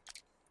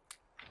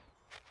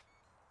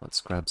 Let's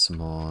grab some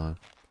more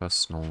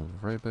personal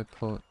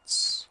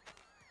Roboports.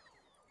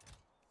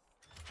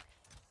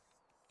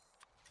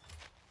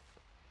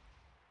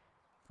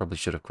 Probably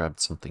should have grabbed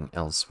something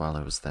else while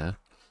I was there.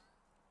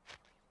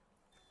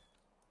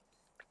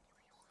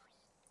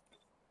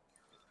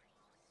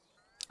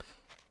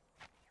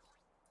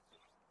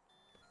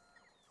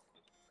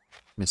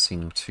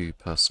 Missing 2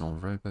 personal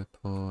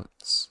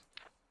Roboports.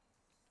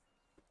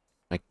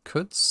 I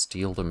could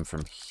steal them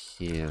from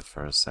here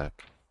for a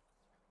sec.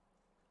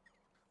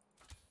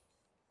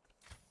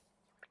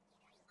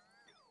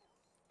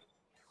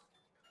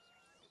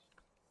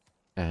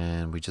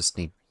 And we just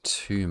need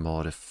 2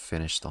 more to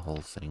finish the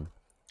whole thing.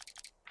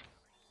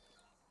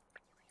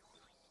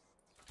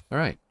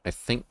 Alright, I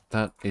think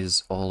that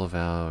is all of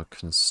our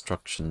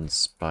construction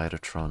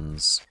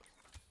Spidertrons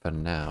for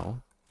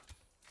now.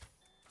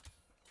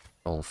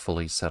 All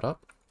fully set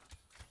up.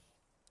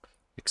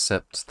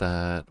 Except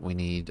that we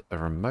need a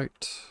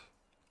remote.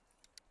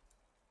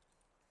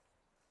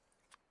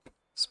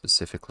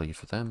 Specifically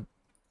for them.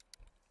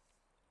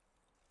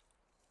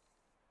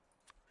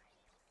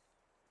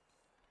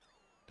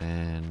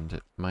 And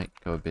it might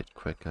go a bit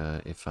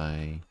quicker if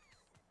I...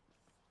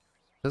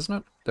 There's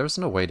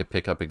no way to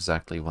pick up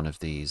exactly one of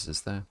these,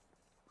 is there?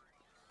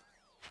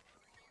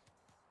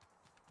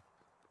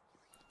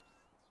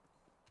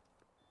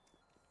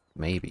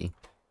 Maybe.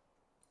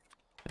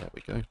 There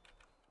we go.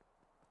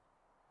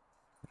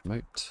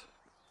 Remote.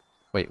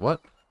 Wait,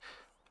 what?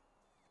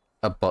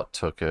 A bot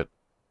took it.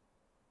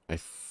 I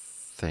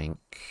think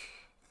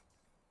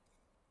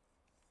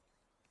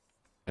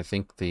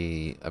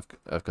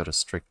I've got a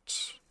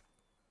strict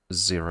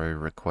 0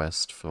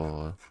 request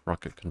for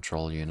rocket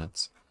control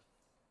units.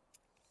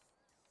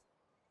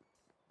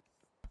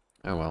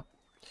 Oh well.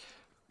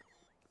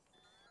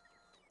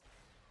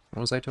 What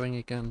was I doing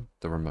again?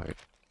 The remote.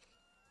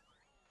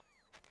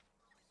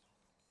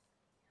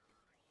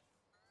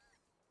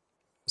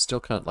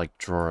 Still can't, like,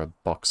 draw a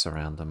box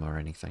around them or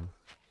anything.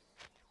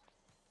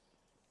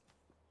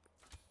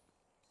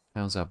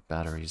 How's our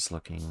batteries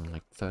looking?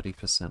 Like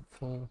 30%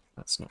 full?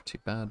 That's not too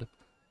bad.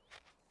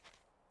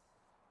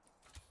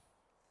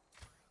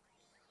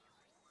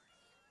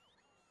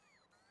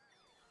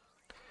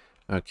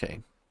 Okay.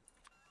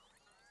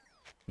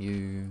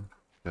 You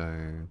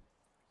go...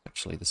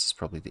 Actually, this is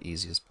probably the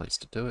easiest place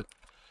to do it.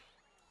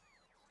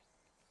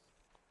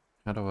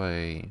 How do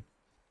I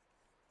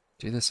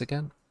do this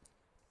again?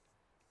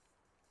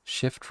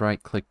 Shift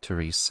right click to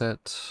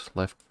reset,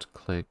 left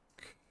click.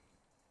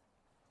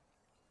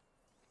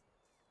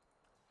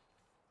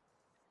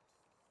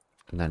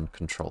 And then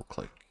control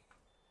click.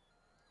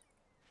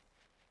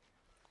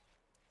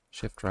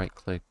 Shift right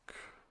click,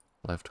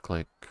 left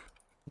click,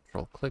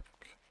 control click,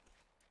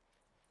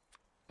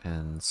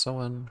 and so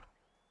on.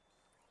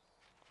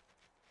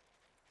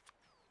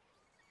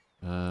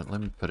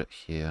 Let me put it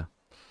here.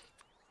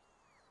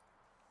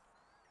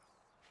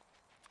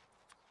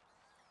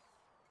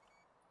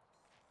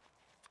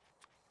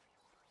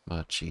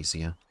 Much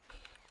easier.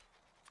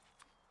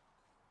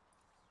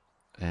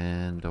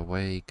 And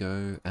away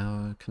go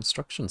our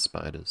construction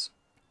spiders.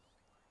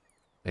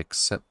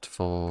 Except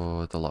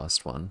for the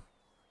last one.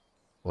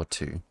 Or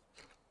 2.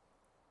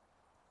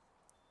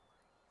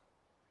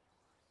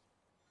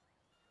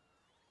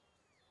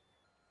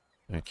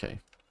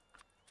 Okay.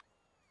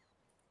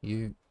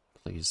 You,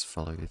 please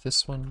follow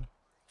this one.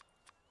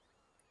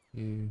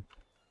 You,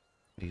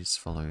 please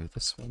follow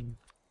this one.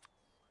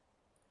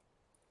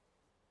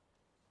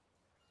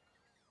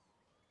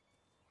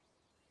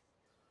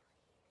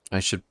 I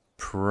should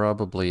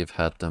probably have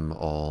had them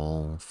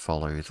all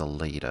follow the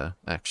leader,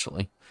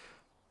 actually.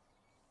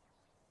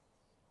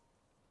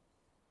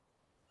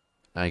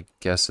 I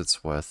guess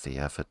it's worth the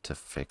effort to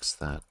fix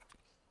that.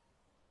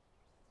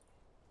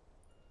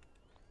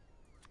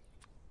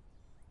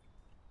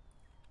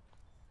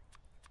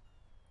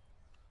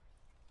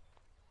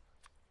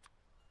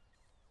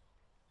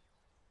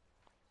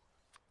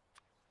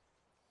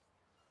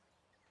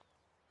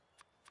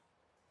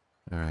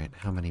 Alright,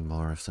 how many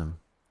more of them?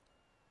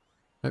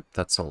 Nope,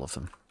 that's all of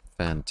them.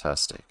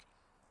 Fantastic.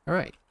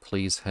 Alright,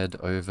 please head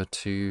over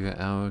to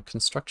our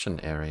construction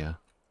area.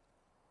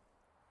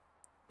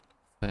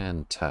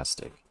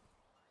 Fantastic.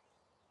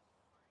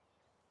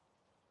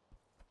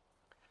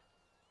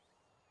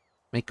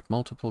 Make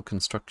multiple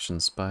construction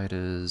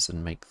spiders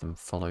and make them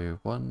follow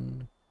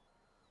one,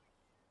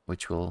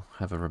 which will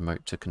have a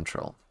remote to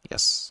control.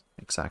 Yes,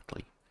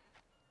 exactly.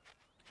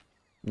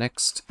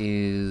 Next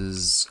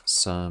is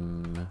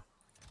some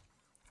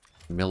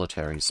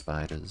military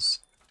spiders.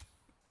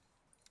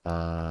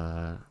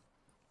 Why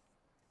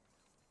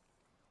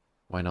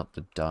not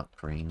the dark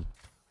green?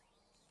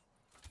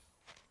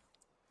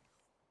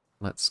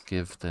 Let's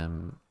give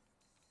them...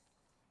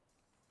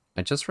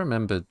 I just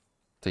remembered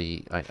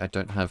I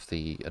don't have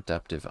the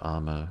adaptive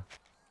armor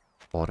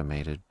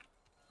automated.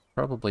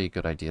 Probably a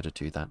good idea to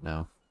do that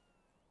now.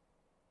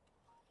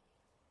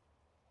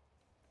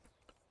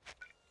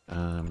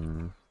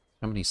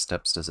 How many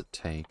steps does it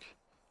take?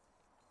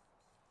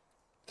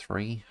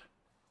 3?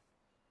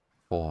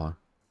 4.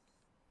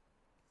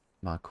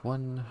 Mark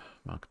 1,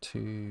 Mark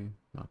 2,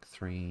 Mark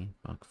 3,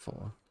 Mark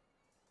 4.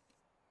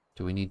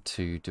 Do we need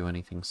to do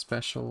anything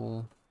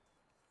special?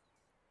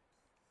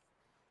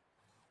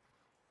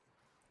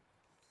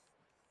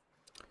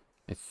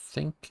 I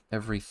think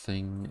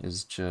everything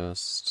is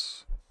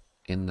just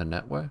in the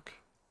network.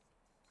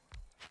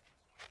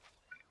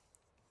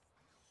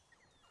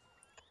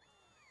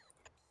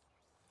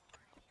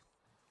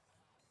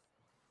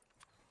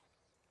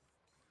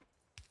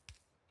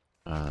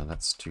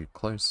 That's too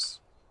close.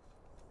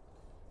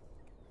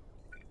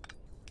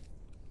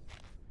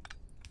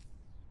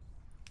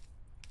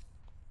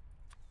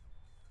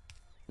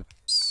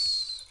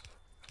 Oops.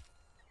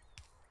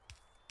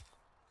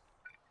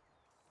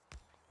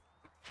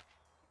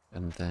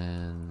 And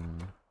then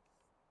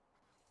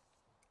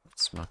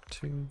that's Mark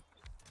 2,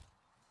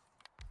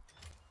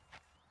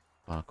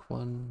 Mark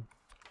 1,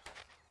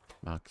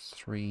 Mark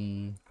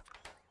 3,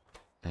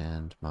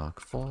 and Mark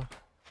 4.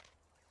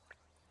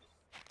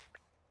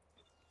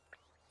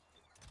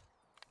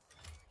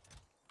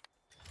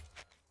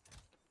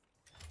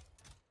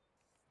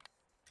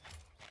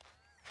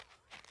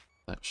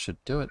 That should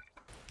do it.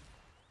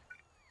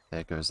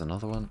 There goes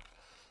another one.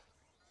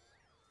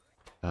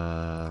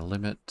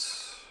 Limit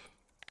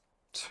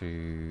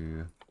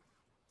to,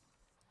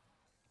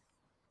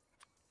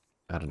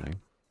 I don't know,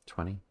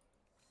 20.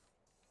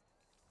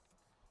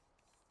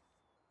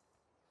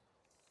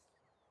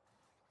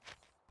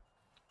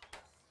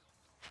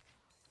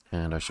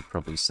 And I should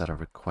probably set a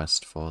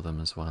request for them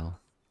as well.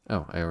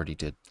 Oh, I already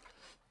did.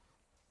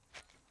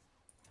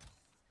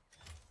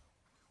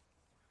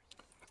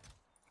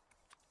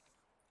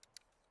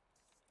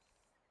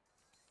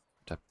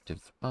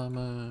 Adaptive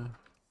armor.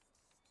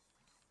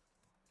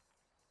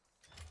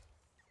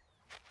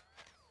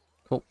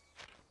 Cool.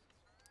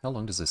 How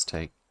long does this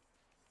take?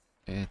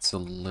 It's a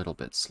little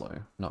bit slow.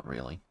 Not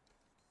really.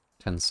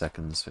 10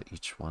 seconds for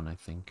each one, I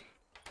think.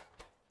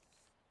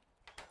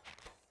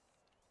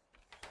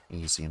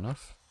 Easy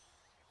enough.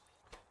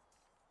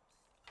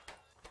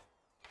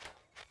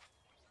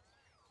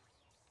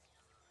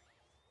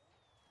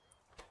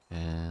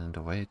 And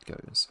away it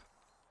goes.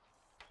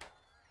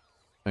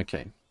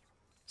 Okay.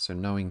 So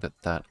knowing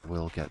that that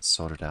will get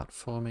sorted out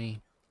for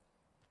me.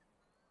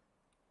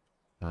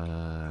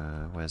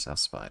 Where's our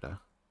spider?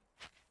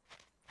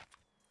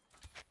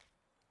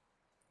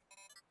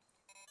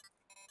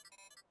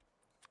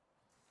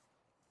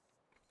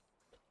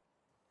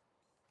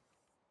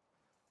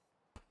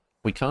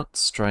 We can't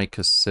strike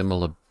a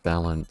similar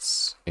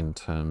balance in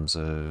terms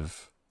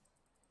of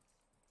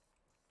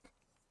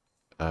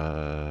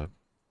power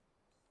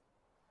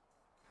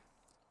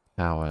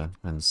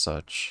and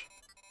such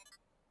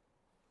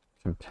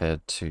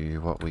compared to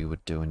what we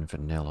would do in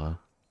vanilla.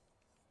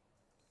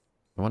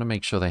 I want to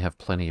make sure they have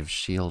plenty of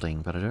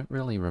shielding, but I don't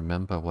really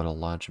remember what a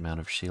large amount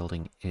of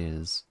shielding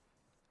is.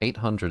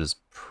 800 is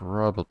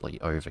probably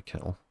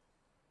overkill.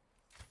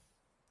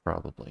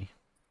 Probably.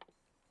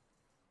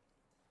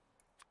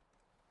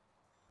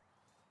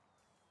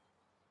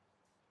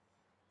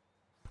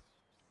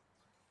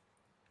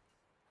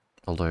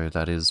 Although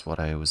that is what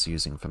I was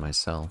using for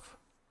myself.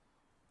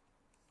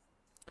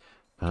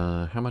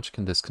 How much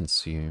can this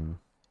consume?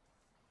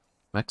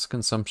 Max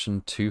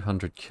consumption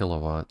 200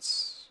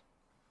 kilowatts.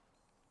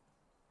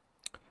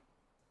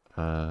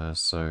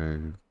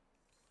 So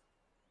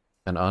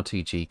an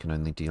RTG can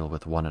only deal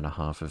with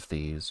 1.5 of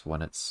these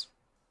when it's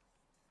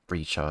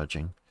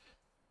recharging.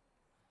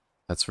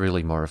 That's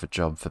really more of a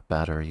job for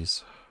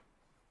batteries.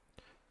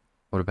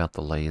 What about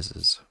the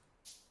lasers?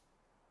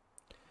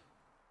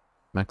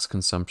 Max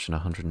consumption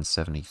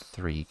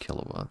 173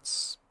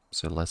 kilowatts,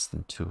 so less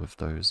than 2 of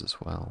those as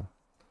well.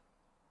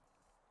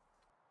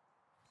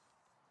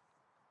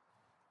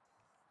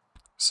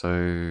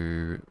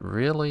 So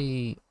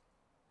really,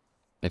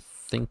 I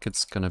think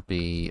it's going to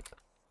be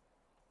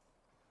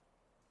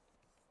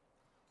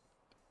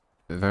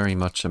very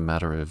much a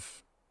matter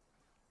of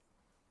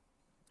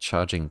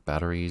charging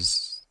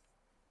batteries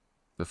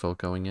before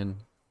going in.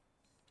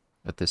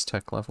 at this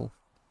tech level.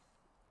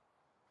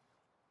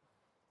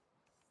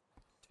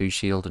 2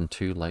 shield and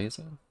 2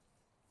 laser?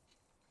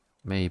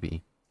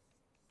 Maybe.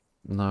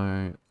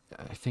 No,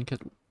 I think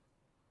it...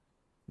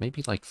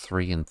 Maybe like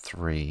 3 and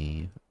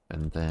 3,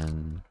 and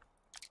then...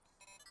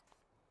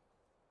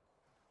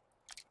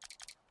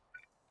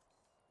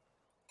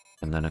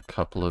 And then a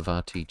couple of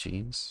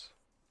RTGs.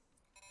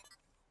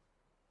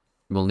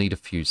 We'll need a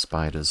few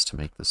spiders to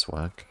make this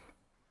work.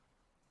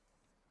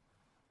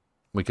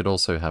 We could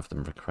also have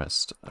them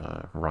request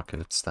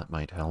rockets, that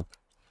might help.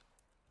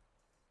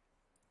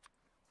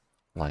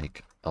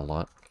 Like, a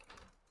lot.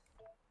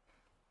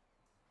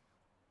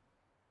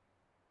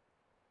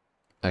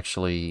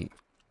 Actually,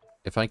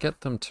 if I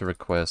get them to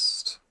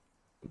request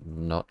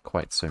not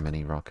quite so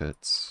many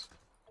rockets,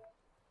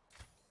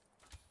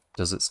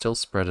 does it still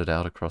spread it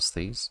out across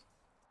these?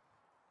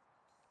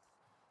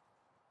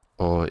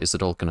 Or is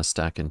it all going to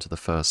stack into the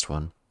first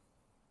one?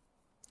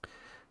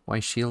 Why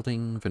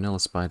shielding? Vanilla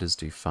spiders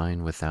do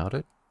fine without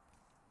it.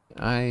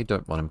 I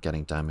don't want them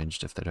getting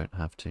damaged if they don't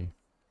have to.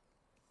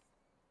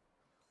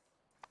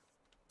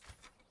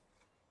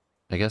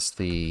 I guess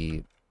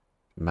the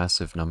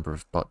massive number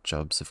of bot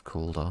jobs have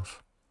cooled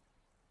off.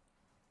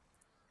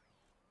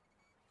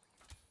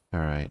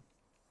 Alright.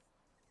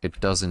 It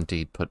does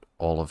indeed put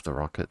all of the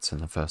rockets in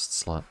the first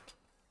slot.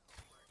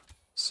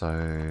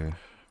 So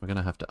we're going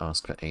to have to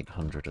ask for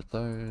 800 of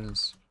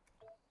those.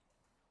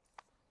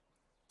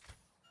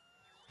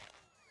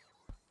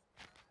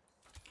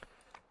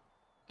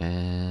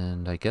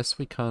 And I guess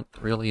we can't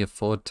really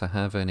afford to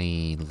have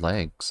any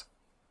legs.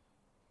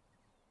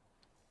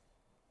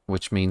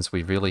 Which means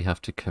we really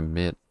have to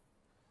commit.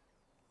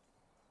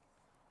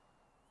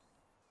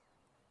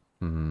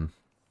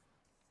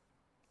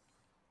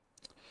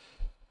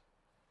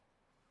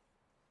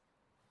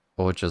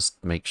 Or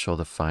just make sure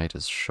the fight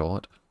is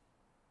short.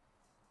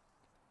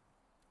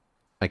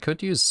 I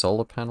could use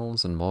solar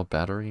panels and more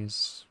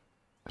batteries.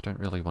 I don't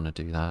really want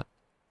to do that.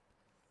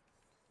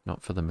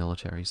 Not for the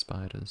military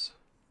spiders.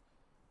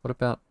 What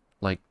about,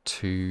 like,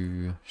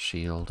 2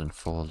 shield and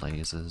 4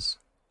 lasers?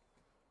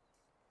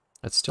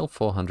 It's still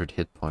 400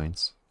 hit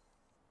points.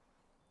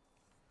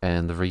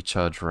 And the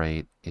recharge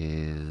rate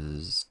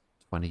is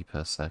 20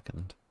 per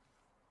second.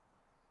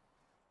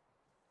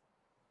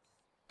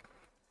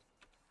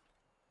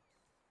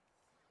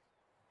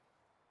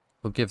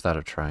 We'll give that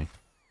a try.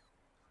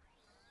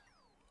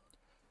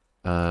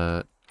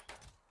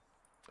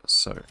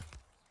 So,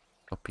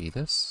 copy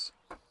this.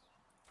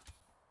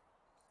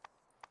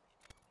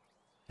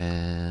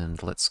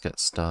 And let's get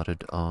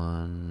started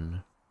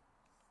on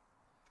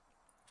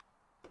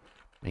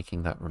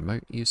making that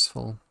remote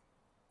useful.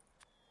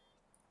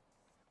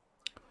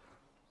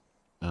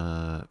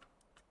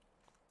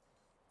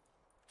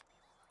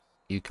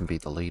 You can be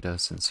the leader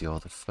since you're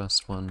the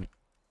first one.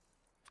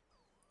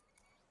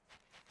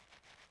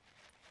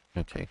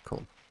 Okay,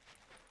 cool.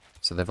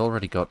 So they've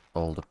already got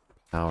all the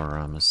power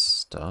armor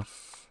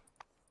stuff.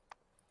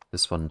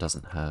 This one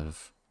doesn't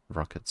have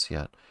rockets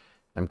yet.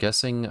 I'm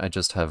guessing I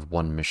just have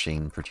one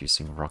machine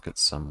producing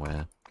rockets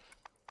somewhere.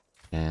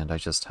 And I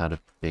just had a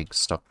big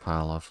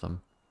stockpile of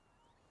them.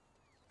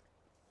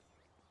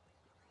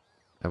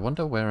 I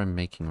wonder where I'm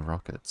making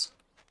rockets.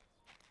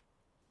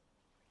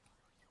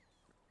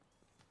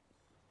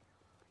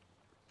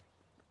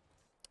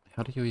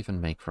 How do you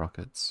even make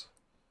rockets?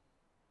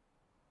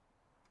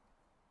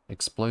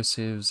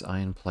 Explosives,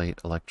 iron plate,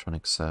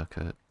 electronic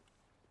circuit.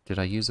 Did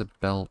I use a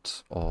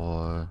belt,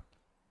 or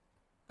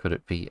could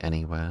it be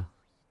anywhere?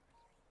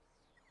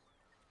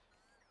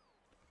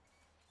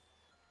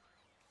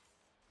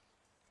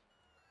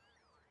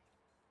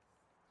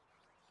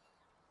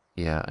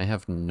 Yeah, I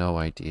have no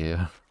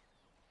idea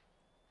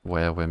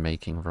where we're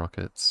making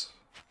rockets.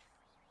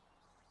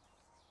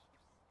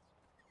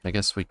 I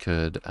guess we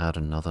could add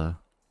another.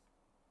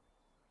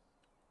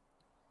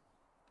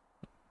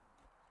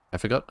 I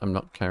forgot I'm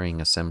not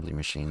carrying assembly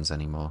machines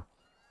anymore.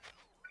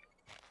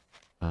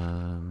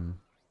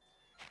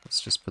 Let's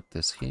just put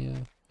this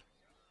here.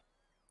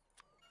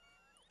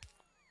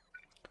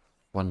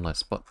 One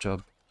less bot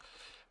job.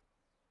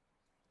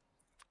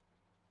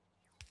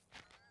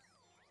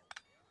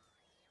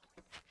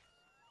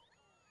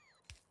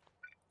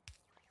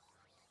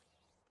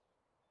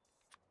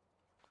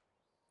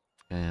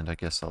 And I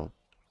guess I'll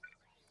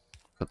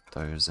put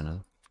those in a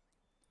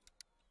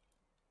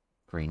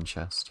green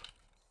chest.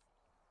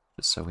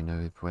 Just so we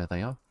know where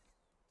they are.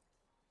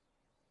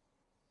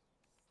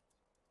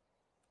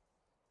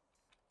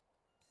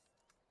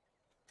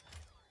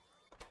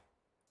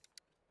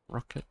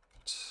 Rocket.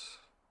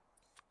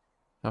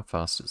 How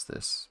fast is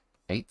this?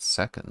 8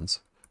 seconds?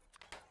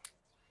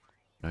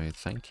 No,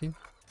 thank you.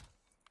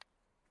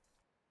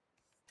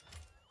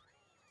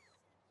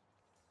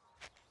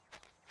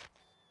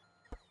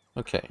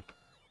 Okay.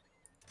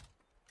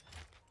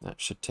 That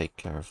should take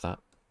care of that.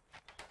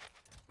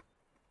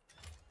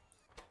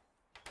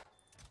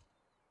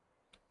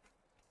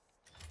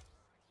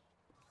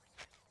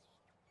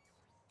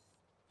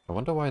 I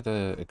wonder why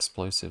the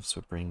explosives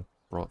were being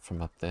brought from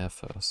up there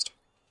first.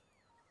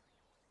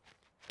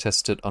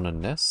 Test it on a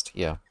nest?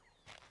 Yeah.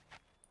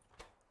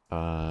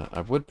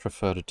 I would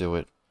prefer to do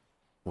it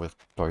with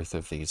both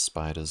of these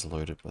spiders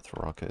loaded with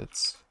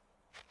rockets.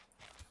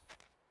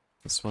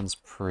 This one's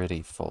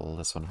pretty full.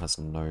 This one has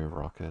no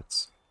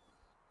rockets.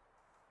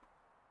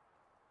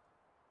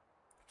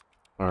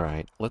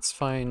 Alright, let's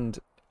find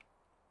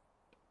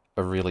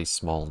a really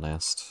small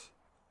nest.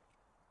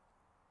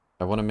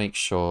 I want to make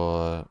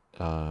sure...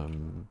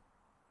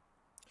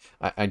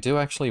 I do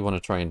actually want to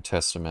try and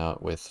test them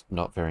out with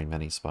not very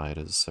many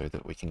spiders so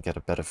that we can get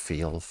a better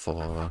feel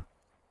for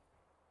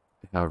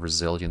how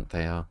resilient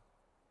they are.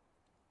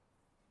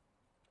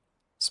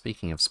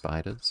 Speaking of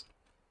spiders,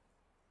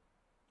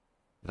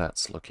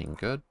 that's looking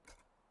good.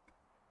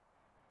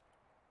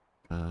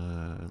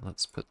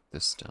 Let's put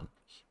this down.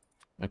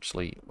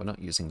 Actually, we're not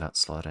using that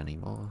slot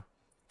anymore.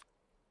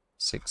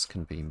 6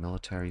 can be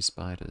military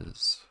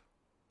spiders.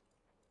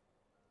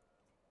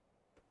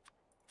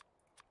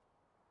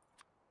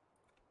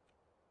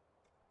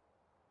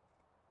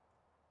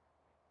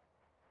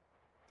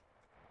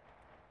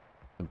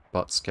 The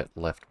bots get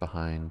left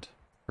behind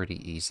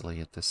pretty easily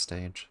at this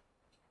stage.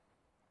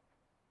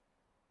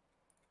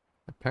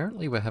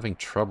 Apparently we're having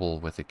trouble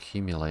with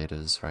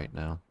accumulators right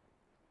now.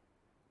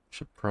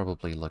 Should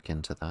probably look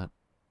into that.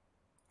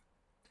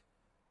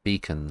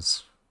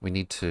 Beacons. We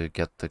need to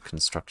get the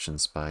construction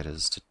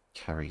spiders to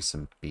carry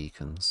some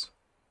beacons.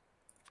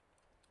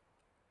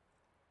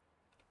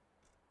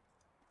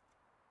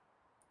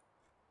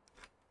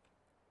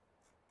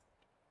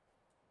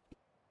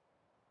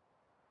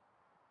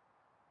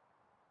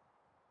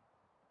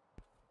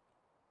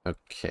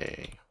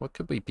 Okay, what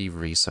could we be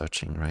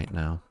researching right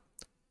now?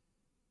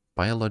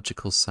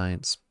 Biological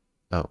science...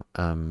 Oh,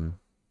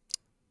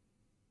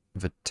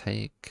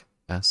 Vitaic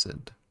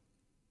acid.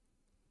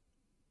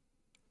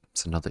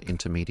 It's another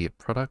intermediate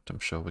product. I'm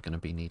sure we're going to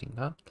be needing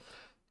that.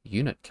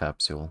 Unit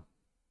capsule.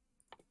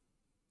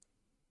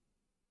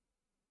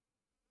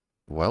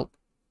 Well,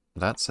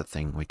 that's a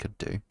thing we could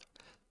do.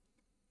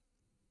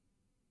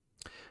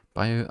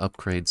 Bio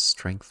upgrades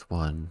strength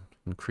 1.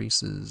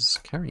 Increases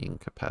carrying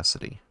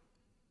capacity.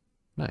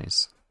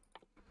 Nice.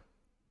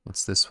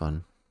 What's this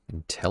one?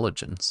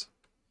 Intelligence.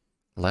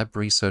 Lab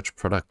research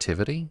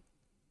productivity?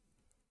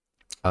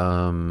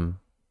 Probably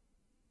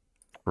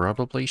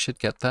should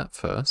get that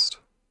first.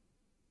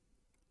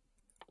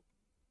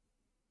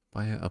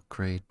 Bio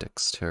upgrade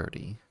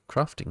dexterity.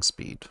 Crafting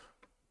speed.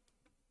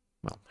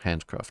 Well,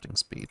 handcrafting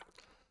speed.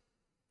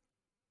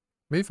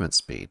 Movement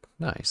speed.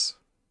 Nice.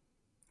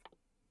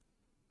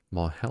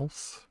 More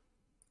health.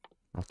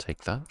 I'll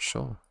take that,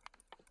 sure.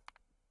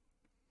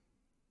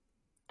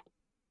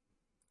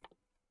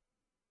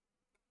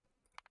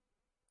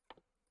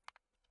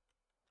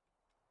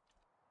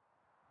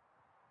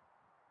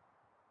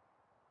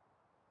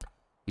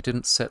 You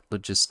didn't set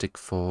logistic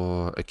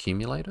for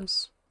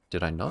accumulators?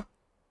 Did I not?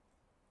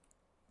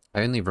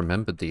 I only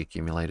remembered the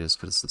accumulators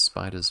because the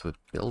spiders were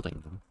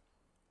building them.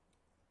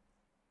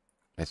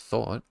 I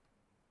thought.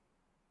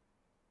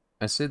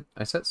 I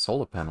set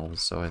solar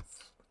panels, so I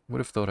would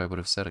have thought I would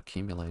have set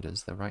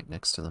accumulators. They're right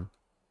next to them.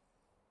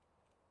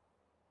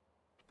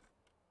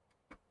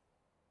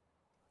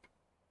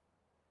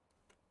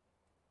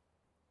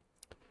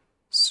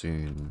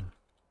 Soon.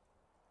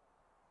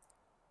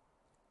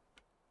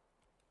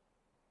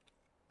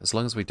 As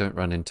long as we don't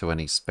run into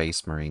any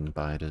space marine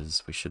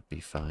biters, we should be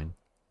fine.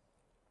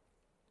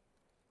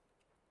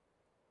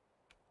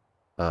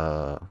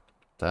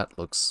 That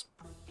looks...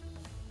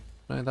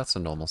 No, that's a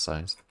normal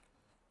size.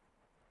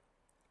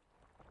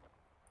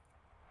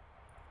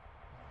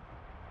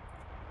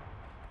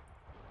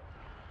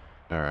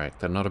 Alright,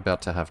 they're not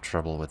about to have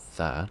trouble with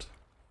that.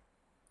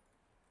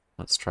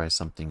 Let's try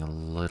something a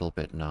little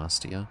bit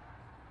nastier.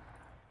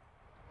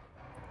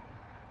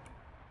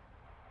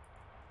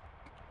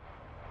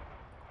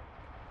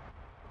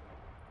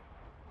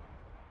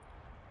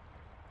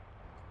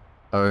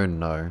 Oh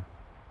no.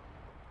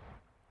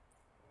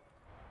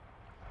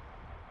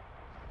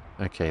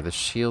 Okay, the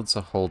shields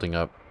are holding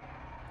up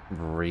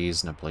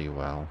reasonably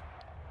well.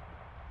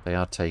 They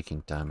are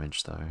taking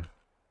damage though.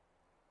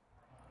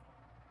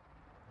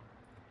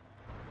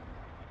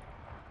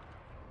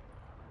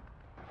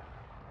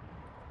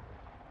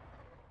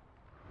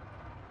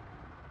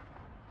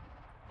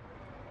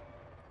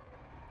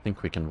 I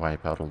think we can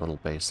wipe out a little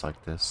base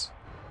like this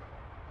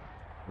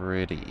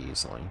pretty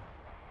easily.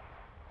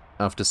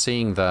 After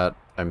seeing that,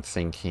 I'm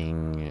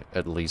thinking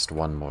at least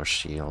one more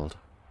shield.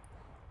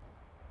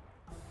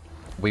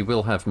 We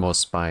will have more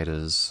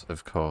spiders,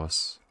 of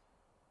course.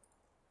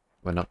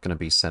 We're not going to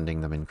be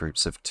sending them in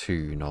groups of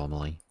 2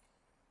 normally.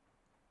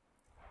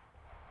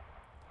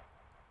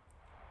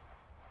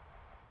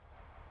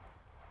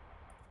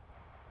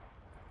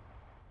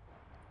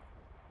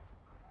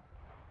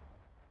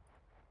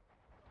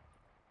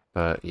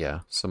 But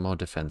yeah, some more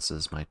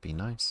defenses might be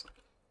nice.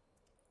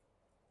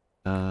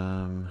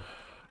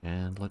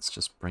 And let's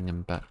just bring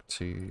them back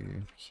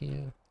to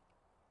here.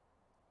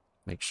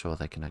 Make sure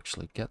they can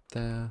actually get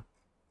there.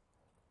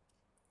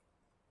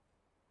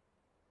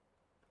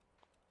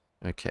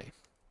 Okay.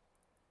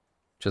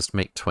 Just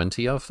make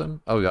 20 of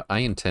them? Oh, yeah, I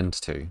intend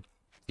to.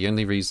 The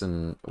only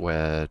reason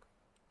we're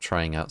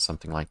trying out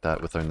something like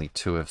that with only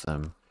 2 of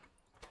them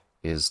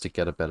is to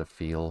get a better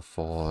feel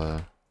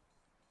for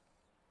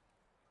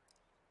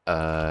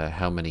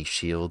how many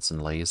shields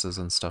and lasers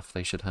and stuff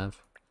they should have.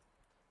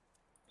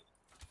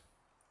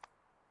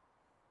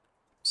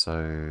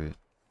 So,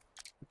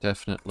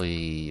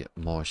 definitely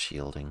more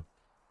shielding.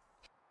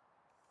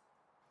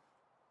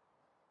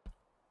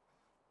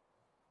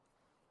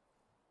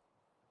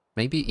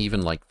 Maybe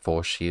even like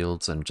 4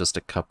 shields and just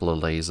a couple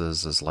of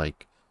lasers as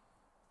like,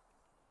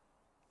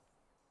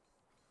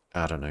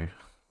 I don't know.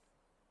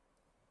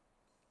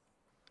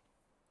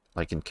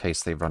 Like in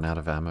case they run out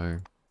of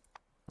ammo,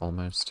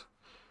 almost.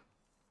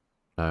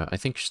 No, I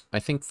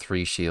think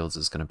 3 shields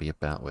is going to be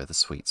about where the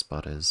sweet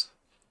spot is.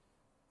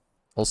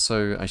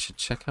 Also, I should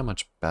check how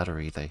much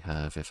battery they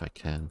have if I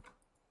can.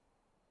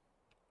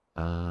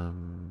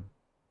 Not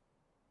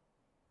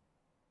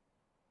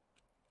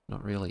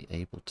really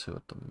able to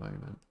at the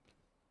moment.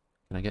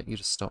 Can I get you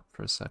to stop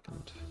for a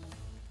second?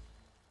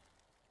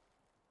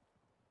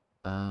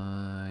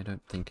 I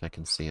don't think I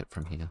can see it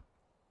from here.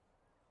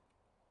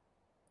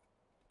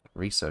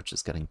 Research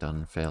is getting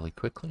done fairly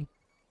quickly.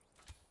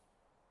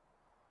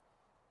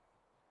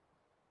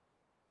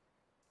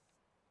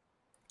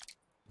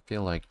 I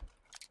feel like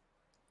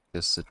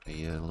this would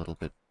be a little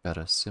bit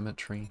better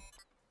symmetry.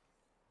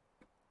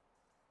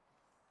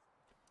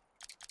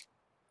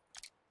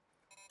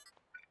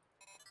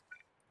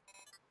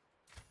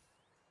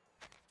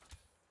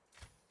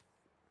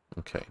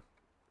 Okay.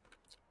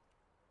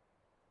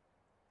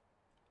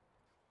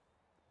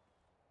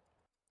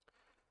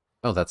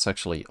 Oh, that's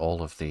actually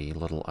all of the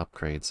little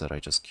upgrades that I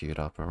just queued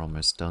up are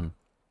almost done.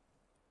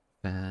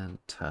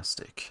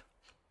 Fantastic.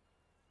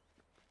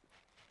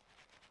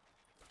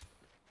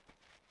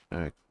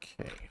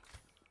 Okay.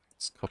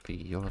 Let's copy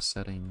your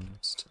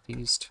settings to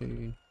these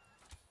 2.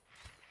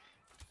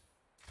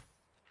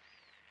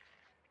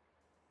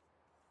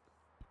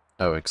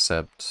 Oh,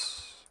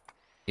 except...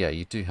 yeah,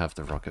 you do have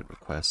the rocket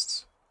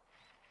requests.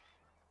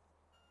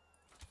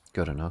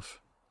 Good enough.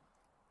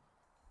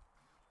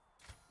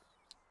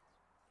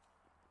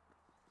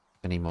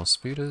 Any more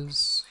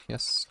spooters?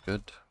 Yes,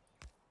 good.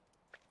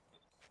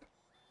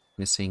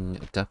 Missing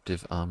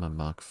Adaptive Armor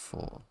Mark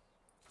IV.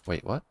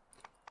 Wait, what?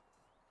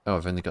 Oh,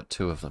 I've only got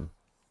 2 of them.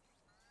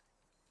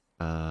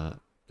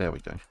 There we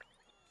go.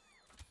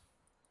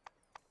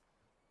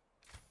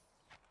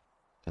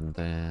 And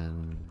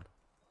then...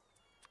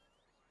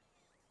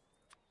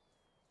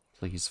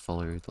 please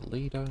follow the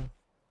leader.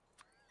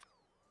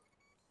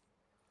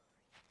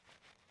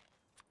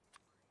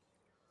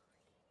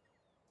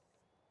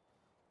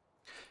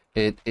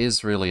 It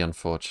is really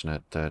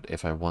unfortunate that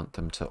if I want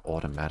them to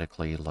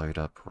automatically load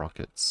up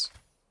rockets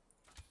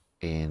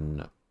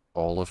in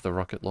all of the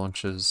rocket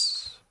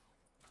launchers,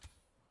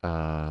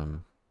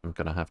 I'm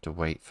gonna have to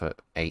wait for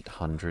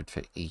 800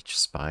 for each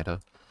spider.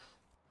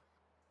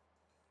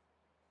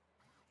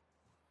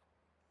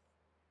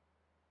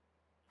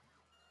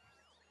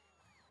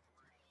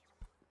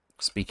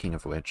 Speaking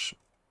of which,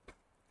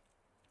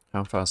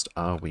 how fast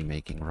are we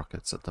making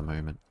rockets at the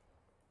moment?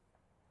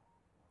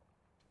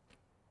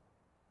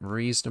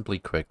 Reasonably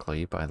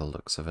quickly, by the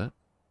looks of it.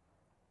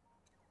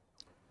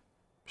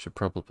 Should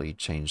probably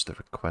change the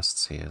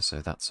requests here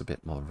so that's a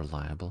bit more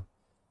reliable.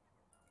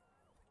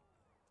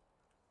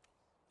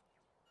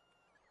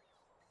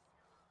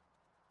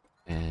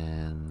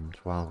 And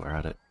while we're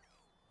at it,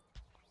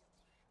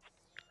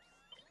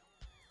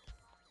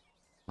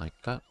 like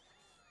that.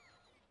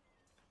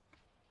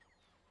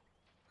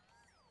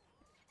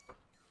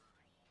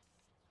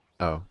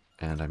 Oh,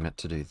 and I meant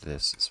to do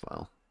this as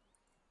well.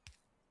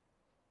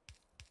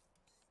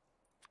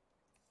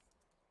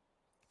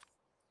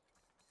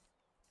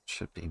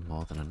 Should be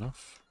more than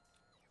enough.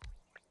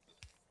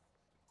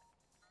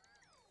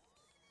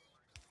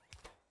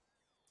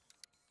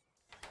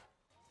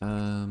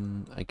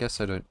 I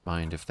guess I don't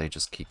mind if they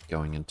just keep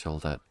going until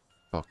that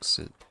box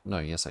is... no,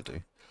 yes I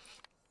do.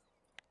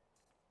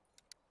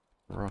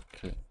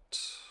 Rocket.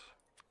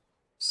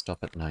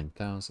 Stop at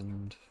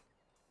 9,000.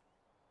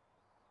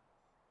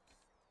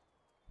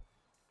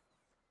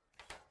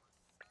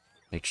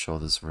 Make sure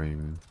there's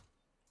room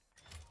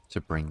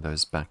to bring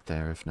those back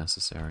there if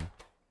necessary.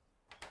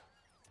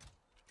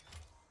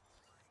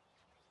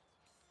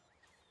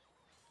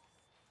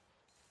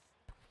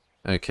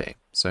 Okay,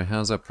 so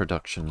how's our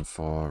production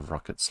for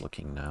rockets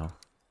looking now?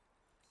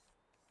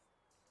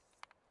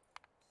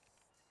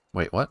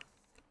 Wait, what?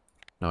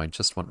 No, I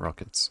just want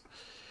rockets.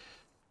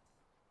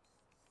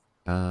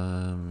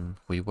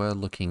 We were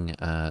looking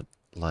at,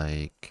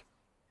 like,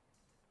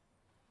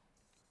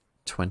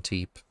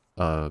 20...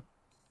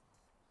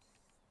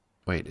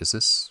 wait, is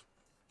this...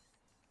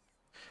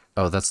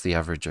 oh, that's the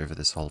average over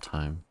this whole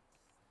time.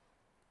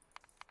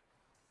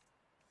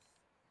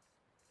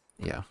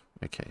 Yeah,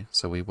 okay.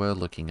 So we were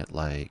looking at,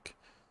 like,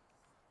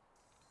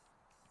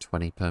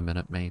 20 per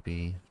minute,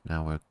 maybe.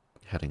 Now we're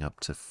heading up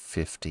to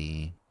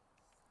 50.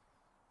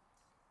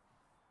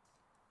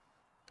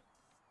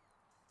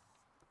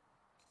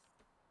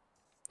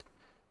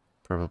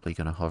 Probably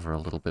going to hover a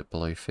little bit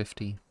below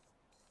 50.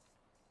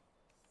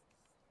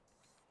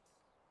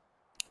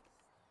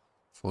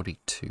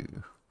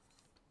 42.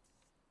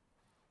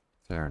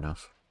 Fair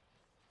enough.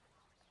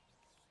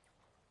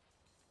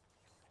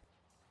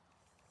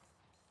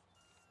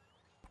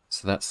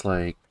 So that's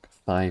like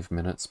 5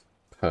 minutes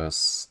per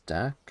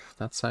stack.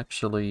 That's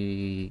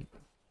actually...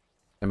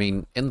 I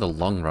mean, in the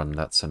long run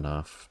that's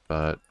enough,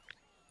 but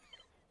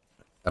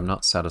I'm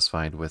not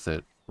satisfied with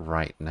it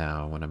right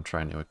now when I'm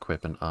trying to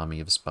equip an army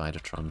of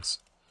Spidertrons.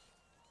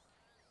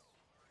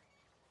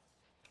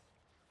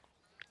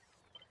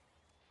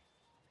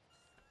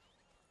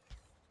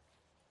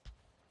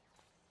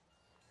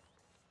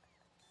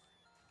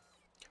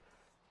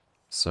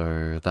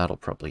 So that'll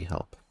probably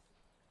help.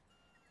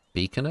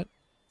 Beacon it?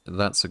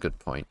 That's a good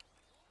point.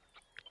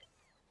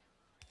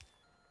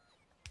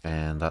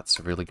 And that's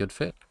a really good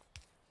fit.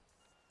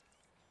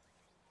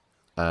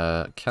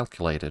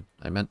 Calculated.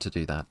 I meant to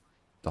do that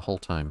the whole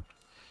time.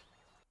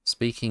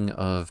 Speaking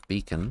of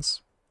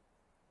beacons,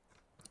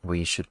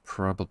 we should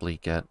probably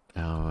get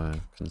our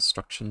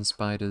construction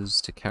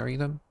spiders to carry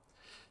them.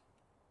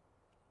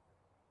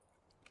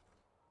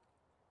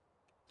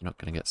 You're not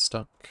going to get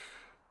stuck.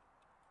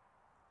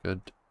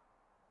 Good.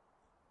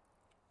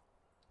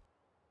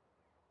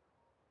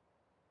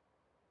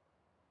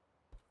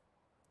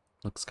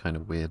 Looks kind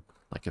of weird,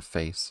 like a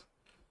face.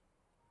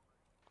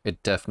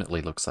 It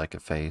definitely looks like a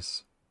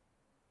face.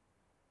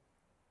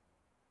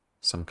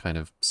 Some kind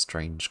of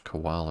strange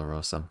koala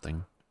or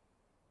something.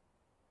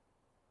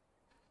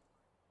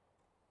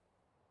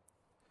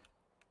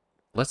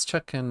 Let's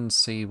check and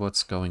see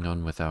what's going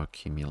on with our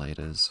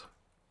accumulators.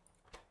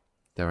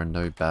 There are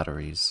no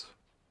batteries.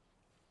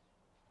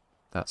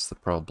 That's the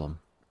problem.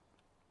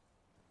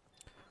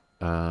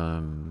 I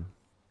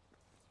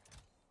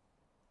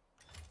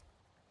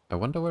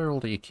wonder where all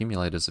the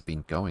accumulators have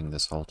been going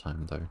this whole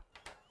time, though.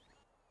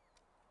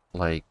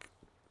 Like,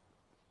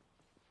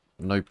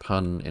 no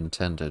pun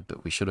intended,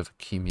 but we should have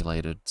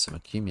accumulated some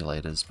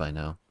accumulators by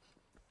now.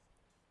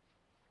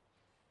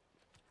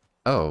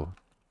 Oh.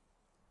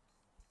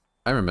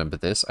 I remember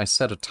this. I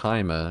set a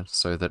timer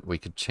so that we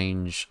could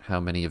change how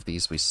many of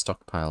these we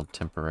stockpiled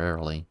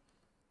temporarily.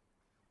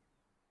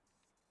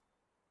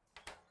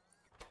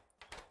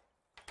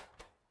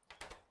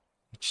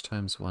 Each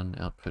times 1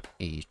 output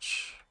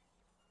each.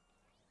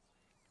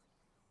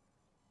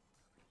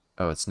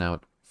 Oh, it's now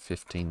at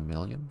 15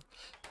 million?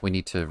 We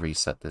need to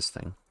reset this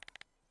thing.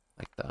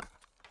 Like that.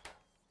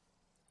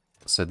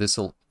 So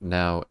this'll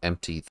now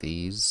empty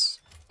these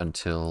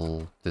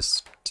until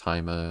this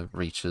timer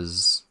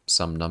reaches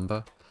some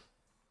number.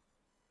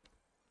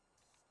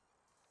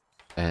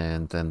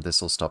 And then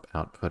this'll stop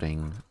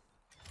outputting.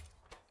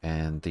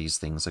 And these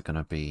things are going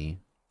to be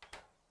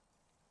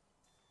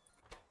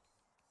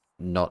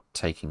not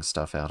taking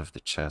stuff out of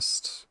the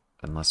chest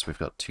unless we've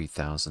got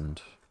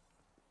 2,000.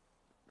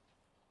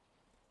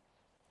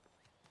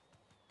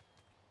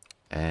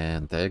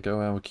 And there go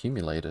our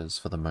accumulators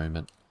for the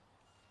moment.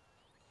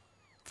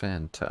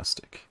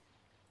 Fantastic.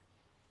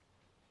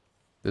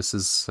 This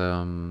is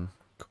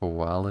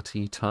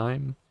quality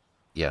time?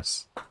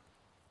 Yes.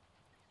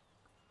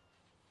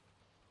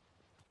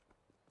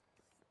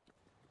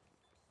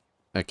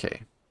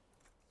 Okay.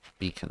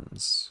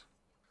 Beacons.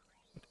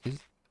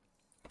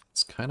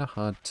 It's kind of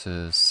hard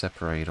to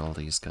separate all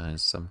these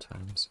guys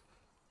sometimes.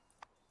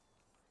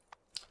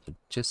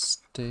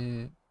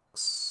 Logistics.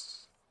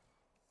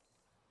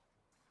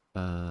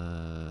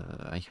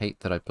 I hate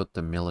that I put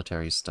the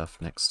military stuff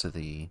next to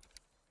the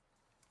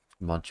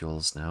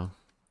modules now.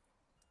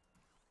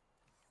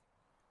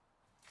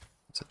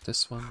 Is it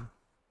this one?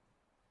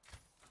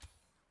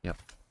 Yep.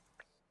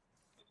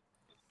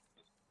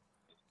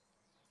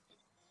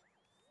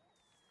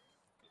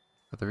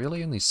 Are there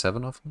really only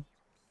 7 of them?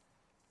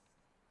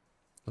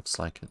 Looks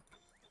like it.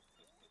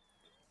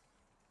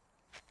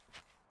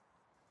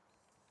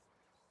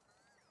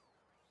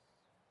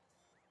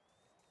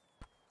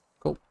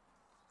 Cool.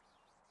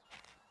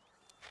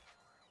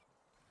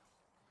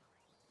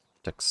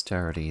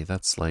 Dexterity,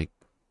 that's like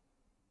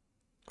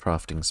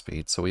crafting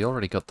speed. So we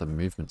already got the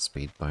movement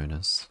speed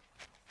bonus.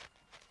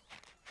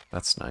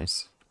 That's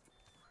nice.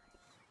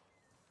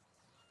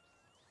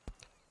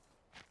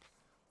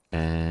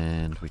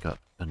 And we got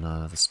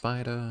another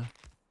spider.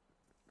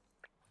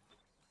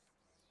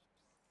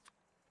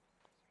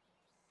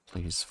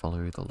 Please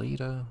follow the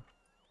leader.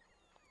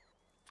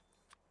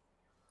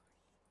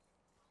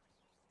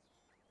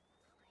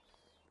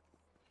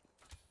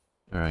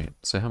 Alright,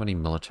 so how many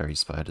military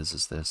spiders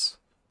is this?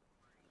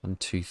 1,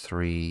 2,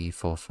 3,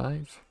 4,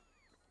 5.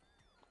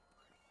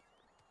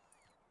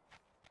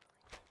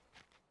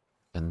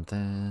 And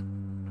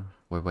then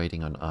we're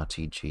waiting on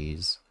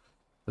RTGs.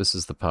 This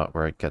is the part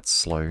where it gets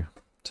slow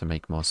to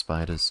make more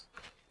spiders.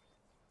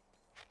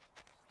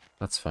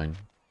 That's fine.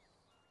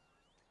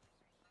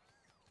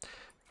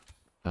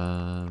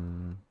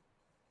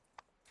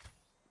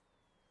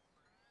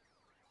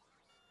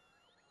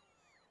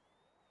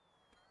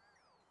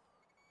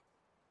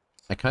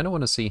 I kind of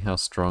want to see how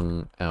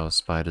strong our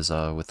spiders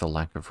are with the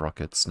lack of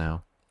rockets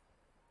now.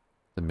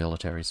 The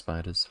military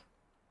spiders.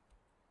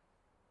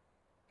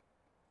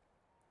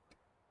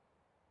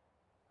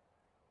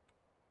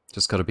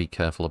 Just gotta be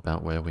careful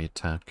about where we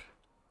attack.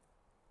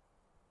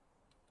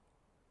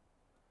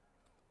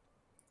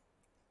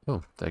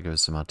 Oh, there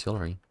goes some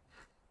artillery.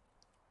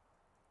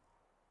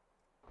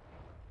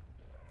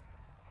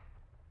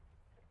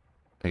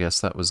 I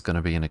guess that was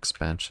gonna be an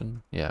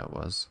expansion. Yeah, it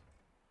was.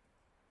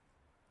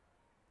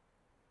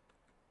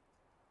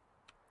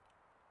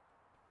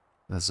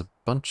 There's a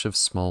bunch of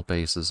small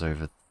bases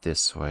over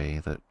this way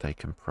that they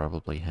can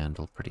probably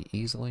handle pretty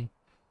easily.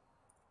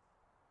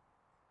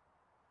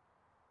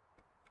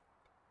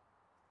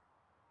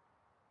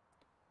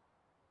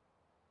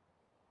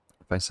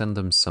 If I send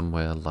them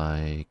somewhere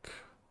like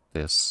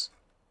this,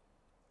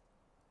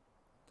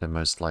 they're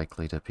most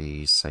likely to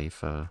be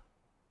safer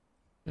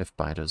if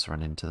biters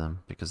run into them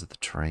because of the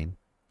terrain.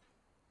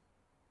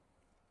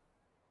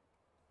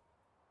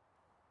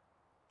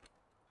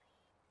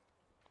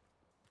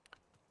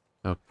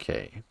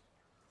 Okay.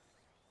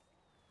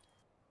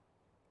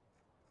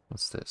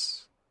 What's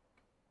this?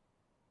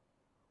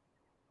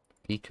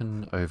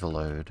 Beacon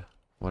overload.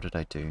 What did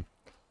I do?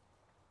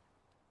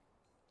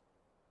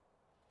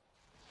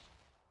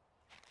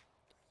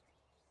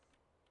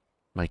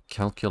 My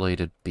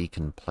calculated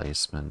beacon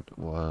placement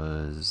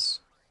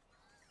was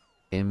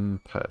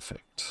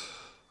imperfect.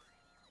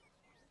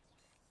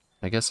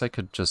 I guess I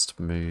could just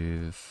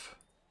move...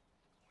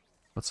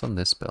 What's on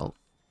this belt?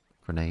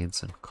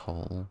 Grenades and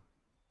coal.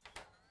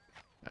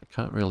 I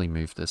can't really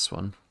move this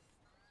one.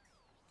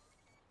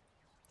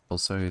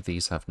 Also,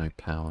 these have no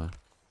power.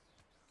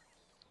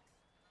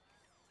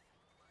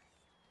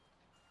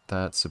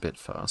 That's a bit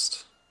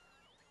fast.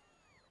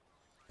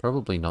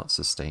 Probably not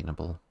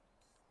sustainable.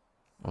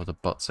 Or the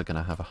bots are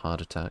gonna have a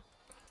heart attack.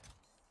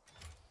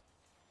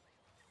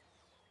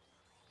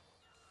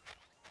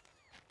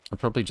 I'll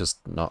probably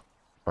just not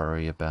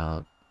worry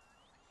about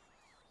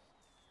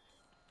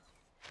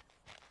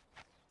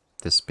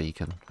this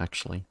beacon,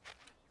 actually.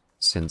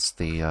 Since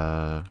the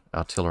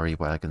artillery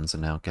wagons are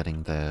now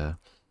getting their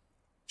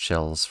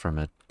shells from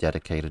a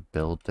dedicated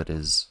build that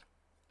is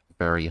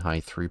very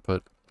high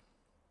throughput.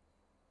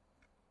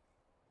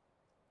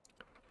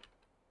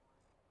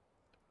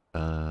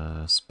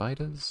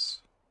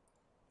 Spiders?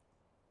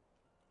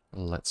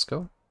 Let's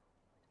go.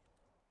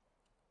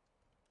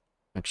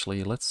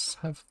 Actually, let's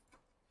have...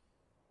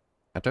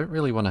 I don't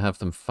really want to have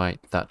them fight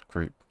that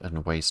group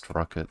and waste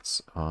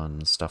rockets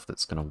on stuff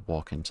that's going to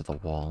walk into the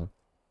wall.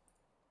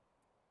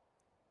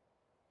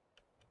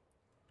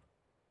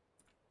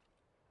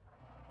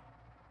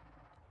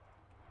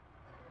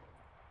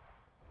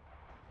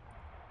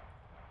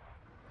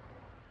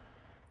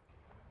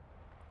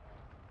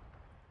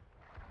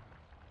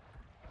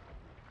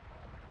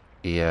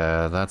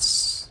 Yeah,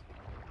 that's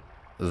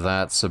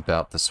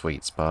about the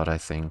sweet spot, I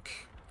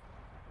think,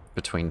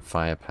 between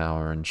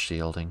firepower and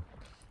shielding.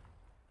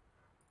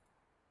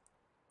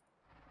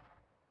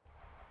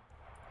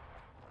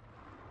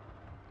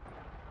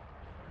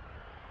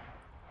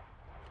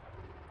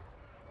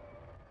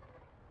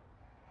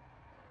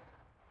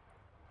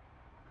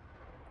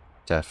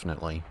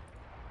 Definitely.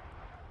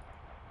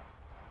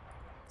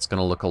 It's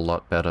gonna look a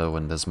lot better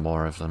when there's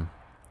more of them.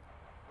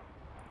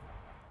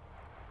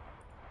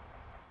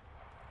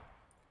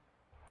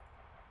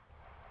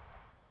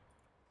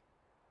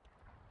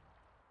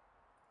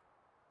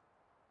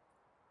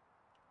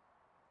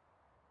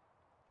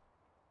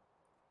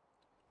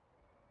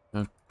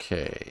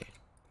 Okay.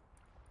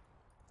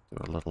 Do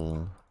a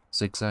little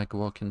zigzag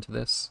walk into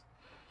this.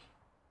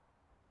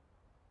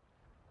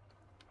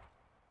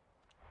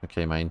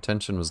 Okay, my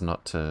intention was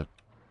not to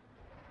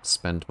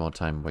spend more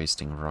time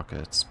wasting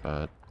rockets,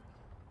 but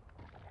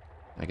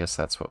I guess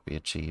that's what we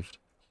achieved.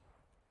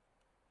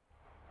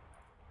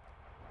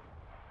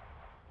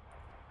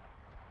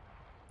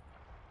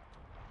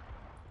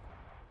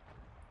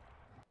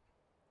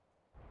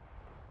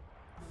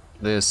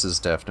 This is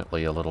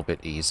definitely a little bit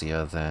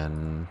easier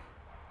than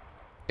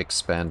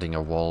expanding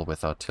a wall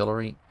with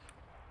artillery.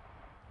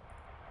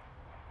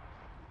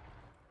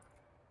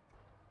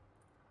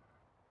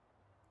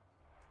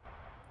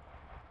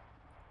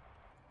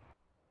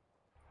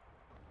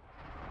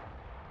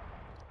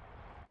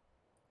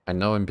 I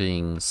know I'm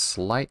being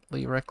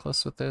slightly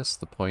reckless with this.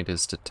 The point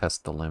is to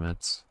test the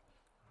limits.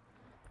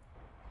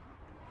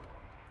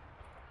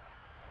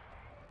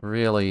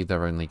 Really,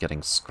 they're only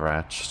getting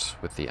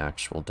scratched with the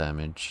actual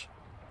damage.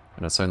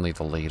 And it's only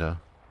the leader.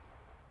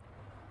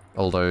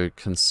 Although,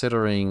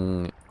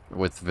 considering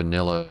with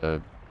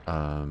vanilla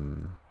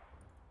Spidertron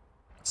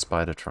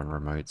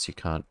remotes, you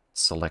can't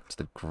select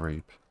the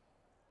group.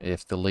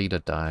 If the leader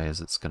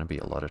dies, it's going to be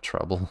a lot of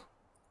trouble.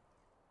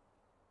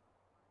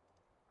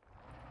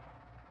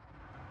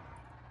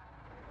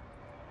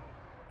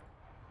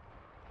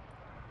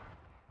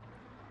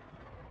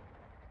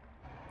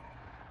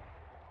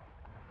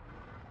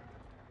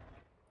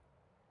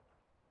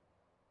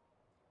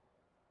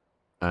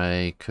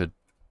 I could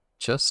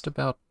just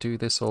about do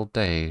this all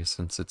day,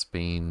 since it's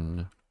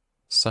been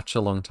such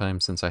a long time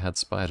since I had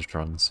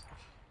Spidertrons.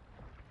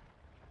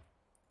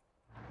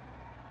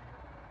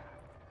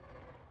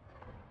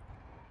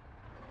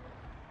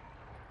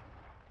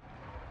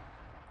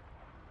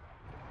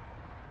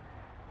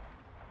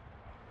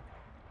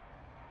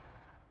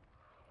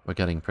 We're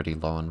getting pretty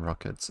low on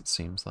rockets, it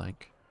seems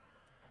like.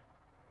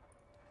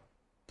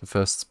 The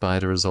first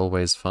spider is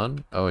always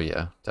fun. Oh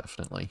yeah,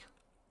 definitely.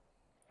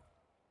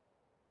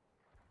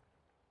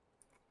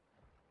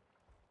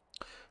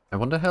 I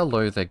wonder how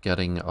low they're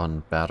getting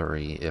on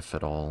battery, if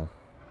at all.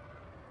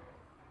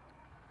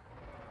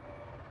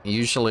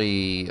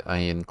 Usually I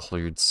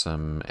include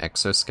some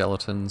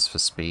exoskeletons for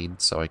speed,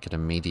 so I can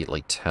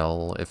immediately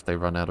tell if they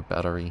run out of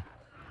battery.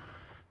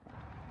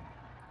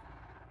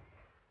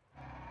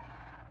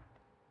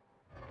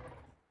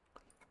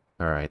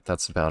 Alright,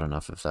 that's about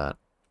enough of that.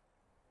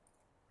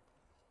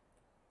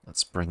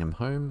 Let's bring him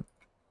home.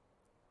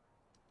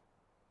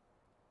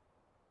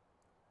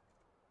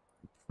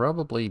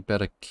 Probably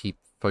better keep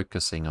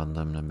focusing on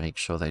them to make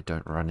sure they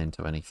don't run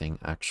into anything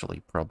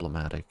actually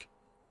problematic.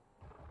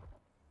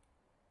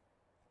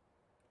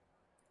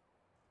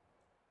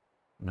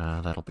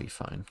 Nah, that'll be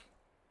fine.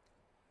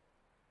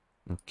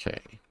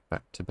 Okay,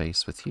 back to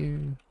base with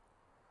you.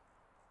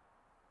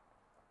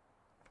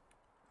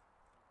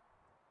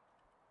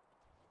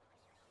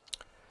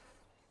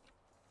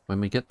 When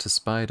we get to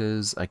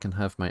spiders, I can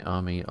have my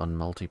army on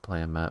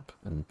multiplayer map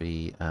and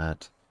be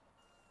at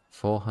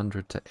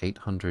 400 to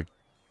 800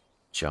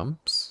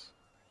 jumps?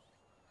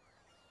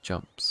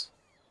 Jumps.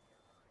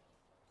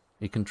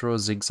 You can draw a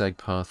zigzag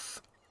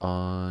path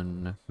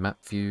on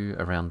map view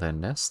around their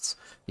nests.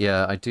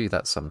 Yeah, I do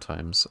that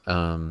sometimes,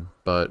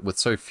 but with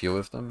so few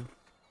of them,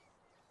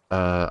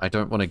 I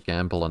don't want to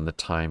gamble on the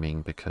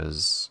timing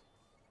because,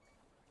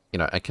 you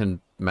know, I can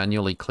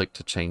manually click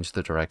to change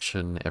the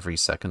direction every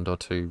second or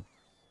two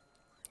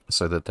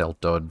so that they'll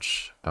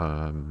dodge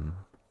the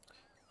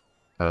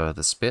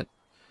spit,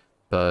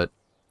 but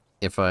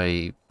if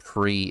I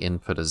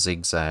pre-input a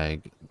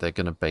zigzag, they're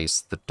going to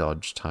base the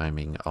dodge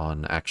timing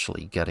on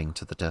actually getting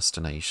to the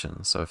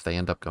destination, so if they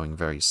end up going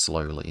very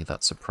slowly,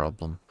 that's a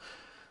problem.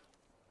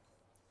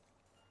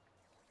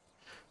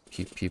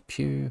 Pew pew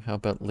pew, how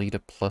about leader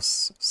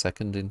plus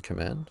second in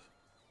command?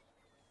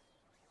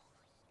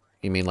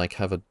 You mean like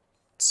have a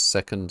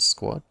second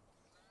squad?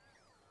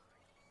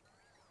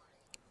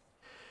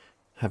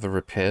 Have a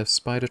repair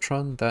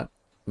Spidertron? That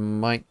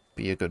might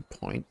be a good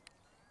point.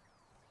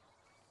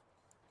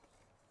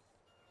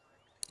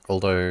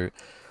 Although,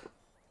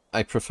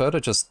 I prefer to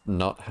just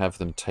not have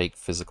them take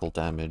physical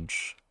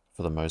damage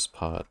for the most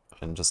part,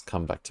 and just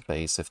come back to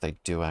base if they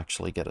do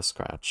actually get a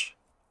scratch.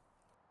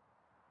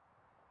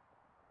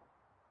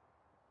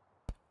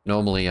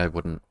 Normally I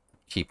wouldn't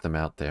keep them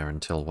out there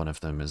until one of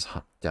them is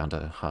down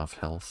to half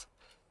health.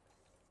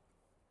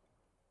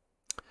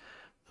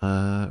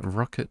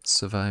 Rocket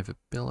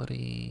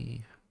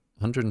survivability...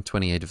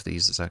 128 of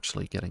these is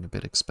actually getting a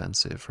bit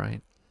expensive,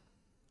 right?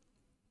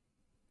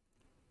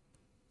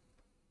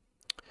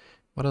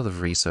 What other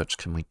research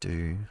can we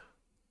do?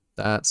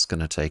 That's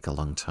gonna take a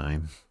long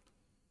time.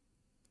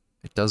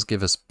 It does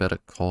give us better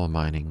core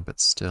mining, but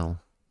still.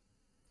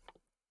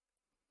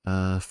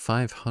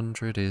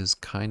 500 is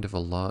kind of a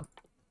lot.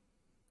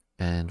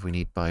 And we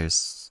need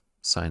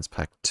Bioscience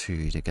Pack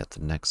 2 to get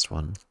the next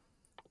one.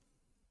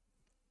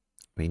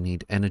 We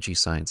need Energy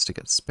Science to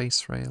get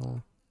Space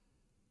Rail.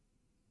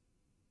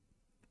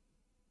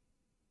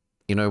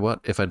 You know what?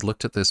 If I'd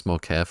looked at this more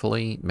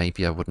carefully,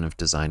 maybe I wouldn't have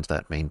designed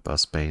that main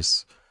bus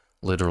base.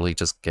 Literally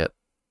just get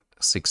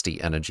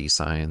 60 Energy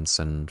Science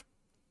and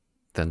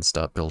then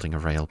start building a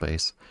rail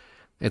base.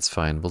 It's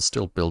fine, we'll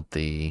still build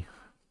the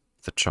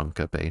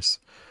chunker base.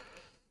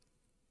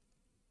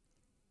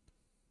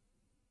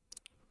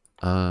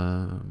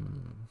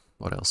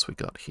 What else we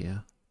got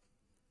here?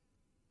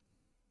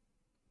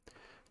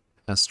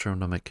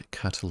 Astronomic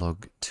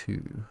Catalog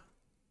 2.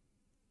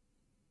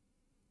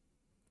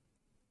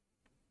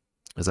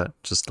 Is that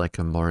just like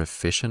a more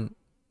efficient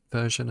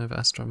version of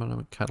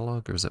Astronomic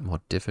Catalog, or is it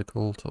more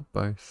difficult, or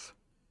both?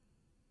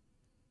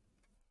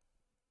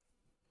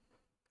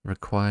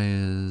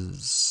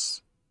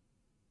 Requires...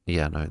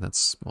 Yeah, no,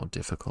 that's more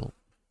difficult.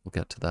 We'll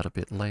get to that a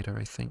bit later,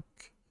 I think.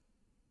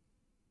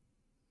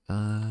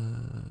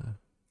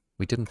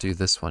 We didn't do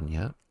this one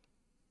yet.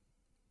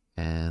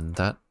 And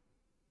that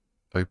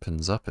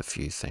opens up a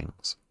few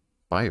things.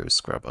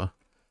 Bioscrubber.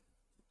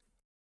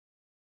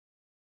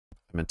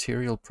 A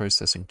material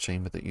processing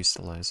chamber that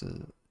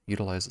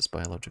utilizes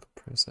biological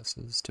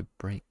processes to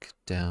break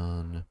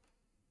down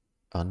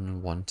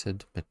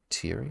unwanted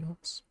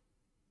materials.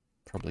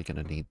 Probably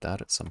going to need that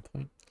at some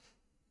point.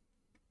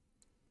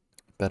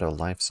 Better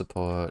life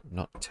support,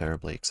 not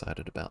terribly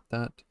excited about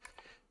that.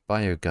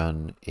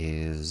 Biogun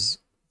is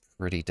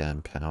pretty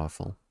damn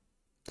powerful.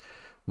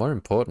 More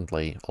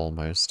importantly,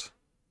 almost,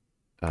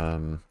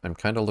 I'm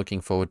kind of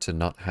looking forward to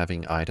not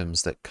having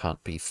items that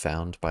can't be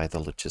found by the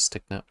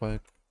logistic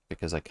network,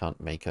 because I can't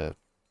make a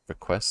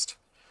request.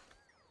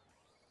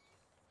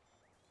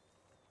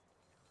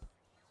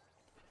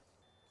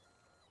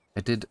 I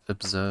did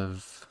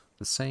observe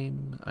the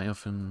same. I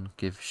often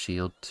give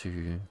shield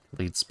to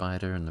lead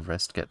spider and the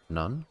rest get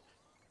none.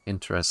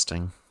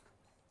 Interesting.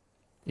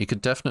 You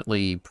could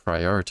definitely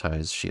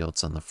prioritize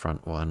shields on the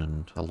front one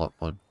and a lot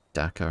more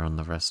DACA on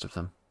the rest of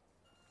them.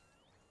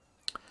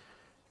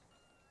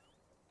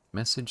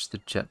 Message the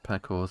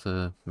jetpack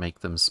author, make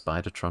them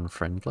Spidertron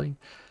friendly.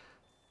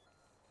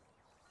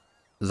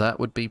 That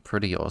would be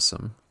pretty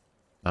awesome.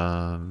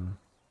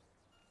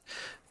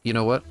 You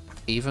know what?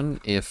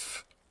 Even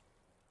if,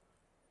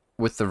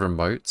 with the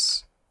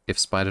remotes, if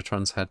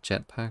Spidertrons had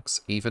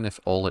jetpacks, even if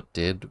all it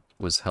did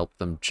was help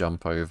them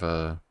jump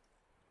over,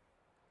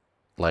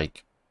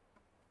 like,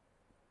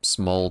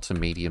 small to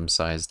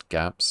medium-sized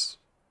gaps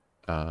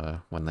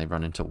when they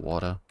run into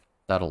water,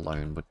 that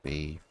alone would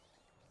be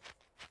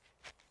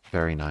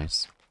very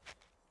nice.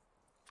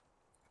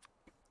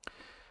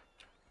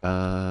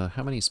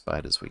 How many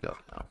spiders we got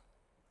now?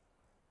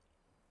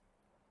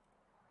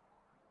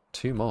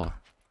 2 more.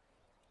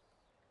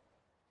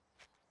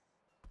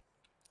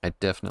 I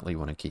definitely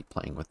want to keep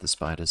playing with the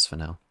spiders for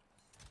now.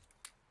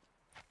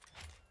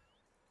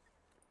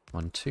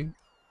 1, 2.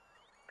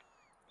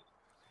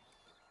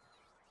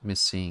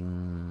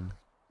 Missing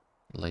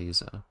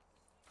laser.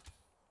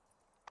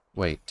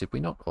 Wait, did we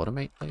not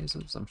automate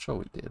lasers? I'm sure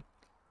we did.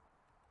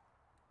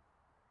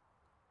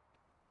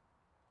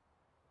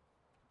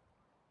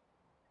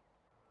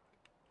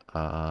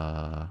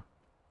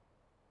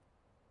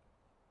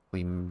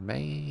 We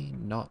may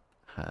not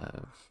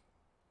have.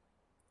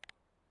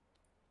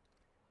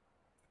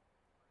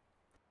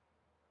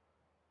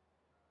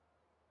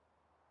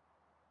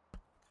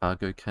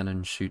 Cargo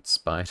cannon shoots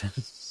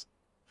spiders.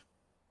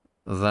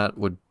 That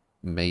would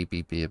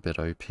maybe be a bit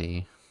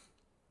OP.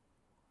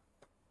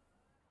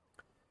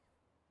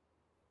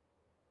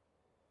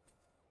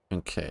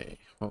 Okay,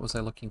 what was I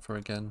looking for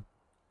again?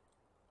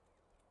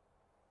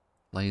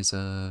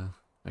 Laser.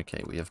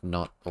 Okay, we have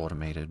not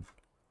automated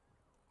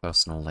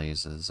personal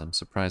lasers. I'm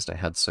surprised I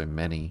had so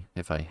many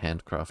if I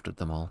handcrafted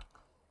them all.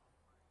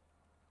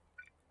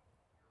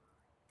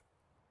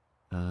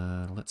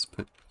 Let's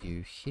put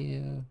you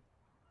here.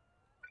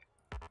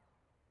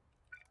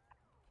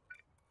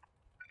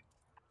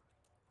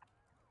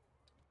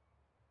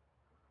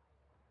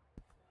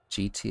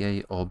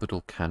 GTA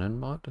Orbital Cannon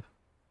mod?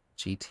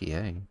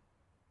 GTA?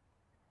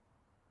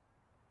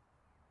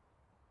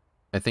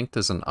 I think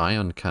there's an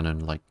ion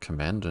cannon like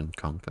Command and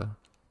Conquer.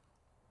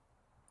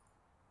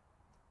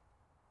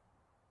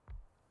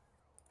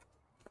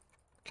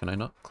 Can I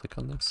not click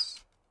on this?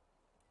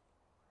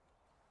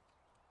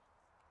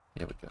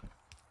 Here we go.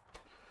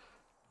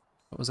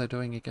 What was I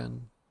doing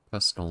again?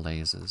 Personal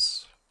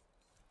lasers.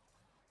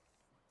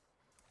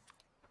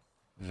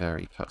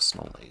 Very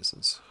personal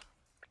lasers.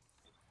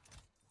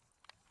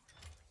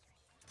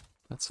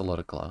 That's a lot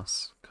of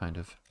glass, kind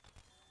of.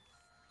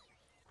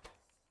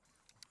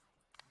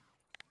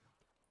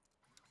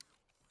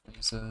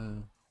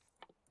 Laser.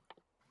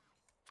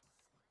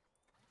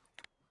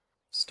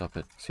 Stop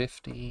at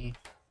 50.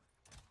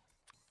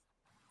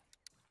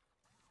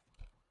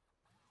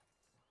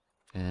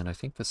 And I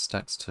think this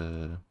stacks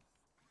to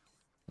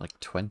like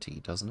 20,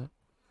 doesn't it?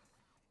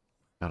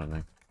 I don't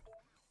know.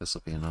 This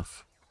will be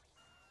enough.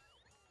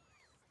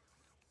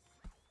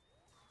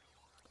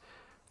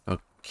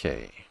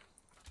 Okay.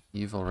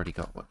 You've already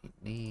got what you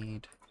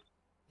need.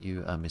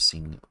 You are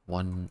missing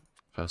 1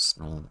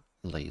 personal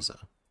laser.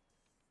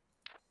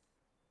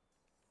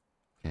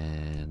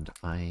 And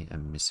I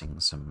am missing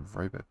some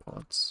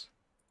robopods.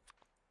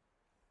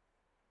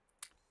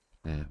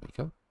 There we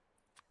go.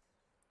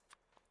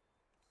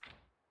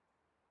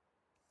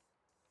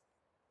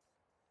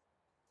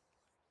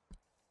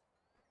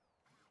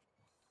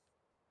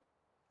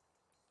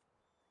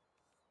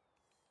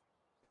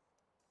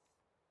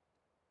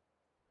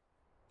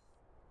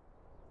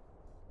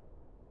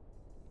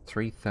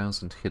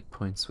 $3,000 hit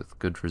points with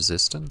good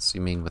resistance?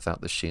 You mean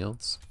without the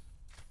shields?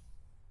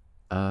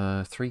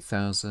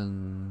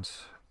 3,000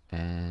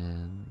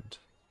 and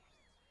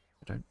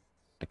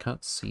I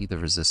can't see the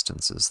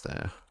resistances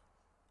there.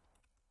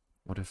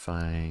 What if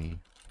I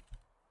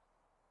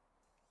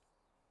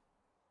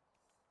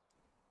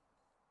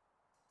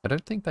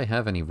don't think they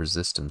have any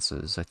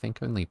resistances. I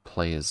think only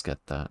players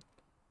get that.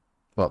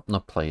 Well,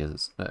 not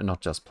players,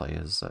 not just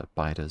players,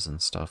 biters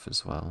and stuff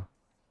as well.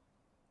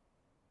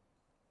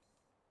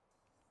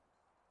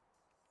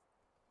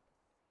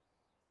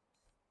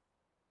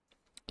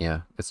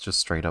 Yeah, it's just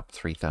straight up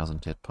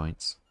 3,000 hit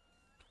points.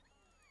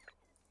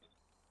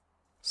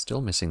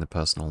 Still missing the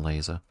personal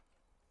laser.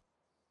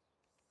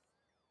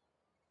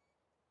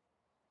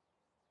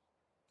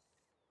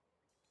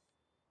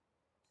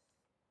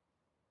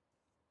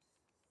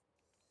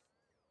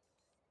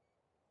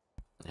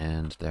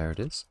 And there it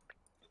is.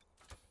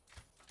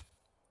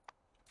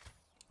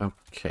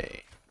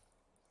 Okay.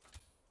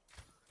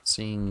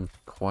 Seeing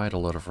quite a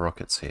lot of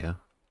rockets here.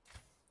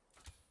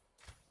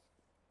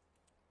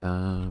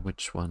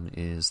 Which one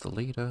is the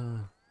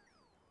leader?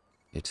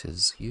 It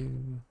is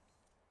you.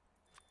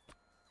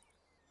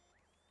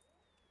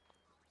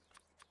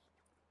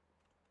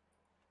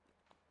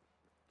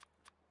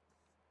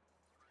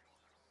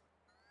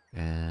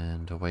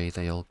 And away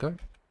they all go.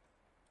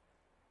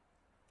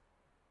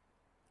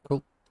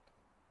 Cool.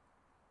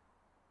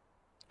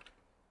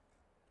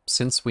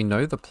 Since we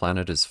know the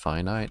planet is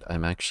finite,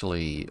 I'm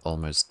actually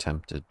almost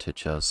tempted to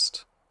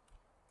just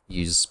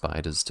use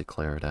spiders to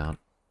clear it out.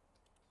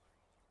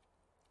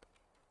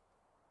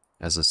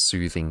 As a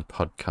soothing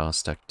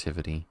podcast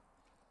activity.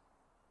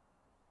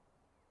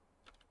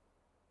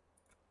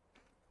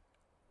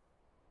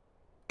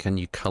 Can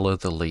you color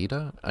the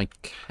leader? I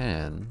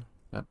can.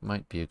 That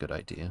might be a good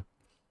idea.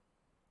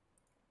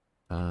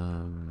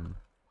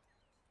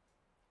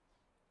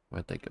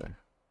 Where'd they go?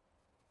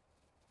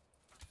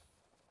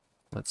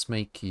 Let's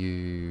make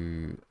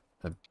you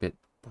a bit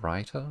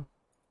brighter.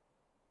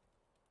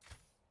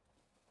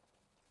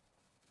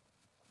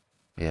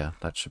 Yeah,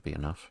 that should be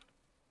enough.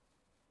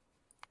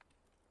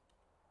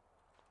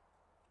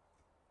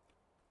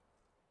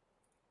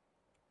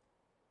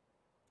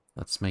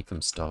 Let's make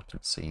them stop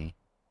and see.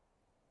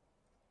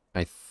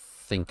 I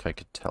think I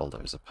could tell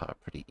those apart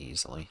pretty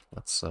easily.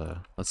 Let's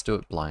do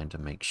it blind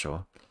and make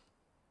sure.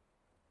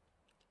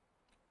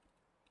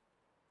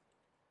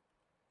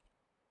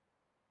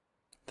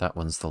 That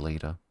one's the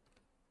leader.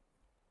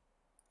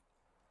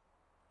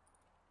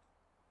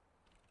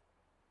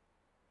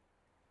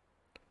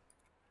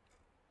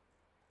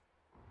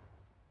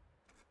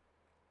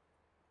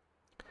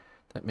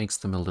 That makes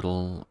them a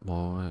little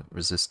more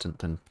resistant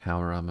than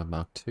Power Armor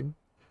Mark II.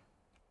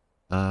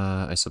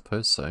 I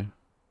suppose so.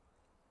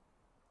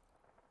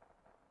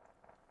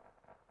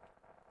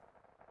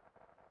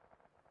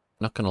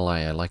 Not gonna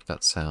lie, I like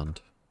that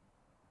sound.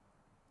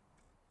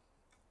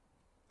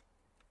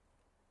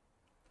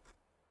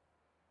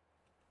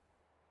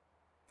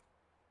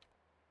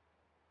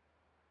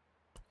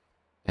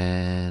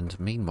 And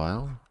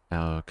meanwhile,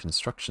 our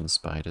construction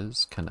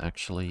spiders can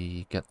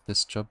actually get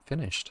this job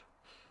finished.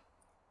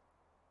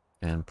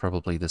 And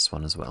probably this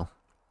one as well.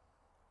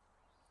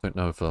 Don't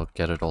know if they'll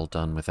get it all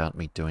done without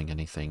me doing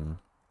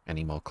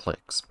any more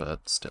clicks,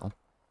 but still.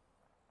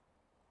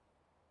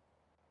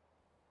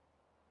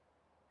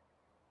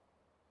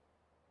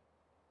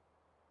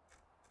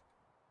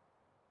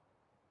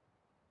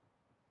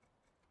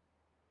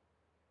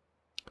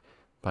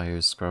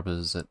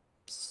 Bioscrubbers at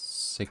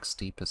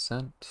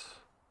 60%.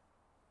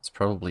 It's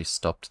probably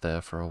stopped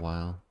there for a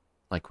while.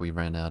 Like we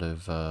ran out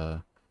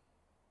of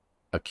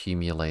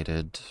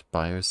accumulated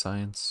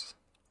bioscience,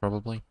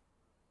 probably.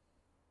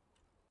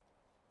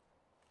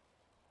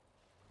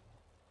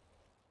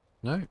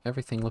 No,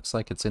 everything looks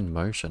like it's in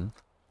motion.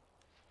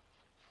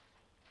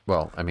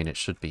 Well, I mean, it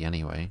should be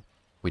anyway.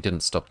 We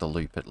didn't stop the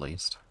loop, at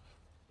least.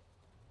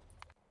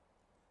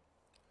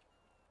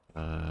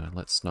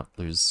 Let's not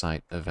lose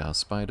sight of our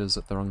spiders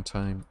at the wrong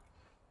time.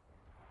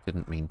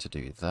 Didn't mean to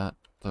do that,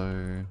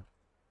 though.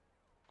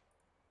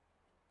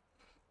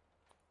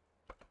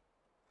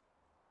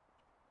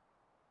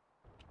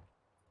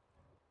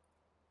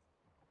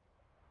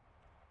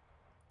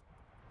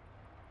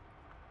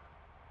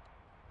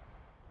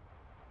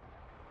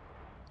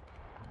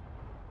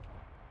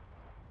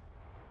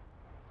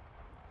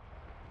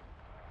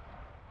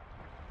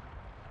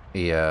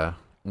 Yeah,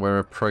 we're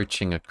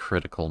approaching a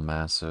critical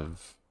mass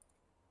of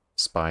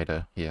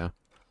spider here.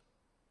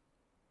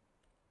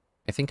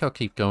 I think I'll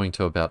keep going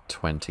to about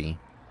 20.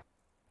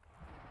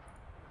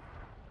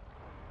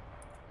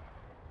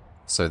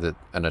 So that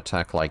an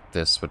attack like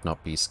this would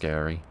not be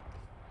scary.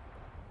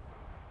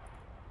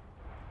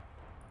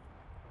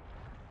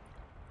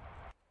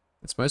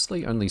 It's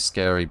mostly only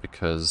scary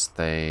because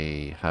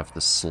they have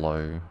the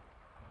slow.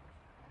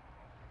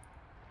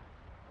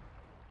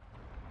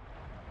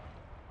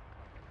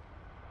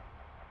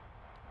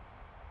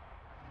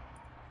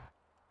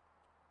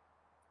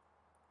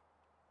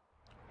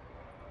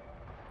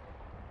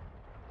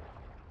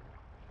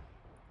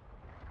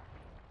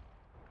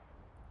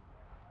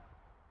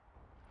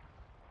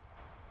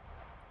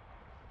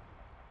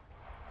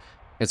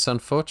 It's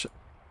unfortunate.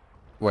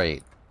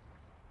 Wait.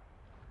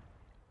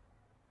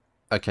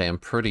 Okay, I'm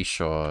pretty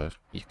sure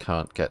you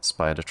can't get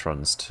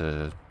Spidertrons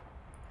to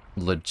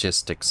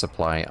logistic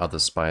supply other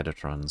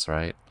Spidertrons,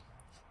 right?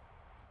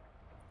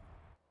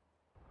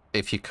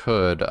 If you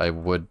could, I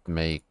would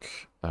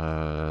make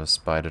a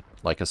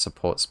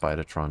support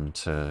Spidertron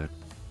to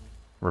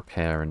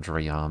repair and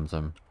rearm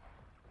them.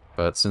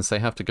 But since they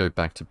have to go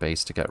back to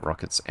base to get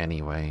rockets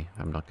anyway,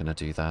 I'm not going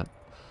to do that.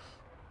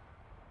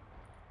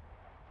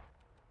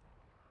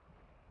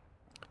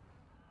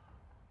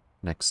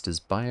 Next is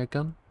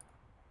Biogun.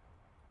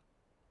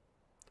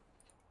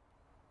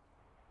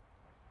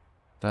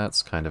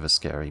 That's kind of a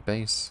scary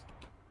base.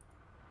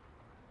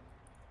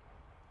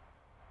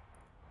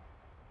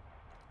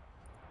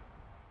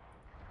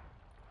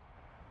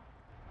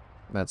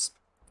 That's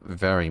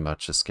very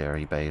much a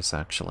scary base,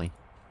 actually.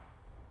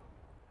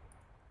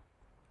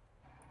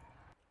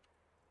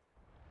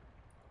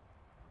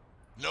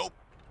 Nope.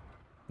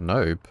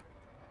 Nope.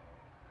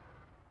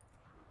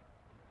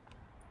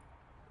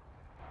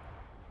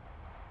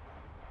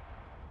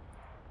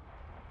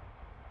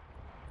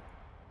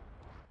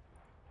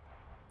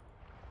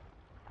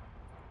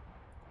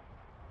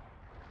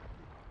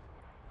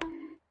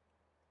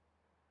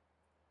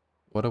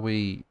 What are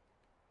we...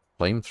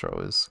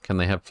 Flamethrowers? Can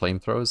they have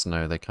flamethrowers?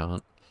 No, they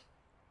can't.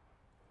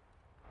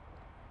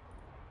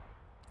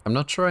 I'm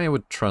not sure I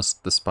would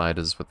trust the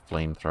spiders with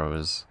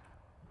flamethrowers.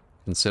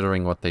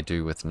 considering what they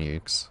do with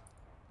nukes.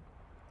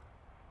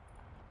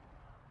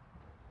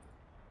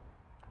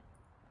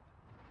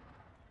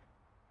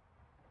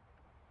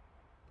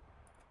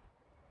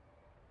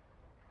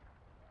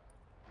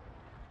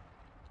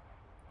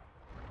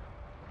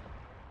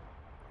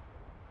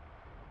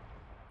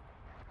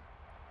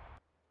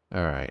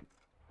 Alright.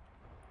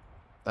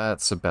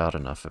 That's about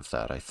enough of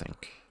that, I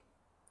think.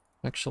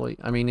 Actually,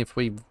 I mean, if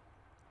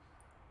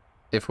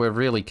we're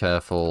really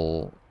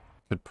careful,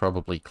 could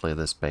probably clear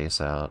this base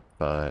out,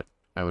 but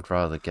I would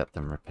rather get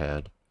them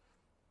repaired.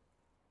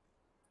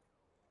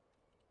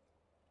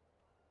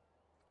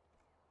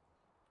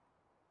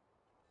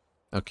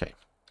 Okay.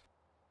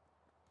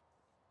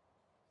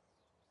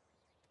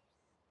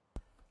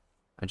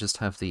 I just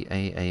have the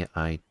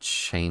AAI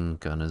Chain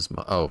Gunners.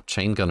 Oh,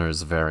 Chain Gunner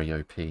is very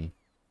OP.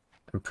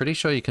 I'm pretty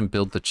sure you can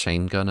build the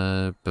Chain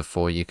Gunner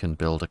before you can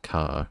build a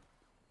car.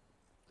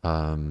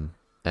 And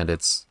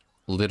it's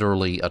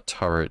literally a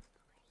turret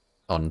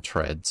on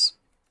treads,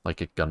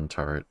 like a gun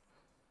turret.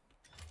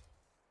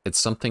 It's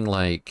something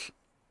like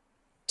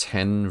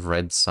 10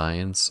 red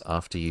science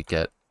after you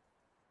get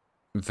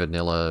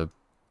vanilla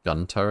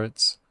gun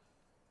turrets.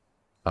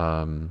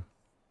 To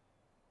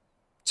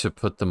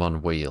put them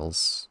on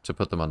wheels, to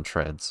put them on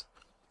treads.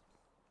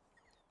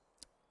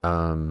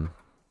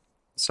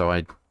 So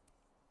I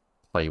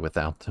play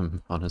without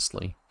them,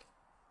 honestly.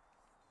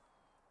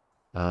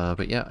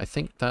 But yeah, I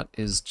think that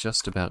is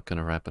just about going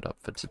to wrap it up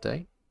for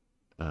today.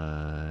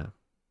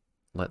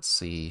 Let's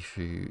see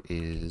who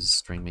is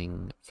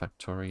streaming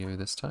Factorio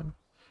this time.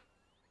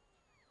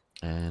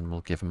 And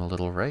we'll give him a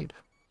little raid.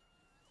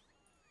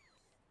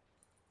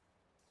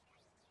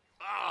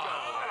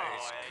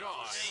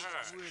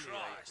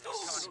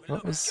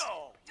 What was...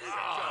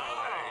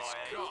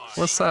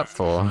 What's that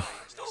for?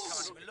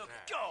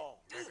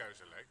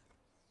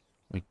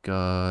 We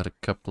got a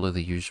couple of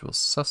the usual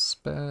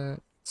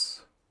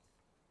suspects.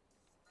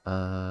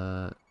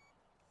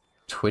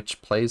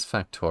 Twitch plays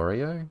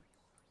Factorio?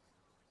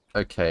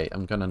 Okay,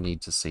 I'm gonna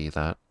need to see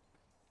that.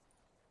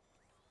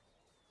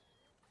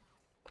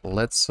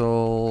 Let's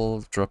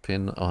all drop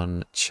in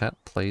on Chat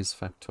Plays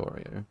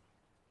Factorio.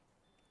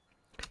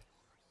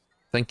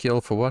 Thank you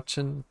all for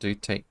watching, do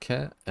take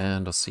care,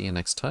 and I'll see you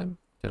next time.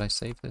 Did I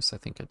save this? I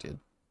think I did.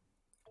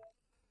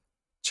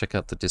 Check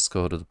out the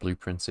Discord or the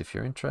blueprints if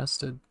you're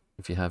interested.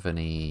 If you have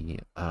any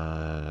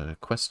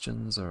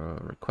questions or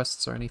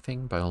requests or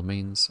anything, by all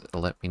means,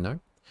 let me know.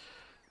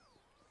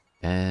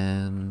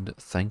 And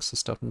thanks for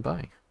stopping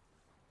by.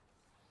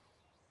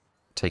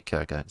 Take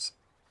care, guys.